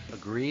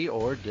 Agree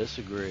or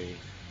disagree?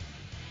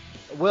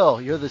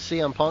 Will, you're the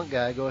CM Punk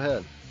guy. Go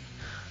ahead.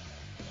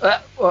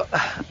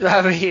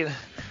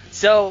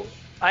 So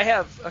I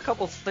have a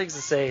couple things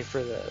to say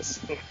for this.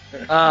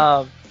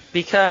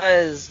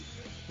 Because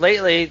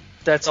lately,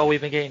 that's all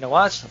we've been getting to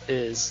watch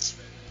is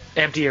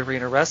empty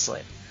arena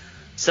wrestling.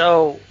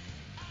 So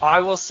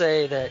I will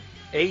say that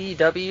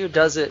AEW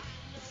does it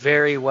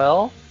very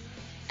well.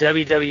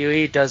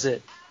 WWE does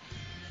it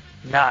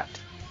not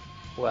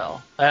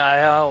well.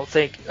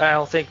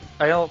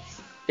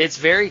 It's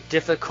very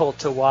difficult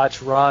to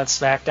watch Raw and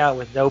SmackDown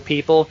with no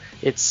people.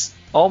 It's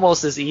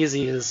almost as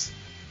easy as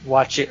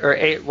watching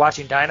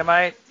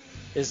Dynamite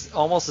is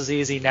almost as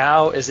easy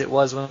now as it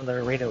was when the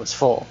arena was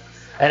full.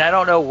 And I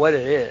don't know what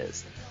it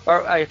is.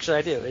 Or actually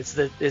I do. It's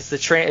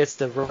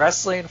the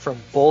wrestling from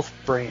both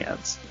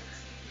brands.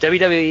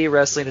 WWE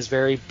wrestling is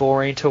very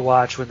boring to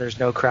watch when there's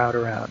no crowd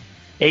around.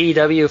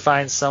 AEW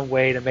finds some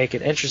way to make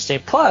it interesting.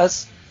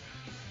 Plus,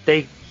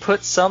 they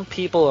put some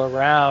people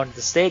around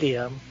the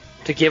stadium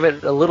to give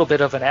it a little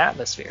bit of an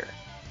atmosphere.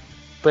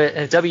 But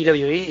in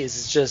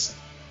WWE,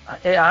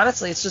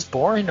 honestly, it's just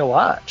boring to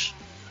watch.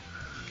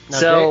 Now,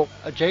 so,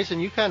 Jason,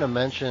 you kind of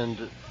mentioned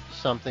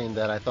something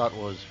that I thought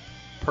was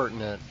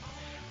pertinent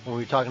when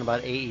we were talking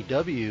about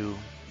AEW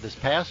this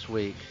past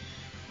week.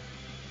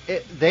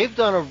 They've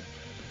done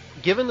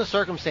given the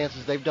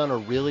circumstances, they've done a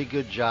really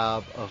good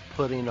job of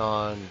putting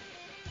on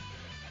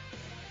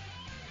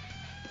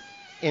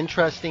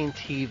interesting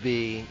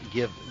TV,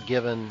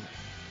 given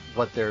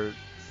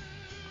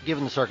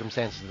the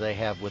circumstances they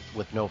have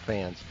with no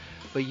fans.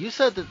 But you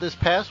said that this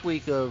past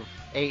week of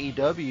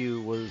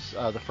AEW was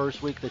the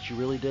first week that you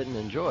really didn't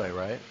enjoy,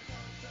 right?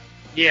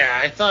 Yeah,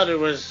 I thought it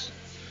was.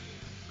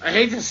 I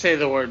hate to say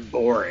the word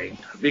boring,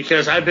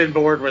 because I've been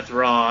bored with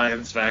Raw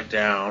and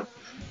SmackDown,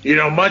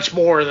 much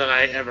more than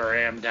I ever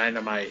am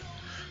Dynamite.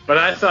 But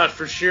I thought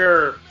for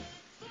sure,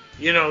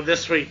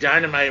 this week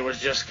Dynamite was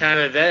just kind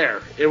of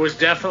there. It was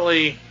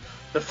definitely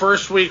the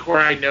first week where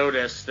I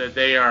noticed that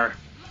they are.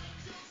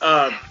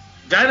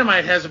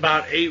 Dynamite has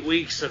about 8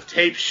 weeks of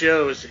taped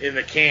shows in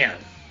the can,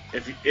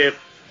 if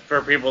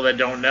for people that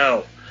don't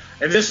know.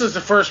 And this is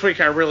the first week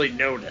I really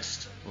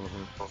noticed.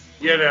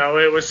 Mm-hmm.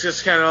 It was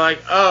just kind of like,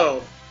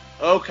 oh,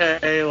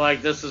 okay,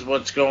 like this is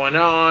what's going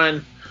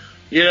on,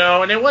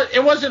 and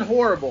it wasn't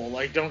horrible,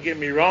 like don't get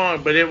me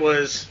wrong, but it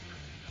was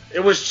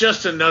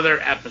just another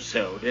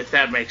episode, if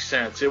that makes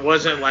sense. It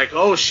wasn't like,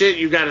 oh shit,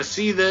 you got to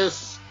see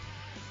this.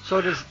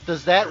 So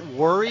does that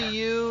worry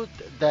you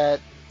that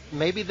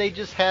maybe they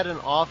just had an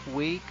off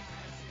week,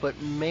 but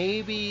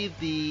maybe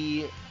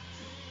the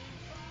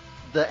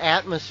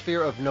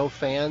atmosphere of no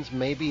fans,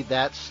 maybe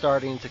that's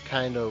starting to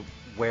kind of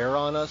wear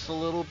on us a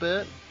little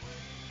bit?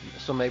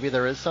 So maybe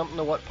there is something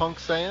to what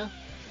Punk's saying?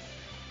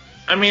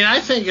 I mean, I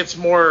think it's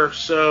more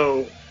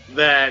so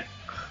that,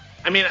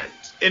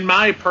 in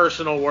my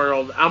personal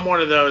world, I'm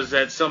one of those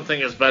that something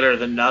is better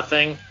than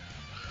nothing,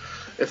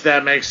 if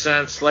that makes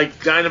sense.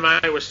 Like,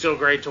 Dynamite was still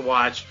great to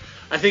watch.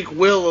 I think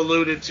Will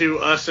alluded to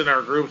us in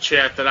our group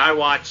chat that I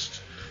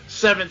watched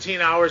 17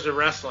 hours of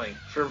wrestling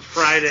from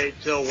Friday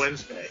till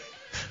Wednesday.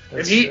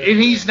 And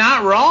he's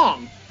not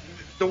wrong.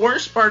 The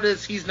worst part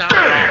is he's not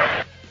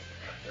wrong.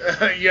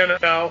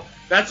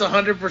 That's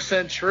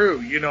 100% true.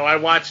 I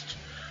watched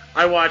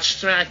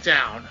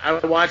SmackDown. I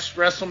watched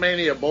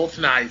WrestleMania both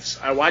nights.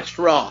 I watched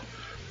Raw.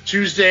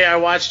 Tuesday I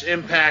watched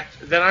Impact.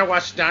 Then I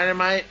watched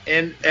Dynamite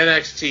and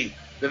NXT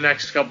the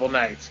next couple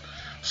nights.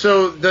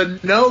 So the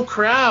no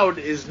crowd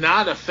is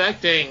not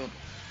affecting,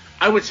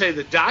 I would say,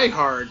 the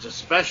diehards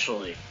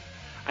especially.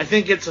 I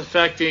think it's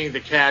affecting the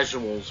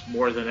casuals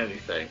more than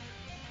anything.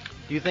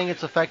 Do you think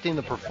it's affecting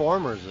the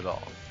performers at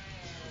all?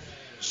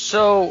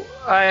 So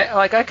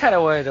I kind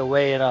of wanted to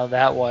weigh in on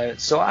that one.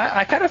 So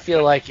I kind of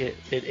feel like it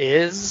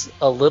is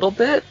a little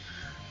bit,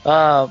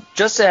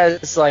 just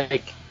as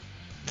like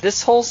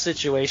this whole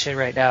situation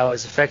right now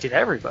is affecting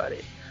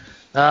everybody.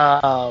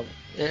 And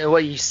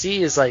what you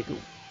see is like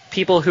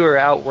people who are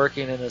out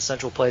working in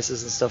essential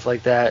places and stuff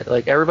like that.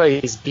 Like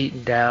everybody's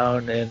beaten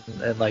down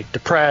and like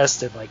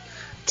depressed and like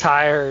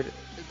tired.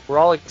 We're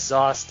all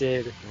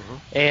exhausted,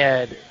 mm-hmm.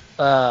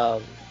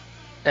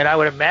 And I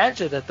would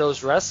imagine that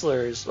those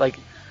wrestlers, like,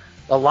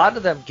 a lot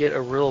of them get a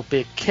real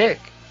big kick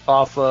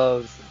off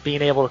of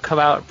being able to come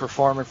out and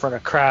perform in front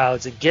of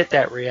crowds and get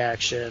that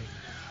reaction.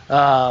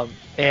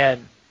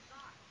 And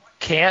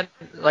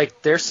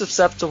they're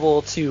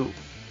susceptible to,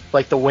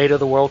 like, the weight of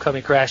the world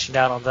coming crashing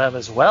down on them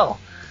as well.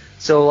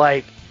 So,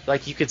 like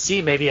you could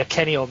see maybe a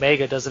Kenny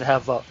Omega doesn't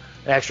have an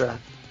extra,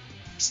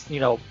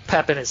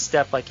 pep in his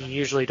step like he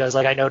usually does.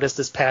 Like I noticed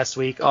this past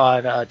week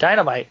on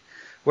Dynamite,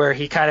 where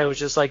he kind of was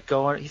just like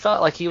going. He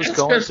felt like he was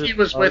going. Because he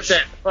was with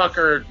that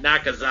fucker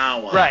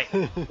Nakazawa.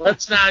 Right.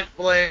 Let's not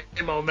blame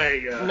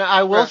Omega. Now,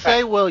 I will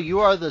say, Will, you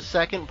are the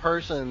second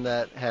person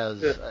that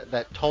has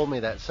that told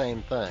me that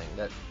same thing.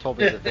 That told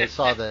me that they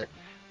saw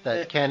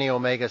that Kenny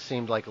Omega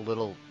seemed like a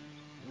little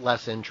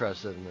less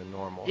interested than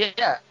normal.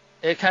 Yeah.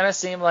 It kind of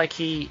seemed like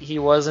he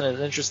wasn't as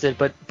interested,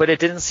 but it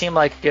didn't seem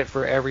like it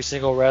for every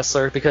single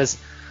wrestler because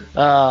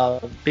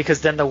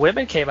then the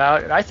women came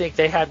out, and I think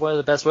they had one of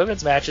the best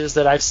women's matches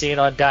that I've seen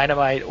on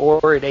Dynamite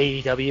or in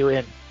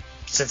AEW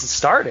since it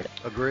started.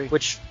 Agree.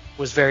 Which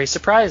was very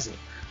surprising.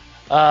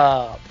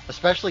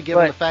 Especially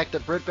given the fact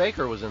that Britt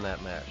Baker was in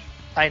that match.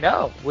 I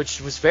know, which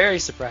was very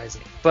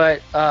surprising.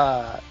 But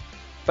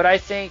I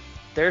think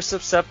they're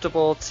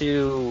susceptible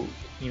to,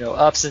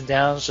 ups and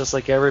downs just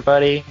like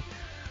everybody.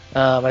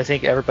 I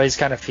think everybody's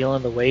kind of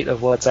feeling the weight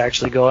of what's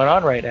actually going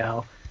on right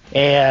now.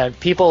 And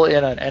people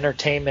in an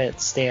entertainment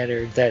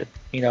standard that,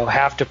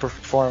 have to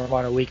perform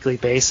on a weekly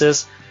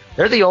basis,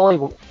 they're the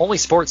only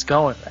sports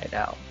going right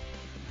now.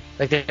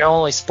 Like, they're the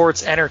only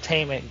sports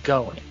entertainment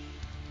going.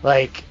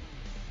 Like,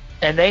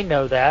 and they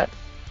know that.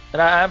 And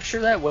I'm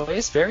sure that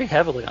weighs very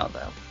heavily on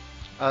them.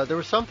 There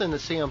was something that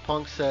CM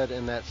Punk said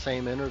in that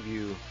same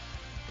interview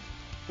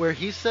where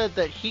he said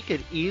that he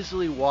could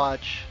easily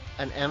watch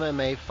an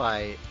MMA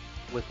fight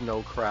with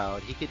no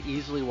crowd. He could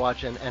easily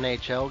watch an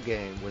NHL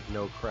game with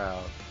no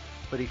crowd.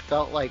 But he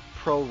felt like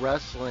pro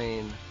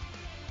wrestling,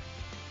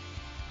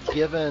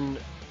 given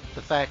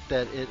the fact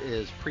that it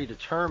is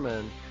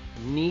predetermined,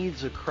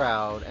 needs a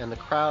crowd, and the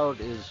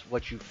crowd is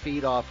what you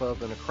feed off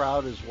of, and the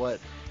crowd is what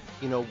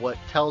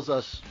tells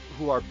us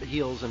who our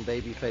heels and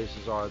baby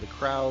faces are. The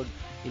crowd,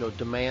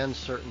 demands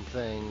certain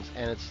things,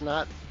 and it's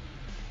not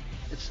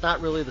it's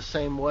not really the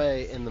same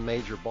way in the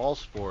major ball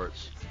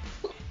sports,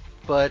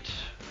 but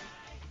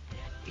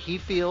he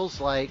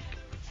feels like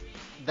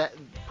that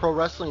pro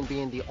wrestling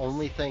being the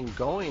only thing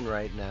going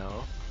right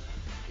now,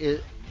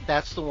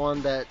 that's the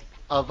one that,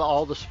 of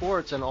all the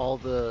sports and all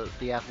the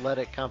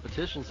athletic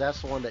competitions,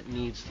 that's the one that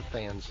needs the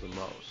fans the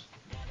most.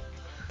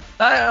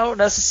 I don't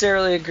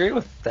necessarily agree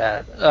with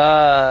that.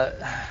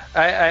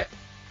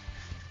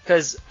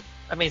 Because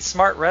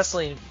smart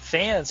wrestling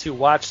fans who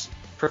watch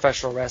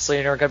professional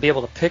wrestling are going to be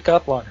able to pick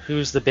up on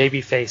who's the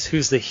babyface,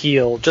 who's the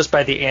heel, just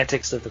by the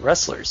antics of the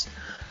wrestlers.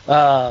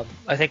 I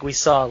think we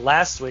saw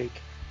last week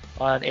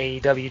on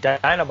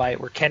AEW Dynamite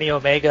where Kenny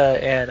Omega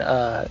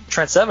and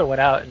Trent Seven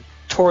went out and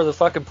tore the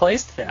fucking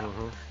place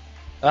down.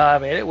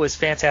 Mm-hmm. It was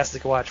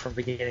fantastic to watch from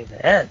beginning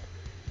to end.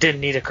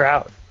 Didn't need a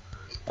crowd.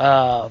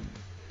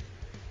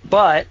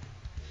 But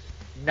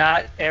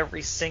not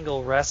every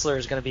single wrestler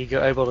is going to be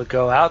able to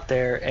go out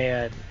there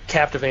and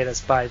captivate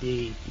us by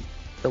the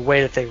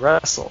way that they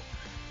wrestle.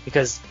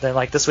 Because then,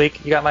 like this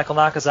week, you got Michael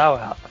Nakazawa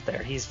out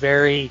there. He's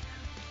very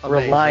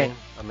reliant.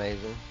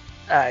 Amazing.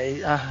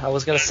 I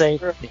was going to say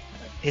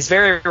he's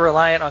very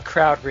reliant on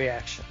crowd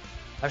reaction.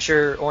 I'm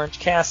sure Orange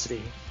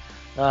Cassidy,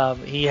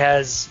 he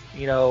has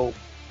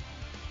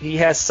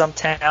some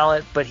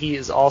talent, but he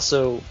is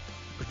also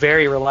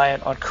very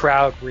reliant on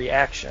crowd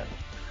reaction.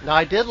 Now,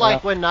 I did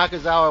like when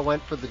Nakazawa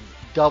went for the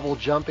double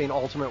jumping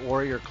Ultimate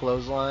Warrior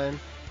clothesline,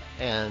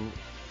 and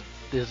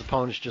his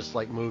opponents just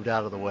like moved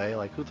out of the way.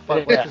 Like, who the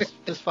fuck? What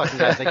this fucking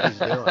guy think he's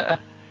doing?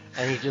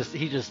 And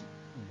he just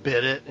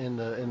bit it in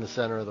the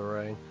center of the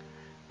ring.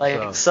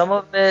 Like some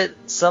of it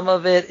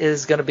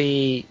is gonna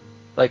be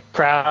like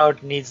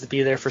crowd needs to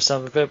be there for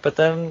some of it, but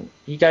then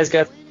you got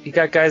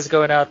guys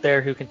going out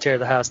there who can tear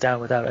the house down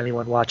without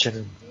anyone watching,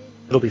 and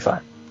it'll be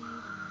fine.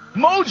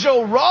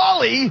 Mojo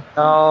Rawley?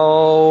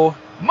 No.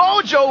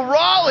 Mojo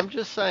Rawley! I'm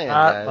just saying,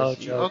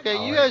 guys.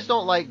 Okay, you guys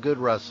don't like good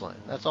wrestling.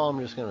 That's all I'm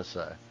just going to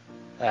say.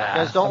 You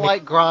guys don't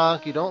like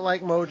Gronk. You don't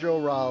like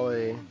Mojo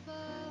Rawley.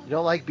 You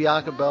don't like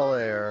Bianca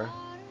Belair.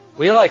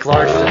 We like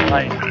larger than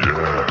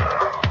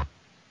life.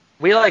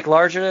 We like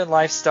larger than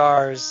life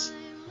stars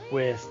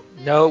with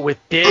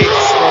big stories.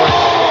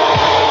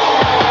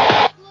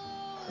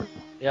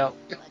 Yep.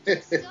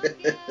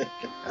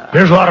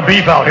 There's a lot of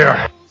beef out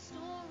here.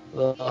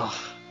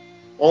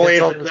 Only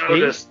if it's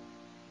noticed.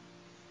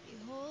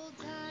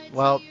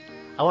 Well,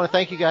 I want to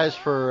thank you guys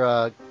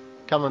for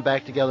coming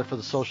back together for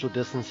the social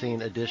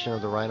distancing edition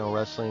of the Rhino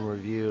Wrestling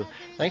Review.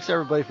 Thanks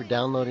everybody for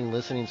downloading,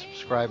 listening,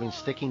 subscribing,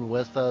 sticking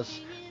with us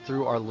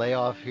through our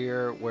layoff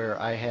here where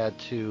I had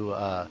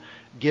to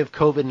give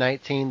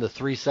COVID-19 the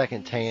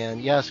 3-second tan.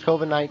 Yes,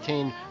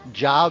 COVID-19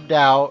 jobbed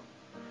out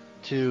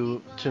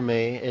to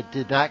me. It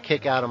did not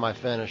kick out of my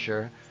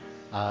finisher.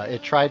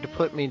 It tried to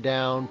put me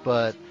down,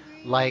 but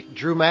like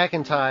Drew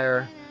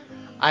McIntyre,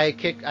 I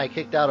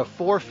kicked out of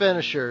 4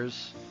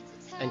 finishers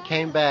and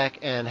came back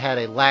and had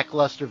a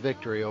lackluster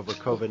victory over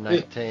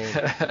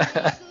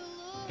COVID-19.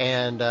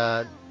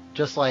 And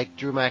just like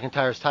Drew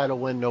McIntyre's title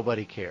win,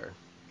 nobody cared.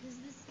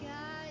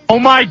 Oh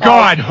my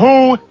God,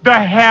 who the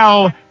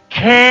hell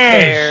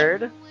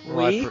cares?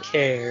 We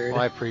cared.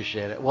 Well, I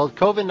appreciate it. Well,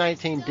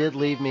 COVID-19 did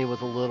leave me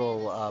with a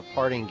little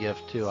parting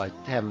gift, too. I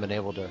haven't been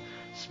able to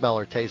smell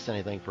or taste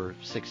anything for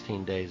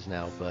 16 days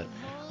now, but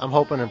I'm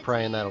hoping and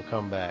praying that'll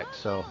come back.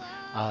 So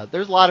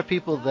there's a lot of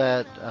people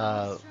that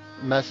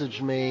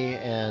messaged me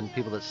and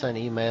people that sent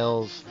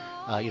emails,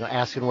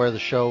 asking where the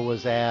show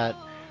was at.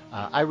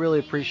 I really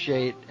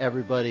appreciate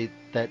everybody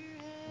that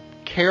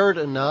cared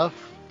enough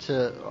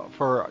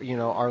for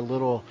our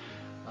little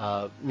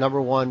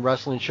number one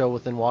wrestling show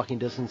within walking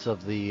distance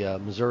of the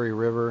Missouri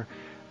River.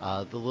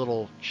 The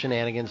little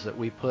shenanigans that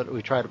we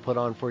try to put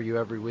on for you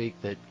every week,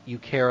 that you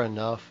care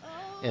enough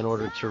in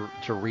order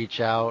to reach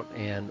out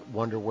and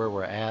wonder where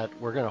we're at.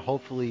 We're going to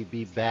hopefully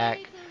be back,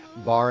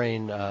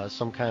 barring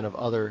some kind of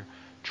other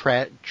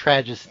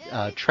travesty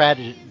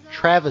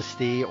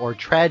or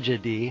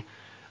tragedy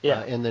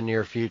in the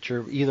near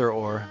future. Either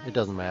or, it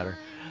doesn't matter.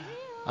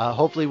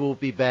 Hopefully we'll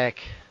be back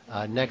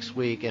next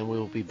week, and we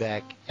will be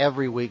back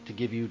every week to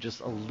give you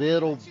just a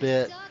little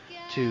bit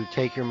to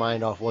take your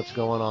mind off what's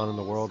going on in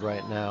the world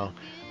right now.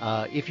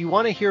 If you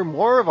want to hear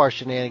more of our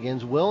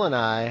shenanigans, Will and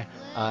I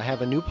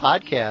have a new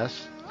podcast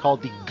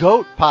called the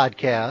GOAT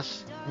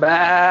Podcast.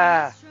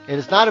 Bah. It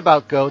is not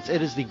about goats.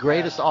 It is the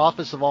greatest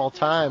office of all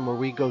time, where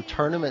we go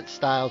tournament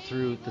style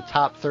through the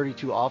top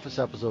 32 office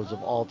episodes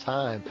of all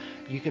time.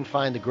 You can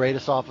find the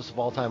greatest office of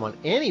all time on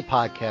any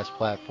podcast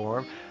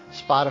platform: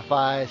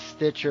 Spotify,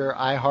 Stitcher,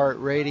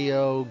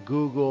 iHeartRadio,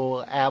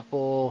 Google,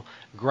 Apple,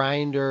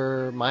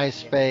 Grindr,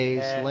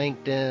 MySpace,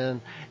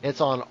 LinkedIn.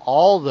 It's on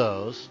all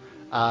those.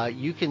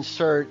 You can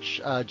search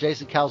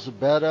Jason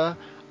Calzabetta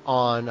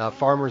on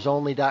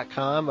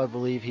FarmersOnly.com. I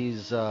believe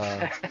he's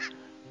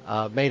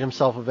made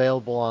himself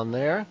available on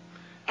there.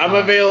 I'm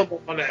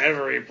available on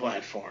every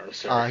platform,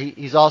 sir.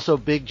 He's also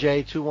Big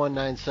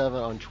J2197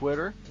 on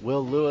Twitter.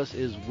 Will Lewis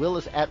is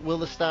Willis at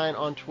Willistein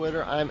on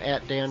Twitter. I'm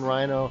at Dan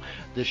Rhino.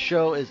 The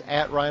show is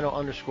at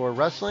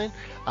Rhino_wrestling.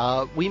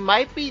 We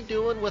might be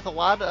doing with a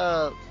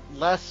lot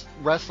less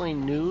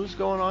wrestling news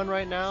going on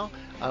right now.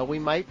 We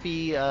might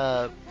be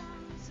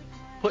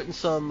putting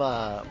some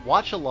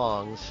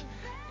watch-alongs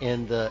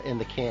in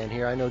the can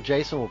here. I know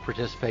Jason will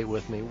participate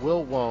with me.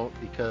 Will won't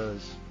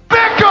because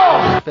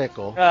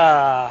fickle.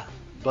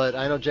 But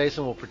I know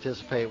Jason will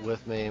participate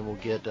with me, and we'll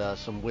get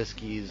some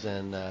whiskeys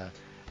and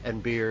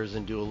beers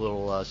and do a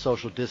little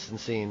social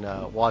distancing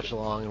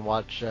watch-along and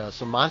watch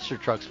some monster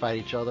trucks fight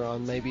each other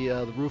on maybe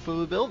the roof of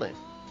a building.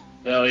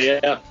 Oh,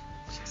 yeah.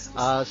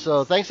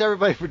 So thanks,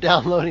 everybody, for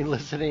downloading,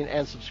 listening,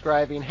 and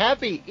subscribing.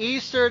 Happy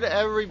Easter to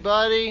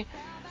everybody.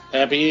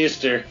 Happy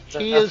Easter.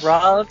 Seth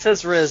Rollins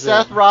has risen.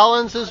 Seth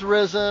Rollins has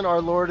risen,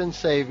 our Lord and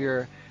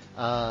Savior.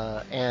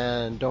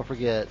 And don't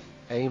forget,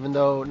 even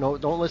though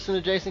don't listen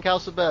to Jason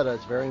Calzabetta,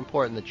 it's very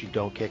important that you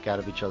don't kick out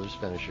of each other's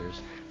finishers.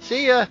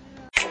 See ya.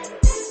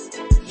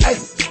 Hey,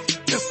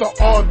 it's the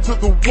R to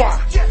the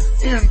Y,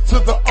 N to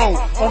the O.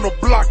 On the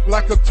block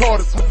like a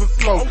tortoise with a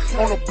slow.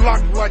 On the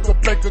block like a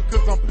baker,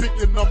 cause I'm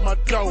picking up my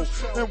dough.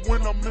 And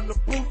when I'm in the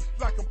booth,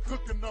 like I'm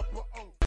cooking up a O.